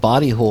sudden, go to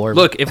body horror.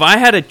 Look, if I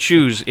had to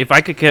choose, if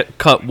I could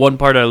cut one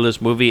part out of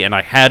this movie and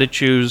I had to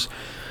choose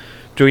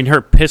between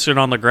her pissing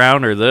on the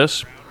ground or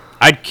this,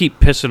 I'd keep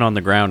pissing on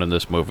the ground in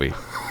this movie.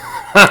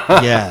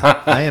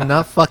 Yeah, I am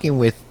not fucking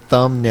with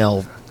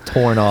thumbnail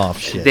torn off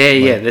shit.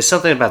 There's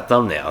something about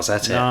thumbnails.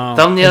 That's it. No. Thumbnails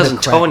And and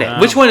the crack. toenail.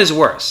 No. Which one is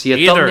worse? Your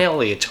Either. thumbnail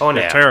or your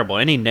toenail? They're terrible.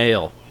 Any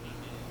nail.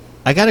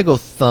 I gotta go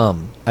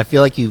thumb. I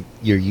feel like you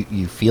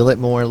feel it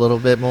more, a little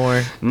bit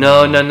more.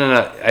 No.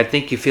 I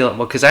think you feel it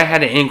more because I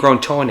had an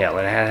ingrown toenail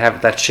and I had to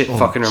have that shit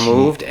fucking gee.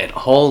 removed. And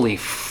holy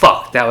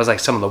fuck, that was like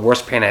some of the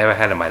worst pain I ever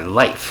had in my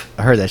life.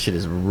 I heard that shit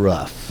is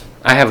rough.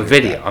 I have a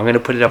video. I'm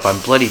gonna put it up on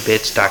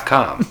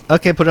bloodybits.com.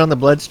 Okay, put it on the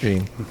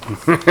bloodstream.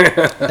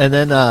 And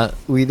then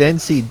we then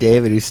see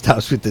David, who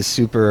stops with the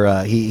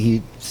super.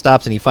 He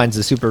stops and he finds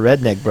the super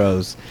redneck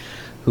bros,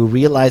 who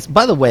realize.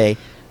 By the way,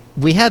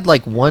 we had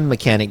like one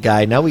mechanic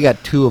guy. Now we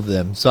got two of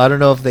them. So I don't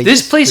know if they.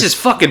 This place is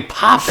fucking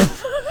popping.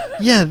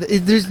 Yeah,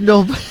 there's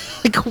no.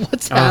 Like,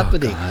 what's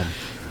happening? God.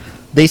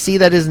 They see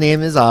that his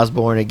name is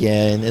Osborne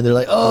again, and they're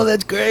like, "Oh,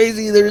 that's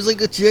crazy! There's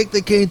like a chick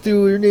that came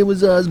through. Her name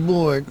was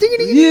Osborne."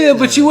 Yeah,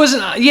 but she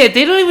wasn't. Yeah,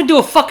 they don't even do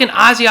a fucking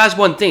Ozzy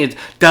Osbourne thing. It's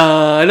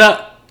da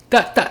da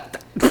da da.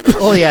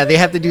 Oh yeah, they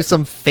have to do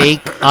some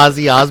fake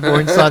Ozzy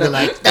Osbourne song. They're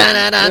like, da,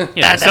 da, da,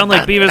 Yeah, da, it sound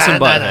like da, Beavis da, and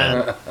da,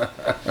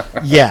 Butthead.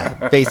 da.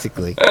 Yeah,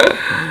 basically.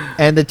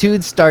 And the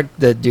dudes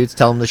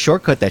tell him the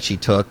shortcut that she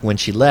took when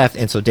she left,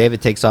 and so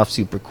David takes off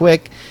super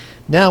quick.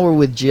 Now we're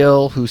with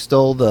Jill, who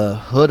stole the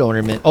hood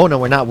ornament. Oh no,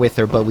 we're not with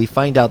her, but we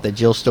find out that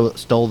Jill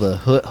stole the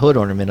hood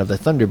ornament of the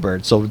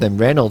Thunderbird. So then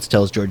Reynolds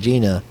tells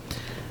Georgina,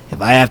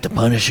 "If I have to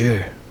punish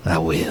her, I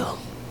will."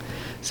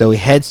 So he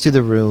heads to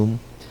the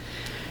room.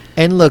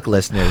 And look,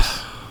 listeners,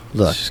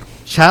 look,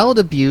 child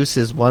abuse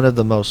is one of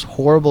the most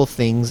horrible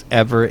things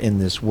ever in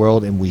this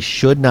world, and we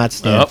should not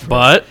stand for it.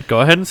 But, go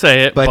ahead and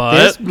say it. But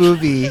this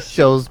movie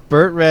shows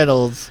Burt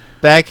Reynolds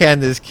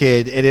backhand this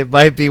kid, and it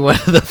might be one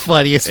of the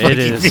funniest It fucking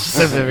is. things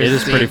I've ever It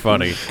is seen. pretty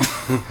funny.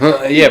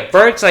 Yeah,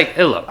 Bert's like,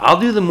 hey, look, I'll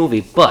do the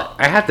movie, but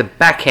I have to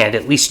backhand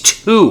at least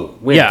 2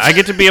 wins. Yeah, I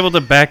get to be able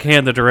to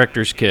backhand the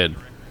director's kid.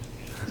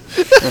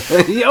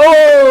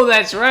 Oh,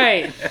 that's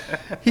right.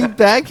 He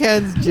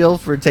backhands Jill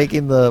for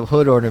taking the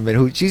hood ornament.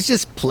 Who she's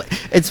just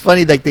It's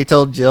funny, like they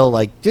told Jill,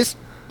 like just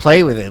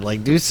play with it,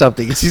 like do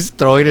something. And she's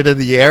throwing it in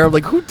the air. I'm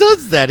like, who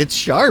does that? It's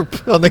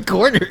sharp on the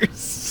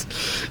corners.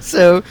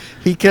 So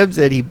he comes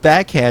in, he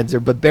backhands her,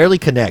 but barely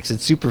connects.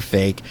 It's super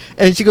fake.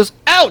 And she goes,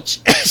 ouch!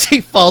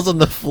 She falls on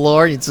the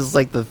floor, and it's just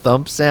like the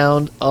thump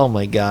sound. Oh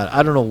my god.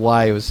 I don't know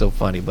why it was so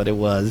funny, but it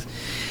was.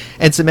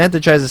 And Samantha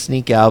tries to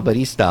sneak out, but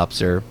he stops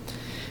her.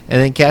 And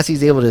then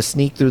Cassie's able to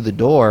sneak through the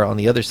door on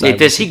the other side. Yeah,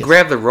 does he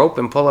grab the rope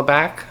and pull it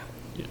back?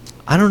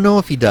 I don't know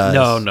if he does.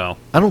 No.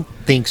 I don't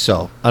think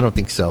so.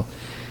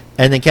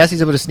 And then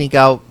Cassie's able to sneak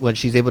out when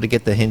she's able to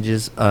get the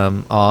hinges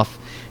off.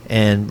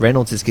 And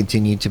Reynolds has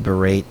continued to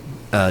berate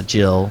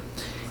Jill.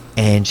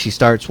 And she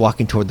starts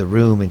walking toward the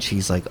room, and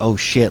she's like, oh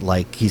shit,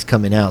 like he's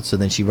coming out. So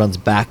then she runs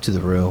back to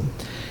the room.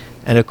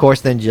 And of course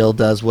then Jill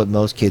does what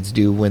most kids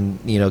do when,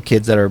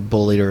 kids that are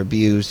bullied or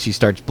abused. She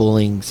starts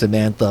bullying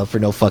Samantha for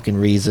no fucking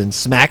reason.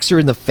 Smacks her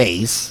in the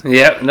face.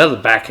 Yep, another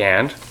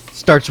backhand.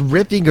 Starts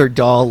ripping her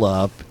doll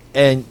up.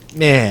 And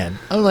man,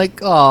 I'm like,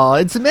 oh,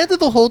 and Samantha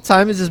the whole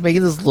time is just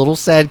making this little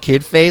sad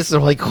kid face. And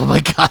I'm like, oh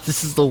my god,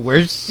 this is the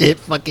worst shit.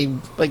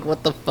 Fucking, like,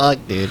 what the fuck,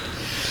 dude?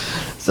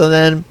 So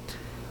then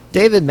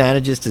David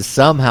manages to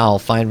somehow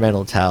find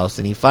Reynolds' house,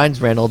 and he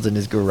finds Reynolds in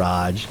his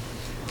garage.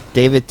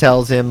 David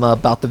tells him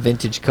about the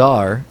vintage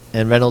car,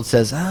 and Reynolds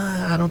says,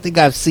 I don't think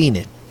I've seen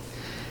it.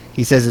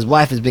 He says his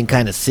wife has been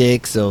kind of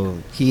sick, so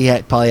he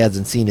probably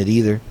hasn't seen it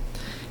either.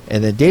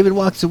 And then David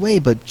walks away,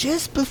 but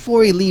just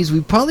before he leaves,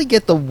 we probably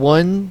get the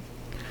one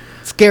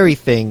scary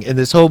thing in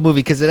this whole movie,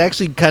 because it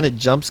actually kind of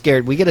jump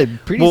scared. We get a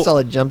pretty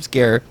solid jump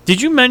scare.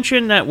 Did you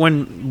mention that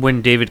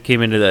when David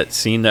came into that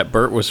scene that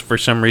Burt was for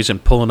some reason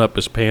pulling up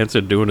his pants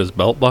and doing his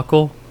belt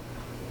buckle?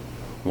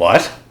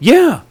 What?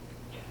 Yeah.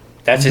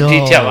 That's No. a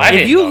detail I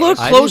didn't If you notice. look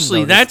I didn't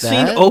closely, that notice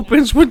scene that.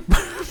 opens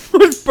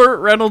with Burt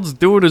Reynolds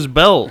doing his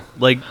belt.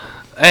 Like,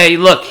 Hey,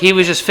 look, he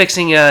was just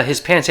fixing his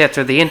pants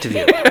after the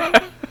interview.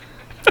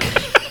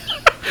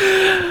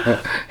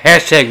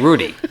 Hashtag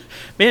Rudy.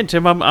 man,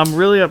 Tim, I'm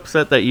really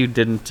upset that you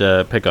didn't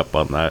pick up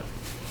on that.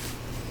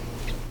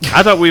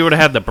 I thought we would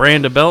have had the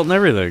brand of belt and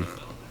everything.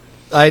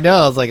 I know.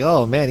 I was like,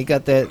 oh man, he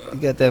got that. He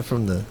got that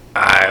from the.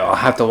 I'll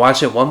have to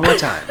watch it one more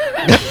time.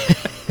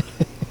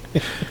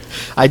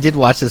 I did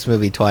watch this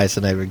movie twice,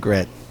 and I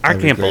regret. I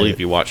can't regret believe it.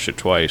 you watched it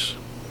twice.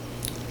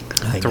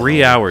 I 3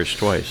 know. hours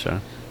twice, huh?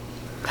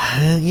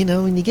 You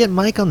know, when you get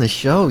Mike on the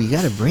show, you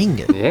got to bring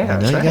it. Yeah, you know?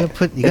 that's You right. gotta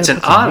put. You It's gotta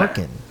an put some honor. work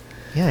in.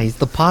 Yeah, he's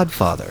the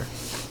Podfather.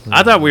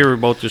 I thought we were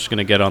both just going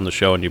to get on the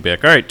show and you'd be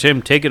like, all right,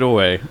 Tim, take it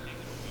away.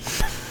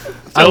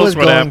 I Tell was us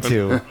what going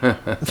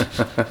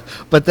happened. to,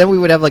 but then we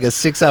would have like a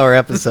 6-hour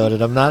episode,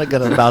 and I'm not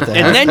about to.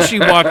 And then she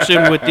walks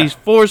in with these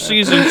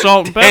 4-season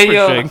salt and pepper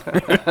Daniel.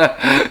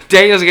 things.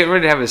 Daniel's getting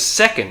ready to have his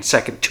second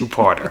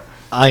two-parter.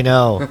 I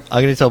know.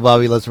 I'm gonna tell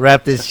Bobby, let's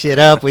wrap this shit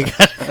up. We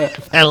got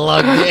had a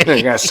long You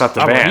day. gotta shut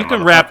the All right, band. you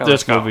can wrap motherfucker. this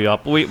Let's go. movie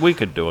up. We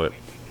could do it.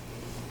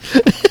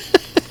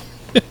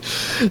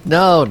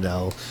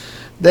 No.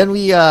 Then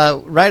we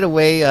right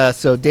away.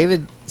 So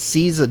David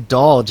sees a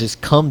doll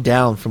just come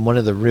down from one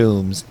of the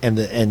rooms, and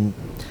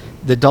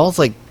the doll's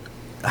like,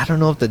 I don't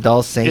know if the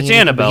doll's saying It's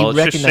anything, but he Annabelle.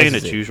 It's just saying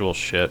recognizes its it. usual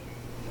shit.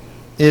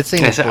 It's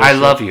saying I it's said, I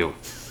bullshit. love you.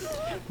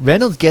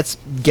 Reynolds gets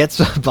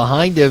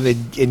behind him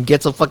and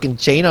gets a fucking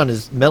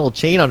metal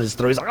chain on his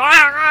throat. He's like,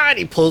 ah, and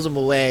he pulls him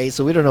away.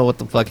 So we don't know what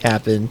the fuck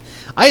happened.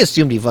 I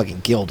assumed he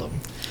fucking killed him,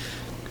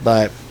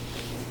 but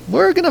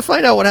we're gonna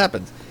find out what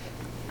happens.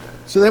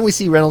 So then we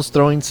see Reynolds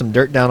throwing some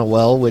dirt down a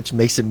well, which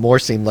makes it more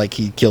seem like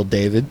he killed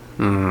David.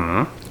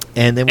 Mm-hmm.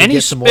 And then we And he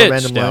get some more spits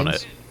random down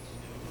lines.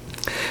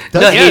 it.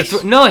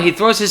 Does No, he? he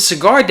throws his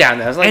cigar down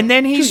there. I was like, And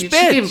then he dude, you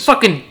just gave him spits.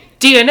 fucking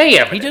DNA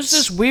evidence. He does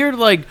this weird,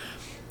 like,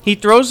 he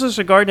throws the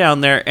cigar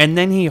down there, and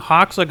then he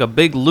hawks like a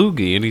big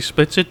loogie, and he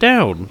spits it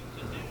down.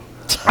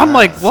 I'm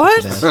like,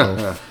 what?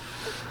 Asshole.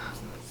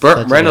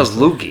 Burt Reynolds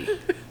loogie.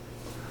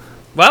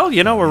 Well,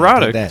 you know,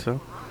 erotic. that. So.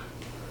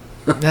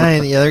 Yeah,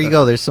 there you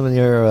go. There's some of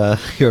your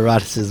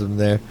eroticism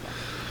there.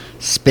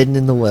 Spitting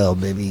in the well,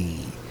 baby.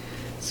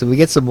 So we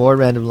get some more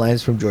random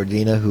lines from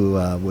Georgina, who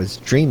was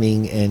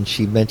dreaming, and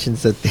she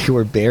mentions that they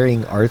were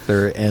burying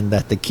Arthur, and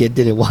that the kid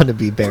didn't want to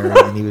be buried,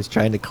 and he was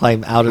trying to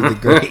climb out of the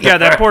grave. Yeah,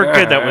 that poor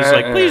kid that was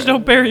like, please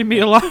don't bury me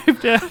alive,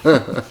 Dad.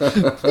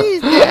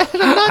 Please, Dad, I'm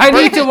not I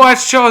need to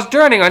watch Charles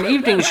Durning on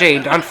Evening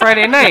Shade on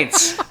Friday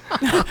nights.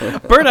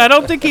 Bert, I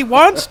don't think he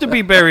wants to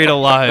be buried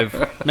alive.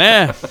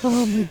 Nah.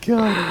 Oh my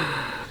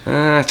god.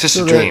 It's just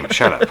So a dream.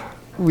 Shut up.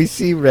 We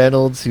see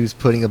Reynolds, who's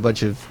putting a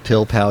bunch of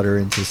pill powder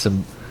into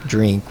some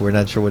drink. We're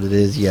not sure what it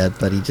is yet,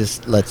 but he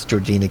just lets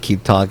Georgina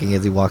keep talking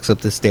as he walks up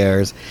the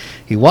stairs.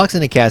 He walks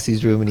into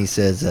Cassie's room and he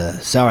says,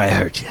 sorry I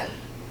hurt you.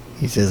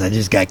 He says, I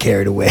just got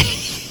carried away.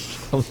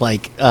 I'm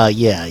like,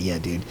 yeah,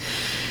 dude.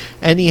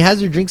 And he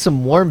has her drink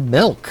some warm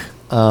milk.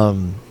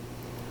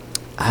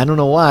 I don't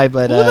know why,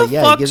 but Who the he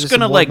fuck's gives her some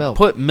gonna, warm like, milk.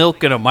 put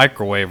milk in a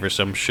microwave or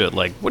some shit?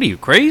 Like, what are you,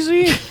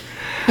 crazy?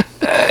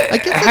 I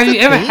guess Have that's you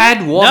a ever thing.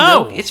 had warm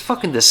No. milk? It's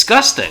fucking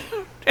disgusting.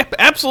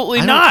 Absolutely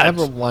I not. don't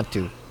ever want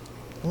to.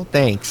 Well,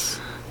 thanks.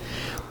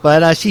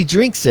 But she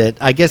drinks it.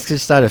 I guess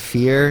just out of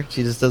fear.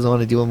 She just doesn't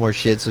want to do any more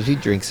shit, so she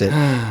drinks it.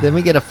 Then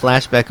we get a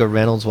flashback of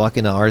Reynolds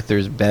walking to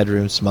Arthur's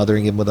bedroom,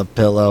 smothering him with a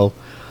pillow.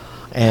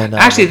 And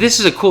Actually, this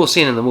is a cool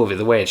scene in the movie,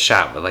 the way it's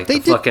shot, with like They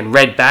the did- fucking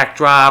red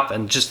backdrop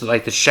and just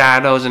like the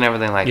shadows and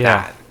everything like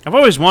Yeah. I've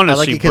always wanted I to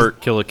like see it 'cause-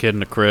 Bert kill a kid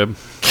in a crib.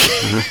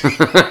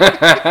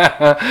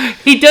 that.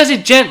 He does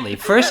it gently.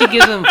 First, he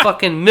gives him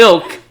fucking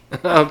milk,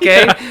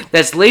 okay,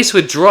 that's laced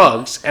with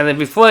drugs, and then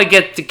before the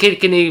kid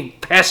can even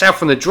pass out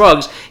from the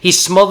drugs, he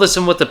smothers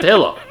him with the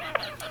pillow.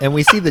 And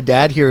we see the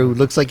dad here who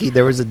looks like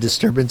there was a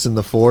disturbance in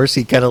the force.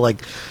 He kind of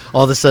like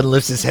all of a sudden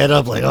lifts his head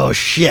up like, oh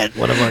shit,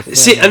 one of our friends.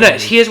 See,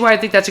 here's why I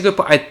think that's a good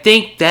part. I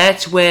think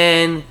that's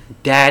when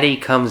Daddy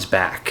comes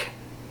back.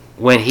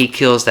 When he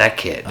kills that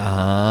kid.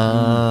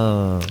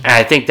 Oh. And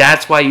I think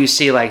that's why you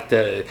see like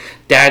the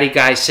daddy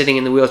guy sitting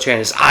in the wheelchair and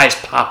his eyes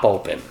pop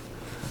open.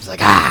 It's like,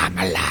 I'm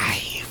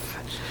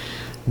alive.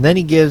 And then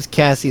he gives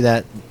Cassie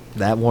that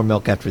warm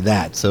milk after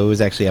that. So it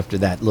was actually after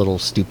that little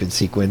stupid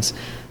sequence.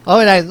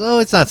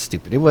 It's not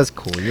stupid. It was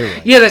cool. You're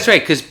right. Yeah, that's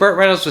right, because Burt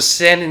Reynolds was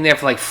standing there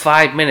for like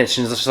 5 minutes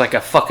and it was just like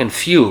a fucking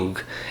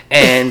fugue.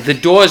 And the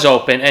door's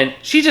open and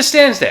she just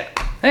stands there.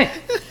 Hey,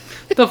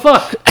 the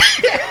fuck?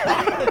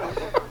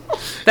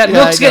 That Yeah,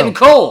 milk's I know. getting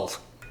cold.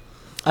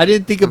 I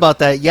didn't think about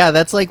that. Yeah,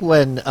 that's like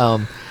when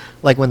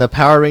the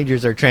Power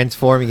Rangers are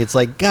transforming. It's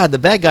like, God, the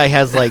bad guy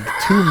has like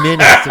 2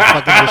 minutes to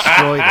fucking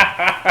destroy them.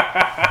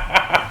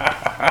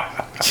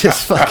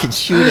 Just fucking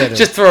shoot at him.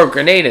 Just throw a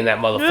grenade in that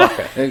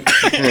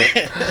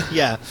motherfucker.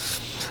 Yeah.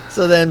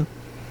 So then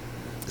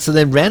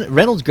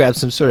Reynolds grabs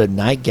some sort of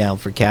nightgown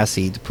for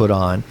Cassie to put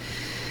on,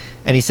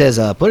 and he says,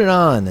 "Put it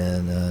on,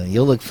 and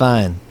you'll look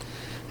fine."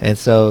 And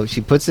so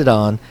she puts it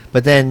on,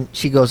 but then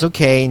she goes,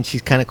 "Okay," and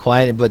she's kind of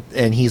quiet.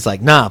 And he's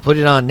like, "Nah, put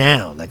it on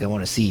now. Like I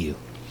want to see you."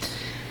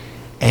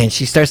 And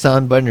she starts to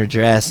unbutton her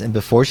dress, and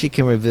before she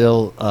can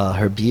reveal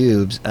her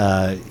pubes,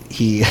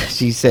 she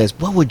says,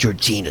 "What would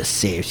Georgina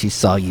say if she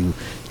saw you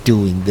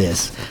doing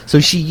this?" So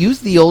she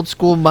used the old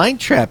school mind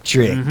trap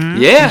trick.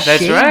 Yeah, She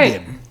that's shamed right.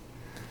 him.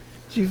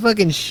 She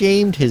fucking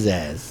shamed his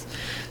ass.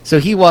 So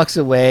he walks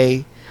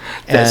away.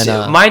 That's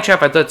And, it. Mind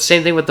Trap, I thought the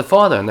same thing with the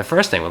father in the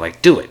first thing. We're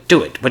like, do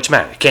it. What's the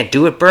matter? You can't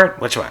do it, Burt?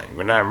 What's wrong?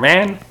 You're not a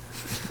man?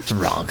 It's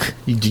wrong.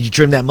 Did you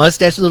trim that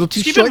mustache a little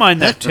too Keep short? in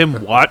mind that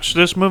Tim watched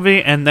this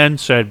movie and then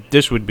said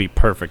this would be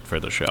perfect for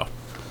the show.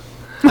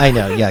 I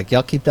know, yeah.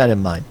 Y'all keep that in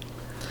mind.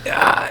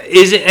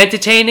 Is it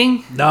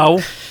entertaining? No.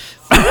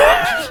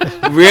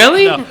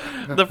 Really? No.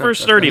 The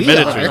first 30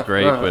 minutes was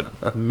great,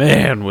 but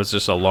man, was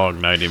this a long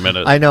 90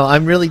 minutes. I know.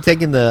 I'm really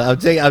taking I'm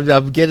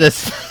getting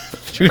us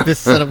through this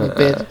son of a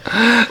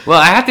bitch. Well,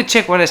 I have to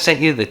check when I sent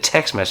you the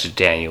text message,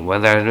 Daniel,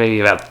 when I was maybe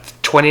about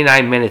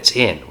 29 minutes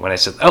in, when I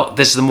said, oh,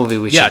 this is the movie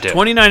we should do.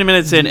 29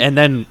 minutes in, and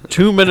then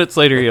 2 minutes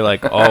later, you're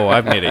like, oh,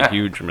 I've made a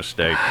huge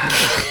mistake.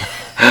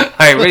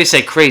 I already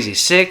said Crazy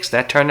 6.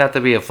 That turned out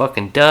to be a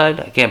fucking dud.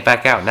 I can't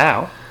back out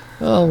now.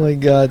 Oh, my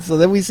God. So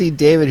then we see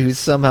David, who's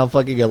somehow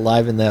fucking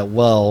alive in that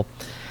well.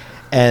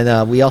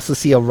 And we also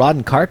see a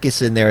rotten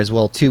carcass in there as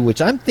well, too,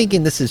 which I'm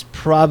thinking this is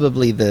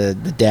probably the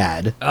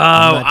dad.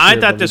 Oh, I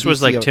thought this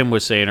was like Tim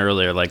was saying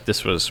earlier, like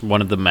this was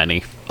one of the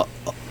many.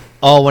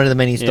 Oh, one of the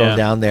many still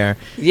down there.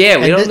 Yeah,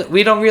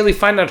 we don't really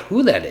find out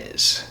who that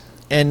is.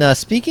 And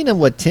speaking of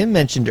what Tim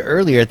mentioned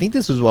earlier, I think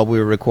this was while we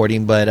were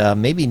recording, but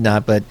maybe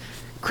not, but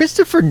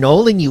Christopher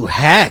Nolan, you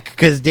hack,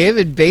 because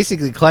David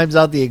basically climbs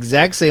out the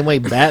exact same way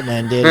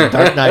Batman did in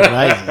Dark Knight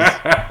Rises.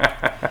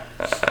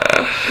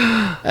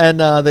 And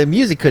the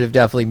music could have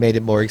definitely made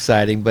it more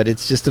exciting, but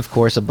it's just, of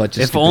course, a bunch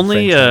of If stupid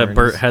only French horns.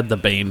 Burt had the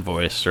Bane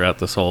voice throughout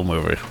this whole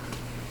movie.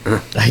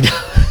 I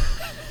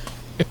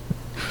know.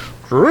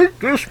 Drink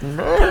this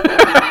man.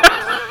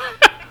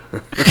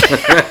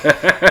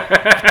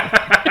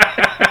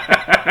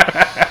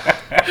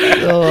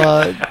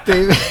 So,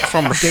 David,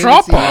 From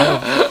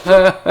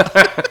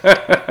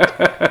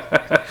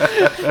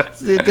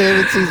David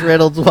David sees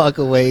Reynolds walk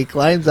away. He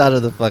climbs out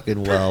of the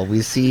fucking well.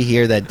 We see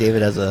here that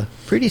David has a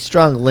pretty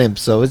strong limp,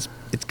 so it's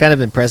kind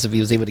of impressive he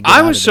was able to get out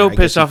I of was so there. I guess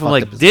pissed he off. I'm fucked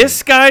like, up his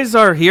this guy's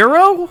our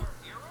hero?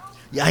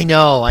 Yeah, I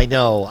know.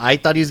 I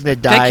thought he was going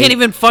to die. That can't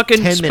even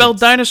fucking 10 spell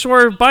minutes.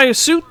 dinosaur or buy a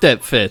suit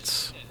that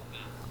fits.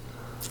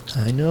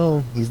 I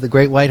know. He's the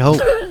Great White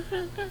Hope.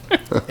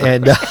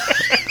 And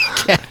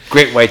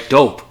Great White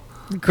Dope.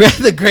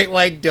 the Great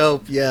White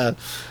Dope, yeah.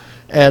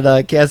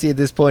 And Cassie at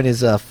this point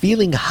is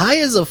feeling high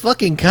as a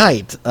fucking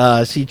kite.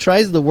 She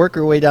tries to work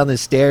her way down the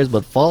stairs,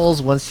 but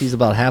falls once she's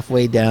about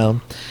halfway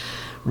down.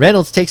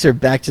 Reynolds takes her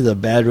back to the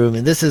bedroom,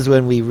 and this is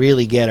when we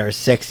really get our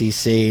sexy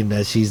scene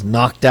as she's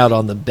knocked out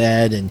on the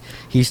bed, and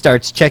he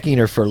starts checking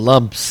her for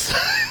lumps.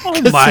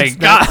 Oh my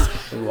God.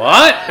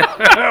 What?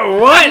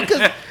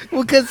 What?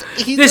 Because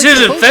This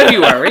isn't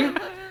February.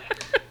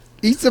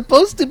 He's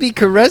supposed to be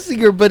caressing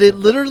her, but it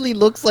literally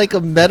looks like a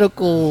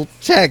medical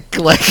check.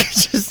 Like, it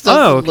just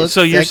doesn't Okay. look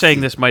So you're sexy. saying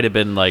this might have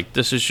been like,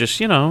 this is just,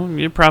 you're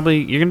going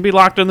to be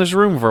locked in this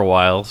room for a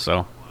while,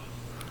 so.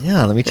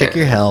 Yeah, let me check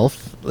your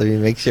health. Let me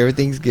make sure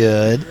everything's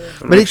good.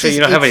 Make sure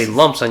you don't have any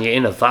lumps on your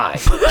inner thigh.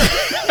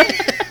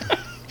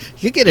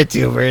 You get a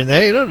tumor in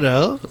there. You don't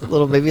know.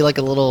 Maybe like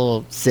a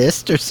little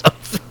cyst or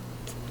something.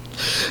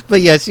 But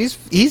yeah,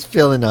 he's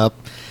filling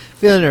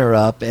her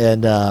up,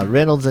 and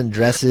Reynolds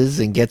undresses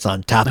and gets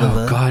on top of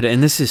her. Oh, God.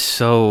 And this is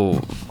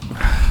so.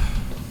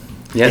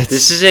 Yeah,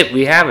 this is it.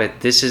 We have it.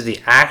 This is the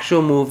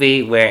actual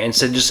movie where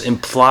instead of just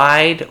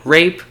implied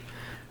rape,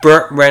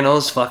 Burt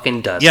Reynolds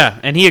fucking does it. Yeah,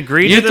 and he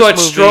agreed You to this thought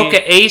movie. Stroke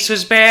of Ace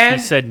was bad?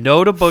 He said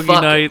no to Boogie Fuck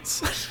it.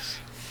 Nights.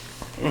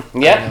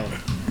 Yep.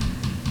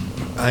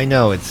 I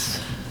know, it's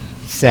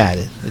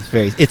sad.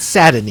 It's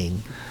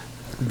saddening.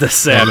 The That he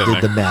Saturday.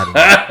 did the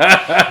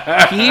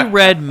Madden. He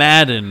read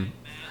Madden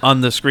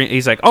on the screen.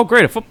 He's like, oh,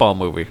 great, a football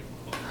movie.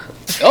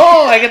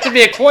 Oh, I get to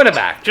be a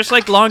quarterback. Just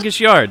like Longest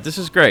Yard. This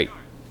is great.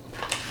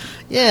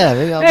 Yeah,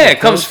 maybe I'll Yeah, be it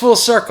comes coach. full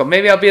circle.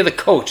 Maybe I'll be the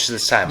coach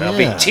this time. I'll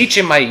Yeah. be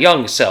teaching my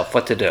young self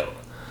what to do.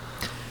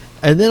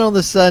 And then all of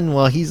a sudden,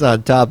 while he's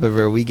on top of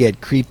her, we get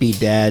creepy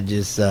dad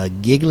just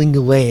giggling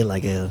away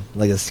like a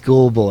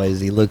schoolboy as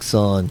he looks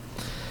on.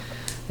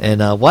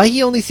 And why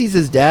he only sees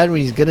his dad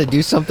when he's gonna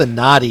do something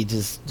naughty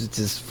just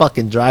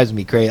fucking drives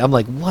me crazy. I'm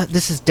like, what?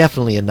 This is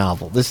definitely a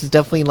novel. This is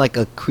definitely like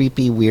a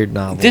creepy, weird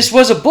novel. This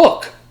was a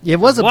book. It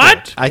was a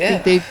What? book. I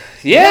think they.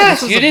 Yeah,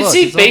 this was you a didn't book.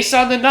 see It's based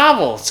on the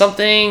novel.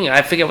 Something,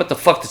 I forget what the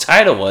fuck the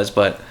title was,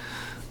 but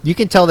You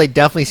can tell they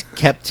definitely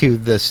kept to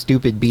the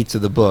stupid beats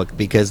of the book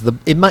because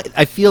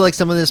I feel like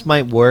some of this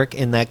might work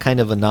in that kind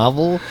of a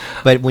novel,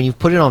 but when you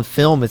put it on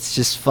film, it's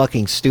just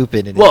fucking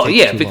stupid. And it well, takes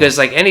yeah, too because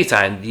long. like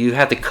anytime you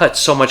have to cut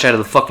so much out of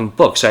the fucking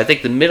book. So I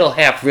think the middle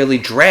half really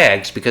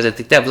drags because I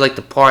think that was like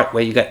the part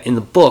where you got in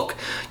the book,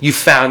 you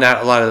found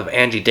out a lot of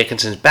Angie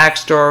Dickinson's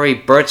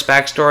backstory, Bert's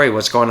backstory,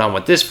 what's going on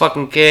with this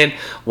fucking kid,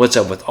 what's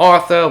up with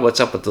Arthur,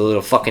 what's up with the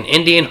little fucking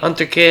Indian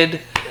hunter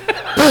kid.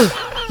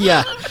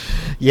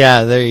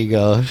 Yeah, there you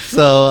go.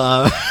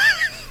 So,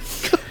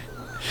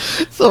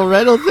 so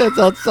Reynolds heads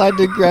outside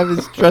to grab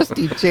his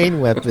trusty chain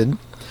weapon.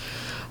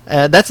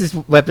 That's his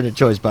weapon of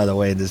choice, by the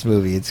way, in this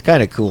movie. It's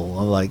kind of cool.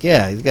 I'm like,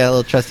 yeah, he's got a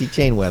little trusty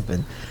chain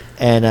weapon.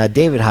 And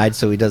David hides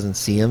so he doesn't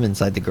see him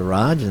inside the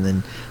garage. And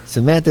then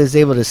Samantha is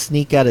able to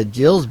sneak out of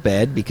Jill's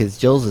bed because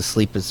Jill's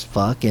asleep as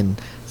fuck. And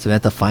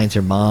Samantha finds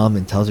her mom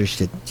and tells her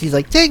she's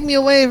like, take me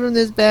away from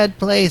this bad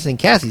place. And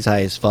Cassie's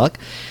high as fuck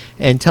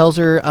and tells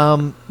her,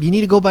 you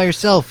need to go by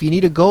yourself. You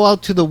need to go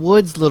out to the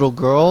woods, little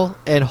girl,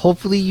 and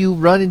hopefully you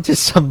run into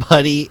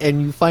somebody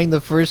and you find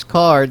the first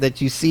car that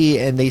you see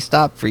and they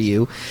stop for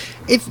you.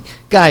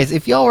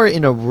 If y'all were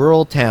in a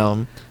rural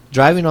town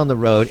driving on the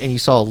road and you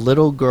saw a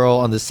little girl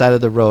on the side of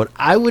the road,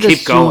 I would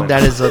assume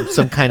that is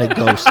some kind of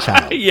ghost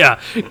child. Yeah,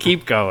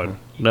 keep going.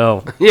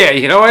 No. Yeah,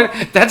 you know what?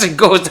 That's a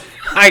ghost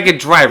I could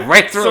drive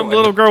right through. Some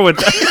little girl with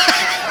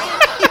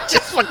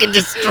Just fucking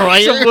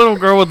destroy some her. little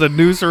girl with a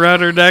noose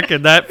around her neck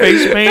and that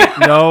face paint.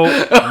 No.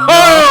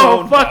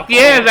 Oh, fuck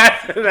yeah,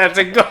 that's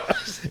a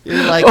ghost.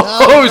 You're like,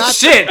 Oh,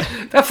 shit.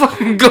 That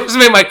fucking ghost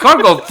made my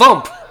car go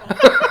thump.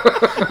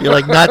 You're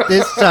like, not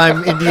this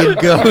time, Indian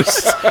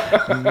ghost.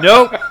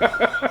 Nope.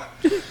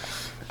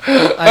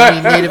 I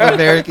mean, Native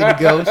American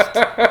ghost.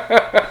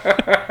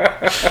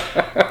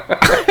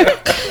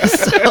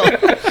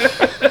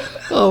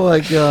 Oh my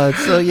god.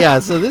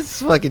 So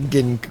this is fucking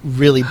getting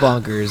really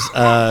bonkers.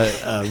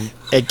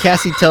 And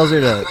Cassie tells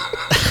her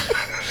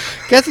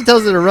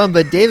to run,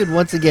 but David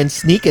once again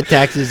sneak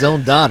attacks his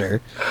own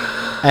daughter.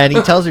 And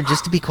he tells her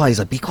just to be quiet. He's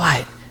like, be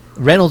quiet.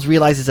 Reynolds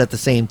realizes at the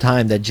same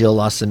time that Jill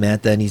lost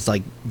Samantha, and he's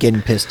like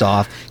getting pissed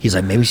off. He's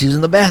like, maybe she's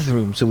in the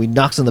bathroom. So he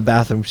knocks on the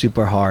bathroom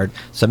super hard.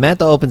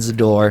 Samantha opens the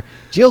door.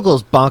 Jill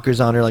goes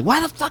bonkers on her, like, why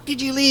the fuck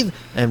did you leave?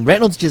 And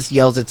Reynolds just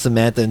yells at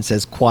Samantha and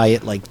says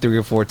quiet like 3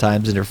 or 4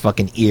 times in her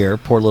fucking ear.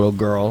 Poor little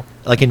girl.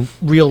 Like in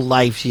real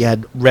life, she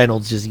had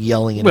Reynolds just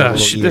yelling in her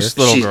little ear. This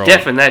little She's girl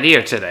deaf in that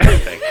ear today, I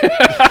think.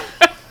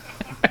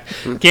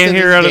 can't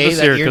hear her out of this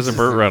that ear ear's because of just-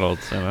 Burt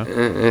Reynolds. You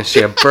know?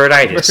 She had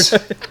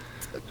Burtitis.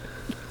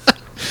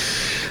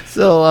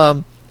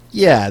 So,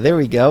 yeah, there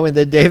we go. And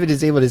then David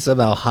is able to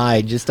somehow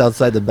hide just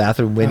outside the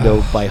bathroom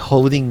window by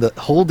holding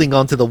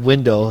onto the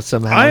window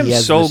somehow. I'm He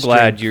has so the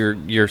glad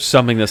strength. you're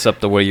summing this up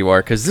the way you are,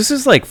 because this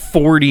is like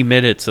 40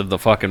 minutes of the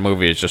fucking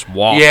movie is just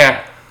walk.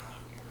 Yeah.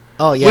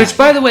 Oh, yeah. Which,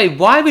 by the way,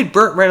 why would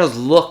Burt Reynolds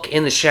look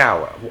in the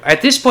shower?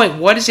 At this point,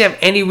 why does he have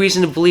any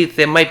reason to believe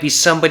there might be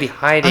somebody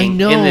hiding I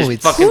know, in this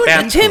it's- fucking Who-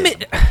 bathroom?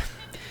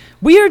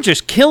 We are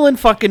just killing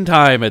fucking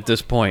time at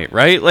this point,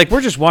 right? Like,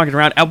 we're just walking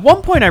around. At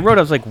one point, I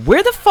was like,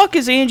 where the fuck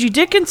is Angie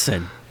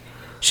Dickinson?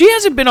 She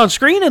hasn't been on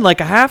screen in like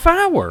a half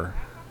hour.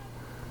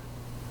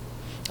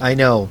 I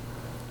know.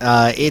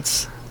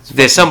 It's...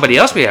 There's somebody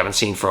else we haven't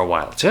seen for a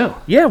while, too.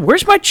 Yeah,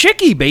 where's my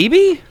chickie,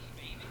 baby?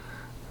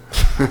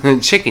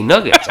 Chicken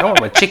nuggets. I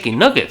want my chicken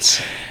nuggets.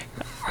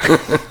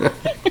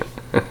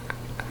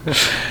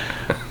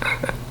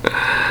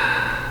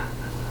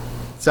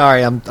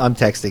 Sorry, I'm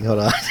texting. Hold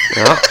on.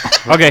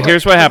 Okay,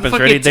 here's what happens. Fuck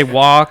Ready? it. They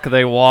walk.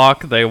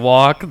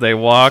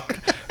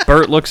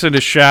 Bert looks in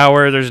the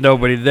shower. There's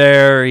nobody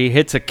there. He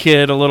hits a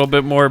kid a little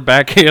bit more.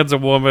 Backhands a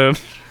woman.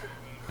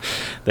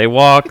 They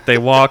walk.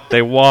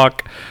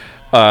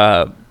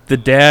 The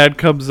dad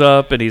comes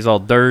up and he's all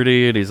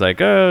dirty and he's like,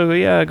 "Oh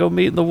yeah, go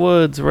meet in the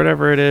woods," or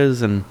whatever it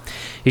is, and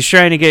he's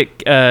trying to get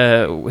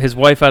his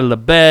wife out of the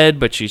bed,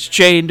 but she's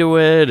chained to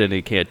it and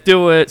he can't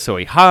do it, so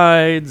he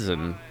hides.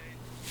 And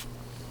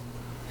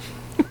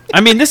I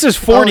mean, this is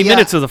 40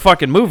 minutes of the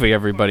fucking movie,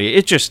 everybody.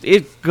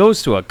 It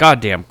goes to a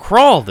goddamn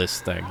crawl,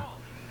 this thing.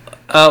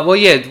 Well,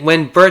 yeah,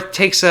 when Bert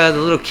takes the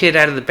little kid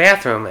out of the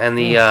bathroom and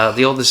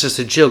the older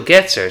sister Jill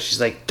gets her, she's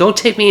like, "Don't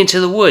take me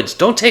into the woods.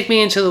 Don't take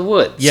me into the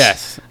woods."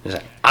 Yes. He's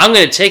like, "I'm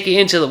going to take you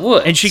into the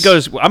woods." And she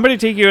goes, "I'm going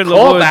to take you into the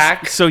Call woods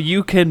back. so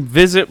you can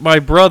visit my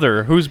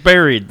brother who's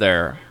buried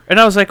there." And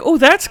I was like, "Oh,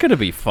 that's going to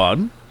be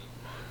fun."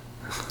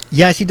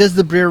 Yeah, she does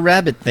the Brer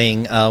Rabbit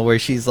thing where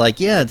she's like,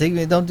 "Yeah, take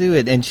me, don't do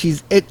it." And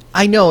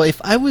I know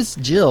if I was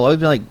Jill, I would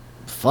be like,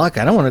 "Fuck,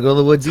 I don't want to go to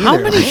the woods either." How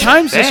many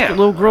times this Damn.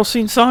 little girl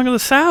seen Song of the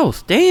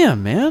South?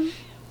 Damn, man.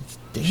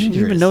 She Dangerous.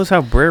 even knows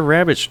how Brer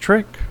Rabbit's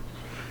trick.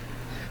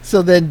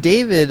 So then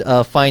David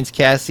finds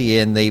Cassie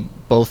and they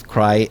both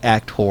cry,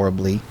 act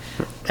horribly.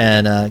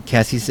 And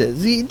Cassie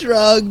says, "He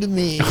drugged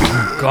me."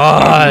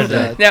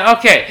 God. Now,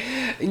 okay.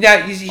 Now,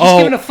 he's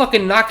giving her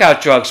fucking knockout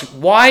drugs.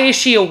 Why is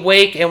she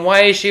awake and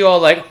why is she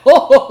all like, ho,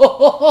 ho, ho,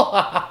 ho, ho,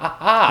 ha, ha, ha,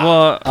 ha?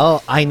 Well,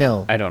 Oh, I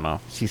know. I don't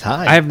know. She's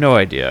high. I have no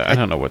idea. I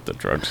don't know what the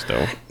drugs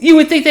do. You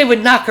would think they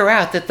would knock her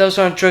out, that those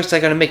aren't drugs that are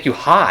going to make you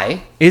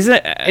high. Is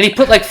it? And he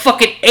put like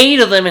fucking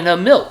 8 of them in her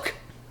milk.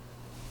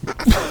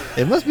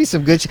 It must be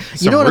some good. You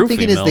Some know what I'm roofie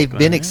thinking is milk, they've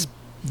been man.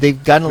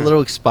 they've gotten a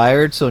little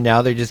expired, so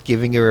now they're just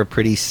giving her a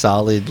pretty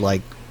solid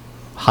like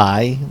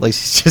high, like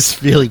she's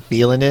just really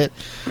feeling it.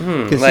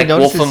 Like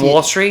Wolf on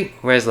Wall Street,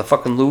 whereas the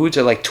fucking lewds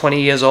are like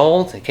 20 years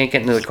old. They can't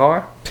get into the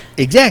car.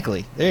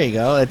 Exactly. There you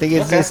go. I think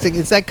it's Okay.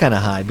 it's that kind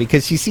of high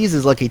because she sees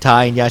his lucky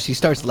tie and yeah, she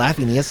starts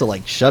laughing. He has to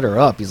like shut her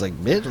up. He's like,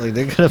 "Bitch, like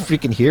they're gonna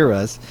freaking hear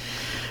us."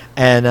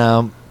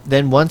 And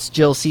then once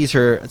Jill sees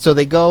her, so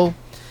they go,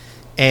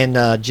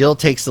 and Jill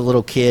takes the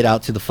little kid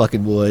out to the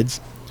fucking woods,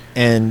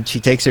 and she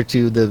takes her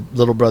to the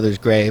little brother's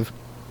grave.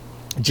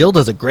 Jill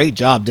does a great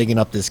job digging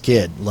up this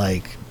kid.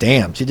 Like,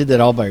 damn, she did that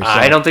all by herself.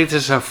 I don't think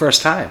this is her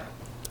first time.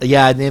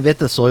 Yeah, and I bet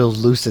the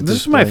soil's loose at this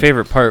This is my point.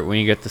 favorite part when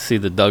you get to see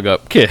the dug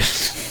up kid.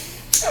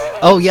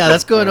 Oh yeah,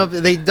 that's going up.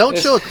 They don't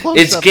show a close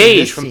up. It's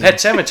Gage from Pet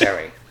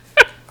Sematary.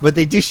 But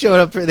they do show it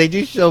up. They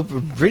do show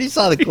pretty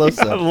solid close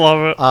up. I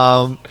love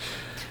it.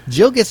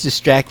 Jill gets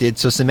distracted,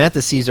 so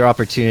Samantha sees her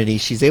opportunity.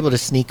 She's able to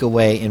sneak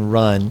away and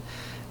run.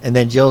 And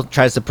then Jill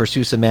tries to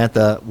pursue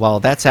Samantha. While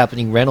that's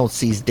happening, Reynolds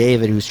sees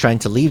David, who's trying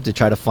to leave to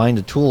try to find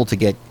a tool to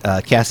get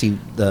Cassie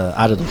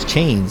out of those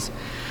chains.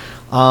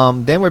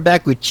 Then we're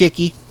back with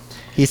Chicky.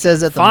 He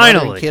says that the mother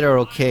and kid are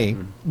okay.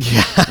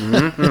 Yeah.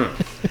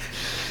 Mm-hmm.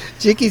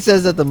 Chicky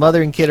says that the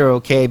mother and kid are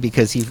okay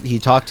because he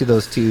talked to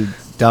those two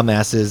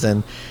dumbasses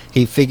and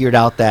he figured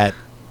out that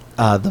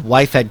the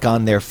wife had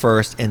gone there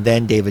first and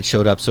then David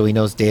showed up, so he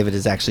knows David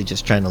is actually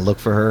just trying to look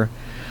for her.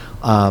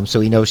 So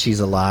he knows she's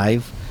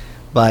alive.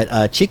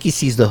 But Chicky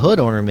sees the hood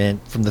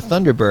ornament from the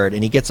Thunderbird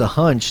and he gets a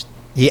hunch.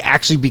 He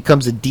actually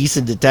becomes a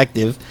decent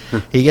detective.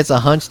 He gets a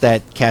hunch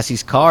that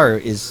Cassie's car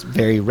is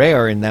very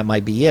rare and that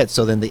might be it.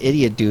 So then the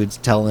idiot dudes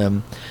tell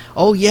him,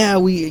 oh yeah,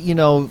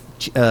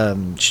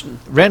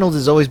 Reynolds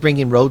is always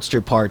bringing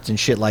roadster parts and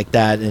shit like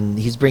that, and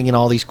he's bringing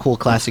all these cool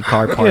classic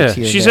car parts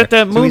here. She's and at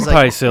that so moon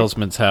pie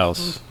salesman's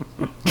house.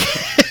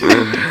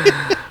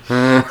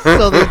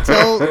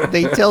 So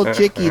they tell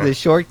Chicky the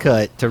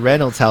shortcut to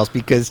Reynolds' house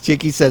because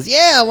Chicky says,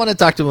 yeah, I want to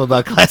talk to him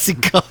about classic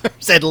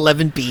cars at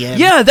 11 p.m.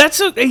 Yeah,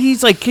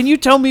 he's like, can you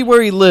tell me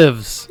where he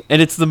lives?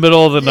 And it's the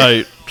middle of the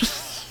night.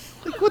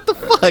 Like, what the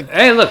fuck?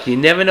 Hey, look, you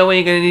never know when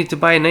you're going to need to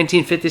buy a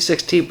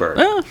 1956 T-Bird.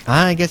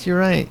 I guess you're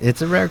right.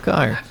 It's a rare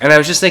car. And I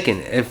was just thinking,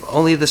 if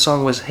only the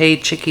song was, hey,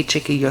 Chicky,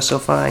 Chicky, you're so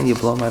fine, you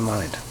blow my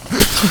mind.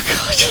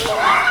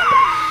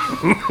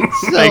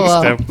 Thanks,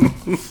 Tim.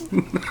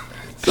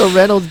 So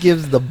Reynolds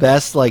gives the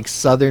best,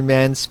 Southern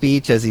man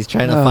speech as he's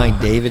trying to find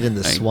David in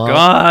the swamp.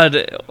 God.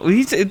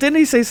 Didn't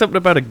he say something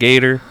about a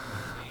gator?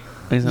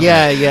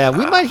 Yeah.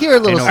 We might hear a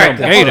little something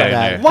gator about in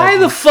that. there. Why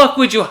the fuck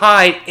would you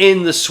hide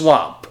in the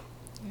swamp?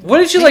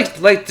 Wouldn't you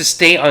like to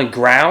stay on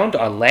ground,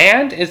 on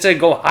land, instead of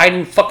go hide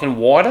in fucking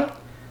water?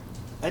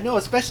 I know,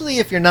 especially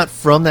if you're not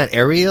from that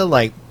area,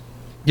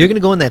 you're going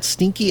to go in that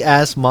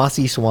stinky-ass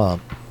mossy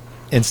swamp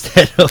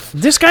instead of...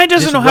 This guy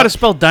doesn't know how to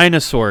spell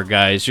dinosaur,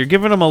 guys. You're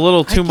giving him a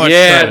little too much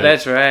Yeah, credit.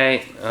 that's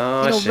right.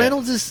 Oh, shit.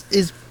 Reynolds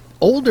is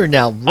older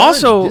now. Run,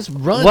 also, just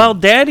run. while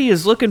Daddy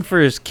is looking for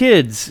his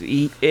kids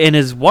and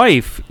his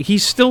wife,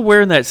 he's still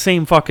wearing that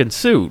same fucking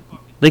suit.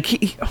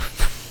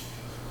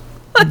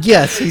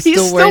 Yes, he's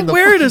still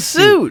wearing a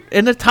suit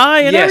and a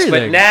tie and everything.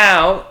 Yes, but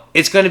now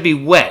it's going to be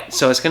wet,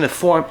 so it's going to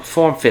form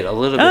fit a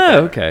little bit better.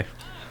 Oh, okay.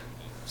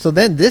 So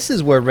then this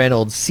is where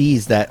Reynolds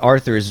sees that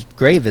Arthur's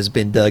grave has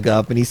been dug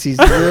up, and he sees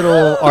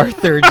little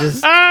Arthur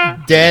just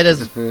dead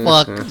as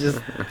fuck,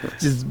 just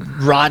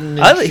rotten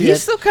and shit.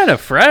 He's still kind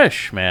of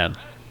fresh, man.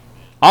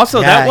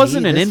 Also, that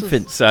wasn't an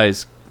infant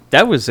size.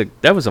 That was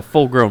a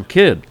full-grown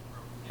kid.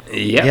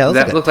 Yeah,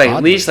 that looked like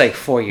at least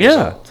 4 years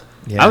old.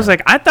 Yeah. I was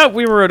like, I thought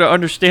we were to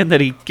understand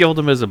that he killed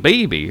him as a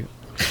baby.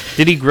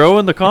 Did he grow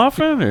in the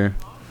coffin, or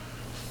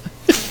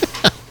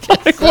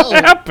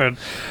what happened?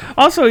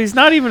 Also, he's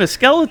not even a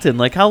skeleton.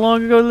 How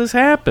long ago did this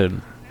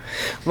happen?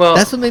 Well,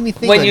 that's what made me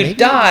think. When you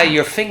die,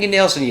 your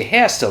fingernails and your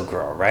hair still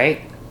grow, right?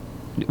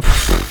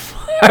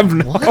 I have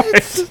no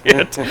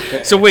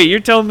idea. So wait, you're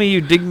telling me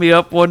you dig me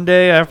up one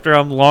day after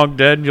I'm long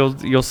dead,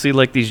 and you'll see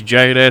these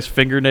giant ass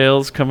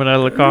fingernails coming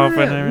out of the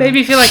coffin?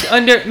 Maybe if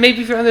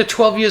you're under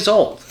 12 years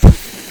old.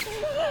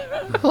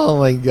 Oh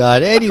my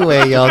god.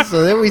 Anyway, y'all,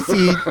 so then we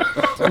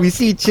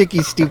see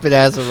Chicky's stupid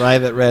ass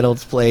arrive at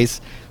Reynolds'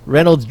 place.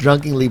 Reynolds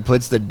drunkenly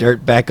puts the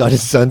dirt back on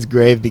his son's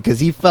grave because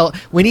he felt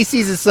when he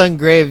sees his son's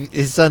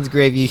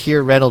grave, you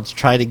hear Reynolds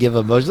try to give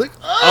emotion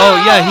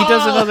oh yeah, he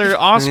does another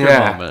Oscar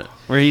moment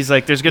where he's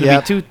like, there's going to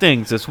be two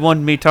things. This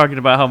one, me talking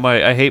about how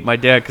I hate my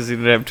dad because he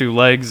didn't have two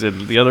legs,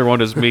 and the other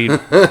one is me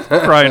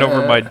crying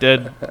over my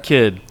dead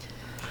kid.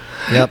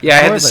 Yep. Yeah, I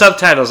had the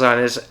subtitles on.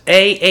 It's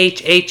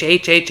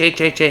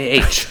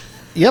AHHHHHHH.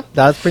 Yep,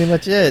 that's pretty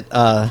much it.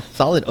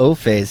 Solid O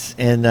face.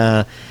 And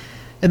the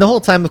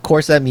whole time, of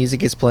course, that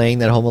music is playing.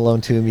 That Home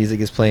Alone 2 music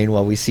is playing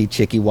while we see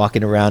Chicky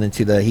walking around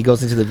he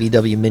goes into the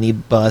VW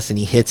minibus and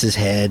he hits his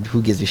head.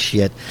 Who gives a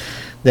shit?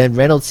 Then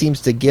Reynolds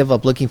seems to give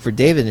up looking for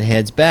David and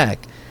heads back.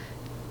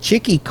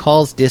 Chicky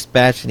calls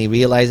dispatch and he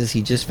realizes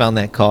he just found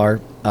that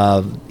car.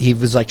 He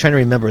was trying to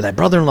remember that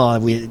brother-in-law.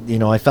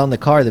 I found the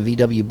car, the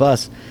VW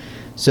bus.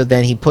 So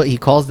then he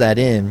calls that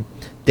in.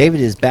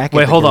 David is back.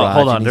 Wait, hold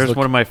on. There's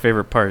one of my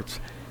favorite parts.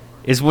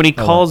 Is when he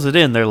calls it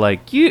in, they're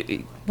like,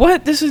 "You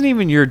what? This isn't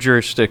even your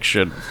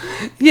jurisdiction."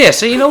 Yeah,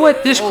 so you know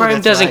what? This crime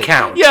doesn't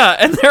count. Yeah,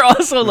 and they're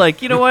also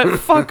like, you know what?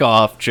 Fuck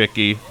off,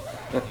 Chicky.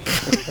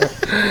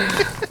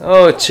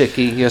 Oh,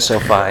 Chicky, you're so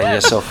fine. You're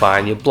so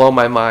fine. You blow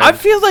my mind. I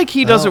feel like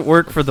he doesn't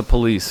work for the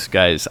police,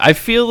 guys. I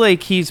feel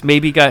like he's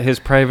maybe got his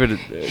private...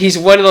 He's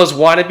one of those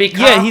wannabe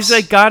cops? Yeah,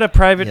 he's got a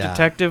private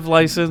detective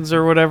license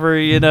or whatever,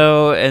 and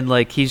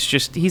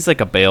he's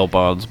like a bail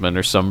bondsman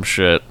or some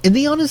shit. And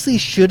they honestly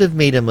should have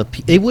made him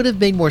it would have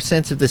made more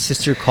sense if the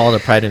sister called a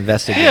private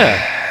investigator.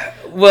 Yeah.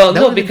 Well,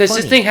 no, because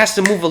this thing has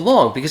to move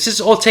along. Because this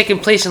is all taking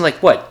place in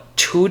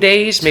 2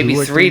 days, maybe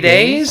 3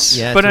 days?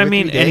 Yeah, but I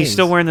mean, and he's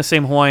still wearing the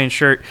same Hawaiian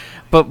shirt.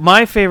 But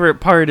my favorite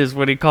part is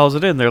when he calls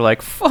it in. They're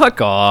like,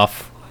 "Fuck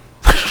off."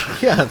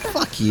 Yeah,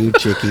 fuck you,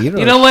 Chicky. You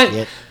You know what?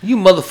 shit. You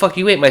motherfucker,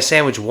 you ate my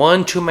sandwich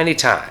one too many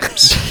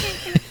times.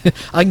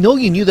 I know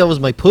you knew that was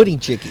my pudding,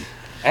 Chicky.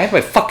 I have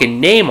my fucking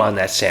name on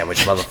that sandwich,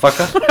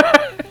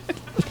 motherfucker.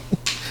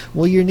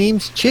 Well, your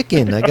name's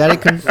Chicken. I got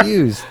it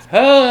confused.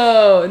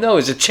 Oh, no,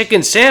 it's a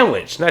chicken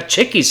sandwich, not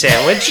Chicky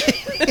sandwich.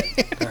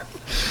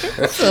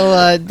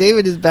 So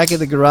David is back in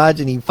the garage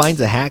and he finds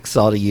a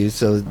hacksaw to use.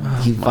 So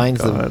he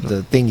finds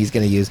the thing he's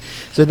going to use.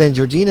 So then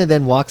Georgina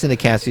then walks into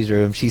Cassie's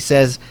room. She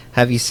says,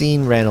 "Have you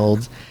seen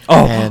Reynolds?"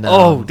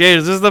 Dude,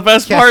 this is the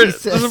best part.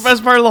 This is the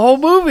best part of the whole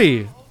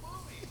movie.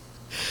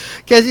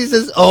 Cassie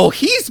says, "Oh,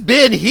 he's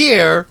been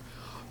here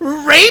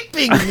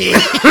raping me."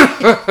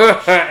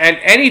 And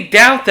any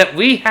doubt that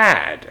we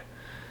had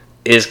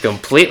is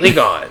completely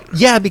gone.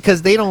 Yeah,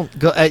 because they don't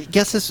go. I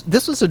guess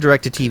this was a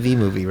direct-to-TV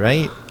movie,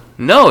 right?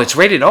 No, it's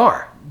rated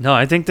R. No,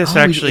 I think this Oh,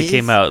 it actually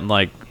came is? out in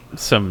like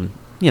some,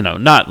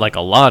 not like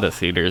a lot of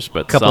theaters,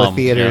 but Couple some, of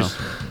theaters.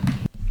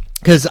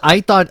 Because I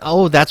thought,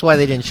 that's why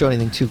they didn't show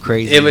anything too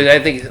crazy. It was, I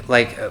think,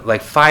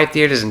 like 5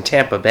 theaters in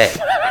Tampa Bay.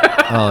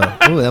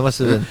 That must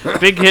have been.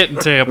 Big hit in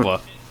Tampa.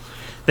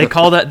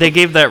 They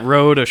gave that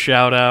road a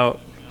shout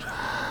out.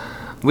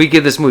 We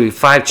give this movie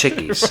 5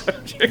 chickies.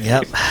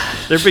 Yep.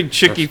 They're big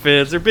Chicky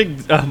fans. They're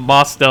big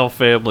Mostel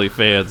family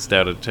fans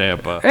down in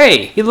Tampa.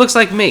 Hey, he looks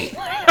like me.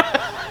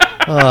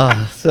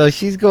 So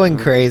she's going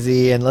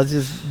crazy, and let's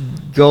just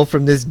go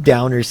from this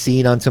downer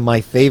scene onto my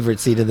favorite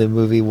scene of the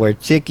movie, where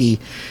Chicky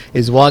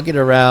is walking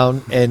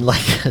around and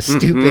like a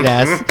stupid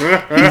ass,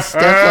 he steps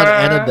on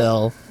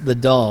Annabelle, the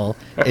doll.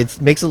 It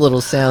makes a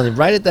little sound, and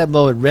right at that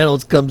moment,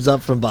 Reynolds comes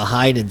up from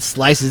behind and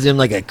slices him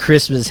like a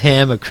Christmas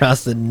ham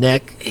across the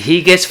neck.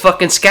 He gets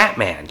fucking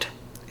Scatmaned.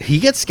 He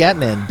gets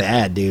Scatman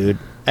bad, dude.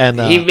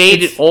 And He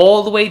made it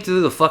all the way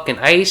through the fucking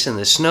ice and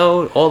the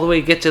snow, all the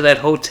way to get to that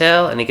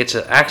hotel, and he gets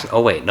an accident.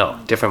 Oh wait, no,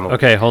 different movie.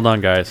 Okay, hold on,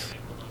 guys.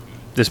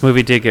 This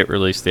movie did get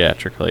released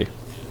theatrically.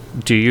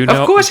 Do you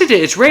know? Of course it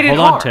did. It's rated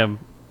Hold R. on, Tim.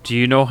 Do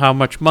you know how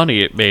much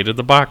money it made at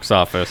the box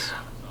office?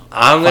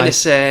 I'm gonna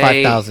say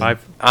 5,000.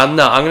 I'm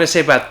gonna say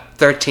about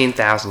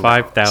 $13,000.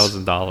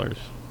 $5,000.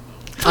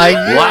 I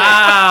knew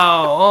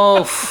Wow!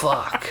 Oh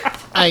fuck!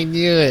 I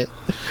knew it.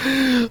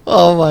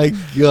 Oh my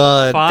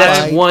god.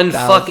 That's one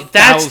fucking.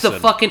 That's the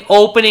fucking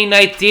opening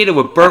night theater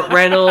with Burt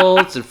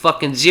Reynolds and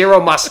fucking Zero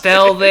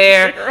Mostel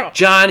there,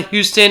 John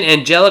Huston,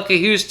 Angelica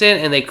Houston,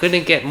 and they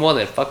couldn't get more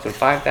than fucking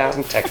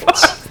 5,000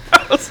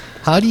 tickets.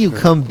 How do you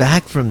come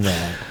back from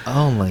that?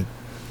 Oh my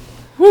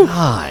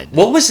god.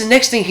 What was the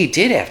next thing he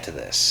did after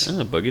this?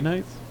 Boogie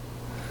Nights?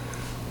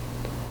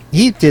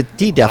 He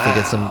definitely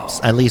did some,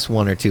 at least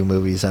 1 or 2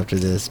 movies after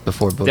this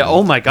before Boogie. Yeah,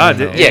 oh my god.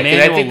 You know? Yeah, 'cause I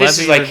Emmanuel think this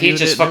is Levy like he's reviewed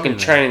just it and fucking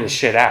everything. churning the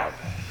shit out.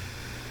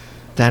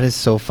 That is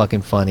so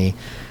fucking funny.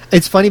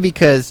 It's funny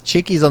because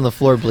Chicky's on the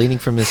floor bleeding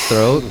from his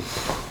throat,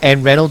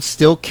 and Reynolds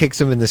still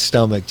kicks him in the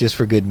stomach just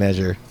for good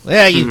measure.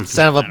 Yeah, you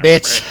son of a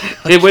bitch.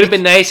 It would have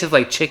been nice if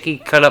like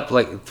Chicky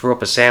threw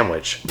up a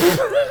sandwich.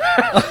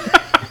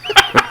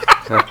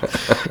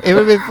 It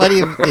would have been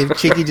funny if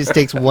Chicky just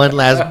takes one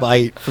last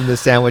bite from the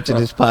sandwich in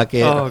his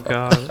pocket. Oh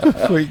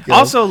god. before he goes.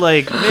 Also,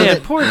 like,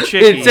 man, poor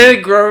Chicky. Instead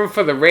of grabbing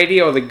for the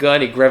radio or the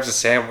gun, he grabs a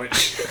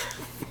sandwich.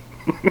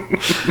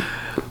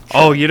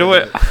 Oh, you know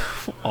what?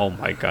 Oh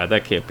my god,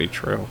 that can't be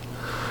true.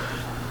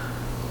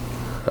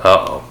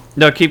 Uh-oh.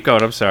 No, keep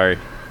going. I'm sorry.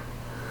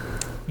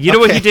 You know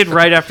what he Okay. did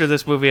right after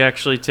this movie,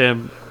 actually,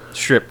 Tim?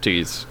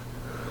 Striptease.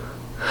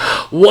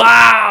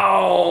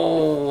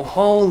 Wow!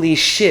 Holy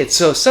shit.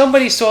 So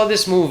somebody saw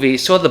this movie,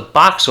 saw the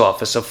box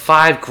office of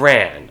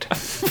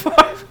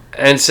 $5,000,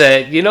 and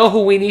said, you know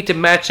who we need to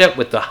match up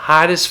with the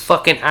hottest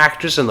fucking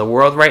actress in the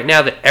world right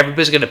now that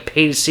everybody's going to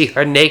pay to see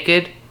her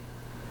naked?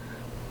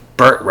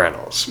 Burt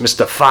Reynolds.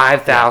 Mr.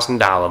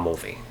 $5,000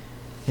 movie.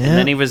 Yeah. And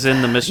then he was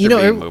in the Mr. You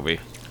know, Bean movie.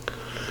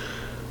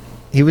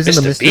 He was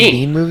in the Mr. Mr. Bean.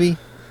 Bean movie?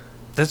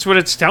 That's what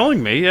it's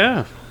telling me,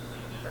 yeah.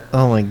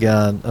 Oh my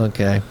god,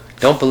 okay.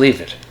 Don't believe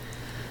it.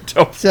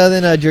 So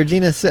then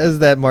Georgina says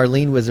that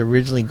Marlene was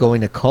originally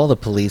going to call the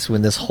police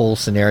when this whole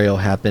scenario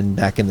happened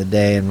back in the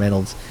day, and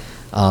Reynolds,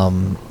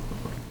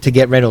 to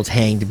get Reynolds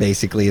hanged,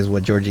 basically, is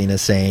what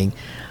Georgina's saying.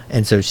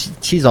 And so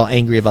she's all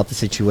angry about the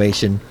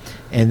situation.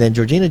 And then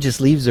Georgina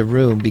just leaves the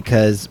room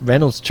because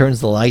Reynolds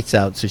turns the lights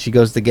out, so she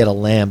goes to get a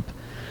lamp.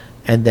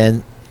 And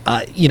then,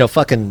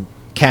 fucking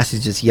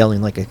Cassie's just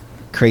yelling like a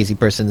crazy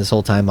person this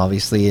whole time,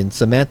 obviously. And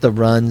Samantha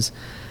runs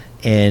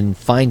and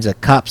finds a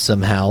cop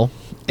somehow.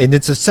 And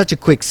it's such a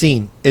quick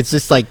scene. It's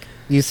just like,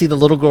 you see the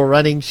little girl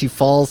running, she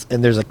falls,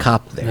 and there's a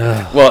cop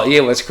there. Well,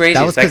 yeah, what's crazy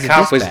That is was that 'cause of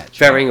cop was dispatch.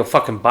 burying a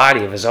fucking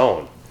body of his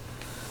own.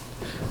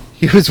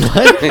 He was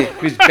what? He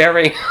was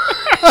burying...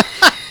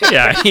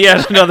 Yeah, he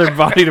had another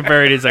body to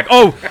bury. And he's like,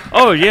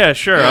 oh, yeah,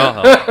 sure, I'll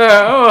help.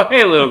 Oh,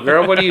 hey, little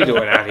girl, what are you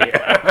doing out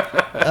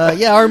here?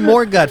 Yeah, our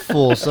morgue got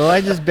full, so I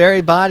just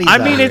bury bodies. I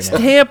out mean, here it's now.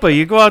 Tampa.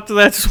 You go out to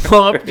that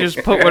swamp,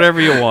 just put whatever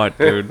you want,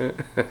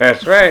 dude.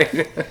 That's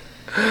right.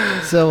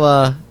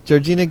 So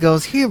Georgina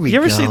goes, here we go. You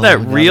ever seen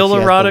that Now real she has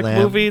the erotic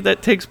lamp. movie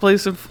that takes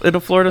place in a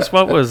Florida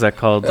spot? What was that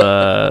called?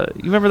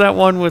 You remember that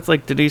one with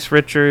like Denise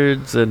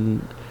Richards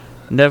and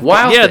Nev?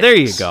 Wild Yeah, there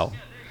you Things. go.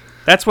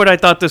 That's what I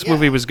thought this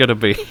movie was going to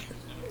be.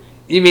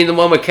 You mean the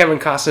one with Kevin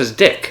Costner's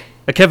dick?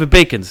 A Kevin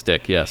Bacon's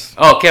dick, yes.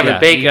 Oh, Kevin Yeah,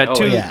 Bacon. you got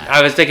two- Yeah.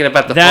 I was thinking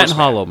about the That and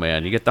Postman. Hollow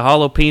Man. You get the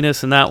hollow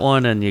penis in that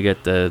one, and you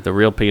get the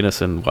real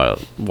penis in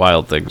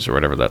Wild Things or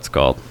whatever that's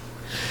called.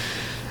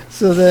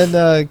 So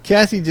then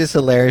Cassie just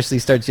hilariously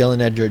starts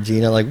yelling at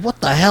Georgina, like,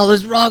 what the hell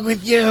is wrong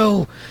with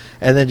you?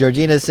 And then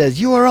Georgina says,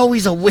 you are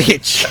always a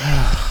witch.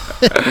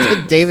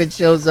 David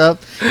shows up.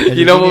 And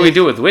You know what Georgina- we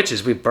do with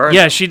witches? We burn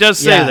Yeah, them. she does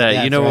say Yeah, that. You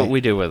that's know right. what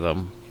we do with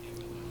them.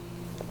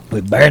 We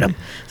burn him.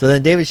 So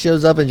then David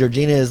shows up and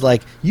Georgina is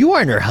like, you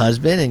aren't her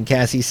husband. And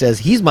Cassie says,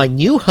 he's my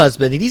new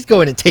husband and he's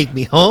going to take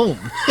me home.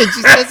 And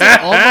she says it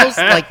almost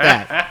like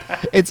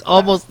that. It's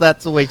almost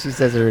that's the way she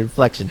says her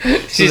inflection.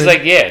 She's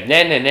like, yeah,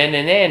 na na na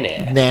na na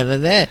na. Nah, nah,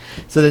 nah.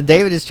 So then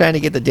David is trying to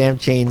get the damn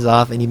chains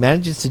off and he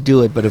manages to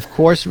do it. But of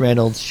course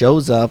Reynolds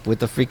shows up with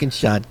the freaking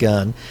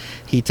shotgun.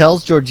 He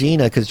tells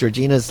Georgina, because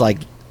Georgina's like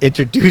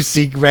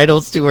introducing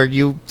Reynolds to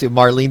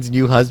Marlene's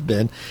new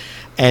husband.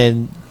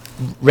 And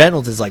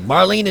Reynolds is like,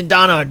 Marlene and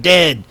Donna are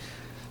dead.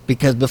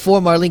 Because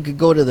before Marlene could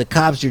go to the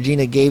cops,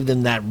 Georgina gave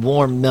them that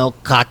warm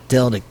milk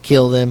cocktail to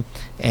kill them.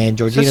 And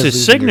Georgina's That's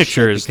his losing her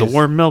signature shit is the because-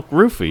 warm milk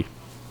roofie.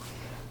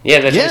 Yeah,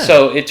 that's Yeah.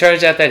 So it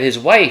turns out that his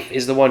wife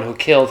is the one who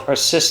killed her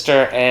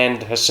sister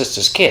and her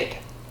sister's kid,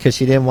 Because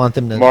she didn't want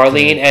them to...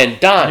 Marlene and And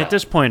Donna. at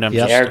this point, I'm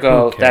Yep. just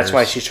Ergo, who that's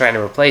why cares? she's trying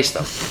to replace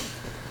them.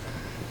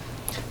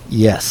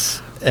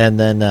 Yes. And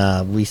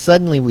then we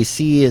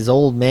see his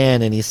old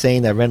man and he's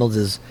saying that Reynolds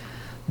is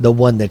the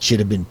one that should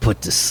have been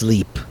put to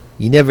sleep.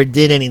 You never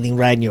did anything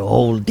right in your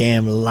whole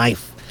damn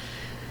life.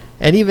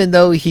 And even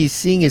though he's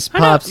seeing his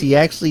pops, he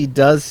actually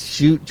does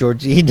shoot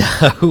Georgina,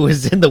 who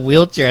was in the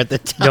wheelchair at the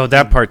time. No,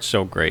 that part's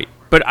so great.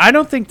 But I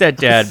don't think that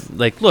dad,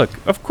 like, look,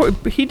 of course,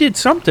 he did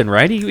something,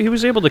 right? He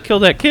was able to kill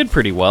that kid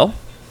pretty well.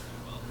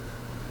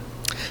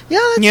 Yeah,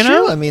 that's You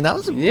know? true. I mean, that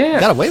was Yeah.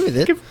 got away with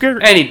it.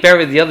 And he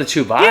buried the other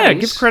two bodies. Yeah,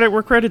 give credit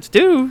where credit's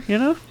due, you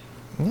know?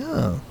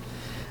 Yeah.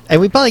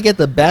 And we probably get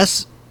the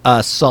best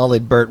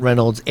solid Burt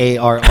Reynolds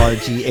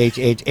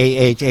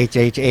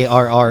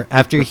ARGHHAHHHHARR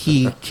after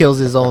he kills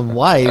his own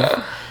wife.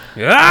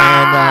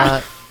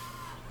 Ah!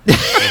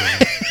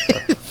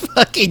 And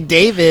fucking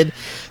David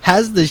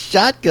has the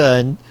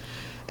shotgun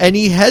and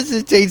he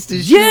hesitates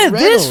to shoot Yeah,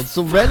 Reynolds. this-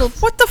 So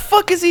Reynolds What the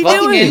fuck is he Fucking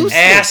doing? an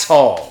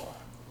asshole.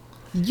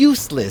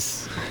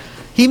 useless.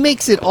 He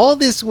makes it all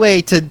this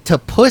way to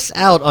puss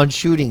out on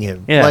shooting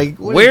him. Yeah. Like,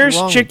 what is Where's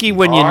wrong with Chicky you?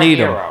 when you Our need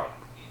him? hero.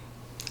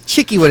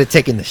 Chicky would have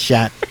taken the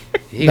shot.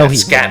 He No, got he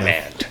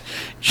Scatman.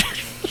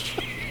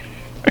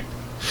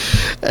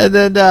 And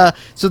then,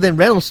 so then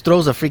Reynolds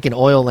throws a freaking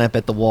oil lamp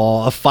at the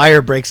wall. A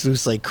fire breaks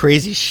loose like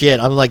crazy shit.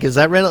 I'm like, is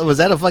that Reynolds? Was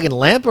that a fucking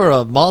lamp or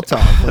a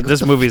Molotov? Like,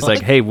 This what the movie's fuck?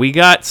 like, hey, we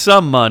got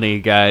some money,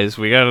 guys.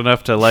 We got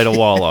enough to light a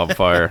wall on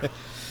fire.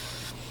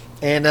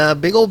 And a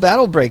big old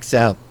battle breaks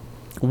out.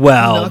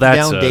 Well, Knock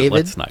that's down David.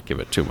 let's not give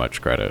it too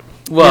much credit.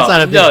 Well, It's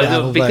not a big no,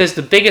 battle, because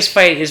the biggest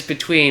fight is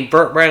between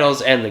Burt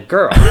Reynolds and the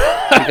girl.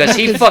 Because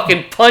he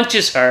fucking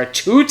punches her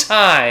 2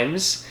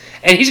 times,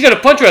 and he's going to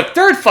punch her a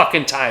 3rd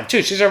fucking time,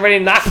 too. She's already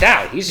knocked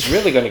out. He's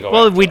really going to go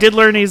Well, after we her. did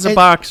learn he's a And-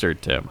 boxer,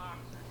 Tim.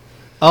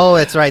 Oh,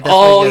 that's right. That's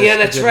Oh, why he got yeah, a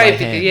that's good right. right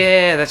hand.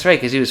 Yeah, that's right,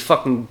 because he was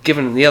fucking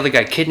giving the other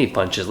guy kidney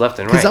punches left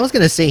and Because right. I was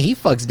gonna say he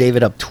fucks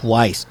David up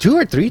twice, 2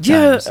 or 3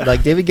 Yeah. times.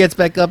 Like David gets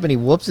back up and he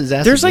whoops his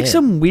ass. There's like again.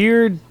 some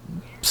weird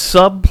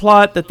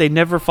subplot that they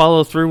never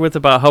follow through with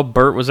about how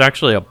Burt was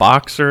actually a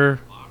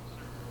boxer.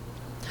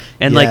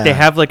 And like they Yeah,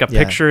 have like a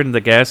yeah. picture in the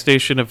gas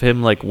station of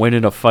him like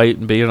winning a fight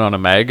and being on a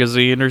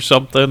magazine or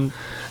something.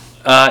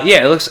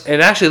 Yeah, it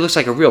actually looks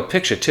like a real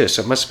picture, too,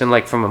 so it must have been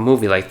like from a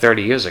movie like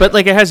 30 years ago. But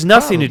like it has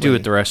nothing to do Probably.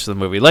 with the rest of the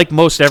movie, like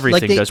most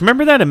everything they- does.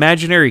 Remember that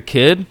imaginary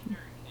kid?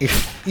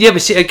 Yeah,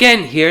 but see,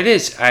 again, here it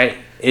is.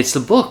 It's the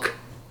book.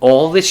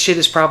 All this shit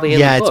is probably in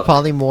Yeah, the book. it's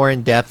probably more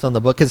in depth on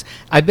the book because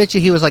I bet you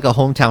he was like a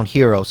hometown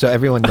hero, so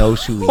everyone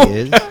knows who he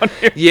is.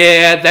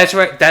 Yeah, that's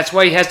right. That's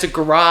why he has the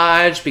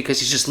garage, because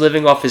he's just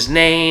living off his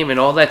name and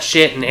all that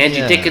shit. And Angie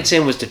Yeah.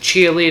 Dickinson was the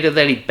cheerleader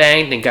that he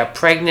banged and got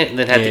pregnant and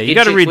then had Yeah, the you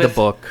got to idiot read with. the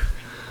book.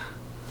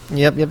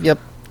 Yep.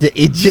 The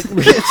idiot.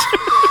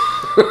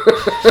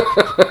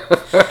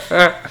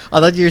 I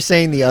thought you were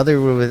saying the other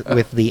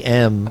with the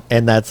M,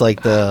 and that's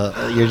like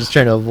you're just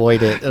trying to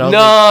avoid it. And I was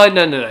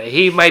like, No.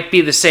 He might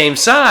be the same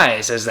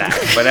size as that,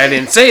 but I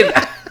didn't say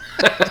that.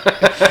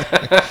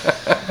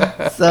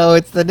 so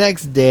it's the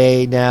next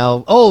day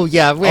now. Oh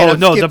yeah. Wait, Oh I'm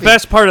no, the skipping.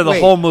 best part of the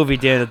Wait. whole movie,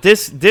 Dan.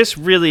 This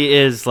really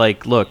is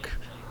like, look,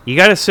 you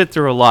got to sit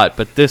through a lot,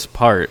 but this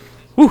part,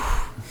 woo,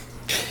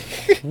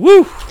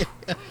 woo.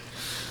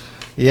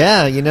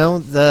 Yeah, you know,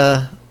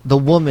 the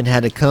woman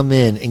had to come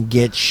in and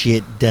get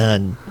shit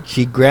done.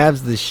 She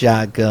grabs the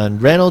shotgun.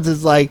 Reynolds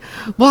is like,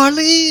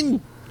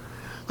 Marlene,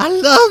 I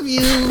love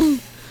you.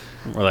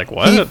 We're like,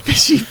 what?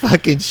 She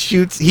fucking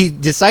shoots. He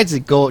decides to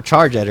go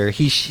charge at her.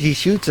 He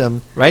shoots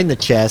him right in the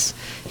chest.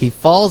 He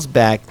falls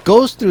back,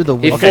 goes through the.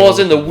 He falls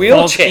in the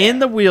wheelchair. Falls in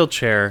the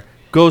wheelchair,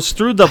 goes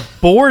through the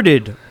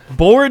boarded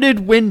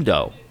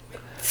window.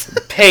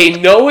 Pay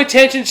no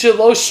attention to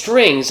those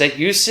strings that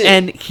you see.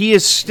 And he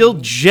is still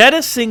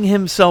jettisoning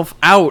himself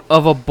out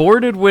of a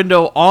boarded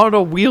window on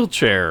a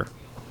wheelchair.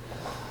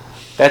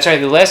 That's right.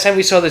 The last time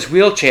we saw this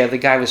wheelchair, the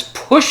guy was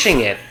pushing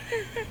it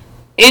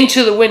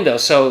into the window,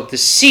 so the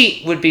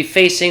seat would be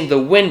facing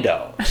the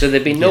window. So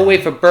there'd be no way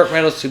for Burt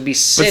Reynolds to be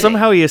sitting. But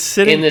somehow he is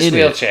sitting in this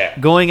wheelchair,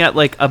 going at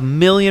like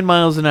 1,000,000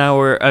 miles an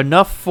hour,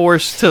 enough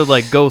force to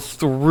like go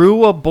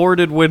through a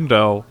boarded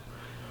window.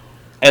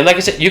 And like I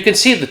said, you can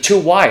see the two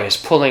wires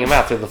pulling him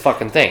out through the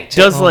fucking thing.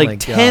 Does like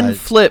 10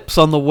 flips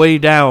on the way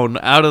down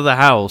out of the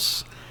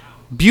house.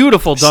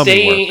 Beautiful dummy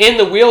Staying work. in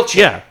the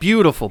wheelchair. Yeah,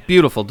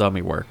 beautiful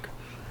dummy work.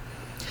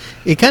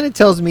 It kind of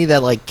tells me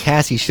that like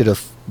Cassie should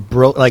have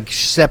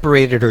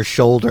separated her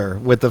shoulder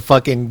with the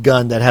fucking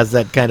gun that has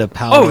that kind of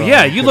power. Oh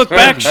yeah, you look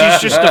back, she's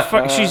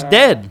just she's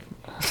dead.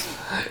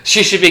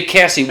 She should be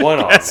Cassie one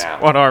arm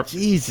now. One arm.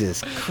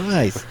 Jesus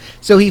Christ!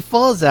 So he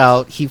falls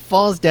out. He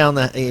falls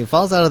out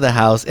of the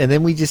house, and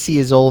then we just see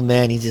his old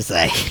man. He's just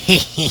like.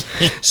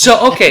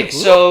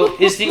 So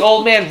is the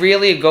old man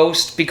really a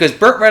ghost? Because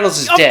Burt Reynolds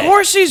is dead. Of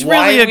course he's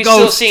Why really are a we ghost.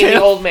 still seeing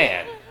the old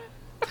man?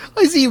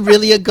 Is he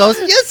really a ghost?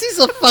 Yes, he's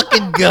a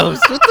fucking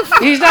ghost. What the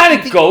fuck? He's not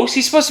a ghost.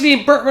 He's supposed to be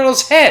in Burt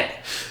Reynolds' head.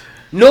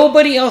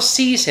 Nobody else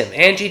sees him.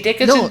 Angie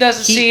Dickinson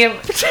doesn't see him.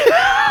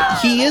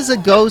 He is a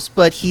ghost,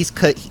 but he's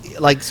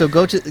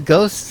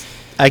ghosts,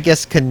 I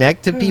guess,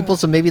 connect to people,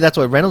 so maybe that's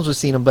why Reynolds was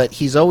seeing him, but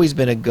he's always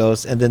been a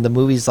ghost, and then the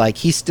movie's like,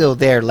 he's still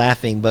there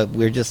laughing, but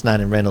we're just not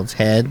in Reynolds'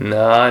 head.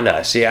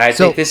 No. See, I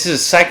think this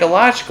is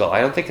psychological.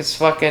 I don't think it's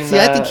fucking... See,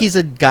 I think he's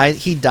a guy,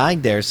 he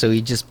died there, so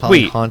he just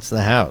probably haunts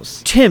the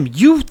house. Tim,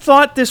 you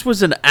thought this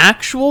was an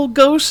actual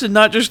ghost and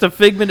not just a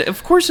figment?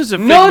 Of course it's a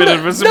figment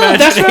of his imagination. No,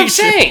 that's what I'm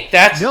saying.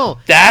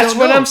 That's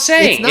what I'm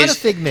saying. It's not a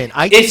figment.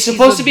 It's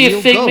supposed to be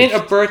a figment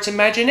of Burt's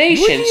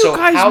imagination. What do you so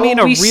guys how mean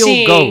are a we real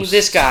seeing ghost?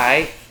 this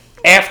guy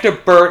after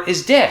Burt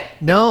is dead?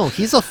 No,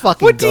 he's a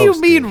fucking What ghost. do you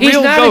mean dude. He's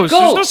real not a ghost?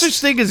 There's no ghost. such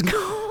thing as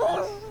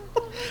ghost.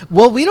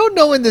 Well, we don't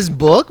know in this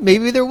book.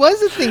 Maybe there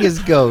was a thing as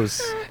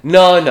ghosts.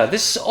 No.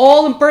 This is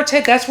all in Burt's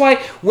head. That's why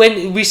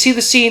when we see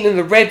the scene in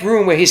the red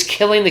room where he's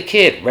killing the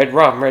kid, red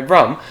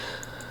rum,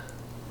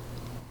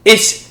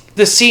 it's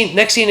the scene.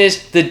 Next scene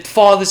is the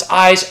father's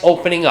eyes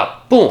opening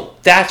up. Boom.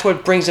 That's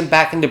what brings him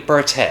back into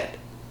Burt's head.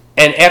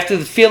 And after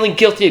feeling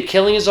guilty of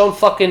killing his own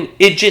fucking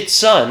idiot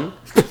son,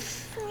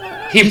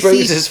 he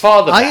brings his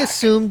father back. I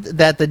assumed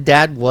that the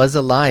dad was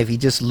alive. He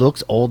just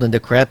looks old and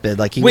decrepit.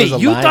 Like he was alive.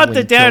 Wait, you thought when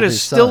the he dad killed is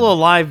his still son.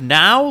 alive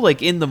now,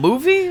 like in the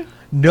movie?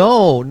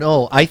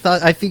 No. I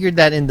figured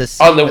that in the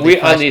scene On the where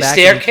they on the flash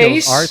back and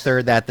he staircase? kills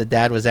Arthur, that the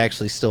dad was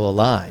actually still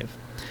alive.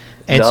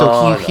 And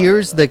so he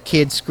hears the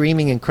kid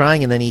screaming and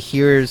crying, and then he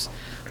hears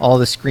all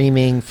the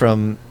screaming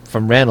from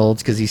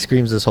Reynolds because he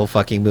screams this whole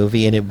fucking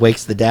movie, and it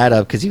wakes the dad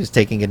up because he was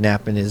taking a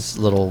nap in his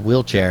little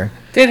wheelchair.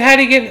 Then how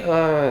do you get...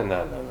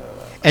 No.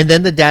 And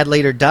then the dad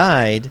later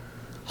died,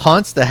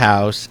 haunts the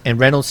house, and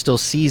Reynolds still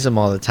sees him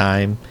all the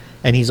time,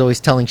 and he's always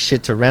telling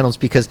shit to Reynolds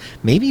because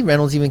maybe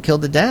Reynolds even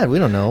killed the dad. We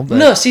don't know. But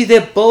No, see,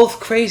 they're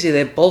both crazy.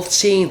 They're both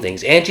seeing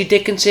things. Angie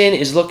Dickinson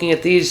is looking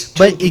at these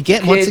two kids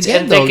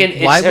and thinking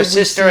it's her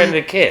sister and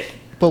the kid.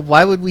 But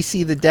why would we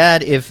see the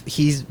dad if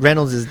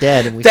Reynolds is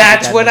dead? And we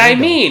That's see the dad what in the I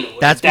window? mean.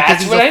 That's because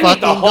That's he's what a I mean.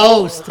 fucking The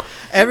whole- ghost.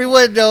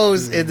 Everyone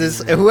knows in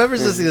this.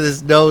 Whoever's listening to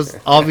this knows.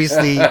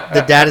 Obviously,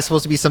 the dad is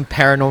supposed to be some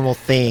paranormal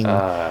thing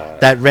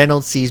that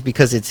Reynolds sees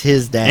because it's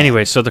his dad.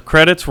 Anyway, so the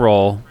credits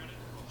roll.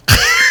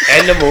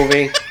 End the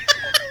movie.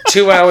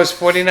 2 hours,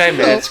 49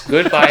 minutes.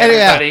 Goodbye,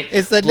 everybody.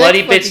 It's the next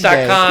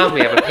BloodyBits.com. We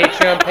have a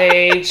Patreon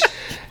page.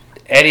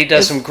 Eddie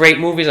does some great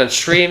movies on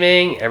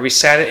streaming every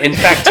Saturday. In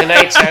fact,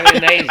 tonight, Saturday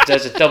night, he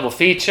does a double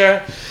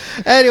feature.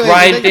 Anyway,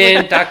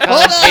 Grindbin.com.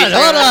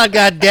 hold on,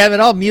 God damn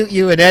it! I'll mute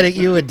you and edit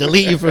you and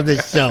delete you from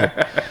this show.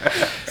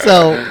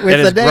 So with That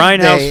is the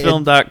next day,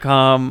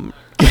 grindhousefilm.com.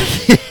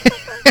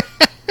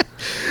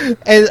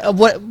 and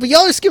what? But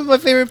y'all are skipping my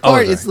favorite part.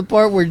 sorry. It's the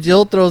part where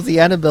Jill throws the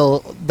Annabelle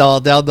doll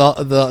down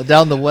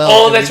the well.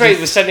 Oh, and that's we right.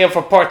 We're setting up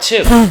for part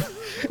 2.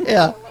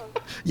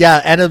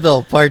 Yeah,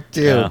 Annabelle part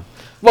 2. Yeah.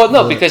 Well,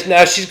 no, because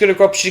now she's going to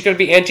grow up. She's going to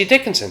be Angie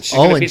Dickinson. She's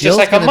going to be just Jill's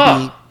like her gonna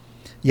mom.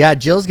 Yeah,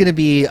 Jill's gonna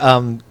be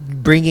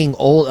bringing an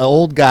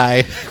old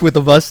guy with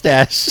a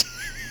mustache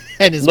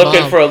and his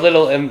Looking mom. for a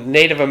little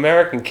Native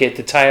American kid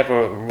to tie up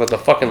with a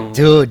fucking...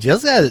 Dude,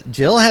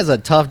 Jill has a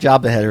tough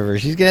job ahead of her.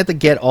 She's gonna have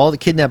to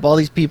kidnap all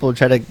these people and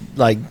try to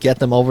get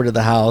them over to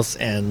the house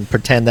and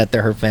pretend that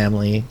they're her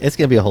family. It's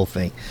gonna be a whole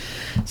thing.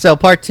 So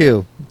part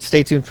 2,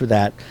 stay tuned for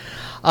that.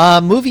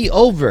 Movie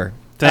over.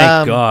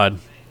 Thank God.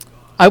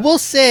 I will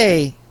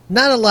say,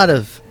 not a lot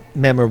of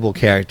memorable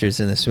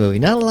characters in this movie.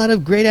 Not a lot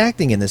of great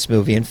acting in this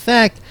movie. In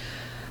fact,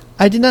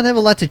 I did not have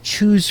a lot to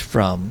choose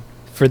from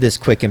for this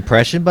quick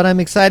impression, but I'm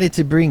excited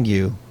to bring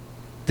you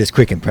this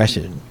quick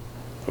impression.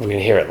 Are we going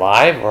to hear it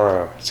live,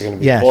 or is it going to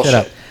be Yeah, bullshit?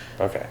 shut up.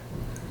 Okay.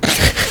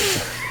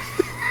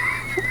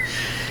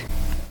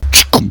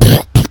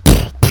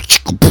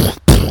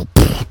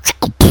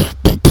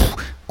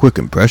 quick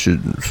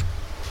impressions.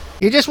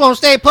 You just won't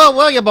stay put,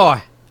 will you,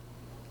 boy?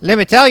 Let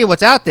me tell you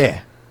what's out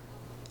there.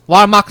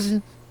 Water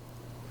moccasin.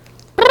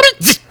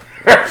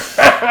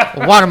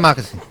 Water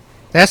moccasin.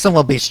 That son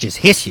of a bitch just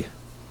hits you.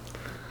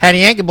 Had a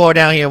Yankee boy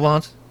down here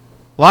once.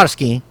 Water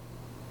skiing.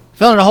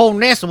 Fell in a whole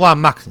nest of water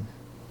moccasin.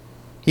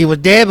 He was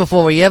dead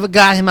before we ever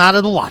got him out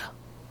of the water.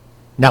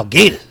 Now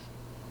gators,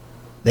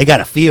 they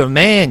got a fear of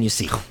man, you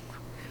see.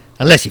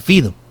 Unless you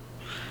feed them.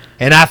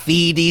 And I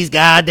feed these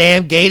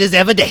goddamn gators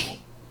every day.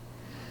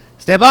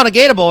 Step on a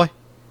gator, boy.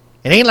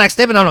 It ain't like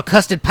stepping on a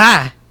custard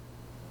pie.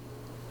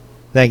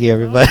 Thank you,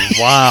 everybody.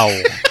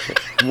 Wow.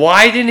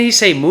 Why didn't he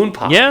say moon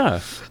pie? Yeah.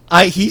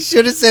 He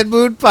should have said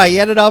moon pie. He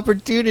had an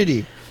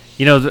opportunity.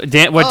 You know, what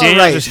Daniel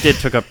right. just did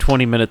took up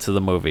 20 minutes of the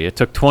movie. It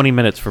took 20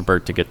 minutes for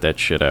Burt to get that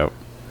shit out.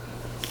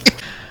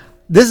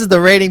 This is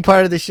the rating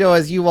part of the show.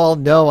 As you all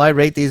know, I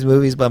rate these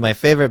movies by my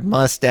favorite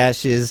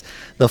mustaches.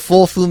 The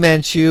full Fu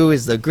Manchu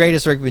is the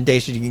greatest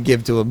recommendation you can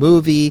give to a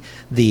movie.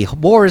 The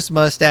Boris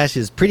mustache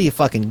is pretty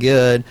fucking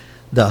good.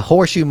 The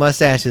horseshoe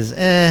mustache is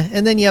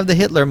and then you have the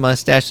Hitler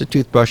mustache, the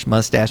toothbrush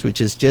mustache,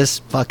 which is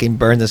just fucking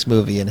burn this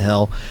movie in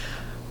hell.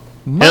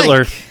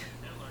 Mike.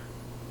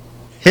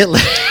 Hitler.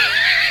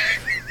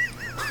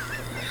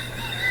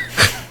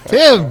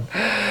 Tim.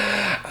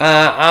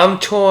 I'm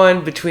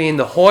torn between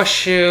the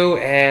horseshoe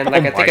and,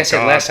 like I think I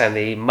said last time,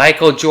 the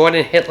Michael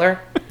Jordan Hitler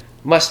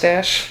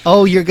mustache.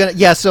 Oh, you're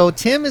gonna so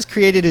Tim has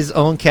created his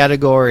own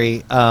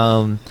category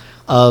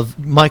of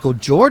Michael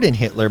Jordan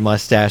Hitler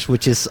mustache,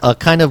 which is a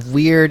kind of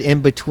weird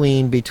in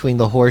between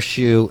the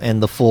horseshoe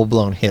and the full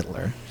blown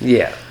Hitler.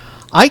 Yeah.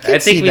 I can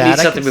see think we that.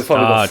 need something before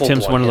we go full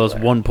Tim's one of those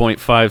Hitler.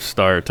 1.5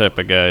 star type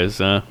of guys,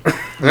 huh?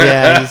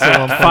 Yeah, he's the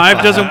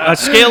 1.5. A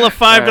scale of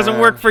 5 doesn't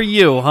work for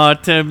you, huh,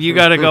 Tim? You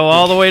got to go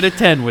all the way to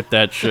 10 with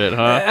that shit,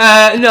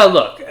 huh? No,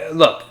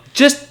 look.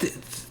 Just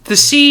to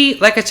see,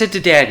 like I said to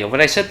Daniel,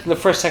 when I said in the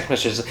first text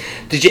message,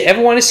 did you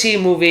ever want to see a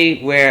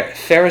movie where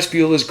Ferris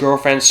Bueller's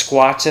girlfriend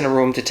squats in a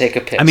room to take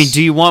a piss? I mean,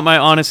 do you want my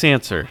honest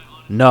answer?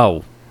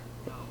 No.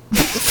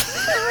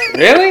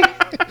 Really?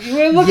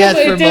 You look Yes,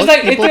 at for it, there's most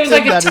like, people, there's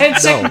like Tim, a that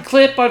is 10-second no.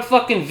 clip on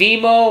fucking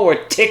Vimeo or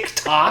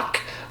TikTok,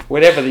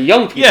 whatever the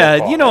young people Yeah,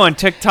 call you know, it. on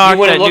TikTok, You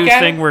wanna that look new at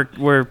thing it?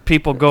 where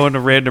people go into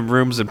random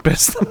rooms and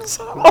piss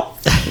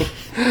themselves.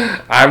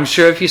 I'm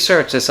sure if you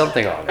search, there's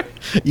something on it.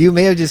 You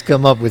may have just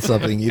come up with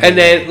something. You And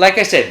didn't then, like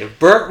I said,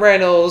 Burt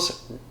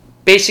Reynolds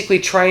basically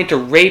trying to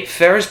rape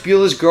Ferris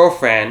Bueller's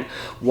girlfriend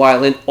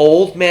while an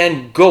old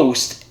man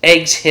ghost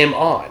eggs him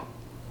on.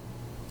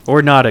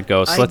 Or not a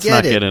ghost. I Let's get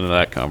not it. get into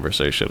that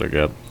conversation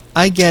again.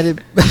 I get it.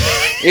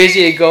 Is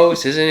he a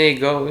ghost? Isn't he a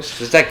ghost?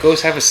 Does that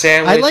ghost have a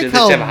sandwich? I like Does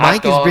how it have a hot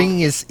Mike is dog? bringing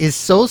is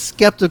so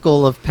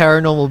skeptical of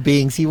paranormal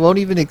beings. He won't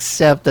even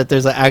accept that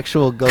there's an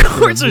actual ghost. Of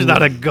course there's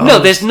not a ghost. No,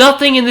 there's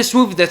nothing in this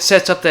movie that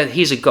sets up that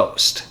he's a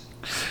ghost.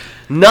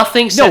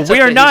 Nothing No, sets up we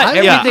are that not.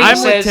 he's, Yeah, everything I'm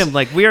says, with Tim.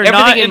 Like, we are everything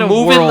not in a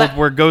moving world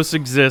where ghosts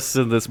exist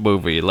in this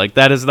movie. Like,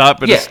 that has not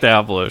been Yeah.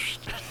 established.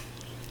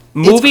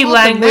 movie called The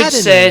language Maddening,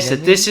 says that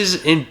isn't this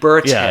is in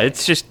Burt's Yeah, head.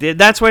 it's just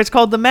that's why it's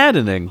called the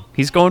Maddening.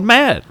 He's going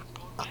mad.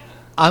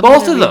 I'm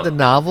Both gonna of read them.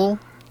 the novel,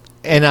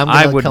 and I'm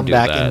I gonna wouldn't come do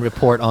back that. and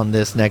report on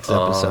this next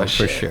episode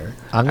for shit. sure.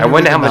 I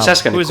wonder how much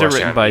that's going Who to is cost. it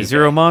written you by? on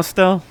Zero eBay.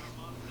 Mostel?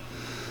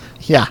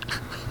 Yeah.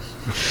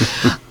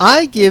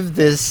 I give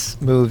this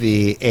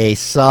movie a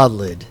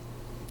solid,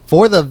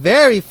 for the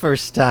very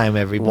first time,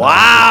 everybody.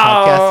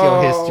 Wow.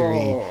 In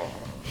Podcastio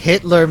history,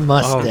 Hitler Oh,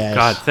 mustache.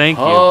 God, thank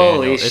you, Holy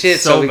Daniel. It's shit!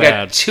 so we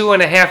bad. got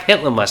 2.5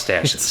 Hitler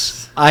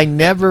mustaches. I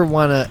never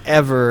want to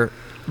ever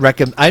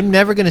recommend. I'm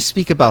never going to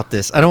speak about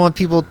this. I don't want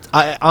people.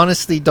 I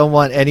honestly don't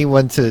want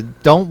anyone to.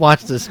 Don't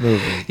watch this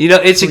movie. You know,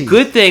 it's Please. a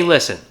good thing.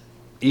 Listen,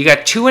 you got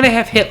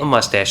 2.5 Hitler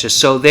mustaches,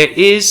 so there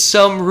is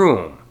some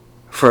room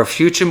for a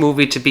future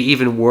movie to be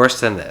even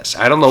worse than this.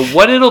 I don't know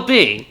what it'll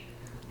be,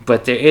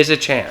 but there is a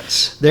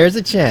chance. There's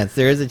a chance.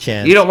 There is a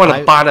chance. You don't want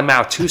to bottom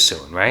out too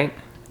soon, right?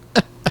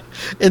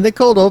 In the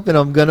cold open,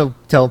 I'm gonna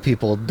tell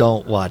people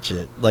don't watch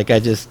it. Like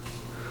it's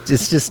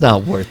just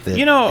not worth it.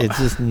 You know- it's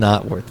just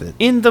not worth it.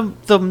 In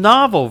the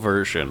novel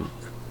version,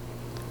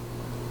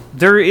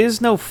 there is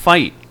no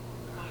fight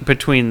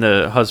between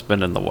the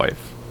husband and the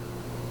wife.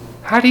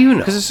 How do you know?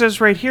 Because it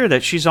says right here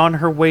that she's on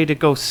her way to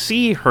go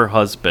see her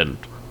husband.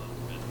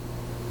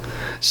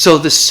 So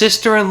the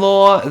sister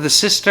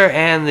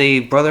and the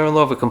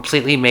brother-in-law were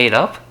completely made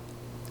up?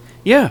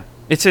 Yeah.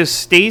 It says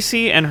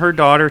Stacy and her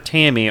daughter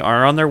Tammy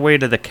are on their way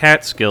to the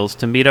Catskills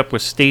to meet up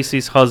with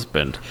Stacy's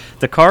husband.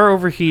 The car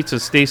overheats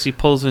and Stacy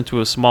pulls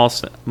into a small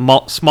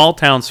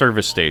town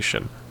service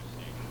station.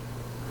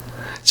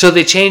 So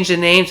they changed the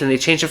names and they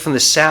changed it from the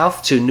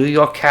South to New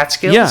York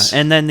Catskills? Yeah,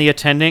 and then the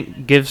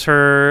attendant gives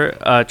her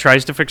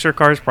tries to fix her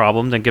car's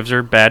problem, then gives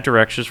her bad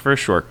directions for a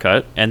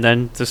shortcut, and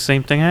then the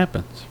same thing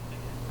happens.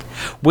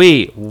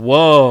 Wait,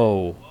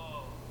 whoa.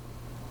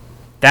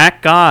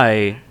 That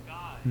guy,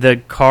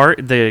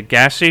 the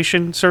gas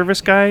station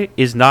service guy,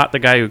 is not the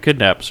guy who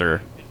kidnaps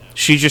her.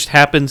 She just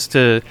happens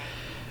to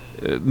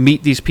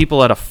meet these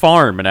people at a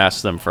farm and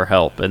ask them for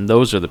help, and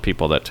those are the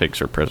people that takes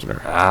her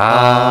prisoner.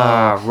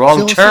 Wrong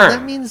So turn.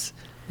 that means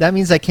that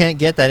means I can't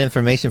get that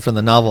information from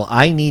the novel.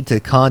 I need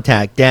to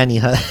contact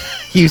Danny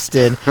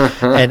Houston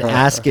and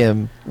ask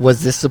him,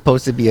 was this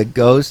supposed to be a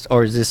ghost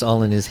or is this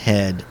all in his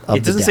head?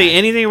 It doesn't say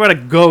anything about a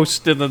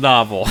ghost in the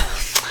novel.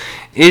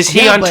 Is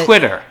he on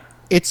Twitter?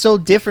 It's so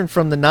different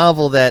from the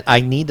novel that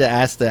I need to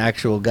ask the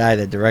actual guy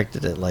that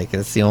directed it. Like,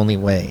 that's the only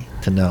way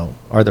to know,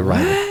 or the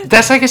writer.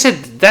 That's like I said.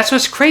 That's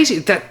what's crazy.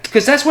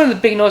 Because that's one of the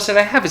big notes that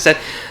I have is that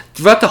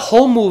throughout the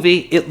whole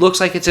movie, it looks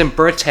like it's in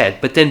Burt's head,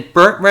 but then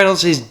Burt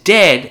Reynolds is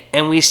dead,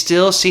 and we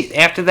still see.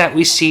 After that,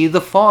 we see the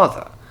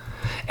father.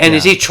 And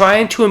is he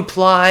trying to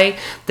imply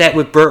that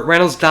with Burt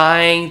Reynolds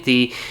dying,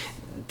 the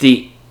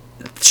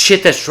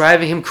shit that's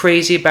driving him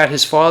crazy about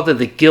his father,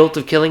 the guilt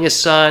of killing his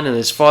son, and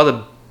his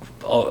father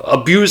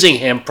abusing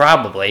him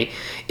probably,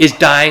 is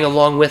dying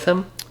along with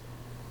him?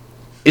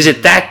 Is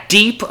it that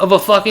deep of a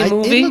fucking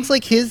movie? It looks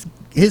like his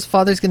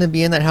father's going to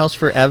be in that house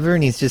forever,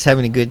 and he's just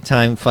having a good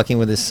time fucking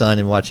with his son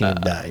and watching him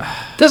die.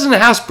 Doesn't the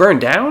house burn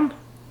down?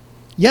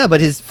 Yeah, but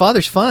his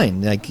father's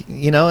fine. Like,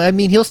 you know, I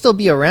mean, he'll still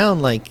be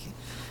around. Like,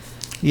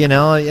 you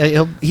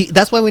know,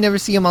 that's why we never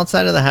see him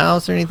outside of the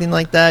house or anything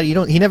like that.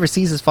 He never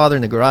sees his father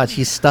in the garage.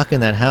 He's stuck in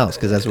that house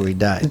because that's where he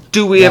died.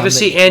 Do we ever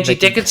see Angie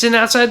Dickinson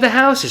outside the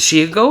house? Is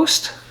she a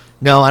ghost?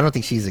 No, I don't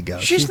think she's a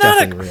ghost. She's not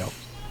definitely real.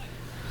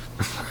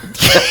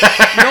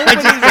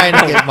 I'm just trying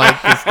to get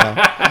Mike this stuff.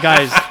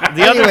 Guys,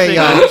 the other thing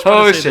I just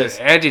want to say this,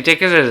 Angie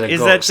Dickinson is a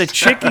is ghost. that the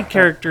Chicky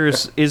character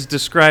is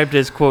described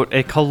as, quote,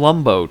 a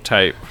Columbo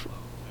type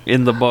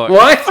in the book.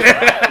 What?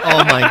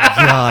 Oh my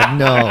god,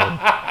 no.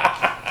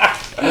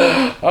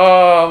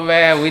 Oh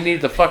man, we need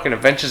the fucking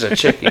Adventures of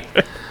Chicky.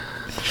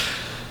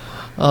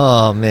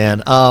 Oh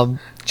man.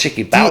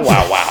 Chicky bow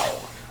wow wow.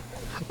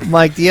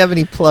 Mike, do you have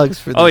any plugs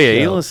for this Oh yeah, show?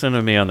 you listen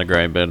to me on the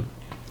Grind Bin.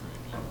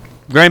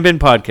 Grind Bin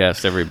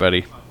podcast,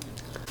 everybody.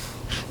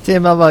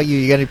 Tim, how about you?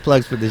 You got any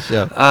plugs for this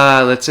show?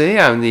 Let's see.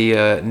 I'm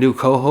the new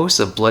co-host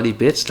of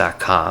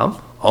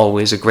BloodyBits.com.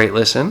 Always a great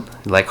listen.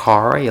 You like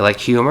horror, you like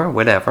humor,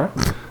 whatever.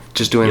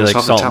 Just doing You this like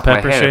off the salt top and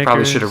of my pepper head. I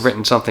probably shakers? should have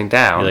written something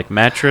down. You like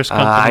Mattress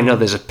Company? I know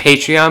there's a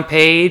Patreon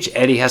page.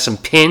 Eddie has some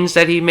pins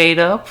that he made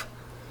up.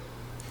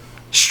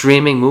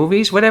 Streaming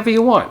movies, whatever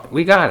you want.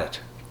 We got it.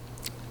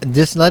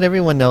 Just let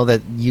everyone know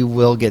that you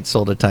will get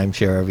sold a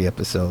timeshare every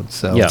episode.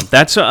 So Yeah,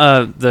 that's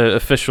the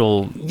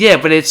official. Yeah,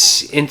 but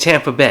it's in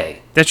Tampa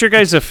Bay. That's your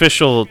guys'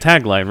 official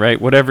tagline, right?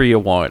 Whatever you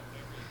want,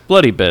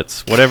 Bloody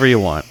Bits, whatever you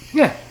want.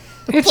 Yeah,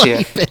 it's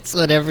here. It's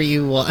whatever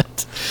you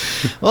want.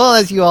 Well,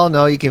 as you all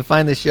know, you can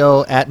find the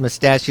show at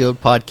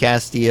Mustachioed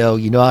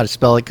Podcastio. You know how to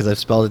spell it because I've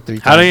spelled it 3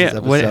 times. How do you? this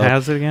What episode.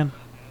 has it again?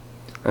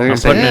 I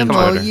was putting gonna it say, in come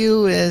on.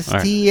 Twitter.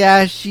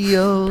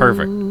 Mustachio.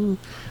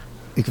 Perfect.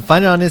 You can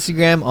find it on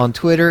Instagram, on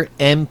Twitter,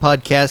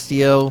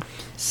 Podcastio.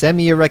 Send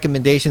me your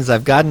recommendations.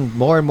 I've gotten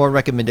more and more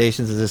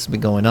recommendations as this has been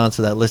going on,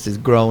 so that list is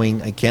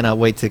growing. I cannot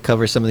wait to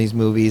cover some of these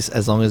movies,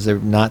 as long as they're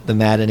not the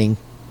maddening.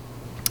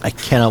 I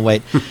cannot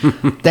wait.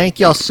 Thank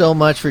y'all so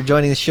much for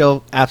joining the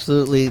show.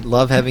 Absolutely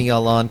love having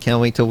y'all on.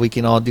 Can't wait till we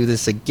can all do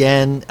this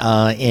again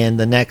in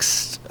the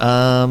next,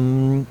 I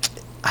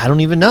don't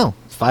even know,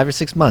 5 or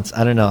 6 months.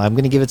 I don't know. I'm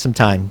going to give it some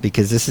time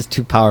because this is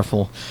too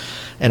powerful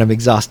and I'm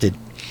exhausted.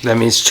 That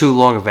means too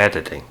long of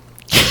editing.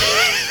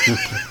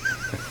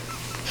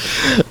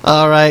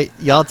 All right.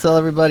 Y'all tell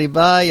everybody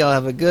bye. Y'all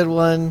have a good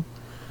one.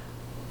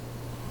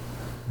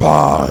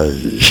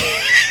 Bye.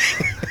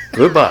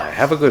 Goodbye.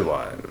 Have a good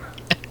one.